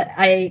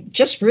I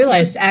just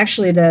realized,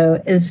 actually,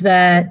 though, is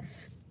that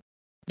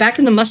back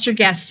in the mustard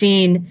gas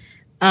scene,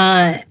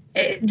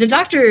 the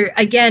Doctor,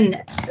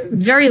 again,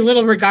 very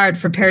little regard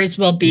for Perry's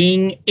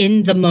well-being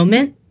in the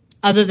moment,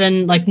 other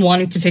than like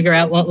wanting to figure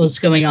out what was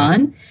going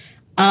on,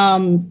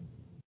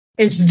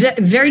 is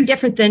very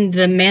different than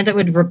the man that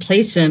would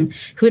replace him,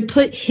 who had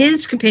put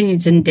his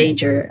companions in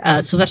danger,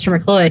 Sylvester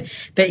McCoy,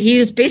 but he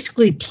was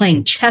basically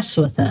playing chess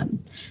with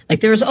them. Like,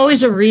 there was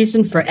always a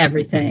reason for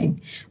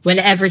everything.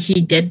 Whenever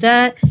he did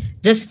that,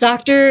 this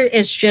Doctor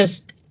is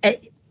just,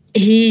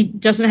 he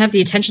doesn't have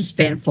the attention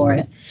span for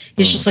it.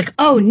 He's just like,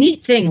 oh,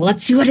 neat thing.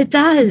 Let's see what it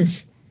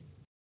does.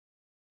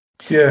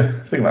 Yeah,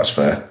 I think that's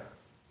fair.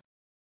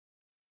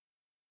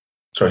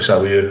 Sorry,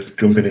 Sal, were you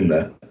jumping in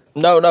there?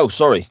 No,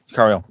 sorry.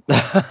 Carry on.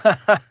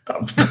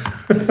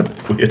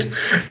 Weird.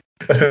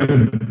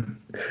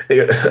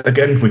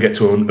 Again, we get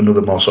to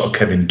another more sort of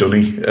Kevin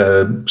Dunny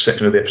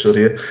section of the episode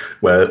here,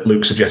 where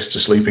Luke suggests a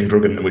sleeping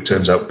drug, and it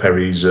turns out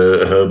Perry's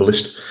a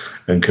herbalist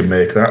and can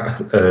make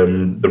that.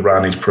 The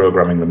Rani's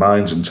programming the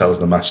minds and tells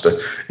the Master,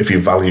 if you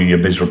value your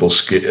miserable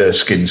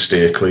skin,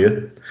 steer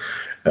clear.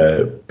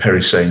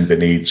 Perry's saying they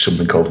need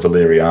something called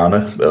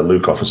Valeriana.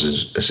 Luke offers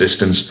his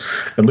assistance,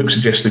 and Luke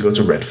suggests they go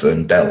to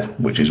Redfern Dell,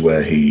 which is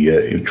where he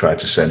tried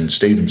to send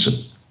Stevenson.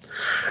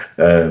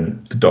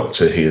 The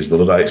Doctor hears the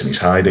Luddites and he's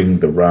hiding.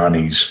 The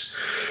Rani's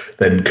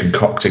then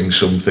concocting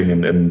something,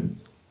 and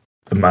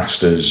the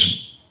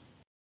Master's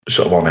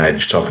sort of on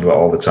edge, talking about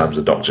all the times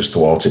the Doctor's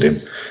thwarted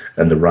him,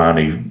 and the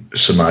Rani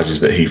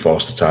surmises that he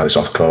forced the TARDIS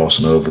off course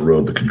and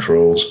overrode the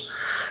controls.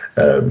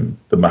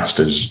 The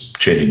Master's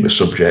changing the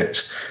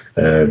subject,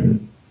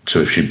 so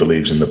if she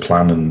believes in the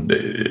plan,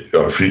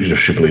 or if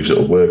she believes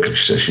it'll work, and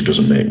she says she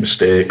doesn't make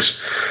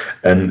mistakes,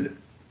 and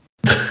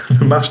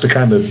the Master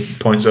kind of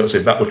points out,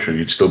 if that were true,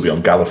 you'd still be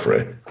on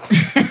Gallifrey.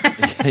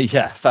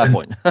 Yeah, fair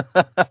point.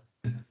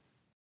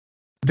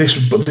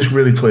 This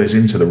really plays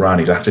into the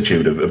Rani's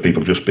attitude of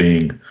people just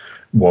being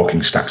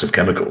walking stacks of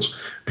chemicals,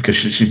 because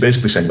she's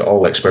basically saying that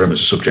all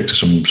experiments are subject to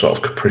some sort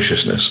of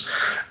capriciousness,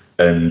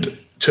 and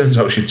turns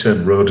out she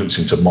turned rodents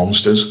into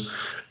monsters,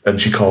 and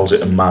she calls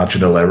it a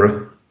marginal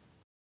error.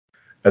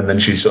 And then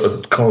she sort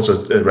of calls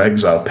her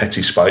exile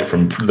petty spite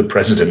from the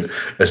president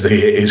as they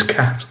hit his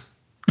cat.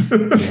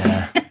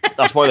 Yeah,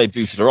 that's why they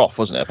booted her off,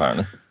 wasn't it?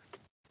 Apparently.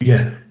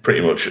 Yeah,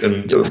 pretty much.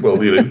 And well,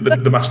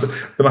 the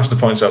master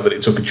points out that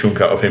it took a chunk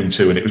out of him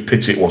too, and it was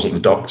pity it wasn't the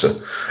Doctor.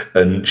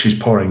 And she's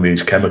pouring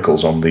these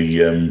chemicals on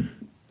the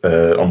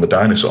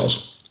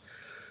dinosaurs,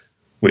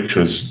 which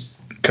was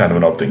kind of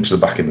an odd thing. So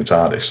they're back in the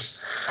TARDIS,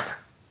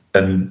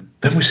 and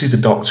then we see the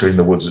Doctor in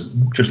the woods,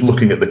 just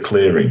looking at the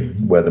clearing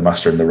where the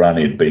Master and the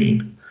Rani had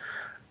been,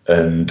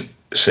 and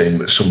saying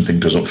that something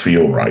doesn't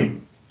feel right.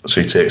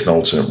 So he takes an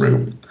alternate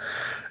route,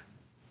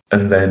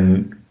 and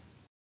then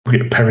we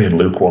get Perry and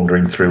Luke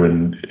wandering through,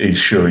 and he's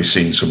sure he's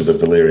seen some of the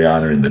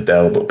Valeriana in the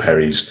Dell, but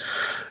Perry's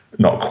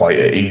not quite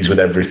at ease with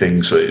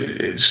everything. So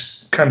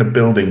it's kind of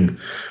building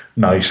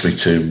nicely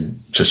to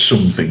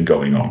something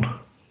going on.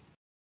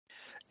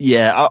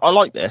 Yeah, I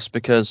like this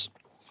because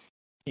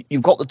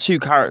you've got the two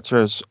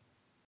characters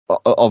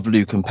of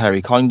Luke and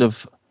Perry kind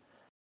of,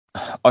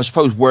 I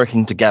suppose,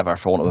 working together,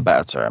 for want of a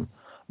better term,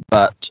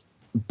 but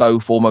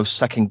both almost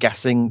second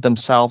guessing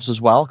themselves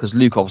as well, because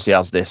Luke obviously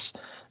has this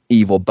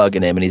evil bug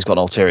in him and he's got an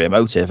ulterior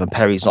motive, and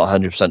Perry's not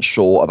 100%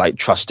 sure about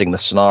trusting the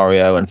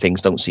scenario and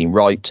things don't seem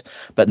right,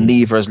 but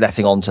neither is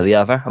letting on to the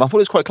other, and I thought it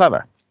was quite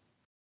clever.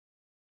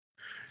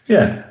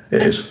 Yeah,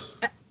 it is.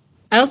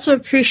 I also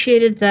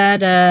appreciated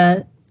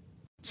that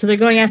so they're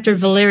going after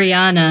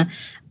Valeriana,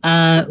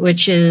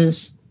 which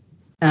is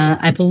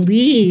I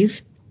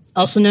believe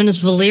also known as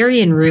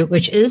valerian root,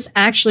 which is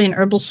actually an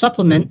herbal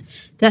supplement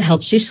that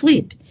helps you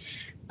sleep.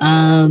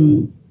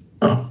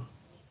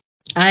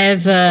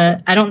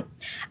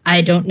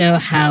 I don't know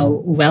how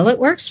well it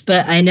works,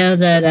 but I know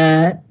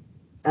that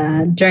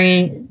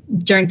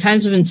during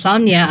times of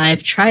insomnia,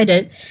 I've tried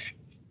it,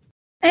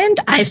 and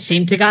I've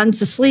seemed to gotten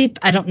to sleep.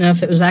 I don't know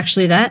if it was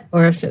actually that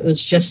or if it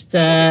was just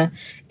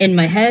in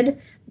my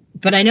head,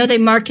 but I know they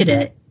market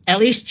it, at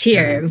least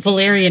here,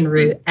 valerian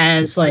root,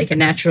 as like a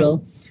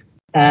natural,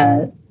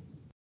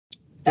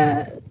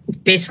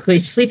 basically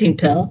sleeping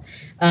pill,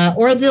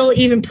 or they'll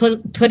even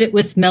put it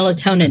with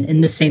melatonin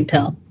in the same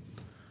pill.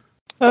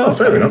 Oh,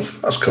 fair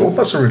enough. That's cool.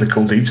 That's a really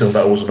cool detail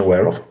that I wasn't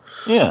aware of.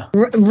 Yeah.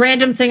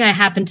 Random thing I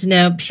happen to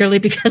know purely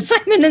because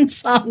I'm an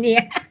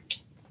insomniac.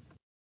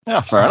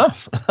 Yeah, fair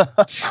enough.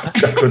 I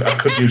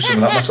could use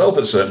some of that myself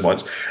at certain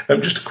points.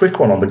 Just a quick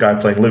one on the guy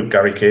playing Luke,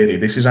 Gary Cady.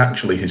 This is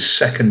actually his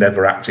second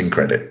ever acting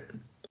credit.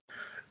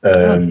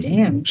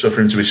 Damn. So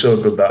for him to be so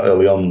good that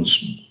early on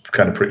is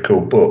kind of pretty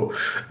cool. But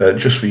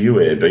just for you,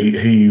 AB,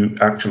 he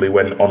actually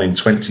went on in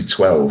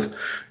 2012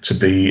 to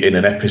be in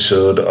an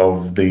episode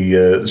of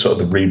the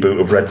sort of the reboot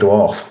of Red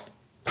Dwarf,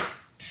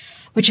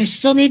 which I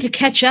still need to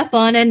catch up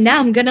on, and now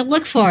I'm going to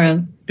look for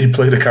him. He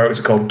played a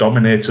character called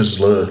Dominator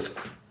Zlurth.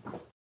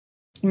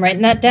 I'm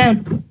writing that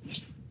down.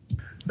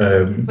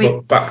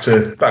 But back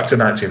to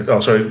 19.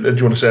 Oh, sorry. Do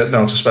you want to say it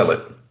now to spell it?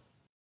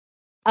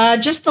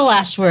 Just the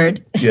last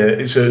word. Yeah,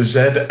 it's a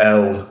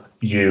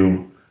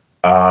ZLURTH.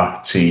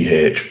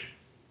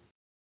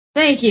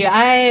 Thank you.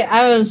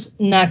 I was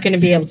not going to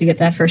be able to get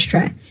that first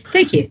try.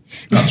 Thank you.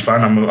 That's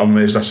fine. I'm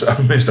amazed I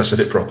said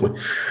it properly.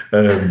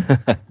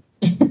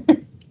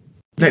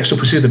 Next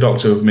up, we see the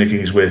Doctor making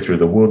his way through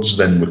the woods.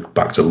 Then we're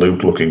back to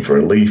Luke looking for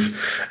a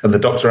leaf. And the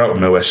Doctor, out of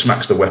nowhere,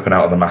 smacks the weapon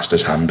out of the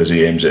Master's hand as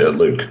he aims it at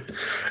Luke.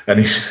 And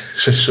he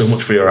says, "So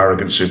much for your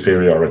arrogant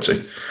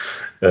superiority."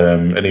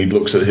 And he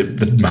looks at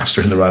the Master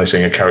and the Rani,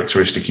 saying, "A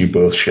characteristic you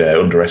both share,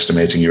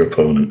 underestimating your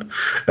opponent."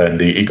 And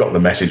he got the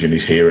message and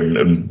he's here,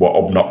 and what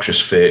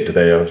obnoxious fate do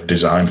they have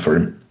designed for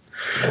him?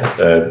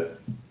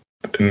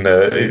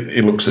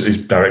 He looks at, he's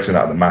directing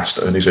that at the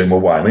Master, and he's saying, "Well,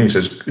 why me?" He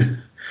says,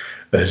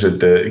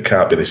 "It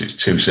can't be this, it's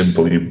too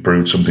simple, you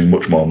brewed something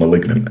much more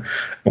malignant."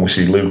 And we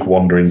see Luke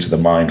wander into the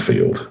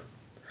minefield.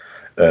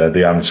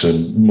 The answer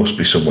must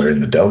be somewhere in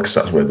the Dell, because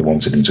that's where they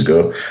wanted him to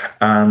go.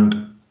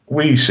 And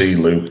we see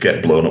Luke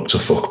get blown up to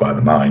fuck by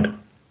the mine.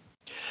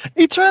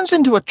 He turns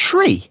into a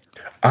tree.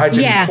 I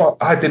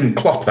didn't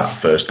clock that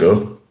first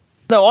go.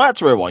 No, I had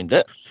to rewind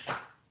it.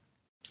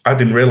 I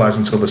didn't realise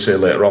until they say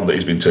later on that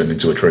he's been turned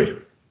into a tree.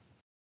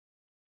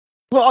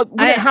 Well,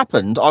 when it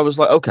happened, I was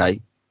like, okay,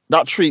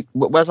 that tree,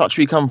 where's that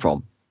tree come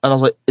from? And I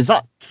was like, is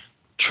that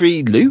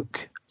tree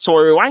Luke? So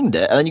I rewind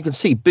it, and then you can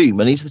see, boom,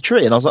 and he's the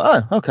tree. And I was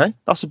like, oh, okay,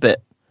 that's a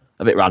bit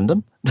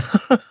random.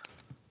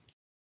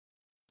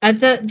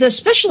 The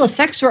special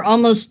effects were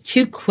almost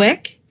too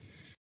quick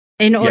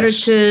in order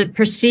to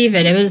perceive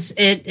it.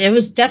 It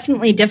was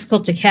definitely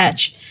difficult to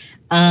catch.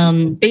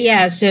 But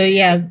yeah, so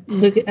yeah,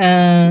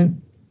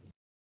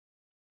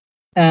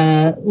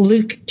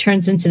 Luke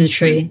turns into the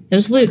tree. It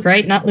was Luke,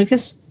 right? Not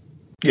Lucas?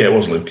 Yeah, it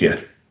was Luke, yeah.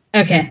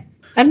 Okay.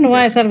 I don't know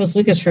why I thought it was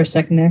Lucas for a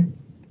second there.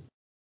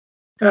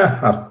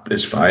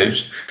 It's fine.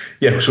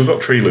 Yeah, so we've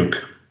got Tree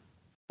Luke.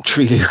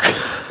 Tree Luke.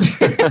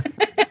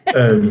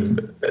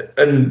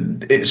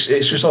 And it's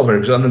just all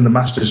very bizarre. And then the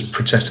Master's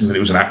protesting that it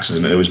was an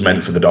accident and it was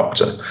meant for the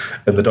Doctor.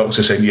 And the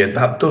Doctor saying, yeah,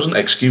 that doesn't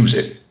excuse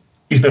it.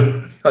 You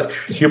know, like,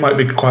 you might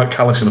be quite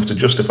callous enough to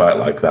justify it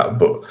like that,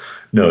 but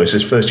no, it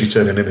says first you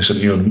turn an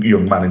innocent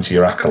young man into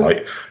your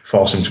acolyte,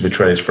 force him to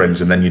betray his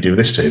friends, and then you do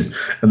this to him.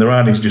 And the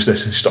Rani's just there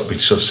to stop being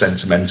so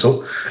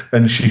sentimental.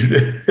 And she,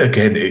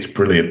 again, it's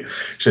brilliant.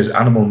 She says,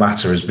 animal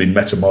matter has been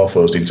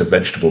metamorphosed into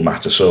vegetable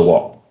matter, so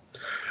what?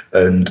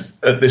 And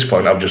at this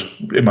point,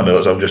 in my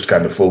notes, I've just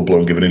kind of full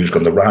blown given in, just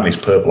gone, the Rani's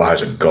purple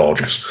eyes are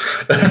gorgeous.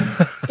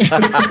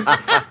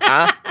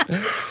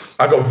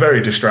 I got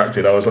very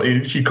distracted. I was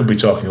like, she could be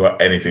talking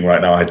about anything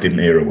right now. I didn't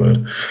hear a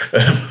word.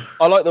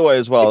 I like the way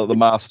as well that the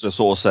Master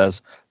sort of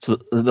says, so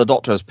the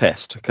Doctor is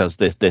pissed because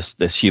this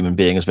human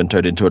being has been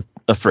turned into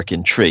a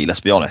freaking tree, let's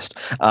be honest.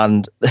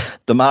 And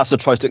the Master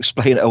tries to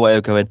explain it away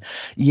of going,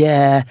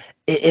 yeah,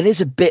 it is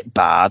a bit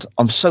bad.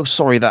 I'm so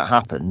sorry that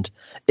happened.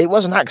 It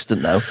was an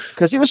accident, though,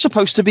 because it was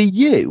supposed to be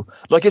you.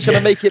 Like, it's going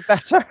to make it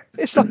better.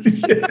 It's like...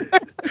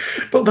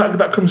 But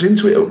that comes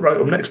into it right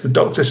up next. The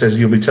Doctor says,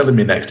 you'll be telling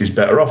me next he's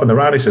better off. And the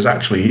Rani says,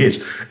 actually, he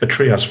is. A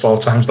tree has 4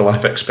 times the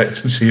life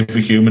expectancy of a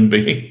human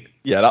being.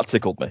 Yeah, that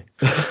tickled me.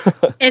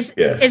 Is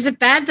it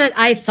bad that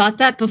I thought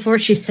that before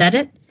she said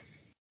it?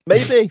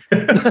 Maybe.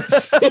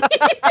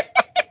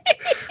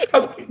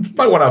 I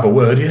might want to have a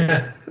word,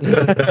 yeah.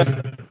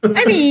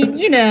 I mean,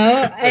 you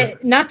know,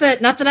 not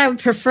that I would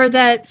prefer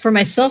that for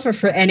myself or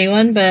for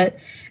anyone, but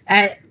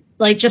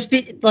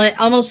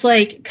almost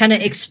like kind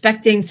of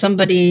expecting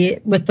somebody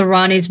with the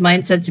Rani's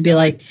mindset to be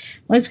like,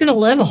 well, he's going to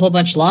live a whole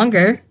bunch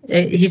longer.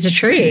 He's a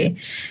tree.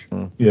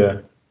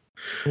 Yeah.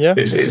 Yeah,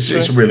 it's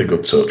a really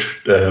good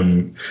touch.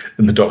 And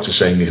the Doctor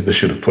saying they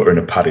should have put her in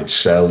a padded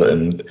cell,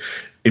 and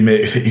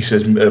he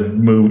says,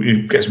 move.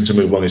 He gets him to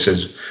move on. He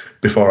says,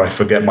 before I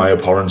forget my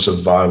abhorrence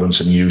of violence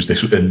and use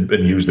this and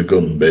use the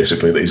gun,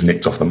 basically, that he's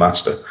nicked off the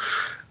Master,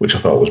 which I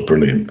thought was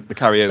brilliant. The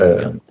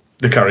karaoke gun.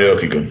 The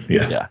karaoke gun,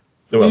 yeah. Yeah.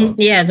 Well,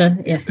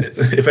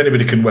 If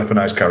anybody can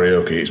weaponize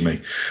karaoke, it's me.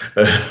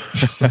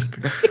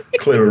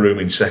 Clear a room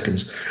in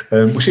seconds.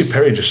 We see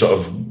Perry just sort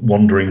of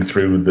wandering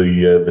through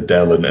the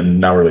dell and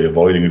narrowly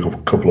avoiding a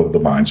couple of the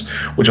mines,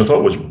 which I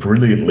thought was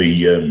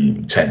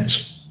brilliantly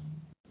tense.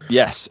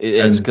 Yes, it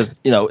is, because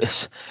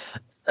it's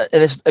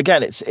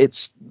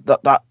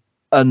that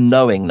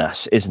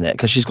unknowingness, isn't it?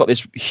 Because she's got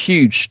this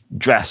huge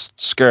dress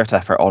skirt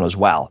effort on as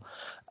well.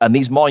 And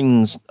these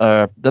mines,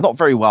 they're not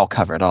very well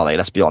covered, are they?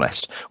 Let's be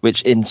honest.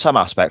 Which in some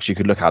aspects you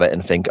could look at it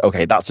and think,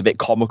 okay, that's a bit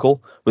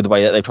comical with the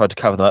way that they've tried to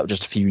cover them up with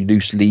just a few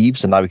loose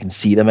leaves and now we can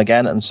see them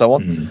again and so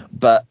on.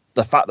 But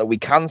the fact that we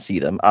can see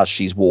them as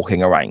she's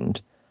walking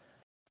around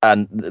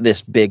and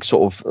this big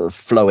sort of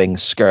flowing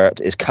skirt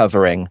is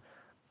covering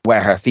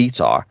where her feet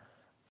are,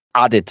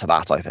 added to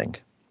that, I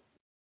think.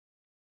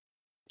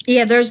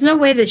 Yeah, there's no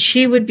way that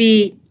she would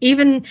be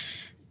even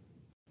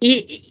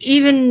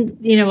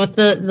with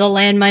the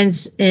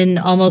landmines in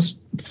almost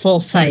full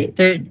sight,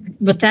 there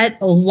with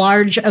that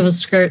large of a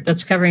skirt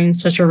that's covering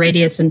such a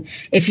radius, and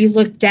if you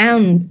look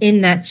down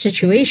in that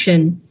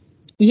situation,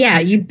 yeah,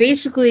 you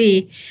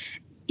basically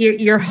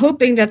you're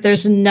hoping that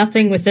there's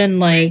nothing within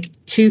like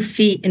 2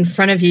 feet in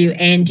front of you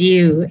and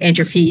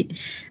your feet,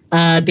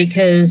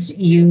 because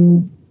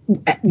you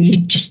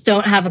just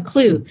don't have a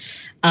clue.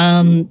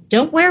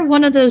 Don't wear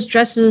one of those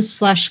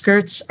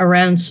dresses/skirts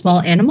around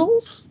small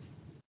animals.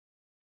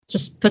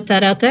 Just put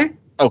that out there.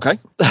 Okay.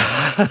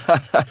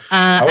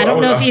 I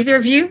don't know if either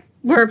of you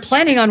were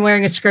planning on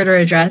wearing a skirt or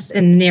a dress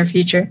in the near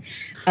future.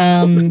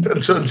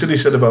 Until he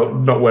said about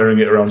not wearing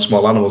it around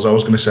small animals, I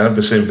was going to say I have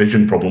the same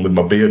vision problem with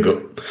my beer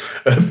gut.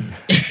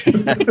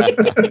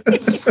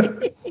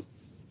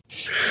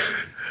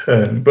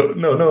 But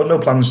no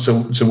plans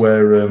to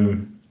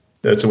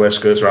wear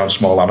skirts around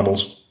small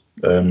animals.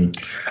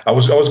 I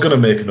was going to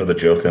make another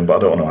joke then, but I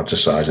don't know how to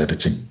size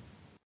editing.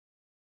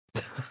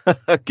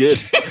 Good.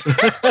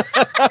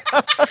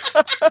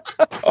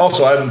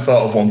 Also, I hadn't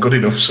thought of one good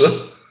enough,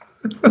 so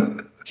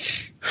I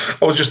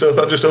just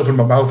opened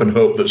my mouth and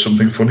hoped that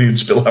something funny would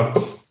spill out.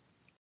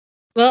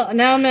 Well,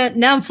 now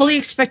I'm fully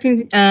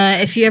expecting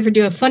if you ever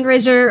do a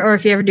fundraiser or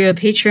if you ever do a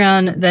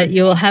Patreon that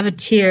you will have a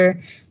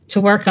tier to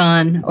work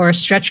on or a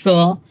stretch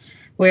goal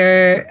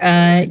where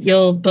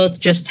you'll both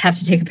just have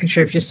to take a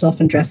picture of yourself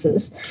in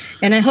dresses.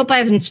 And I hope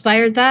I've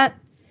inspired that.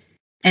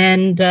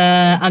 And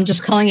I'm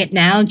just calling it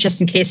now,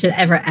 just in case it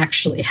ever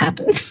actually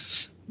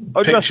happens.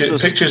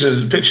 Pictures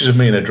of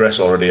me in a dress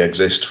already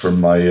exist from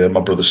my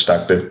brother's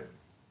stag do.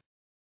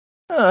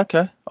 Oh,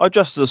 okay. I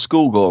dressed as a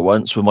schoolgirl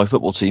once with my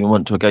football team and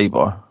went to a gay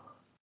bar.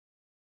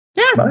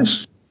 Yeah.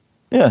 Nice.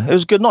 Yeah, it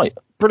was a good night.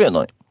 Brilliant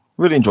night.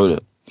 Really enjoyed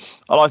it.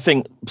 And I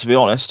think, to be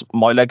honest,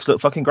 my legs look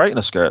fucking great in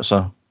a skirt,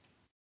 so.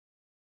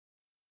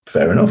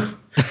 Fair enough.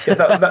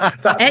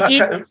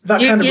 Yeah,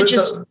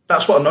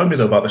 that's what annoyed me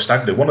though about the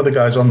stag do. One of the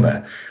guys on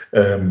there,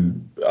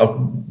 I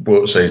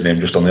won't say his name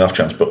just on the off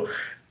chance, but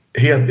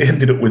he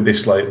ended up with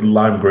this like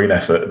lime green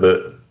effort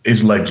that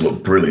his legs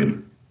look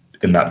brilliant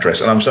in that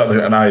dress, and I'm sat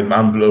there and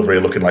I'm over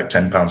here looking like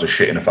 10 pounds of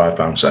shit in a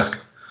 £5 sack.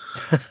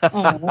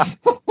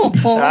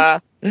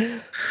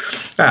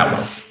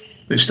 Well,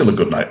 it's still a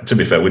good night. To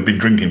be fair, we'd been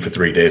drinking for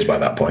 3 days by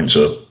that point,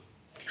 so.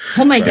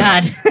 Oh my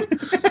God.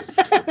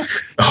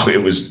 Oh,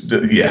 it was,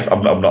 yeah,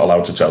 I'm not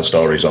allowed to tell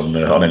stories on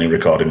any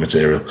recording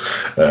material.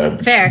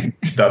 Fair.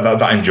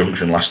 That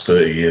injunction lasts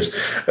 30 years.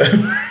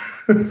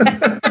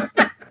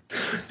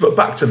 But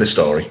back to the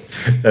story.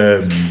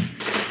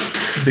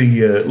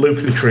 Luke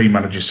the tree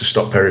manages to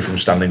stop Perry from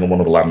standing on one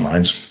of the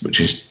landmines, which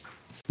is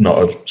not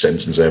a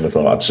sentence I ever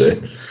thought I'd say.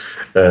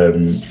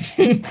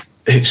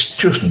 It's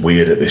just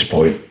weird at this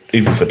point,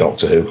 even for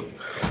Doctor Who.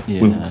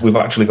 Yeah. We've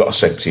actually got a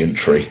sentient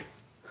tree.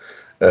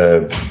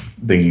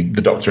 The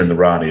Doctor and the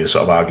Rani are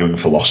sort of arguing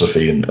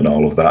philosophy and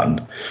all of that,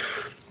 and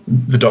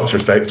the Doctor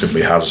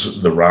effectively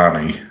has the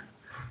Rani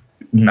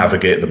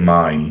navigate the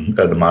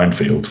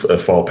minefield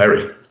for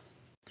Perry,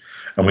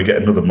 and we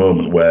get another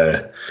moment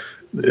where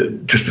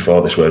just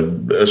before this,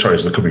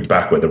 as they're coming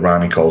back, where the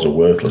Rani calls her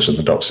worthless, and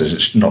the Doctor says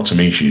it's not to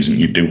me she isn't.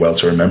 You'd do well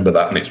to remember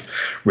that, and it's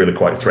really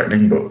quite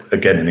threatening, but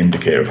again an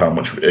indicator of how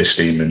much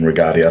esteem and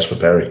regard he has for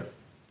Perry.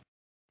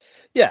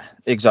 Yeah,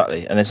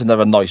 exactly. And it's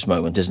another nice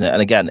moment, isn't it?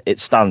 And again, it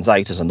stands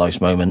out as a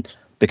nice moment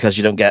because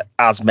you don't get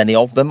as many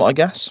of them, I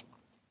guess.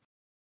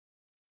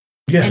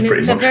 Yeah, and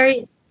pretty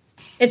much.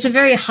 It's a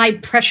very high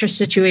pressure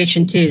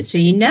situation too. So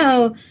you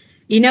know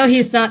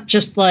he's not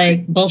just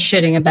like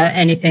bullshitting about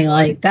anything.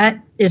 Like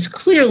that is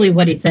clearly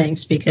what he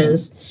thinks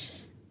because,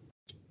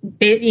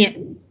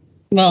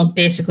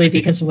 basically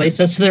because of what he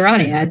says to the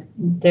Rani.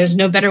 There's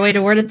no better way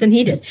to word it than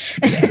he did.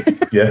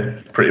 Yeah,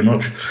 pretty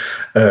much.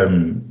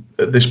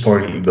 At this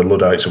point, the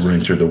Luddites are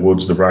running through the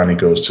woods. The Rani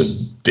goes to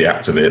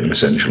deactivate them,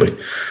 essentially.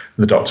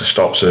 The Doctor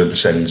stops her and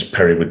sends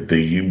Perry with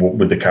the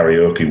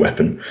karaoke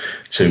weapon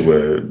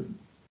to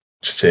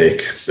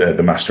take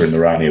the Master and the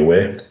Rani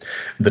away.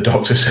 The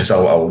Doctor says,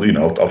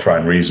 I'll try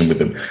and reason with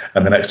them.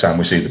 And the next time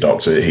we see the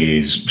Doctor,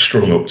 he's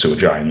strung up to a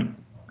giant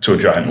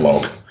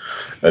log,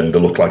 and they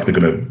look like they're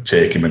going to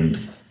take him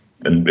and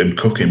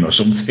cook him or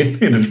something,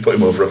 just put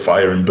him over a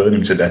fire and burn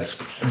him to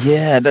death.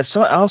 Yeah, there's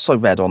something else I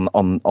read on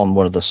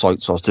one of the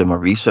sites I was doing my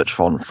research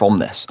from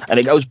this, and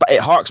it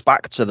harks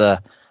back to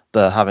the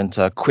having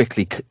to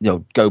quickly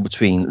go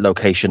between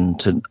location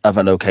to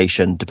other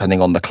location depending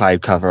on the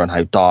cloud cover and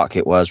how dark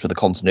it was with the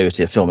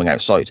continuity of filming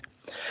outside.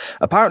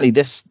 Apparently,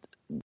 this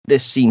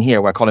scene here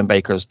where Colin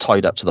Baker's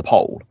tied up to the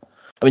pole.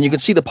 I mean, you can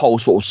see the pole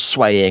sort of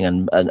swaying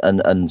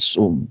and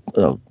sort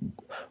of,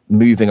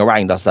 moving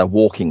around as they're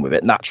walking with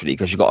it naturally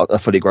because you've got a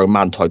fully grown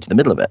man tied to the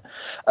middle of it.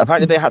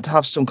 Apparently they had to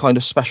have some kind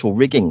of special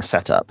rigging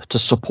set up to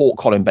support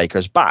Colin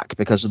Baker's back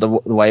because of the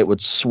way it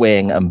would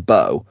swing and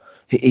bow.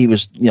 He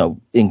was,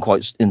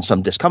 in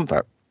some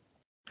discomfort.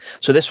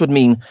 So this would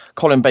mean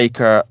Colin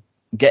Baker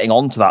getting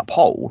onto that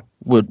pole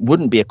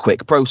wouldn't be a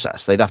quick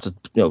process. They'd have to,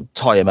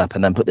 tie him up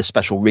and then put this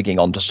special rigging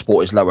on to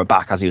support his lower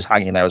back as he was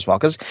hanging there as well.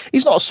 Because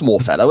he's not a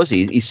small fellow, is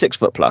he? He's 6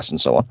 foot plus and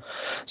so on.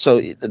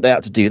 So they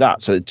had to do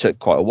that. So it took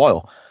quite a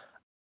while.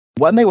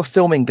 When they were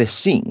filming this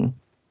scene,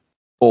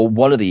 or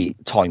one of the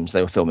times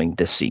they were filming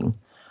this scene,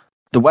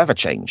 the weather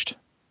changed.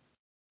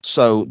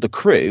 So the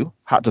crew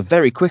had to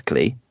very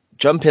quickly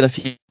jump in a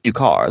few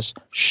cars,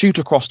 shoot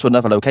across to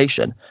another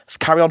location,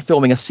 carry on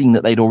filming a scene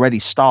that they'd already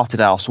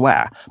started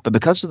elsewhere. But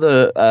because of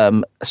the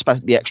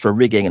extra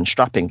rigging and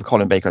strapping for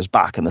Colin Baker's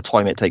back and the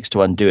time it takes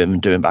to undo him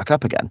and do him back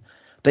up again,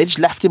 they just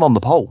left him on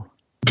the pole.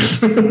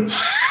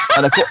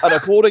 And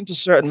according to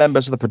certain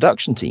members of the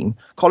production team,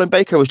 Colin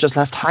Baker was just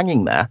left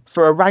hanging there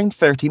for around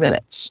 30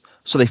 minutes.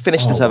 So they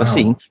finished this other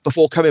scene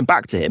before coming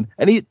back to him.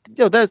 And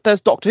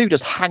there's Doctor Who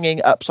just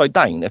hanging upside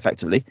down,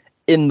 effectively,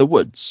 in the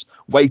woods,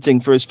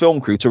 waiting for his film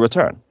crew to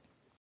return.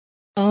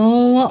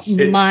 Oh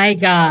my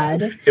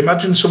God.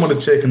 Imagine someone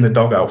had taken the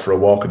dog out for a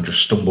walk and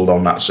just stumbled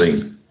on that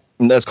scene.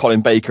 And there's Colin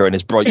Baker in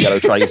his bright yellow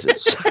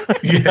trousers.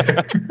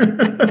 Yeah.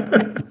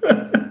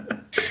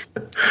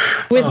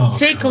 With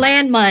fake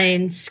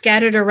landmines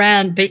scattered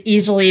around but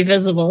easily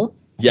visible.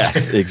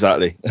 Yes,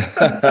 exactly.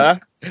 I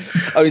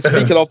mean,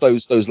 speaking of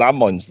those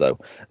landmines, though,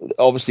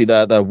 obviously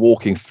they're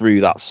walking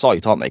through that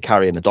site, aren't they,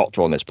 carrying the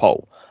Doctor on this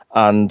pole?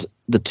 And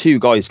the two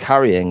guys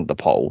carrying the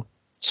pole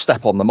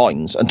step on the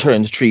mines and turn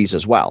into trees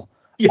as well.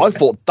 Yeah. I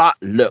thought that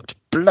looked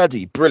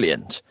bloody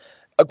brilliant.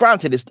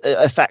 Granted, it's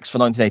effects for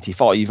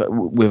 1985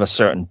 with a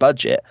certain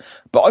budget,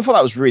 but I thought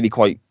that was really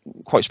quite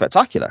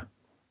spectacular.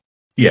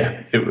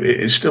 Yeah,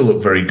 it still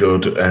looked very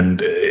good,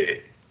 and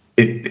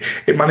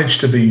it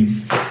managed to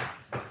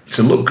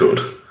look good,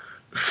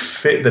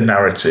 fit the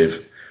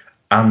narrative,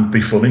 and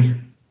be funny.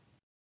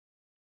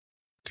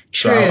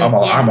 True. So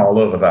I'm all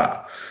over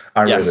that.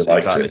 I really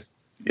liked it.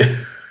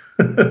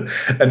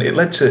 And it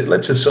led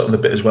to sort of the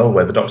bit as well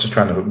where the Doctor's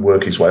trying to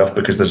work his way off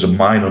because there's a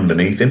mine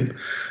underneath him.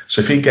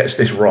 So if he gets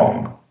this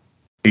wrong,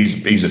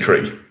 he's a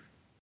tree.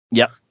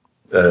 Yep.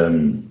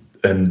 And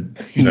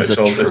he's a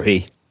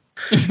tree.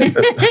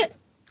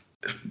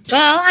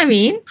 Well, I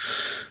mean,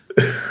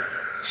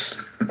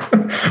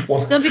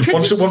 once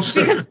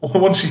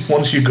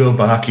you go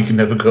back, you can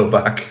never go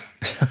back.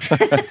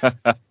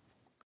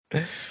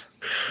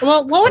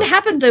 Well, what would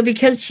happen though?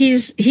 Because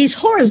he's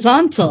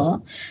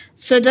horizontal,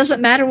 so it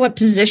doesn't matter what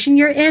position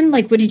you're in.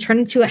 Like, would he turn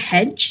into a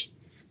hedge?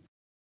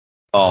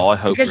 Oh, I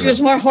hope because he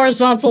was more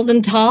horizontal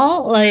than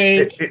tall.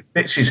 Like it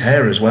fits his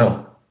hair as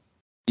well.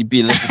 He'd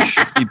be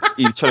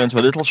he'd turn into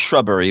a little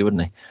shrubbery,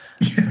 wouldn't he?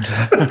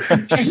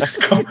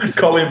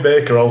 Colin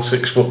Baker, all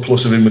 6 foot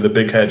plus of him with a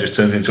big hair, just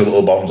turns into a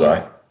little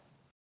bonsai.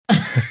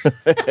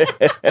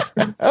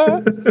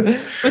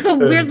 With a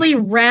weirdly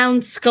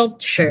round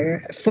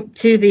sculpture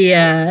to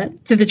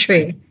the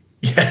tree.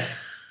 Yeah.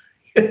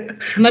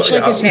 Much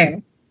like his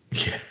hair.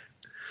 Yeah.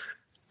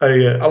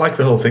 I like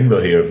the whole thing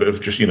though here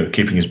of just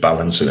keeping his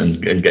balance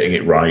and getting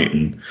it right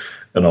and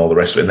all the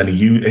rest of it. And then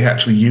he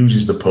actually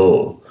uses the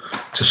pole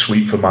to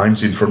sweep for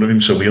mines in front of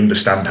him, so we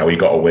understand how he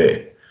got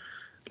away.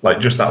 Like,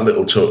 just that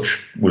little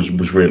touch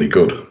was really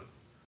good.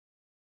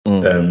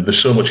 There's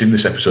so much in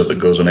this episode that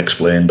goes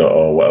unexplained,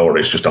 or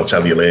it's just I'll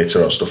tell you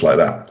later or stuff like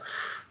that.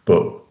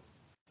 But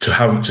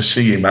to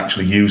see him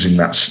actually using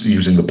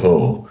the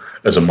pole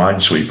as a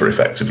minesweeper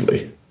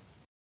effectively,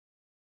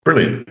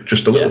 brilliant.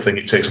 Just a little thing.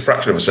 It takes a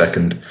fraction of a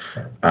second,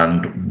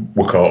 and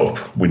we're caught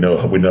up. We know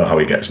how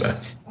he gets there.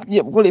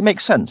 Yeah, well, it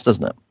makes sense,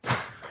 doesn't it?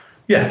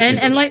 Yeah,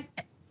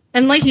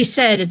 and like you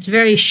said, it's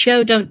very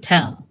show don't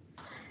tell.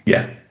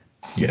 Yeah.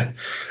 Yeah,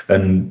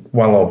 and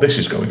while all this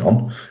is going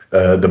on,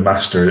 the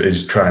Master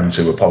is trying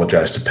to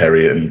apologise to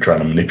Perry and trying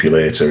to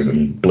manipulate her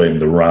and blame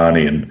the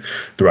Rani, and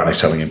the Rani's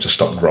telling him to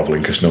stop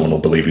grovelling because no one will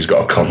believe he's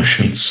got a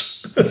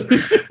conscience.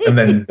 And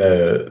then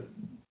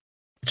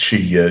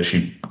she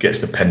gets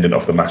the pendant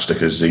off the Master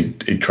because he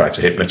tried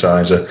to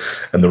hypnotise her,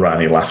 and the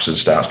Rani laughs and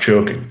starts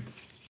choking.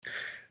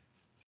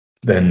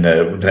 Then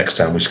the next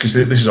time, because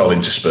this is all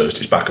interspersed,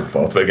 it's back and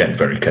forth, but again,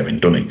 very Kevin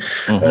Dunning.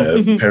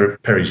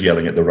 Perry's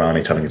yelling at the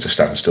Rani, telling her to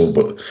stand still,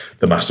 but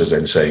the Master's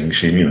then saying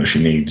she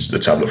needs the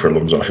tablet for her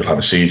lungs or she'll have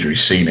a seizure.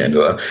 He's seen it, and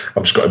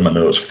I've just got in my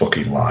notes,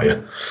 fucking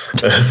liar.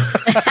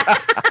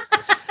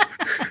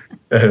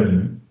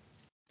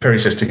 Perry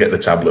says to get the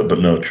tablet, but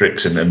no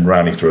tricks, and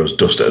Rani throws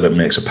dust at her that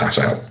makes her pass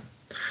out.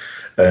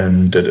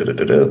 And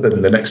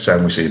then the next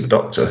time we see the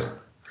Doctor.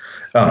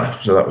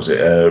 So that was it.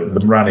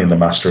 The Rani and the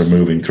Master are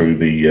moving through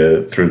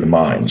the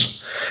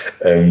mines,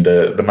 and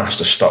the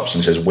Master stops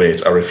and says,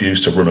 "Wait! I refuse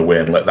to run away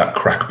and let that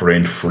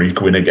crack-brained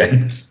freak win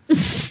again."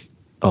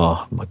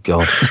 Oh my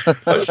god!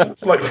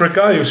 like for a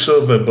guy who's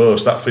so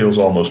verbose, that feels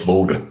almost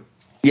vulgar.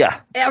 Yeah.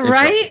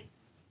 Right.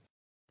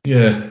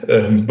 Yeah,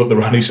 but the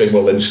Rani's saying,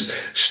 "Well, then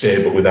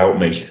stay, but without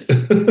me."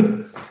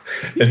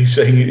 And he's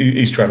saying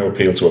he's trying to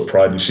appeal to her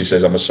pride, and she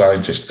says, "I'm a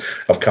scientist.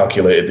 I've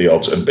calculated the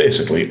odds, and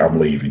basically, I'm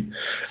leaving."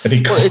 And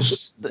he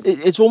calls.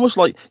 It's almost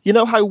like,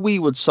 how we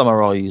would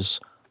summarise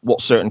what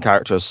certain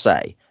characters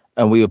say,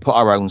 and we would put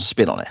our own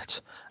spin on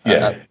it,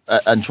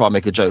 and try and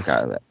make a joke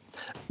out of it.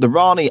 The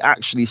Rani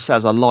actually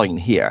says a line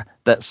here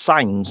that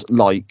sounds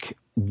like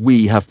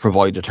we have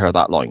provided her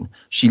that line.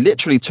 She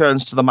literally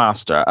turns to the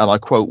Master, and I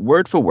quote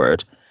word for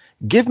word,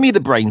 "Give me the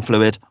brain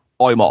fluid.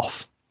 I'm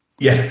off."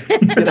 Yeah.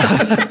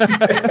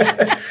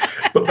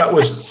 But that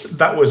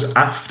was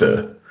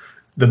after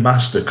the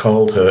Master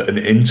called her an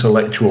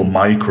intellectual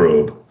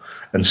microbe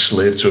and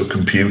slaved to a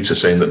computer,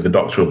 saying that the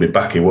Doctor will be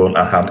back, he won't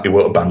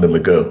abandon the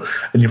girl.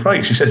 And you're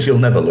right, she says, "You'll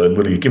never learn,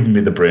 will you? Giving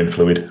me the brain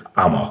fluid,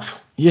 I'm off."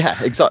 Yeah,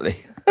 exactly.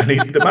 And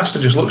the Master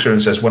just looks at her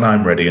and says, "When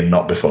I'm ready and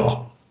not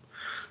before."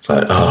 It's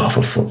like, oh,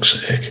 for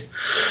fuck's sake.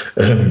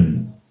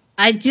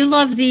 I do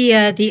love the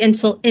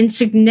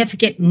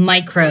insignificant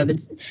microbe.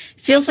 It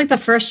feels like the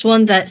first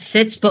one that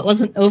fits, but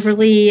wasn't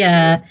overly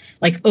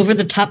over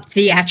the top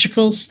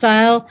theatrical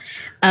style,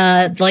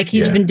 like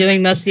he's been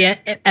doing most of the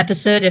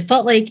episode. It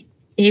felt like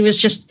he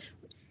was just,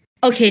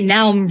 okay,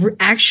 now I'm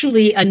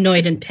actually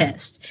annoyed and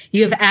pissed.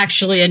 You have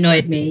actually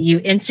annoyed me, you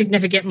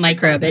insignificant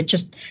microbe. It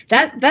just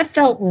that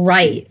felt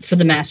right for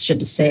the Master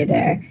to say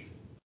there.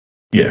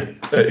 Yeah,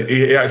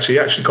 he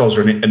actually calls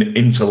her an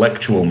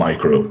intellectual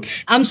microbe.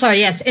 I'm sorry,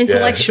 yes,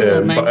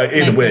 intellectual. But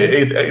either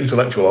way,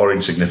 intellectual or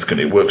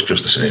insignificant, it works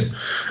just the same.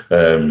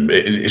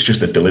 It's just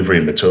the delivery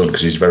and the tone,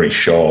 because he's very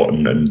short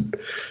and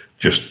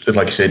just,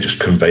 like you say, just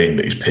conveying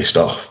that he's pissed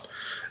off.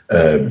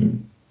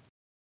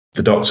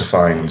 The Doctor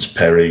finds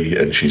Perry,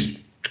 and she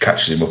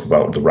catches him up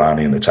about the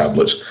Rani and the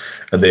tablets,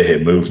 and they hear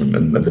movement,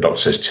 and the Doctor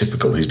says,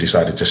 "Typical, he's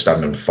decided to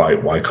stand and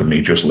fight. Why couldn't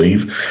he just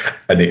leave?"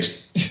 And it's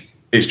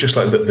just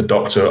like the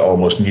Doctor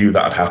almost knew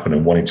that had happened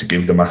and wanted to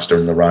give the Master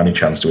and the Rani a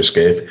chance to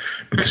escape,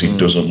 because he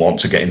doesn't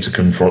want to get into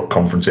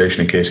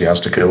confrontation in case he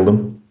has to kill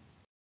them.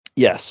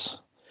 Yes.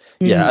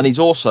 Yeah, and he's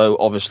also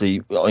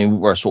obviously, I mean,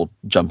 we're sort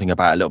of jumping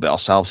about a little bit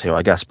ourselves here,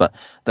 I guess, but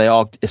they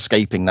are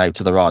escaping now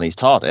to the Rani's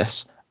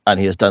TARDIS, and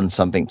he has done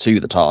something to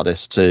the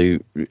TARDIS to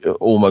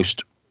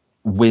almost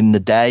win the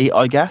day,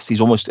 I guess.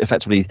 He's almost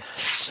effectively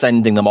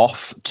sending them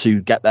off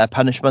to get their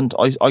punishment,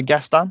 I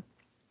guess, Dan?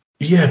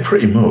 Yeah,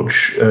 pretty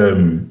much.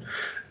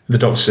 The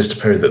Doctor says to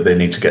Perry that they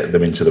need to get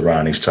them into the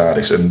Rani's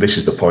TARDIS, and this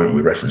is the point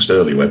we referenced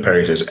earlier where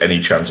Perry says,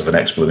 any chance of an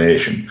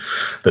explanation?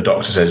 The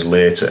Doctor says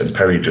later, and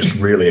Perry just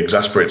really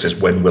exasperates, says,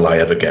 when will I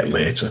ever get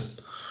later?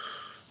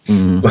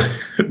 When are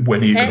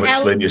you going to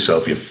explain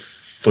yourself, you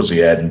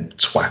fuzzy-haired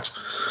twat?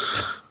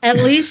 At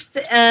least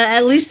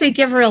they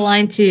give her a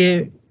line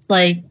to,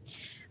 like,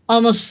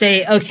 almost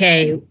say,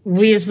 okay,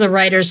 we as the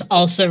writers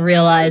also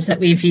realize that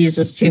we've used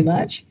this too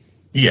much.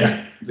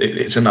 Yeah,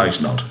 it's a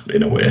nice nod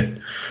in a way.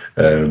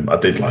 I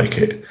did like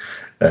it.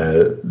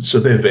 So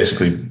they're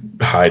basically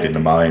hide in the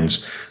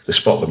mines. They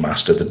spot the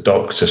Master. The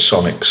Doctor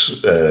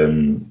sonics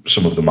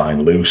some of the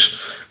mine loose,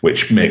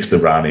 which makes the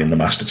Rani and the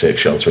Master take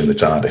shelter in the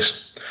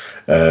TARDIS.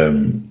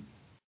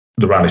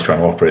 The Rani's trying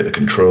to operate the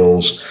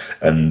controls,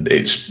 and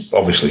it's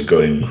obviously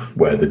going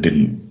where they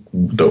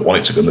don't want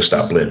it to go, and they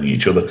start blaming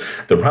each other.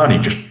 The Rani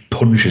just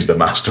punches the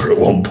Master at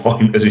one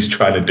point as he's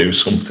trying to do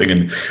something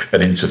and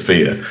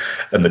interfere,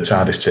 and the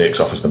TARDIS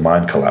takes off as the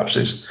mine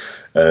collapses.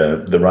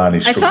 The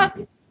Rani's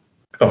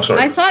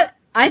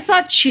I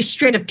thought she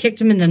straight up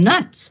kicked him in the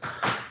nuts.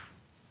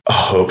 I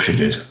hope she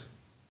did.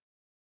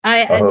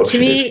 To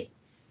me,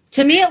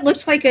 it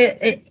looks like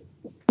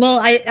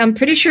I'm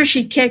pretty sure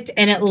she kicked,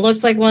 and it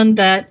looks like one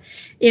that,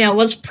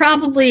 was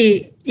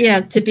probably,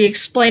 to be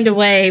explained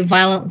away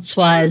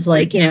violence-wise,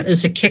 like,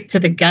 is a kick to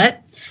the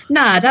gut.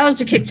 Nah, that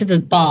was a kick to the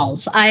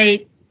balls.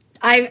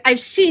 I've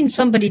seen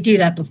somebody do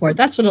that before.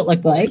 That's what it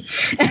looked like.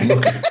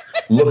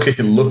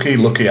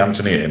 Lucky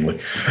Anthony Ainley.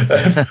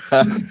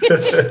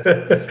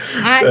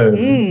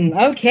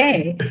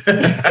 Okay.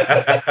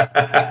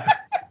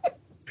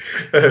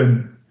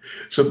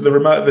 So they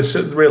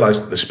realise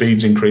that the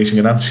speed's increasing,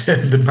 and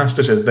the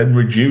Master says, then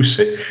reduce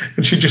it.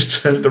 And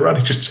the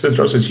Rani just turns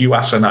around and says, you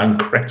asinine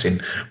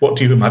cretin, what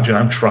do you imagine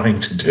I'm trying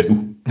to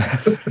do?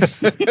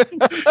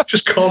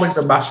 Just calling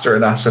the Master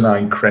an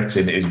asinine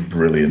cretin is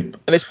brilliant.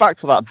 And it's back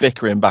to that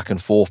bickering back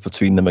and forth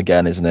between them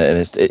again, isn't it? And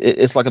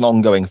it's like an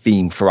ongoing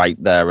theme throughout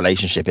their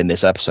relationship in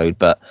this episode,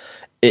 but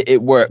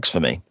it works for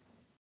me.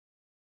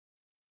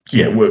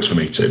 Yeah, it works for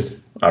me too.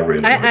 I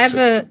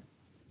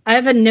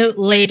have a note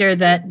later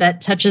that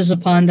touches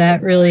upon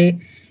that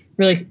really,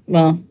 really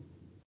well.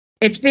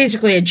 It's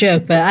basically a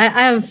joke, but I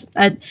have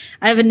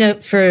a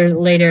note for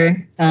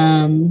later.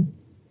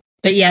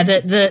 But yeah,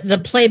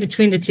 the play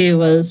between the two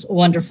was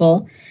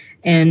wonderful,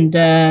 and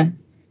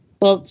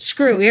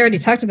screw it. We already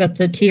talked about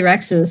the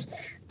T-Rexes.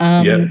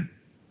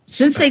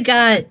 Since they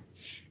got,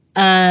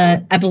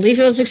 I believe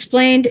it was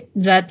explained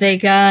that they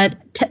got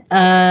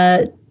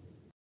the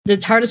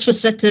TARDIS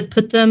was set to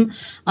put them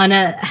on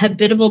a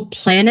habitable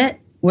planet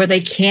where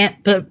they can't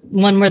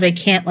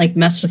like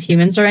mess with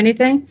humans or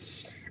anything.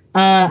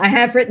 I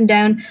have written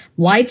down,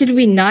 why did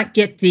we not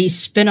get the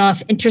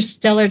spin-off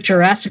Interstellar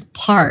Jurassic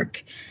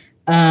Park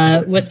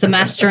with the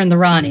Master and the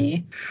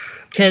Rani?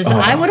 Because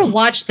I would have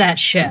watched that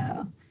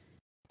show.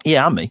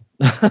 Yeah, and me.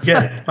 Me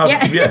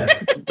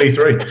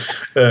three.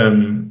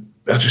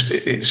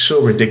 It's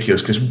so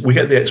ridiculous because we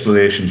get the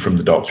explanation from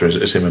the Doctor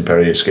as him and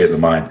Perry escape the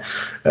mine,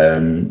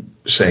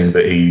 saying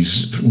that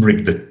he's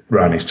rigged the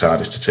Rani's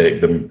TARDIS to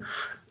take them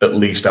at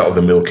least out of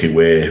the Milky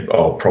Way,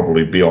 or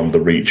probably beyond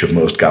the reach of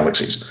most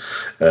galaxies.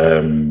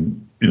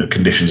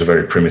 Conditions are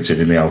very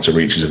primitive in the outer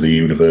reaches of the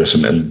universe,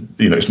 and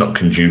it's not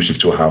conducive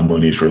to a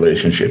harmonious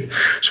relationship.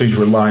 So he's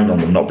relying on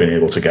them not being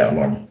able to get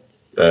along,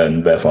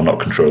 and therefore not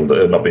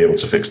be able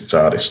to fix the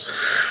TARDIS.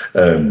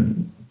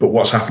 But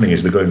what's happening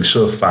is they're going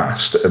so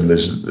fast, and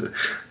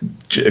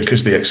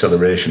because the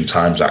acceleration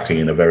time's acting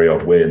in a very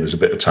odd way, and there's a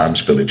bit of time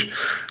spillage.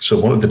 So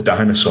one of the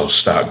dinosaurs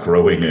start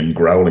growing and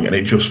growling, and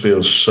it just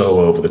feels so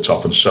over the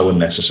top and so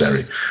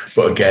unnecessary.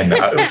 But again,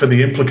 for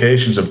the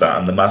implications of that,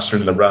 and the Master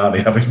and the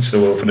Rani having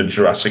to open a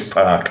Jurassic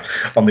Park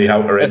on the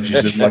outer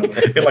edges,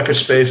 in like a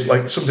space,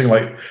 like something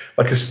like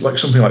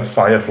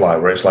Firefly,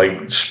 where it's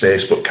like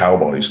space but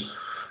cowboys,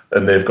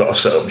 and they've got to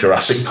set up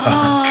Jurassic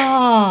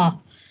Park.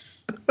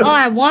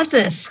 I want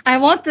this. I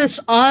want this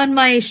on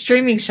my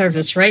streaming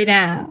service right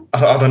now.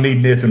 I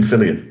need Nathan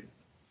Fillion.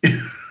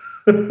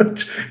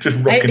 Just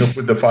rocking up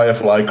with the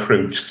Firefly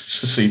crew just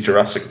to see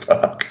Jurassic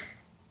Park.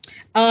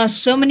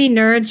 So many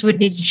nerds would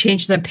need to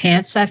change their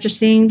pants after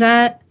seeing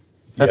that.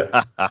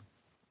 Yeah.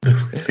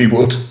 He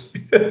would.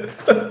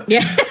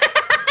 Yeah.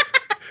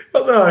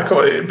 But no, come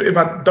on,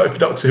 if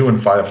Doctor Who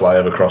and Firefly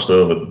ever crossed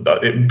over,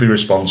 it would be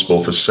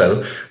responsible for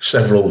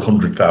several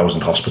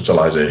 100,000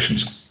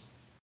 hospitalizations.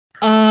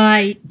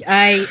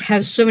 I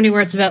have so many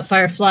words about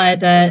Firefly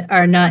that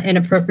are not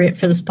inappropriate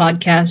for this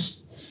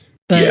podcast,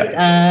 but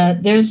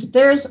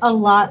there's a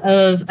lot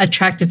of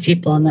attractive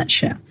people on that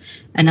show,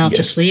 and I'll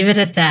just leave it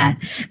at that.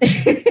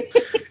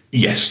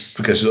 Yes,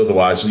 because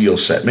otherwise you'll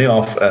set me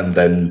off, and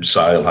then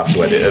I'll have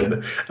to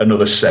edit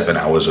another 7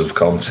 hours of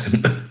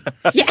content.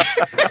 Yeah.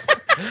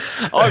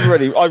 I've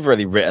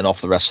really written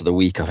off the rest of the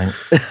week, I think.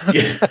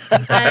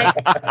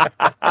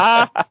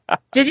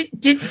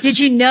 Did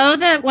you know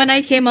that when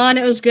I came on,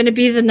 it was going to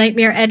be the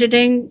nightmare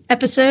editing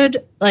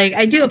episode? Like,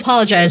 I do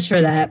apologize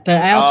for that,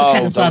 but I also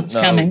kind of saw it's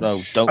coming.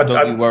 No, don't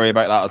you worry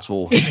about that at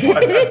all.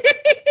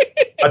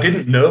 I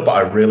didn't know, but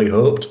I really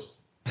hoped.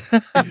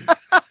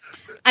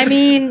 I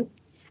mean,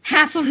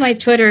 half of my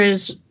Twitter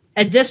is,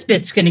 this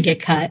bit's going to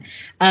get cut.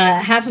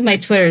 Half of my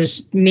Twitter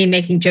is me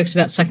making jokes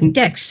about sucking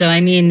dicks. So, I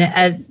mean,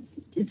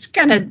 it's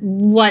kind of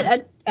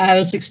what I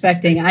was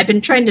expecting. I've been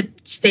trying to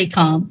stay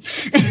calm.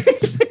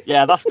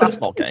 Yeah, that's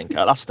not getting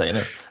cut. That's staying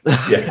in.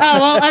 Yeah. Oh,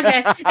 well,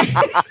 okay.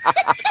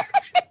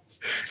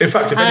 In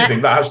fact, if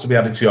anything, that has to be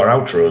added to your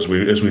outro as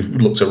we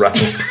look to wrap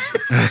up.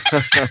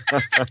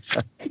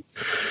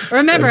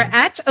 Remember,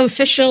 at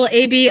official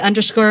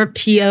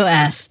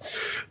AB_POS.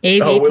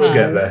 AB we'll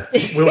get there.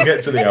 We'll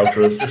get to the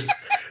outro.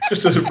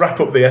 Just to wrap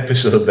up the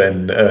episode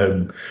then,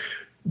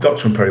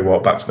 Doctor and Perry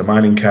walk back to the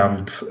mining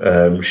camp.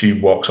 She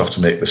walks off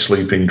to make the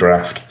sleeping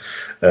draft.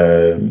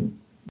 The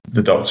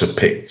Doctor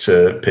picked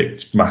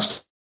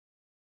Master's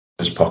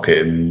pocket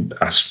and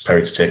asked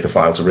Perry to take the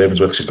file to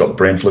Ravensworth. She's got the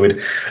brain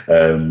fluid.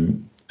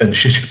 And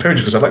Perry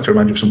just goes, I'd like to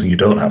remind you of something you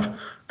don't have,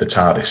 the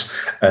TARDIS.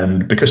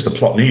 And because the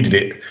plot needed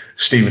it,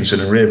 Stevenson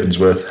and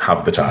Ravensworth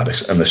have the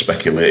TARDIS, and they're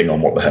speculating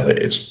on what the hell it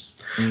is.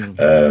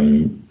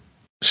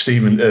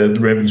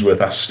 Ravensworth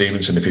asks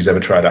Stevenson if he's ever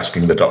tried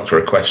asking the Doctor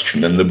a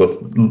question, and they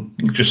both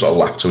just sort of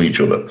laugh to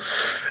each other.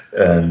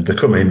 And they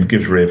come in,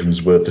 gives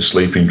Ravensworth the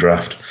sleeping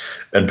draft,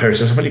 and Perry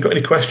says, haven't you got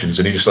any questions?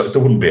 And he's just like,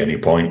 there wouldn't be any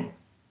point.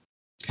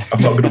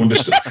 I'm not going to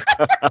understand.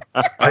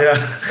 I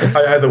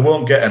either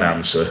won't get an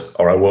answer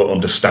or I won't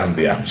understand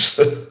the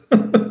answer.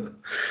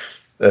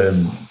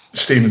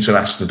 Stevenson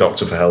asks the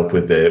Doctor for help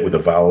with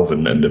a valve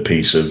and a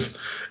piece of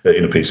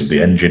the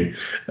engine.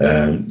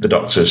 The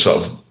Doctor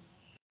sort of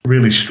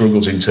really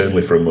struggles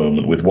internally for a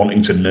moment with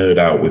wanting to nerd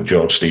out with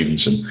George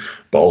Stevenson,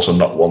 but also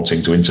not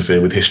wanting to interfere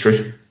with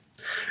history.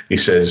 He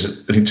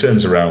says, and he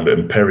turns around,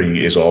 and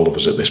Perry is all of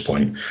us at this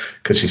point,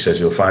 because he says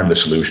he'll find the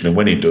solution, and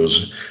when he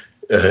does,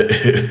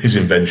 his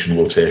invention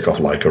will take off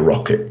like a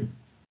rocket.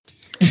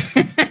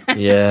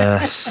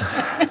 Yes.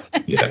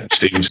 Yeah,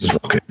 Stevenson's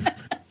rocket.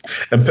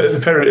 And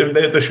Perry,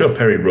 they show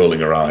Perry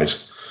rolling her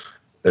eyes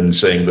and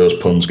saying those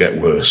puns get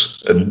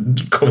worse.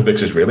 And Colin Bix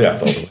says, really, I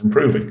thought they were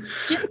improving.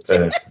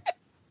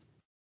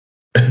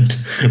 And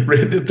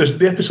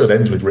the episode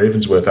ends with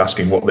Ravensworth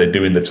asking what they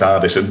do in the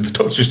TARDIS, and the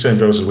Doctor just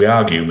turns around and says, we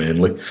argue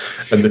mainly.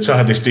 And the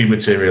TARDIS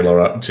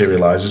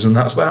dematerializes, and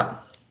that's that.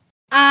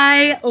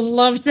 I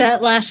loved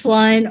that last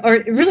line,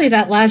 or really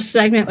that last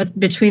segment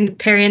between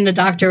Perry and the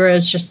Doctor, where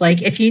it's just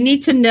like, if you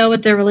need to know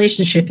what their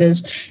relationship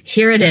is,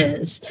 here it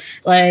is.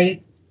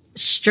 Like,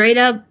 straight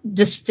up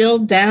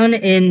distilled down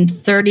in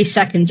 30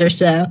 seconds or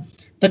so.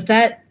 But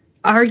that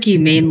argue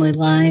mainly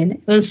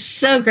line was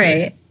so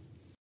great.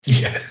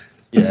 Yeah.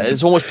 Yeah,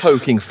 it's almost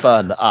poking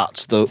fun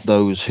at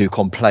those who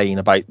complain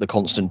about the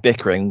constant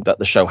bickering that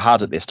the show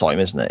had at this time,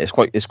 isn't it?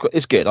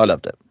 It's good. I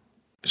loved it.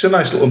 It's a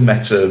nice little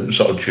meta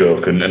sort of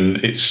joke, and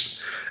it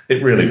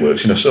really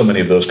works. You know, so many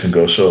of those can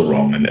go so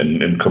wrong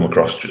and come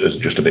across as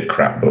just a bit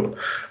crap, but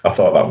I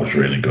thought that was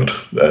really good.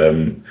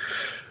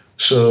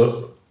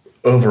 So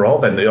overall,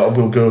 then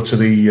we'll go to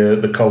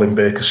the Colin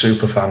Baker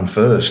superfan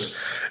first.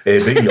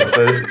 AB,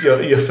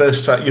 your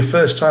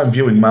first time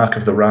viewing Mark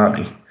of the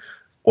Rani.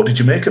 What did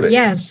you make of it?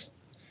 Yes.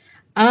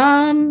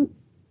 Well,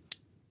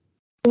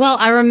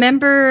 I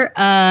remember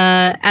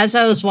as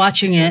I was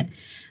watching it,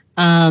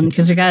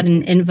 because I got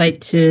an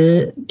invite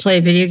to play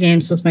video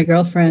games with my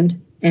girlfriend,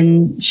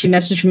 and she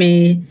messaged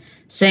me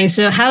saying,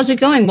 so how's it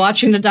going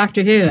watching the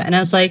Doctor Who? And I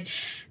was like,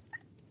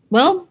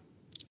 well,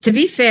 to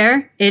be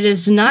fair, it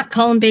is not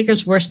Colin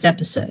Baker's worst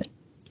episode.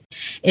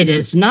 It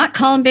is not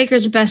Colin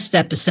Baker's best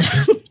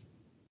episode.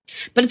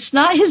 But it's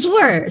not his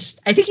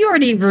worst. I think you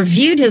already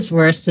reviewed his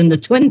worst in the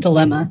Twin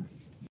Dilemma,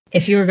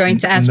 if you were going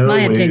to ask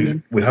my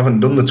opinion. We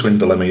haven't done the Twin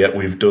Dilemma yet.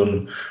 We've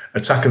done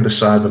Attack of the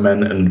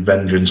Cybermen and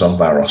Vengeance on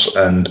Varos.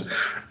 And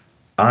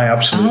I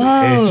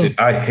absolutely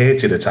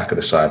hated Attack of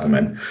the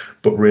Cybermen,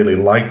 but really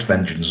liked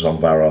Vengeance on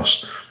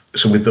Varos.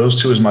 So with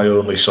those two as my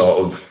only sort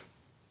of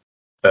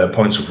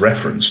points of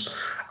reference,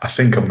 I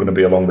think I'm going to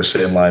be along the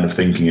same line of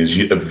thinking as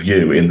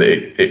you, in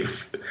that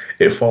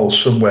it falls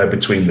somewhere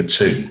between the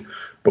two,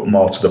 but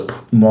more to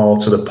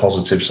the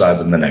positive side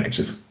than the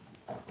negative.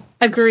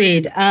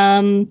 Agreed.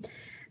 And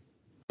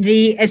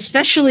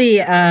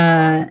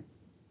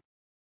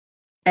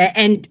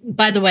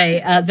by the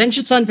way,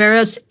 Vengeance on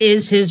Varos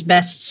is his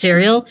best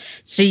serial,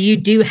 so you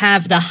do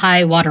have the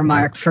high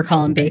watermark for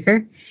Colin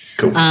Baker.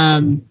 Cool.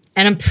 And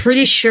I'm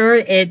pretty sure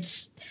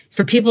it's,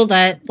 for people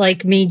that,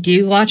 like me,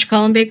 do watch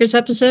Colin Baker's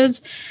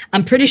episodes,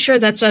 I'm pretty sure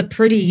that's a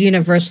pretty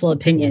universal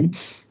opinion.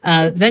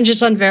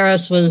 Vengeance on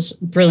Varos was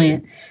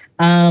brilliant.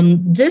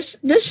 This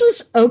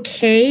was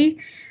okay.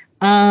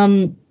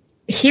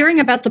 Hearing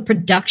about the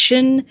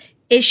production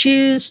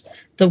issues,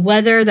 the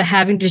weather, the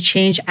having to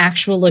change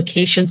actual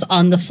locations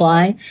on the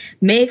fly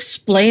may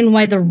explain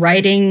why the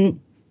writing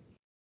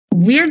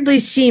weirdly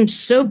seems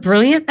so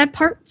brilliant at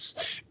parts,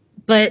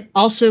 but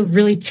also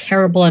really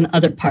terrible in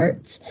other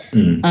parts.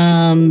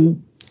 But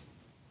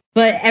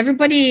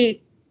everybody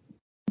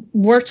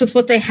worked with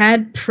what they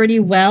had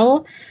pretty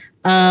well.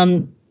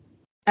 I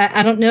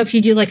don't know if you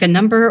do like a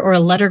number or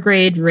a letter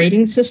grade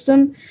rating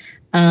system.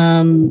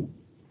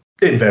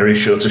 It varies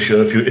show to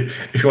show. If you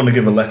want to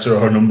give a letter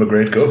or a number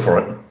grade, go for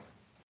it.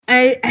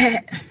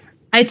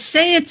 I'd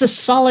say it's a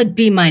solid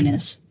B-.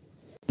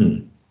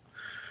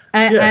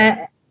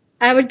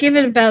 I would give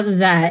it about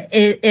that.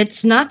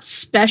 It's not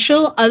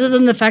special other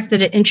than the fact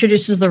that it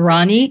introduces the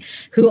Rani,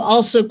 who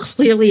also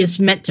clearly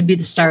is meant to be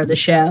the star of the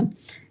show.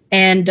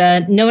 And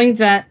knowing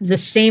that the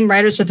same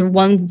writers are the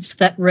ones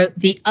that wrote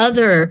the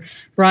other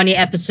Rani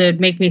episode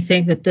make me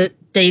think that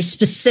they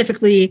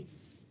specifically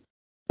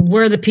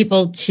were the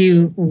people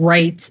to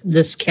write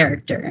this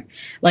character.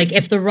 Like,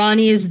 if the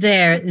Rani is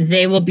there,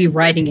 they will be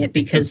writing it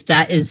because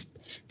that is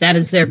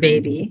their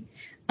baby.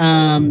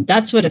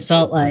 That's what it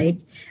felt like.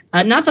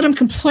 Not that I'm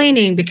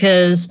complaining,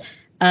 because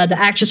the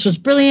actress was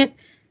brilliant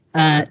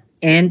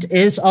and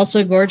is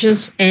also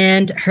gorgeous,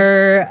 and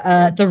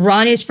the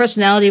Rani's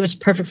personality was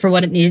perfect for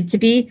what it needed to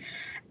be.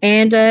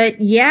 And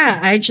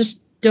I just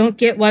don't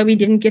get why we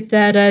didn't get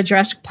that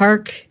Jurassic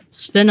Park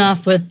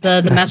spin-off with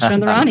the Master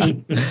and the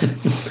Rani.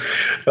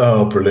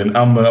 Oh, brilliant.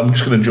 I'm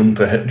just going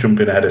to jump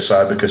in ahead of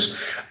side, because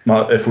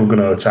if we're going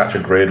to attach a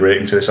grade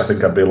rating to this, I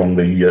think I'd be along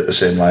the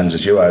same lines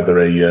as you, either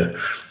a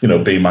B-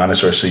 or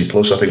a C+.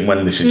 I think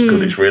when this is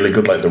good, it's really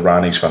good. Like, the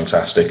Rani's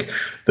fantastic.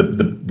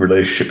 The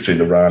relationship between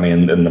the Rani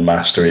and the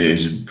Master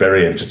is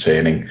very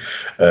entertaining.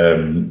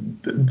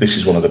 This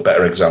is one of the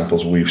better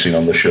examples we've seen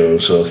on the show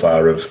so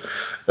far of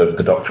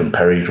the Doctor and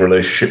Perry's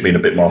relationship being a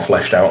bit more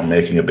fleshed out and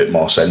making a bit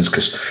more sense,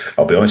 because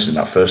I'll be honest, in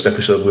that first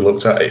episode we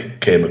looked at,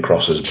 it came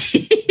across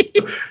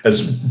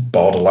as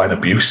borderline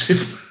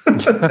abusive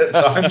at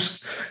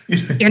times.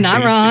 You're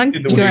not wrong.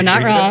 You're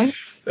not wrong.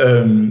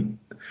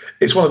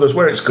 It's one of those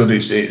where it's good,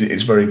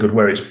 it's very good.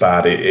 Where it's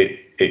bad,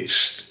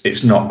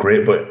 it's not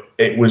great, but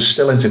it was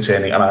still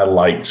entertaining, and I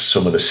liked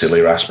some of the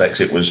sillier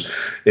aspects. It was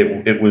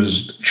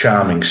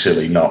charming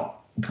silly,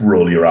 not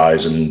roll your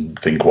eyes and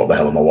think, what the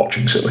hell am I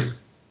watching silly.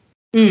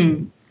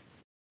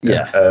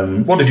 Yeah.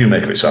 What did you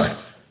make of it, Si?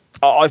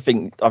 I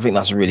think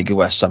that's a really good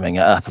way of summing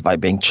it up,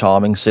 about being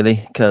charming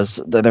silly, because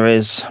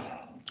there's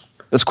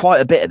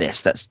quite a bit of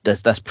this that's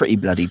pretty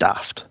bloody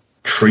daft.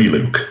 Tree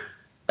Luke.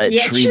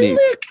 Tree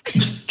Luke.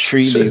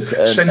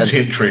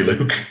 Sentient Tree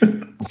Luke.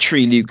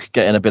 Tree Luke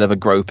getting a bit of a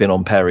grope in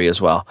on Perry as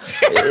well.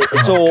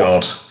 It's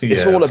all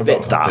a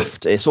bit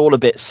daft. It's all a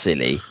bit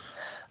silly,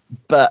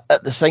 but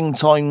at the same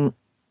time,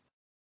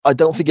 I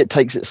don't think it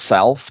takes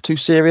itself too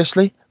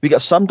seriously. We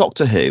get some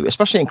Doctor Who,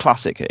 especially in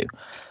Classic Who,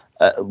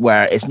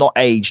 where it's not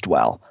aged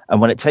well,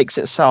 and when it takes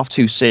itself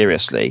too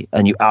seriously,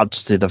 and you add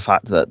to the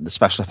fact that the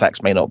special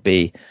effects may not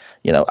be,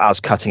 as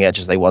cutting edge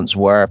as they once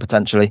were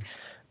potentially,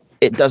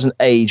 it doesn't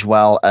age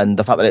well, and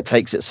the fact that it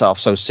takes itself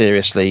so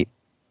seriously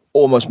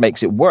almost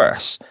makes it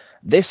worse.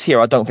 This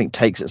here, I don't think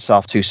takes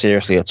itself too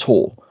seriously at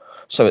all,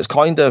 so it's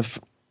kind of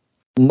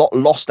not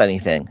lost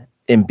anything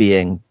in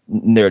being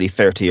nearly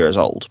 30 years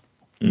old.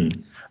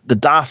 The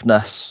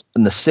daftness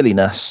and the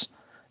silliness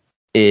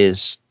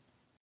is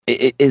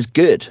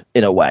good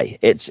in a way.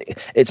 It's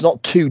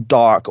not too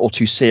dark or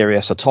too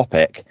serious a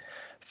topic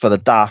for the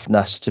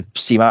daftness to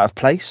seem out of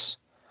place.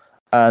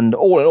 And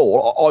all in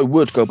all, I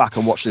would go back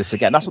and watch this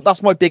again.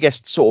 That's my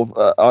biggest sort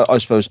of, I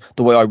suppose,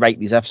 the way I rate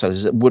these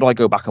episodes is, would I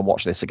go back and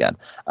watch this again?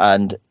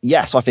 And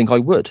yes, I think I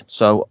would.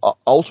 So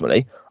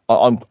ultimately,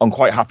 I'm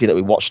quite happy that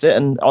we watched it,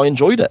 and I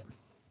enjoyed it.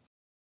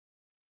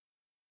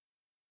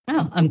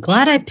 Oh, I'm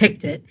glad I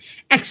picked it.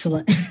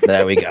 Excellent.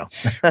 There we go.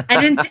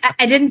 I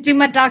didn't do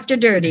my doctor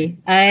dirty.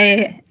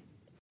 I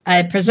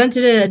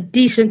presented a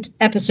decent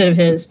episode of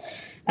his,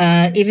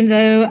 even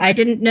though I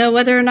didn't know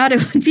whether or not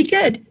it would be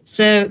good.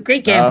 So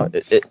great game.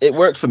 It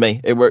worked for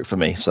me. It worked for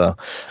me. So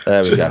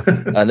there we go.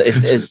 And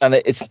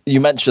it's you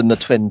mentioned the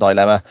twin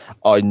dilemma.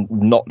 I'm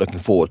not looking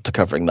forward to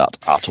covering that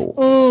at all.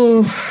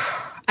 Oh,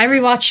 I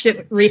rewatched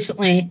it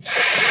recently.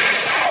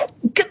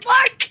 Good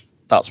luck.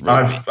 That's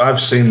really I've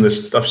seen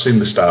this. I've seen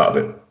the start of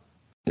it.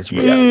 It's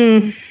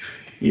really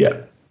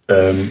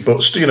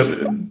But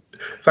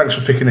thanks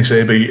for picking this,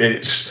 AB.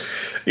 It's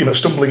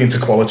stumbling into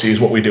quality is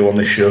what we do on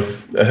this show,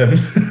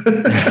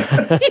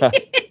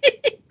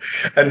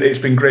 and it's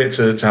been great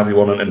to have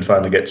you on and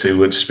finally get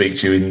to speak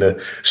to you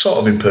in sort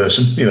of in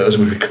person. As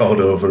we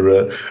record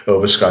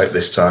over Skype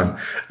this time.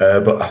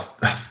 But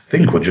I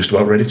think we're just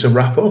about ready to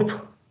wrap up.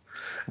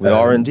 We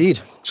are indeed.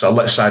 So I'll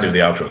let Si do the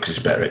outro because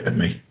he's better at it than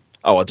me.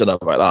 Oh, I don't know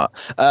about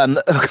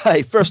that.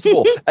 Okay, first of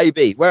all,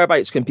 AB,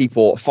 whereabouts can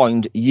people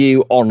find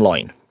you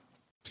online?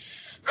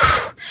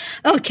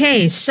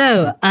 Okay,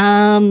 so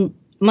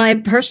my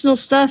personal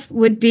stuff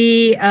would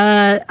be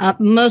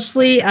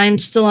mostly I'm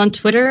still on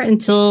Twitter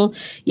until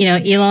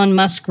Elon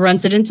Musk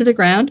runs it into the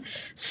ground.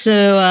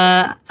 So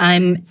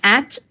I'm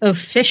at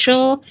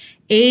official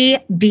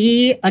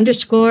AB_POS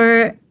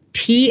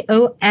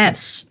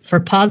for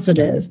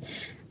positive.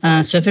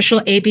 So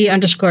official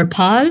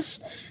AB_pause.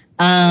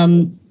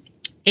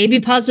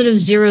 AB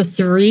positive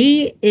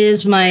 03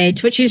 is my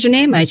Twitch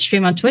username. I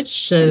stream on Twitch,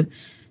 so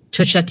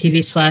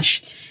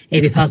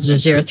twitch.tv/AB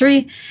positive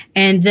 03.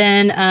 And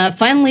then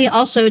finally,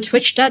 also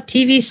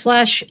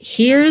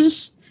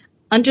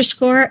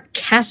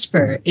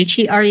twitch.tv/here's_Casper,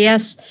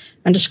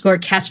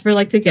 HERES_Casper,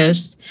 like the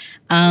ghost.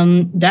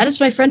 That is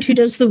my friend who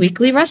does the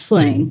weekly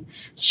wrestling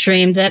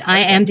stream that I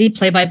am the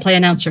play-by-play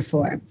announcer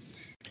for.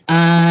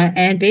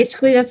 And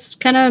basically that's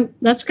kind of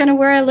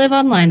where I live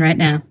online right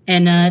now.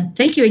 And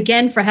thank you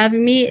again for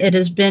having me. It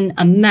has been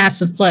a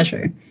massive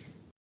pleasure.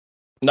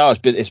 No,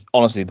 it's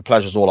honestly, the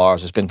pleasure's all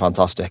ours. It's been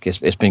fantastic.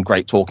 It's been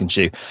great talking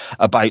to you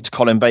about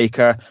Colin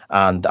Baker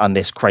and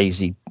this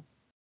crazy,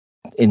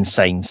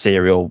 insane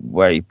cereal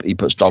where he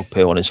puts dog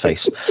poo on his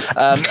face.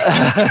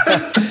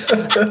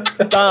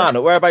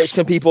 Dan, whereabouts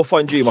can people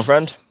find you, my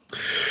friend?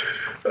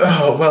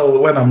 Oh,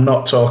 well, when I'm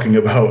not talking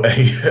about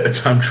a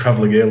time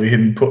traveling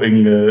alien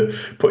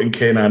putting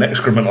canine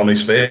excrement on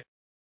his face,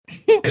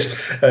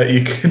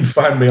 you can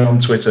find me on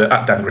Twitter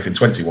at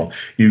DanGriffin21,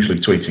 usually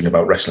tweeting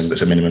about wrestling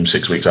that's a minimum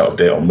 6 weeks out of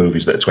date or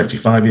movies that are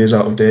 25 years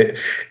out of date.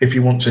 If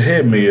you want to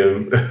hear me a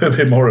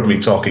bit more of me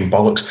talking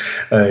bollocks,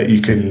 you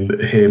can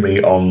hear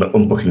me on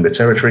Unbooking the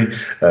Territory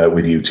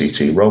with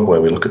UTT Rob, where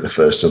we look at the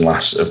first and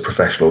last of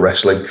professional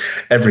wrestling.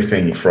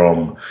 Everything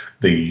from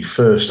the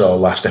first or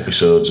last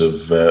episodes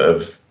of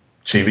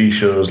TV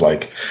shows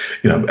like,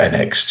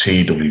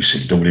 NXT,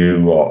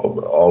 WCW, or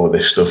all of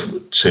this stuff,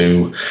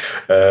 to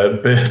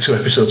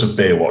episodes of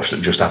Baywatch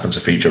that just happen to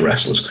feature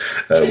wrestlers.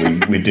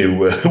 We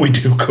do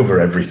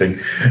cover everything.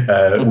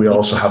 We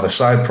also have a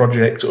side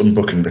project,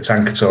 Unbooking the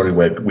Tankatory,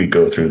 where we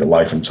go through the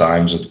life and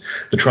times and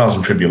the trials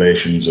and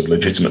tribulations of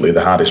legitimately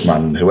the hardest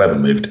man who ever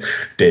lived,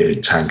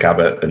 David Tank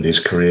Abbott, and his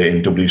career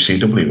in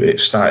WCW. It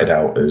started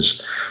out as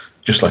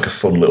just like a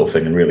fun little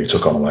thing and really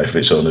took on a life of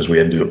its own as we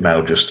ended up now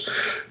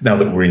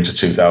that we're into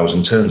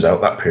 2000. Turns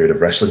out that period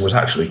of wrestling was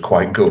actually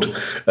quite good.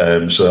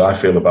 So I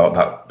feel about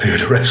that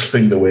period of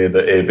wrestling the way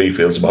that AB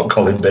feels about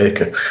Colin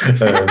Baker.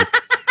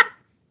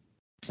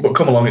 But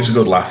come along, it's a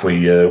good laugh.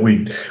 We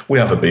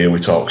have a beer, we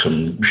talk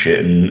some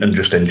shit and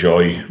just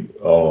enjoy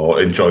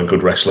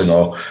good wrestling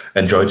or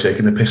enjoy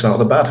taking the piss out of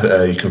the bad.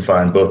 You can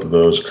find both of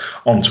those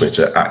on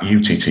Twitter at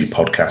UTT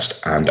Podcast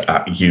and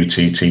at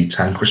UTT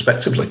Tank,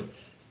 respectively.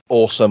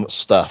 Awesome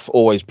stuff.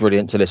 Always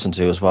brilliant to listen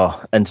to as well.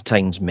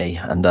 Entertains me,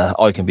 and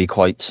I can be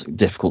quite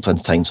difficult to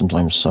entertain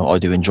sometimes, so I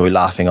do enjoy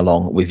laughing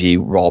along with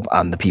you, Rob,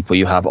 and the people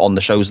you have on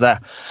the shows there.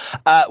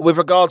 With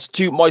regards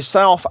to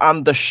myself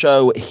and the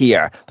show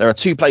here, there are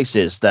two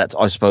places that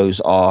I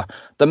suppose are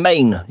the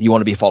main you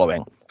want to be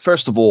following.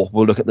 First of all,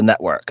 we'll look at the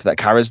network that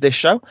carries this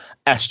show,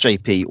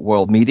 SJP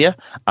World Media,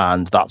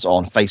 and that's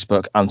on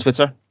Facebook and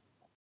Twitter.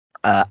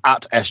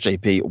 At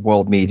SJP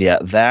World Media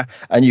there,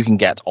 and you can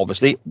get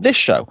obviously this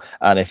show.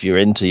 And if you're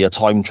into your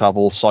time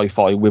travel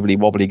sci-fi wibbly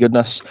wobbly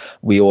goodness,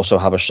 we also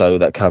have a show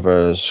that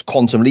covers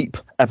Quantum Leap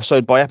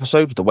episode by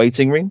episode, The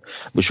Waiting Room,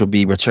 which will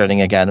be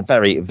returning again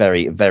very,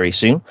 very, very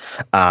soon.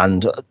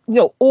 And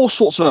all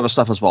sorts of other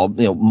stuff as well.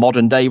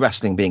 Modern day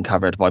wrestling being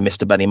covered by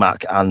Mr. Benny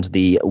Mac and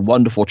the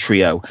wonderful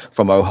trio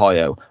from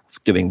Ohio,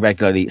 doing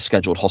regularly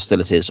scheduled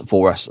hostilities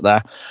for us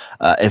there.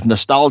 If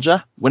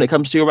nostalgia when it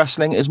comes to your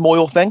wrestling is more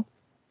your thing,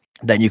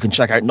 then you can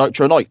check out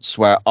Nitro Nights,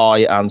 where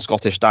I and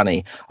Scottish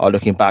Danny are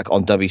looking back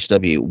on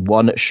WCW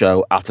one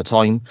show at a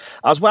time,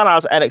 as well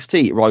as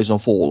NXT Rise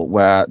and Fall,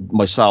 where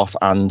myself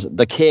and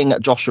the King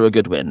Joshua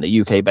Goodwin,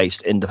 the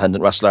UK-based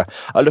independent wrestler,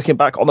 are looking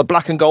back on the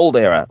black and gold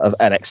era of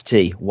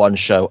NXT one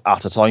show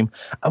at a time.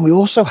 And we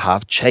also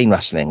have Chain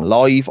Wrestling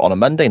live on a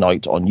Monday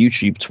night on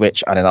YouTube,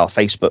 Twitch, and in our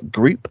Facebook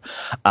group,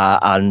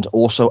 and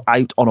also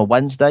out on a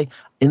Wednesday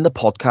in the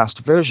podcast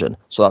version.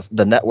 So that's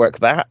the network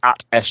there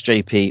at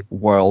SJP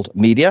World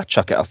Media.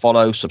 Chuck it a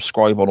follow,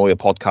 subscribe on all your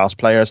podcast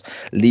players,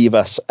 leave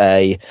us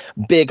a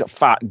big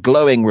fat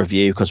glowing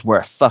review because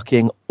we're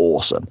fucking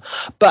awesome.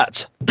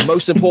 But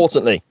most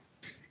importantly,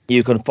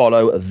 you can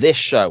follow this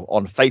show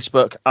on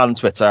Facebook and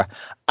Twitter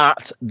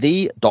at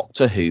the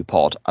Doctor Who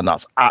Pod, and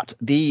that's at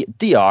the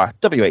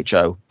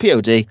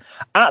DRWHOPOD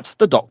at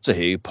the Doctor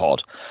Who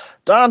Pod.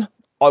 Dan,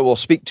 I will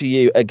speak to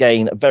you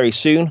again very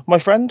soon, my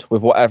friend,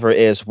 with whatever it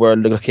is we're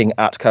looking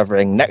at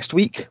covering next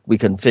week. We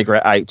can figure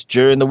it out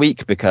during the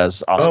week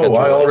because our schedule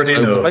I already is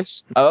all over the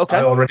place. Oh, okay.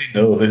 I already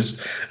know. It's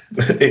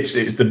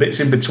the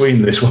bits in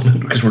between this one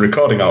because we're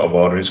recording out of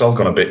order. It's all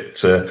gone a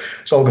bit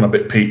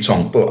Pete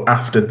Tong. But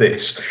after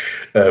this,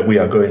 we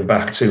are going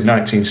back to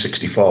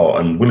 1964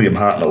 and William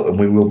Hartnell, and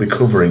we will be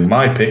covering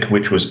my pick,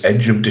 which was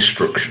Edge of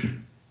Destruction.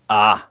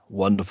 Ah,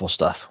 wonderful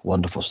stuff.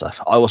 Wonderful stuff.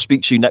 I will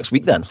speak to you next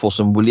week then for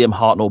some William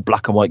Hartnell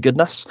black and white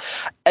goodness.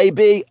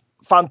 AB,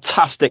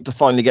 fantastic to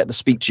finally get to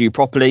speak to you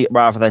properly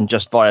rather than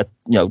just via,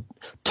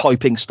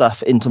 typing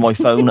stuff into my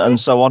phone and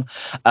so on.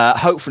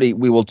 Hopefully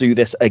we will do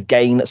this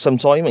again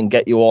sometime and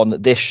get you on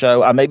this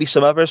show and maybe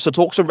some others to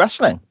talk some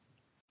wrestling.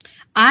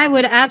 I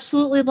would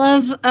absolutely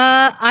love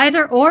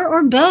either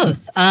or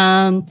both.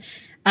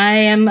 I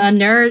am a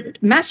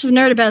massive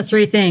nerd about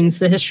three things: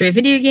 the history of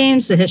video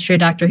games, the history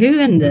of Doctor Who,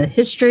 and the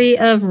history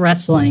of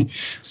wrestling.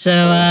 So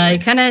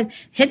kind of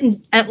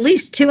hitting at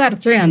least 2 out of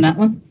 3 on that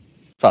one.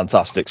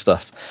 Fantastic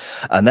stuff.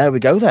 And there we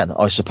go then.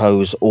 I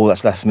suppose all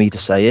that's left for me to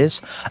say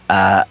is,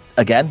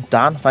 again,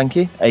 Dan, thank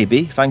you.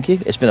 AB, thank you.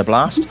 It's been a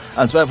blast.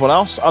 And to everyone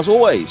else, as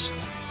always,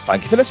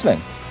 thank you for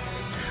listening.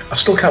 I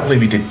still can't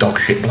believe he did dog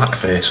shit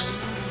blackface.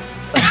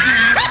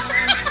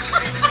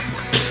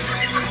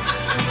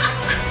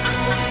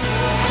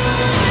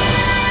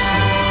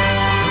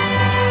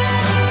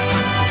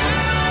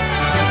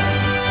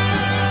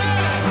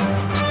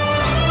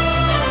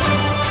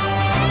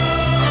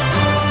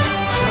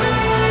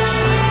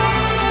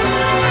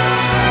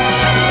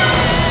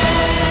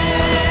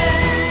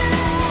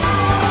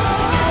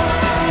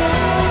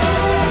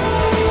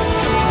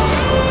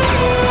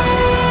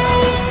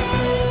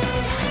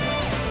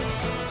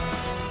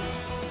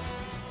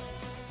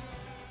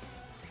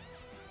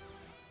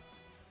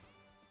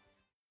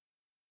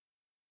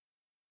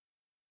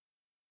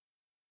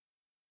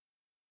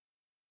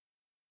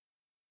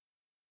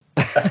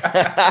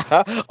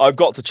 I've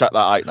got to check that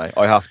out now.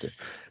 I have to.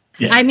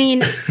 Yeah. I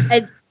mean,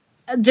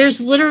 there's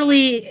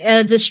literally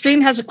the stream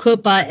has a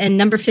quote bot, and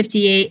number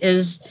 58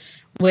 is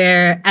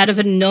where, out of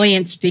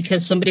annoyance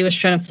because somebody was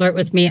trying to flirt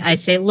with me, I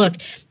say, look,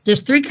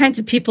 there's 3 kinds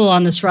of people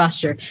on this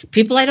roster: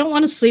 people I don't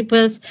want to sleep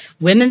with,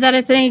 women that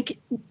I think,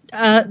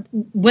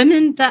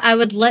 women that I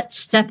would let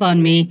step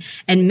on me,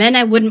 and men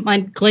I wouldn't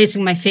mind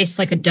glazing my face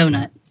like a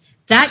donut.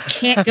 That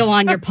can't go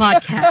on your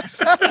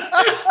podcast.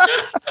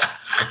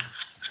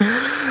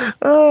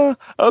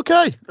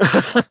 Okay.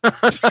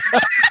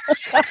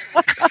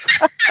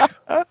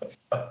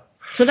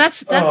 So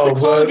that's the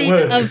quality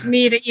of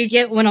me that you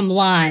get when I'm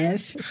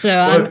live.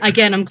 So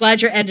I'm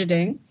glad you're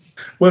editing.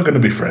 We're going to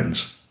be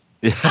friends.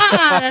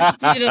 That's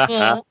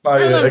beautiful.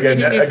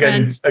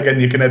 Again,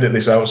 you can edit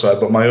this outside,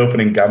 but my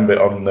opening gambit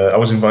on I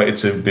was invited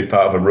to be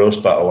part of a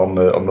roast battle on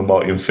the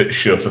Morty and Fitch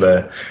show for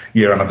their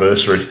year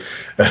anniversary.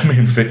 Me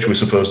and Fitch were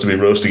supposed to be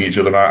roasting each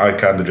other, and I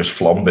kind of just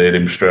flambéed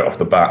him straight off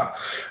the bat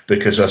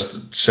because I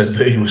said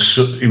that he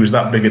was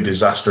that big a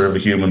disaster of a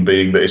human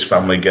being that his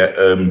family get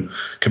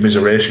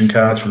commiseration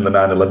cards from the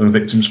 9/11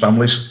 victims'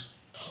 families.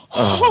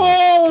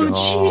 Oh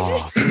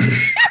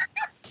Jesus!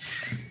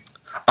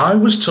 I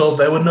was told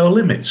there were no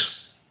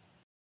limits.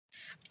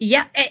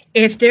 Yeah,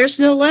 if there's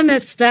no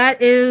limits,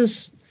 that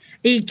is,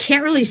 you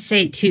can't really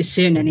say it too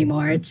soon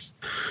anymore. It's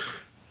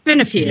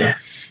been a few. Yeah.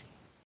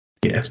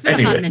 It's been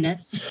a hot minute.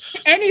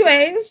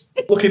 Anyways.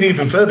 Looking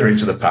even further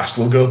into the past,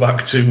 we'll go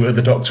back to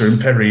the Doctor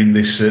and Perry in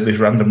this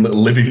random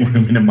little living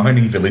room in a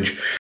mining village.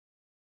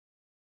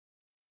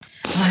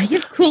 You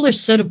have cooler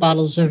soda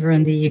bottles over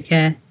in the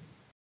UK.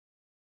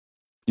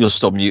 You're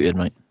still muted,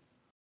 mate.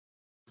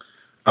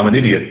 I'm an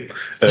idiot.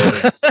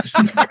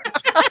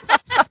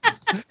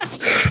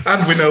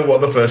 And we know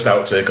what the first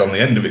outtake on the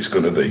end of it's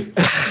going to be.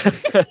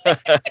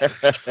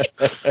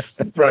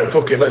 Right,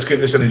 fuck it. Let's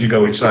get this energy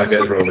going. Get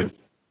us rolling.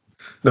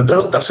 No,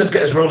 don't. I said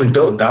get us rolling.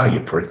 Don't die, you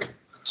prick.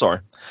 Sorry.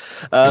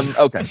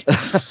 Okay.